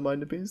schade, wenn da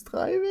meine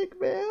PS3 weg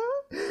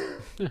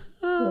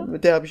wäre.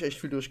 Mit der habe ich echt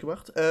viel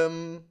durchgemacht.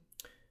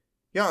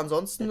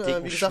 Ansonsten,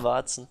 wie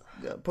gesagt,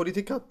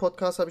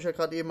 Politik-Podcast habe ich ja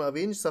gerade eben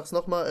erwähnt, ich sag's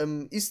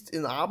nochmal, ist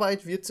in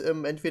Arbeit, wird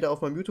entweder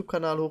auf meinem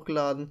YouTube-Kanal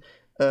hochgeladen,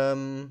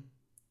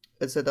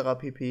 etc.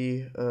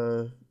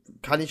 pp.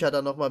 Kann ich ja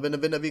dann nochmal, wenn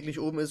er wirklich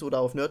oben ist oder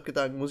auf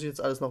Nerdgedanken, muss ich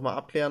jetzt alles nochmal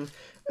abklären.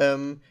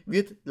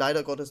 Wird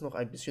leider Gottes noch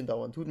ein bisschen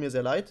dauern. Tut mir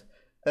sehr leid.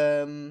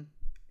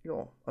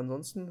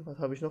 Ansonsten, was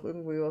habe ich noch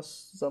irgendwie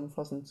was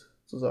zusammenfassend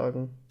zu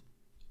sagen?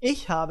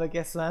 Ich habe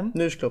gestern...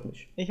 Nee, ich glaube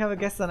nicht.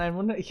 Gestern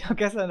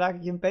lag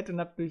ich im Bett und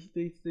habe durch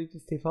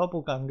das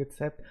TV-Programm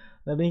gezappt. Und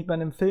da bin ich bei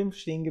einem Film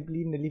stehen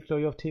geblieben, der lief,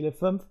 glaube ich, auf Tele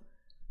 5.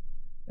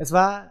 Das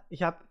war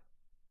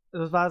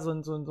so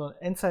ein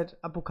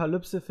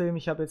Endzeit-Apokalypse-Film.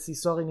 Ich habe jetzt die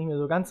Story nicht mehr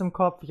so ganz im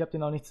Kopf. Ich habe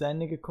den auch nicht zu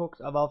Ende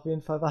geguckt, aber auf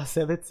jeden Fall war es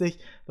sehr witzig.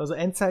 War so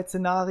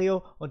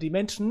Endzeit-Szenario und die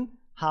Menschen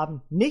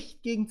haben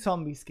nicht gegen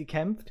Zombies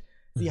gekämpft.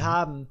 Sie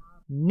haben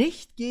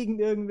nicht gegen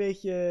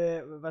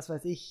irgendwelche, was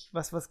weiß ich,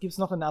 was gibt's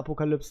noch in der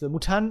Apokalypse?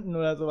 Mutanten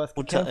oder sowas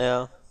gekämpft.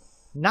 Ja.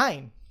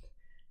 Nein!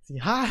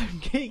 Sie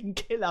haben gegen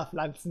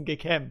Killerpflanzen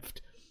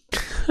gekämpft.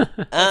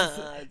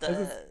 Das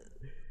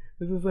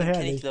ist so herrlich.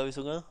 Kenn ich, glaube ich,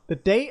 sogar. The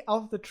Day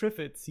of the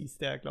Triffids hieß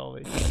der,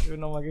 glaube ich. Ich habe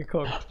nochmal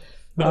geguckt.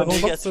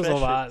 Warum guckst du so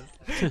was?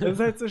 Das ist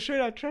halt so ein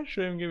schöner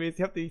Trash-Film gewesen.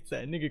 Ich habe den nicht zu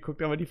Ende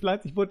geguckt, aber die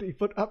Pflanzen, ich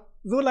habe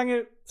so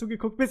lange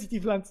zugeguckt, bis ich die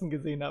Pflanzen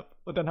gesehen habe.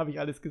 Und dann habe ich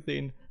alles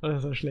gesehen. Und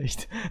das war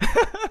schlecht.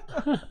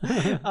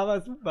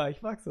 Aber super,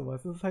 ich mag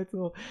sowas. Das ist halt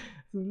so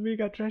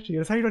mega trashig.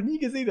 Das habe ich noch nie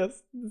gesehen,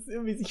 dass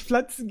irgendwie sich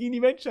Pflanzen gegen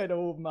die Menschheit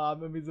erhoben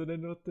haben. Irgendwie so eine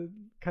Note,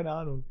 keine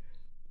Ahnung.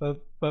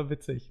 War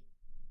witzig.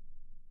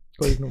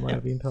 Wollte ich nochmal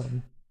erwähnt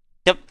haben.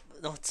 Ich habe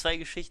noch 2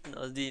 Geschichten,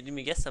 also die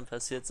mir gestern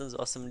passiert sind, so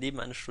aus dem Leben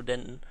eines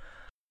Studenten.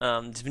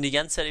 Die bin die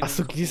ganze Zeit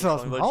wollte ich die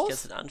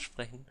ganze Zeit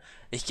ansprechen.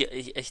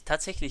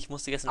 Ich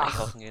musste gestern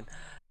einkaufen gehen.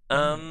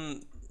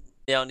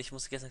 Und ich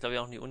musste gestern, glaube ich,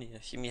 auch in die Uni.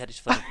 Irgendwie hatte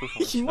ich voll eine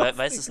Prüfung. Ich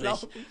weiß es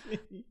nicht.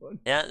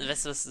 Ja,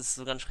 weißt du, das ist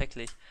so ganz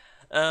schrecklich.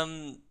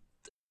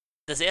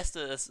 Das erste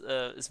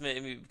ist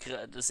mir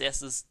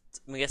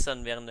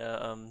gestern während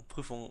der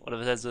Prüfung, oder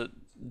also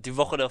die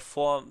Woche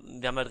davor,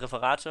 wir haben halt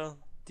Referate,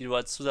 die du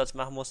als Zusatz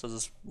machen musst. Das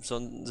ist so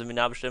ein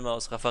Seminar, bestellen wir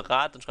aus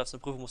Referat, dann schreibst du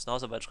eine Prüfung, musst eine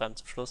Hausarbeit schreiben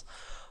zum Schluss.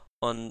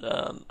 Und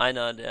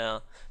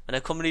einer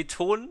meiner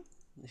Kommilitonen,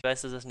 ich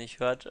weiß, dass er es nicht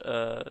hört,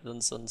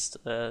 sonst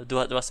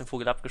du hast den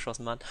Vogel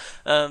abgeschossen, Mann.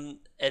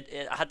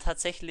 Er hat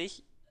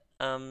tatsächlich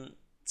zu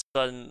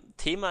einem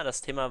Thema,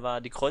 das Thema war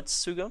die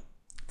Kreuzzüge,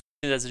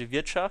 also die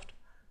Wirtschaft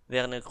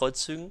während den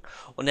Kreuzzügen,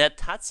 und er hat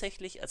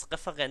tatsächlich als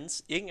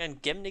Referenz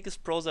irgendein gämmiges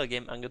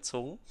Browser-Game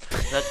angezogen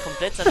und hat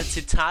komplett seine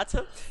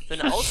Zitate,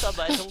 seine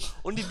Ausarbeitung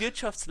und die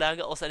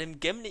Wirtschaftslage aus einem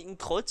gämmigen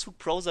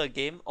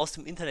Kreuzzug-Browser-Game aus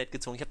dem Internet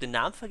gezogen. Ich habe den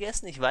Namen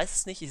vergessen, ich weiß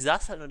es nicht, ich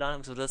saß halt nur da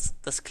und so,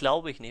 das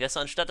glaube ich nicht. Weißt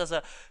du, anstatt dass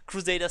er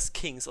Crusaders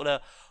Kings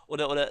oder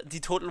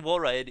die Total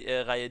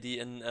War-Reihe,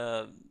 die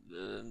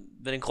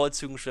bei den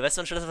Kreuzzügen spielt. Weißt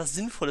du, anstatt dass er was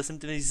Sinnvolles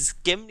nimmt,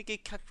 dieses gämmige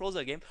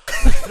Kack-Browser-Game.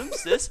 Und das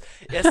Schlimmste ist,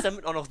 er ist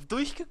damit auch noch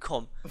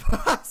durchgekommen.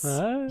 Was?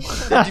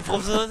 Die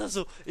Professorin sagt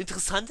so,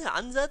 interessanter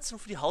Ansatz, und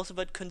für die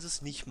Hausarbeit können sie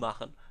es nicht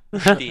machen.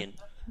 Bestehen.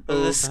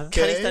 Also das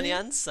kann nicht dein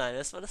Ernst sein.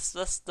 Das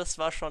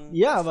war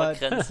schon aber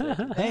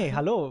Grenze. Hey,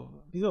 hallo.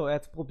 Wieso? Er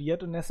hat es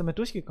probiert und er ist damit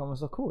durchgekommen.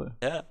 Ist doch cool.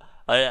 Ja,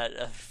 aber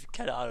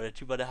keine Ahnung, der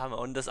Typ war der Hammer.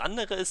 Und das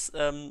andere ist,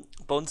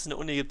 bei uns in der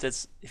Uni gibt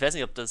es jetzt, ich weiß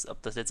nicht, ob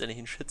das letztendlich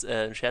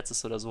ein Scherz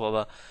ist oder so,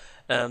 aber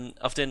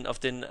auf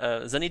den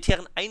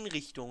sanitären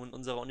Einrichtungen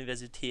unserer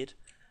Universität,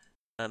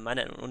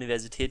 meiner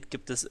Universität,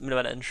 gibt es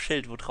mittlerweile ein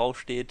Schild, wo drauf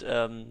steht,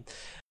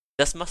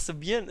 das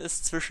Masturbieren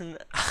ist zwischen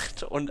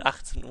 8 und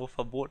 18 Uhr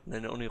verboten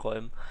in den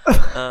Uniräumen.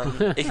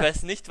 Ich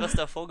weiß nicht, was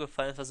da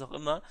vorgefallen ist, was auch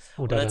immer.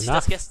 Oder und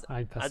als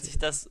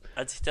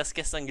ich das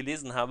gestern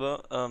gelesen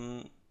habe,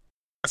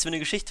 ist mir eine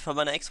Geschichte von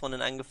meiner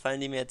Ex-Freundin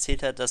eingefallen, die mir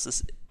erzählt hat, dass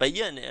es bei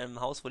ihr in ihrem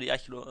Haus, wo die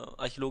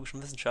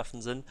archäologischen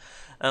Wissenschaften sind,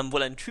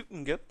 wohl einen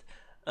Typen gibt,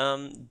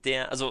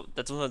 also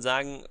dazu muss man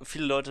sagen,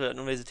 viele Leute an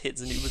Universitäten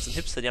sind die übelsten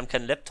Hipster, die haben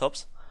keine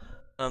Laptops.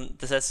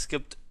 Das heißt, es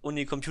gibt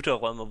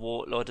Uni-Computerräume,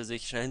 wo Leute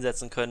sich schnell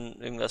hinsetzen können,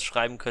 irgendwas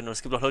schreiben können. Und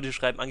es gibt auch Leute, die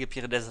schreiben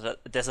angeblich ihre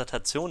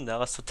Dissertationen da,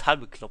 was total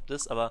bekloppt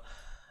ist. Aber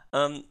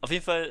auf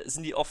jeden Fall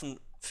sind die offen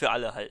für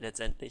alle halt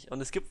letztendlich.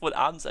 Und es gibt wohl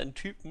abends einen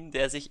Typen,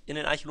 der sich in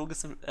den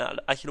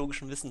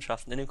archäologischen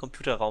Wissenschaften in den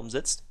Computerraum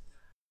sitzt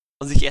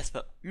und sich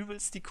erstmal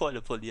übelst die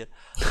Keule poliert.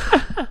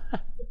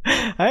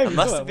 Hey,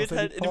 masturbiert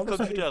halt in dem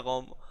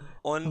Computerraum.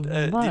 Und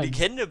Mann. die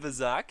Legende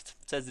besagt,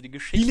 also die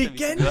Geschichte, Die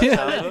Legende! wie ich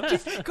gehört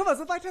habe, Guck mal,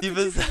 so weit hat Die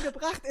es Typen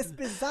gebracht, es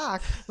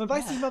besagt. Man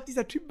weiß nicht mal, ob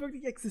dieser Typ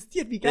wirklich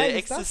existiert. Wie geil der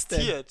ist das denn?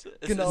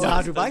 existiert. Genau.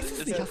 Ja, du weißt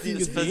es nicht, hast du ihn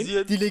gesehen?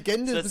 basiert, Die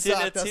Legende es passieren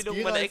besagt, dass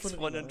Erzählungen meiner Geralt von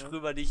Ex-Freundin Rivia,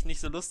 drüber, die ich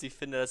nicht so lustig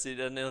finde, dass sie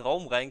dann in den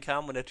Raum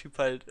reinkam und der Typ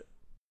halt,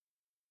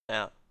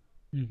 ja,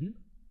 Mhm.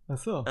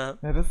 Achso. Ja.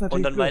 Ja, das ist natürlich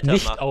und dann cool. weitermacht.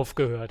 Nicht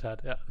aufgehört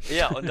hat, ja.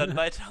 Ja, und dann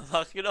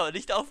weitermacht, genau,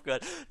 nicht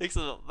aufgehört. Ich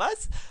so,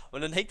 was?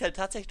 Und dann hängt halt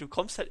tatsächlich, du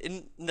kommst halt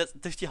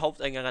durch die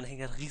Haupteingang ran,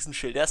 hängt ein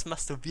Riesenschild. Das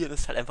Masturbieren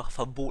ist halt einfach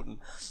verboten.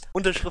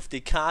 Unterschrift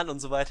Dekan und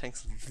so weiter.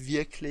 Denkst du,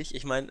 wirklich?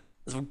 Ich meine,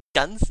 so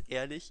ganz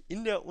ehrlich,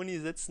 in der Uni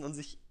sitzen und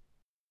sich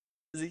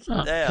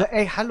naja.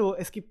 Ey, hallo,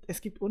 es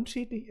gibt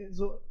unterschiedliche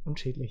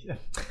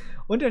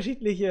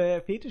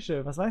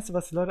Fetische. Was meinst du,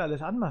 was die Leute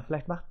alles anmachen?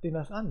 Vielleicht macht denen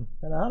das an.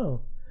 Keine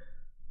Ahnung.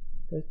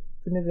 Vielleicht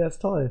findet ihr das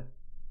toll.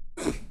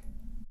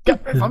 Ja,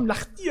 warum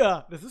lacht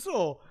ihr? Das ist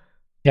so.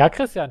 Ja,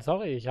 Christian,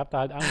 sorry, ich habe da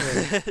halt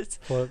Angst.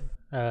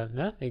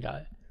 Ne?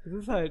 Egal. Das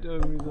ist halt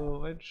irgendwie so,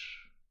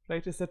 Mensch,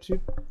 vielleicht ist der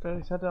Typ,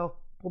 vielleicht hat er auch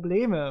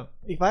Probleme.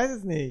 Ich weiß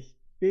es nicht.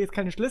 Ich will jetzt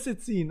keine Schlüsse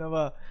ziehen,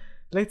 aber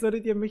vielleicht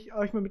solltet ihr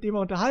euch mal mit dem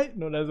mal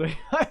unterhalten oder so. Ich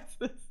weiß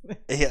es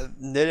nicht. Ja,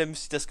 ne, dann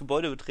müsste ich das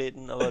Gebäude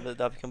betreten, aber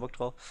da habe ich keinen Bock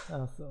drauf.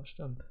 Ach so,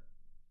 stimmt.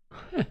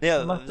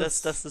 Ja, Macht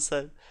das ist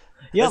halt.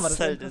 Ja, das aber ist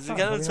halt, interessant, das sind hab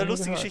ganz ich zwei noch nie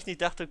lustige gehört. Geschichten, ich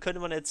dachte, könnte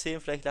man erzählen,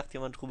 vielleicht lacht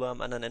jemand drüber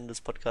am anderen Ende des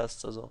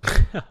Podcasts, also.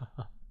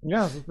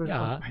 Ja, das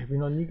habe ich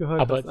noch nie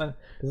gehört, Aber dass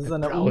es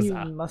an der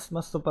Browser. Uni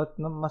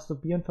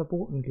Masturbieren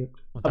verboten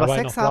gibt. Und Aber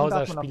dabei Sex noch haben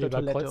darf man auf Browserspiele der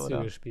über Toilette, Kreuzzüge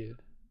oder?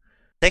 gespielt.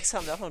 Sex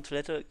haben darf man auf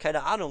Toilette,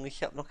 keine Ahnung,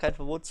 ich habe noch kein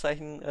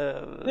Verbotszeichen,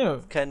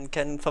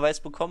 kein Verweis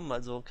bekommen,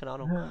 also keine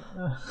Ahnung.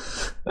 Ja.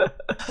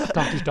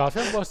 Dachte ich darf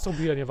ja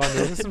masturbieren, hier war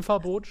nirgends ein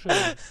Verbot schön.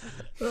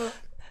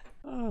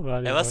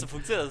 Ja, was, so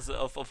funktioniert das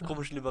auf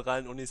komischen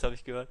liberalen Unis, habe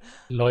ich gehört.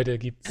 Leute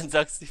gibt's. Wenn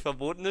sagst nicht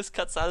verboten ist,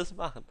 kannst du alles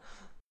machen.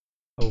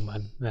 Oh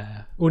Mann,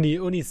 naja.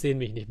 Unis sehen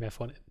mich nicht mehr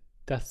von.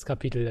 Das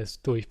Kapitel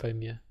ist durch bei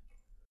mir.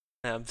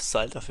 Ja, bist du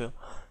alt dafür.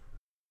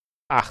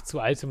 Ach, zu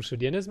alt zum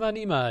Studieren ist man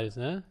niemals,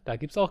 ne? Da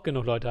gibt's auch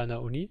genug Leute an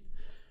der Uni.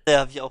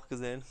 Ja, habe ich auch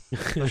gesehen.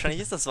 Wahrscheinlich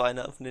ist das so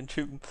einer von den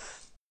Typen.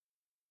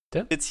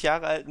 Der? 40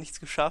 Jahre alt, nichts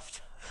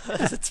geschafft.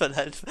 Sitzt man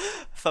halt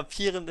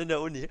papierend in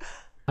der Uni.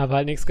 Habe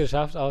halt nichts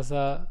geschafft,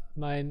 außer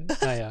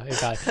naja,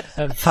 egal.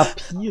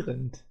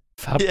 Papierend.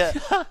 Ja.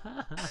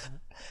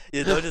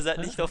 Ihr Leute seid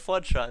nicht auf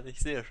Fortran, ich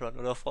sehe schon,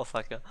 oder auf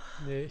Vorfucker.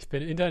 Nee, ich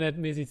bin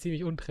internetmäßig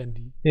ziemlich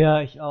untrendy.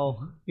 Ja, ich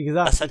auch. Wie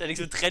gesagt. Das hat ja nichts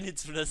mit Trendy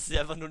zu tun, das ist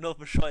ja einfach nur noch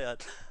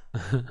bescheuert.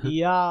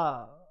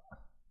 Ja.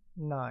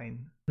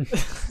 Nein.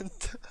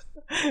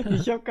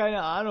 Ich habe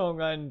keine Ahnung,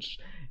 Mensch.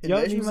 In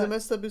welchem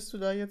Semester bist du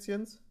da jetzt,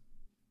 Jens?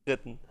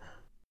 Dritten.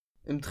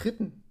 Im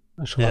dritten?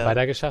 Schon mal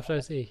weiter geschafft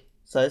als ich.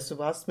 Das heißt,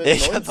 du hast mit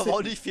Ich 19... habe aber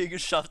auch nicht viel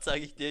geschafft, sage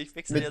ich dir. Ich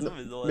wechsle ja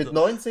sowieso. Mit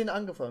 19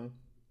 angefangen?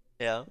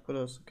 Ja.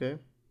 Oder was? Okay.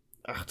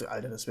 Ach du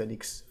Alter, das wäre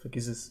nix.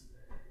 Vergiss es.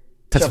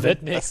 Das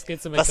wird nichts.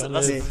 Geht's um Was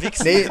McDonald's.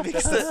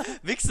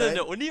 wichsen in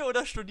der Uni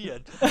oder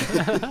studieren?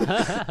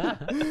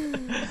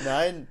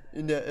 Nein,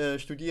 in der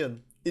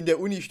studieren. In der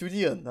Uni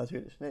studieren,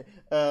 natürlich. Nee,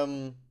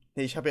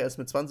 ich habe ja erst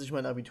mit 20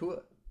 mein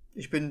Abitur.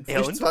 Ich bin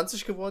frisch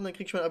 20 geworden, dann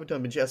krieg ich mein Abitur.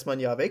 Dann bin ich erstmal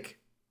ein Jahr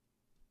weg.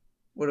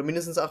 Oder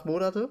mindestens 8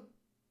 Monate.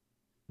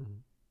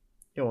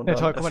 Ja, und Ja,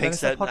 toll, dann guck mal, dann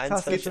ist der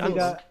Podcast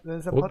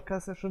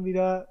ja schon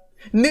wieder.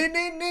 Nee.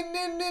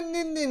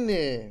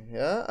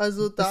 Ja,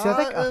 also da. Ist ja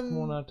weg, 8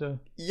 Monate.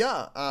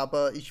 Ja,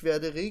 aber ich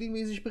werde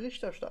regelmäßig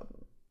Bericht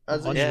erstatten.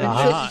 Also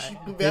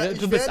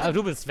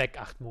du bist weg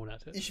 8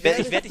 Monate. Ich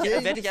werde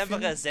dich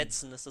einfach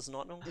ersetzen, ist das in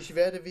Ordnung? Ich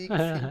werde Wege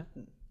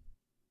finden.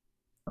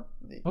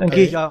 Nee. Dann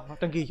gehe ich auch.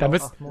 Da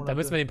 8 Monate. Da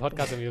müssen wir den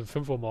Podcast irgendwie um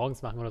 5 Uhr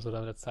morgens machen oder so,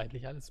 damit das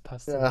zeitlich alles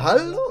passt. Ja,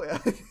 hallo? Ja.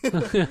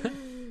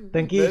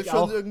 Dann gehe ich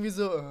auch. Irgendwie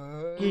so,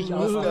 gehe ich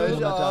auch 8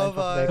 Monate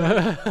einfach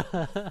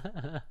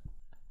weg.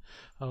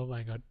 Oh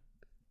mein Gott.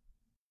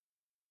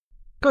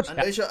 Gut.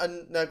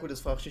 Na gut, das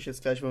frage ich dich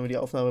jetzt gleich, wenn wir die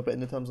Aufnahme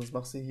beendet haben, sonst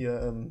machst du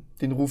hier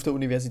den Ruf der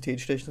Universität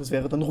stechen. Das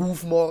wäre dann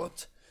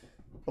Rufmord.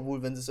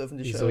 Obwohl, wenn sie es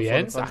öffentlich... Wieso,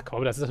 Jens? Ach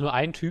komm, das ist doch nur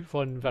ein Typ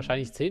von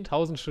wahrscheinlich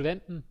 10.000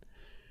 Studenten.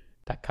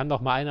 Da kann doch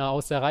mal einer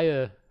aus der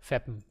Reihe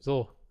feppen.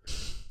 So.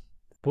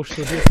 Wo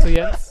studierst du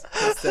jetzt?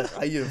 Aus der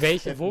Reihe.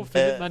 Wo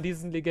findet man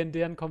diesen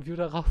legendären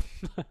Computerraum?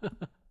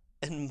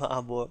 In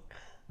Marburg.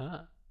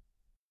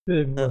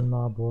 Irgendwo in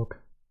Marburg.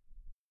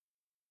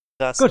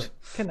 Das gut,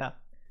 Kinder.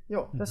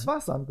 Ja. Das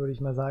war's dann, würde ich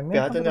mal sagen.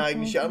 Wer hat denn ja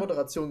eigentlich die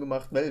Anmoderation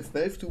gemacht?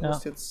 Melf, du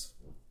musst jetzt...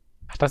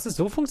 Ach,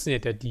 so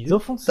funktioniert der Deal? So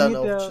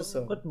funktioniert der Tschüss.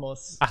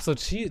 Rhythmus. Ach so,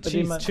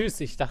 tschüss.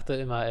 Ich dachte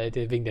immer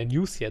wegen der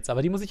News jetzt,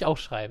 aber die muss ich auch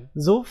schreiben.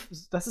 So,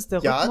 das ist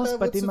der Rhythmus,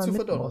 bei dem man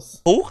mit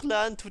muss.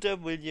 Hochladen tut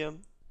der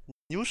William,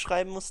 News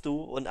schreiben musst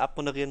du und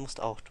abmoderieren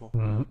musst auch du.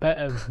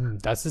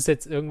 Das ist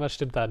jetzt, irgendwas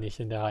stimmt da nicht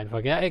in der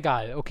Reihenfolge. Ja,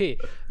 egal. Okay.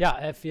 Ja,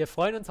 wir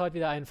freuen uns heute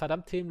wieder einen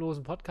verdammt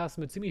themenlosen Podcast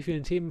mit ziemlich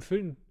vielen Themen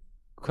füllen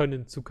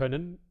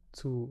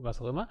zu was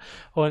auch immer.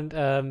 Und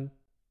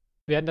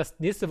werden das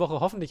nächste Woche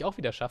hoffentlich auch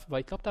wieder schaffen,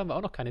 weil ich glaube, da haben wir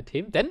auch noch keine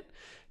Themen. Denn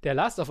der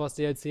Last of Us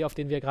DLC, auf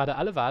den wir gerade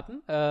alle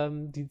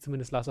warten, die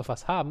zumindest Last of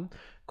Us haben,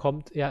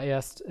 kommt ja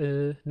erst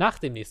nach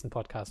dem nächsten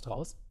Podcast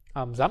raus.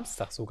 am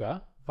Samstag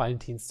sogar.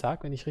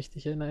 Valentinstag, wenn ich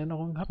richtig in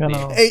Erinnerung habe.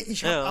 Genau. Nee. Ey,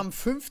 ich habe am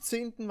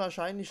 15.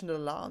 wahrscheinlich eine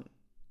LAN.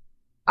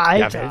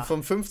 Alter! Ja,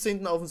 vom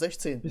 15. auf den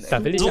 16.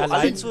 Da will ich So, allein.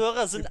 alle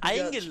Zuhörer sind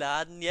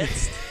eingeladen,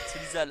 jetzt zu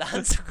dieser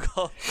LAN zu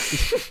kommen.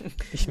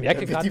 Ich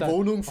merke gerade, die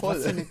Wohnung voll.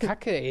 Was für eine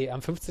Kacke, ey.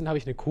 Am 15. habe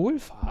ich eine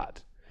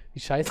Kohlfahrt. Wie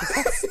scheiße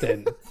ist das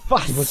denn?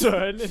 Was zur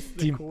Hölle ist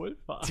eine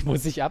Kohlfahrt? Die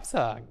muss ich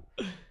absagen.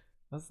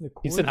 Was ist eine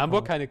Kohlfahrt? Gibt es in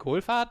Hamburg keine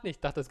Kohlfahrten? Ich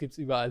dachte, das gibt es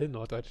überall in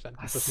Norddeutschland.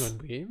 Gibt es das nur in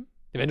Bremen?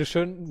 Wenn du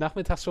schön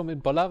nachmittags schon mit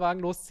dem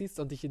Bollerwagen losziehst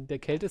und dich in der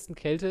kältesten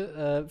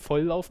Kälte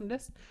volllaufen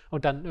lässt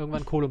und dann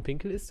irgendwann Kohl und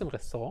Pinkel isst im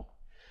Restaurant.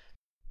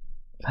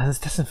 Was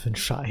ist das denn für ein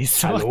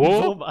Scheiß?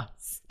 Hallo?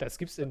 Sowas? Das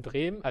gibt's in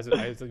Bremen, also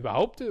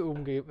überhaupt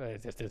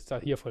das ist da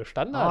hier voll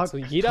Standard. So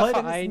jeder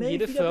Verein,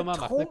 jede Firma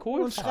macht eine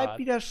Kohlfahrt. Und schreibt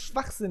wieder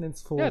Schwachsinn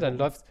ins Forum. Ja, dann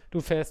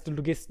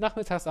du gehst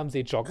nachmittags am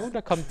See joggen und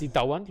da kommen die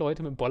dauernd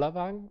Leute mit dem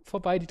Bollerwagen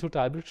vorbei, die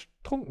total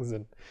betrunken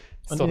sind.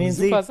 Das ist doch eine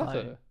super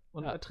Sache.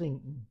 Und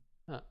ertrinken.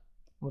 Ja.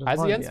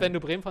 Also Jens, wenn du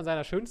Bremen von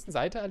seiner schönsten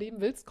Seite erleben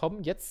willst,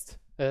 komm jetzt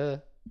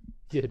hier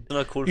hin.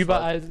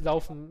 Überall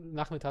laufen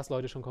nachmittags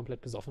Leute schon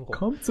komplett besoffen rum.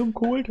 Komm zum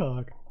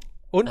Kohltag.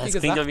 Und das wie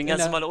gesagt, klingt ja wie ein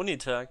ganz normaler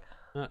Unitag.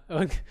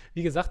 Und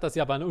wie gesagt, dass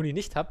ihr aber eine Uni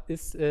nicht habt,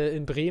 ist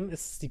in Bremen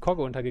ist die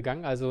Kogge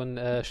untergegangen, also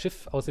ein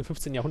Schiff aus dem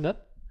 15.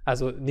 Jahrhundert.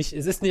 Also es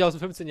ist nicht aus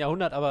dem 15.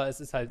 Jahrhundert, aber es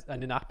ist halt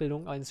eine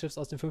Nachbildung eines Schiffs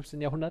aus dem 15.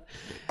 Jahrhundert.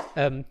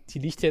 Die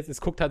liegt jetzt, es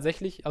guckt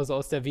tatsächlich, also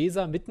aus der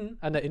Weser mitten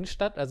an der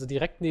Innenstadt, also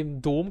direkt neben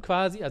dem Dom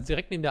quasi, also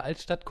direkt neben der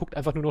Altstadt, guckt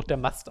einfach nur noch der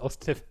Mast aus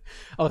der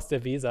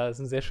Weser. Das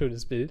ist ein sehr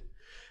schönes Bild.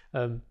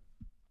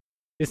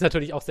 Ist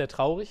natürlich auch sehr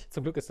traurig.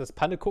 Zum Glück ist das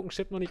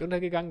Pannekuchen-Schiff noch nicht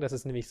untergegangen. Das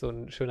ist nämlich so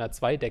ein schöner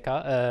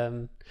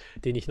Zweidecker,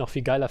 den ich noch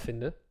viel geiler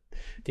finde.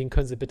 Den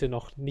können sie bitte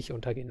noch nicht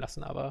untergehen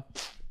lassen, aber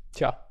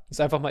tja,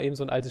 ist einfach mal eben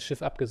so ein altes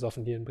Schiff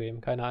abgesoffen hier in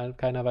Bremen.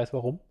 Keiner weiß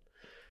warum.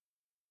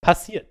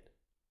 Passiert.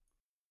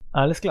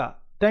 Alles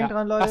klar. Denkt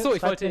dran, Leute. Achso,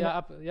 ich wollte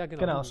ja genau.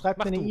 Genau,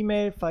 schreibt mir eine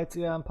E-Mail, falls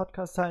ihr am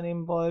Podcast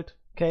teilnehmen wollt.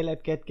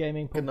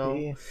 kale@getgaming.de. Genau.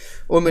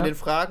 Und mit den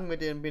Fragen,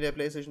 mit der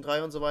PlayStation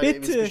 3 und so weiter,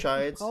 bitte, ihr wisst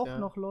Bescheid. Ich brauche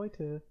noch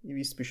Leute. Ihr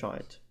wisst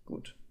Bescheid.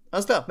 Gut.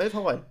 Alles klar, meld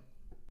rein.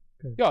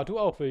 Ja, du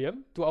auch,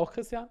 William. Du auch,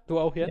 Christian. Du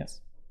auch,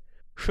 Jens.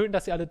 Ja. Schön,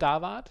 dass ihr alle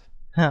da wart.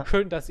 Ja.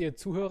 Schön, dass ihr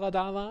Zuhörer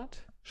da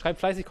wart. Schreibt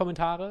fleißig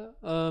Kommentare,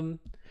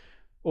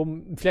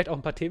 um vielleicht auch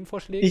ein paar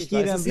Themenvorschläge. Ich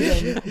gehe dann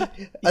wieder.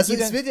 Also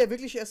es wird ja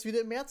wirklich erst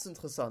wieder im März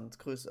interessant,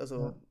 Chris.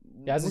 Also,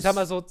 also ich sag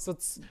mal so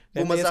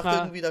wo man sagt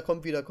irgendwie, da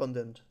kommt wieder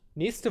Content.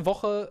 Nächste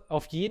Woche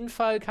auf jeden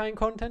Fall kein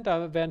Content.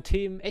 Da wären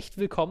Themen echt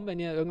willkommen, wenn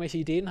ihr irgendwelche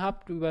Ideen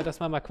habt, über das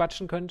man mal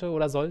quatschen könnte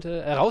oder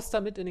sollte. Raus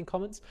damit in den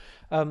Comments.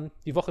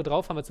 Die Woche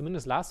drauf haben wir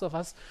zumindest Last of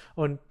Us.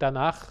 Und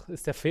danach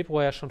ist der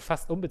Februar ja schon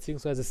fast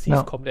beziehungsweise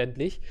Steve kommt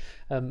endlich.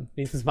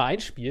 Wenigstens mal ein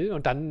Spiel.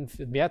 Und dann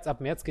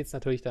ab März geht es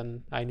natürlich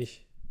dann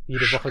eigentlich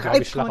jede Woche,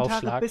 glaube ich, Schlag auf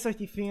Schlag. Bis euch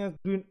die Finger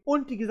glühen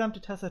und die gesamte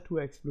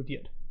Tastatur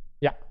explodiert.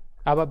 Ja.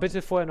 Aber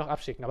bitte vorher noch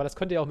abschicken. Aber das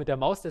könnt ihr auch mit der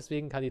Maus,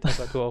 deswegen kann die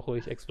Tastatur auch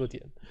ruhig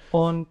explodieren.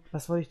 Und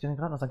was wollte ich denn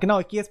gerade noch sagen? Genau,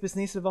 ich gehe jetzt bis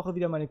nächste Woche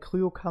wieder in meine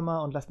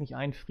Kryokammer und lass mich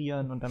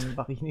einfrieren und dann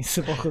wache ich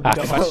nächste Woche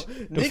wieder auf.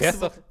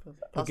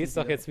 Du gehst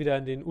doch jetzt wieder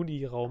in den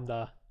Uniraum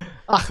da.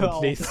 Ach, hör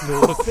auf. Legst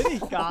los. Das will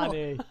ich gar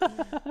nicht.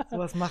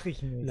 Sowas mache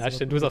ich nicht. Na,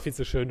 stimmt, du bist auch viel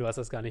zu schön, du hast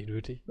das gar nicht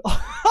nötig. Oh,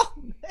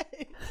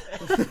 nee.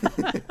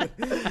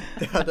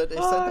 Der hat halt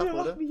echt seinen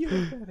Tag,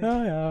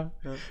 oder? Ja.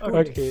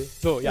 Okay.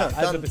 So, ja,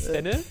 also bis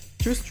dann.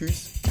 Tschüss.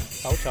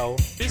 Ciao.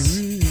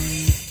 Tschüss.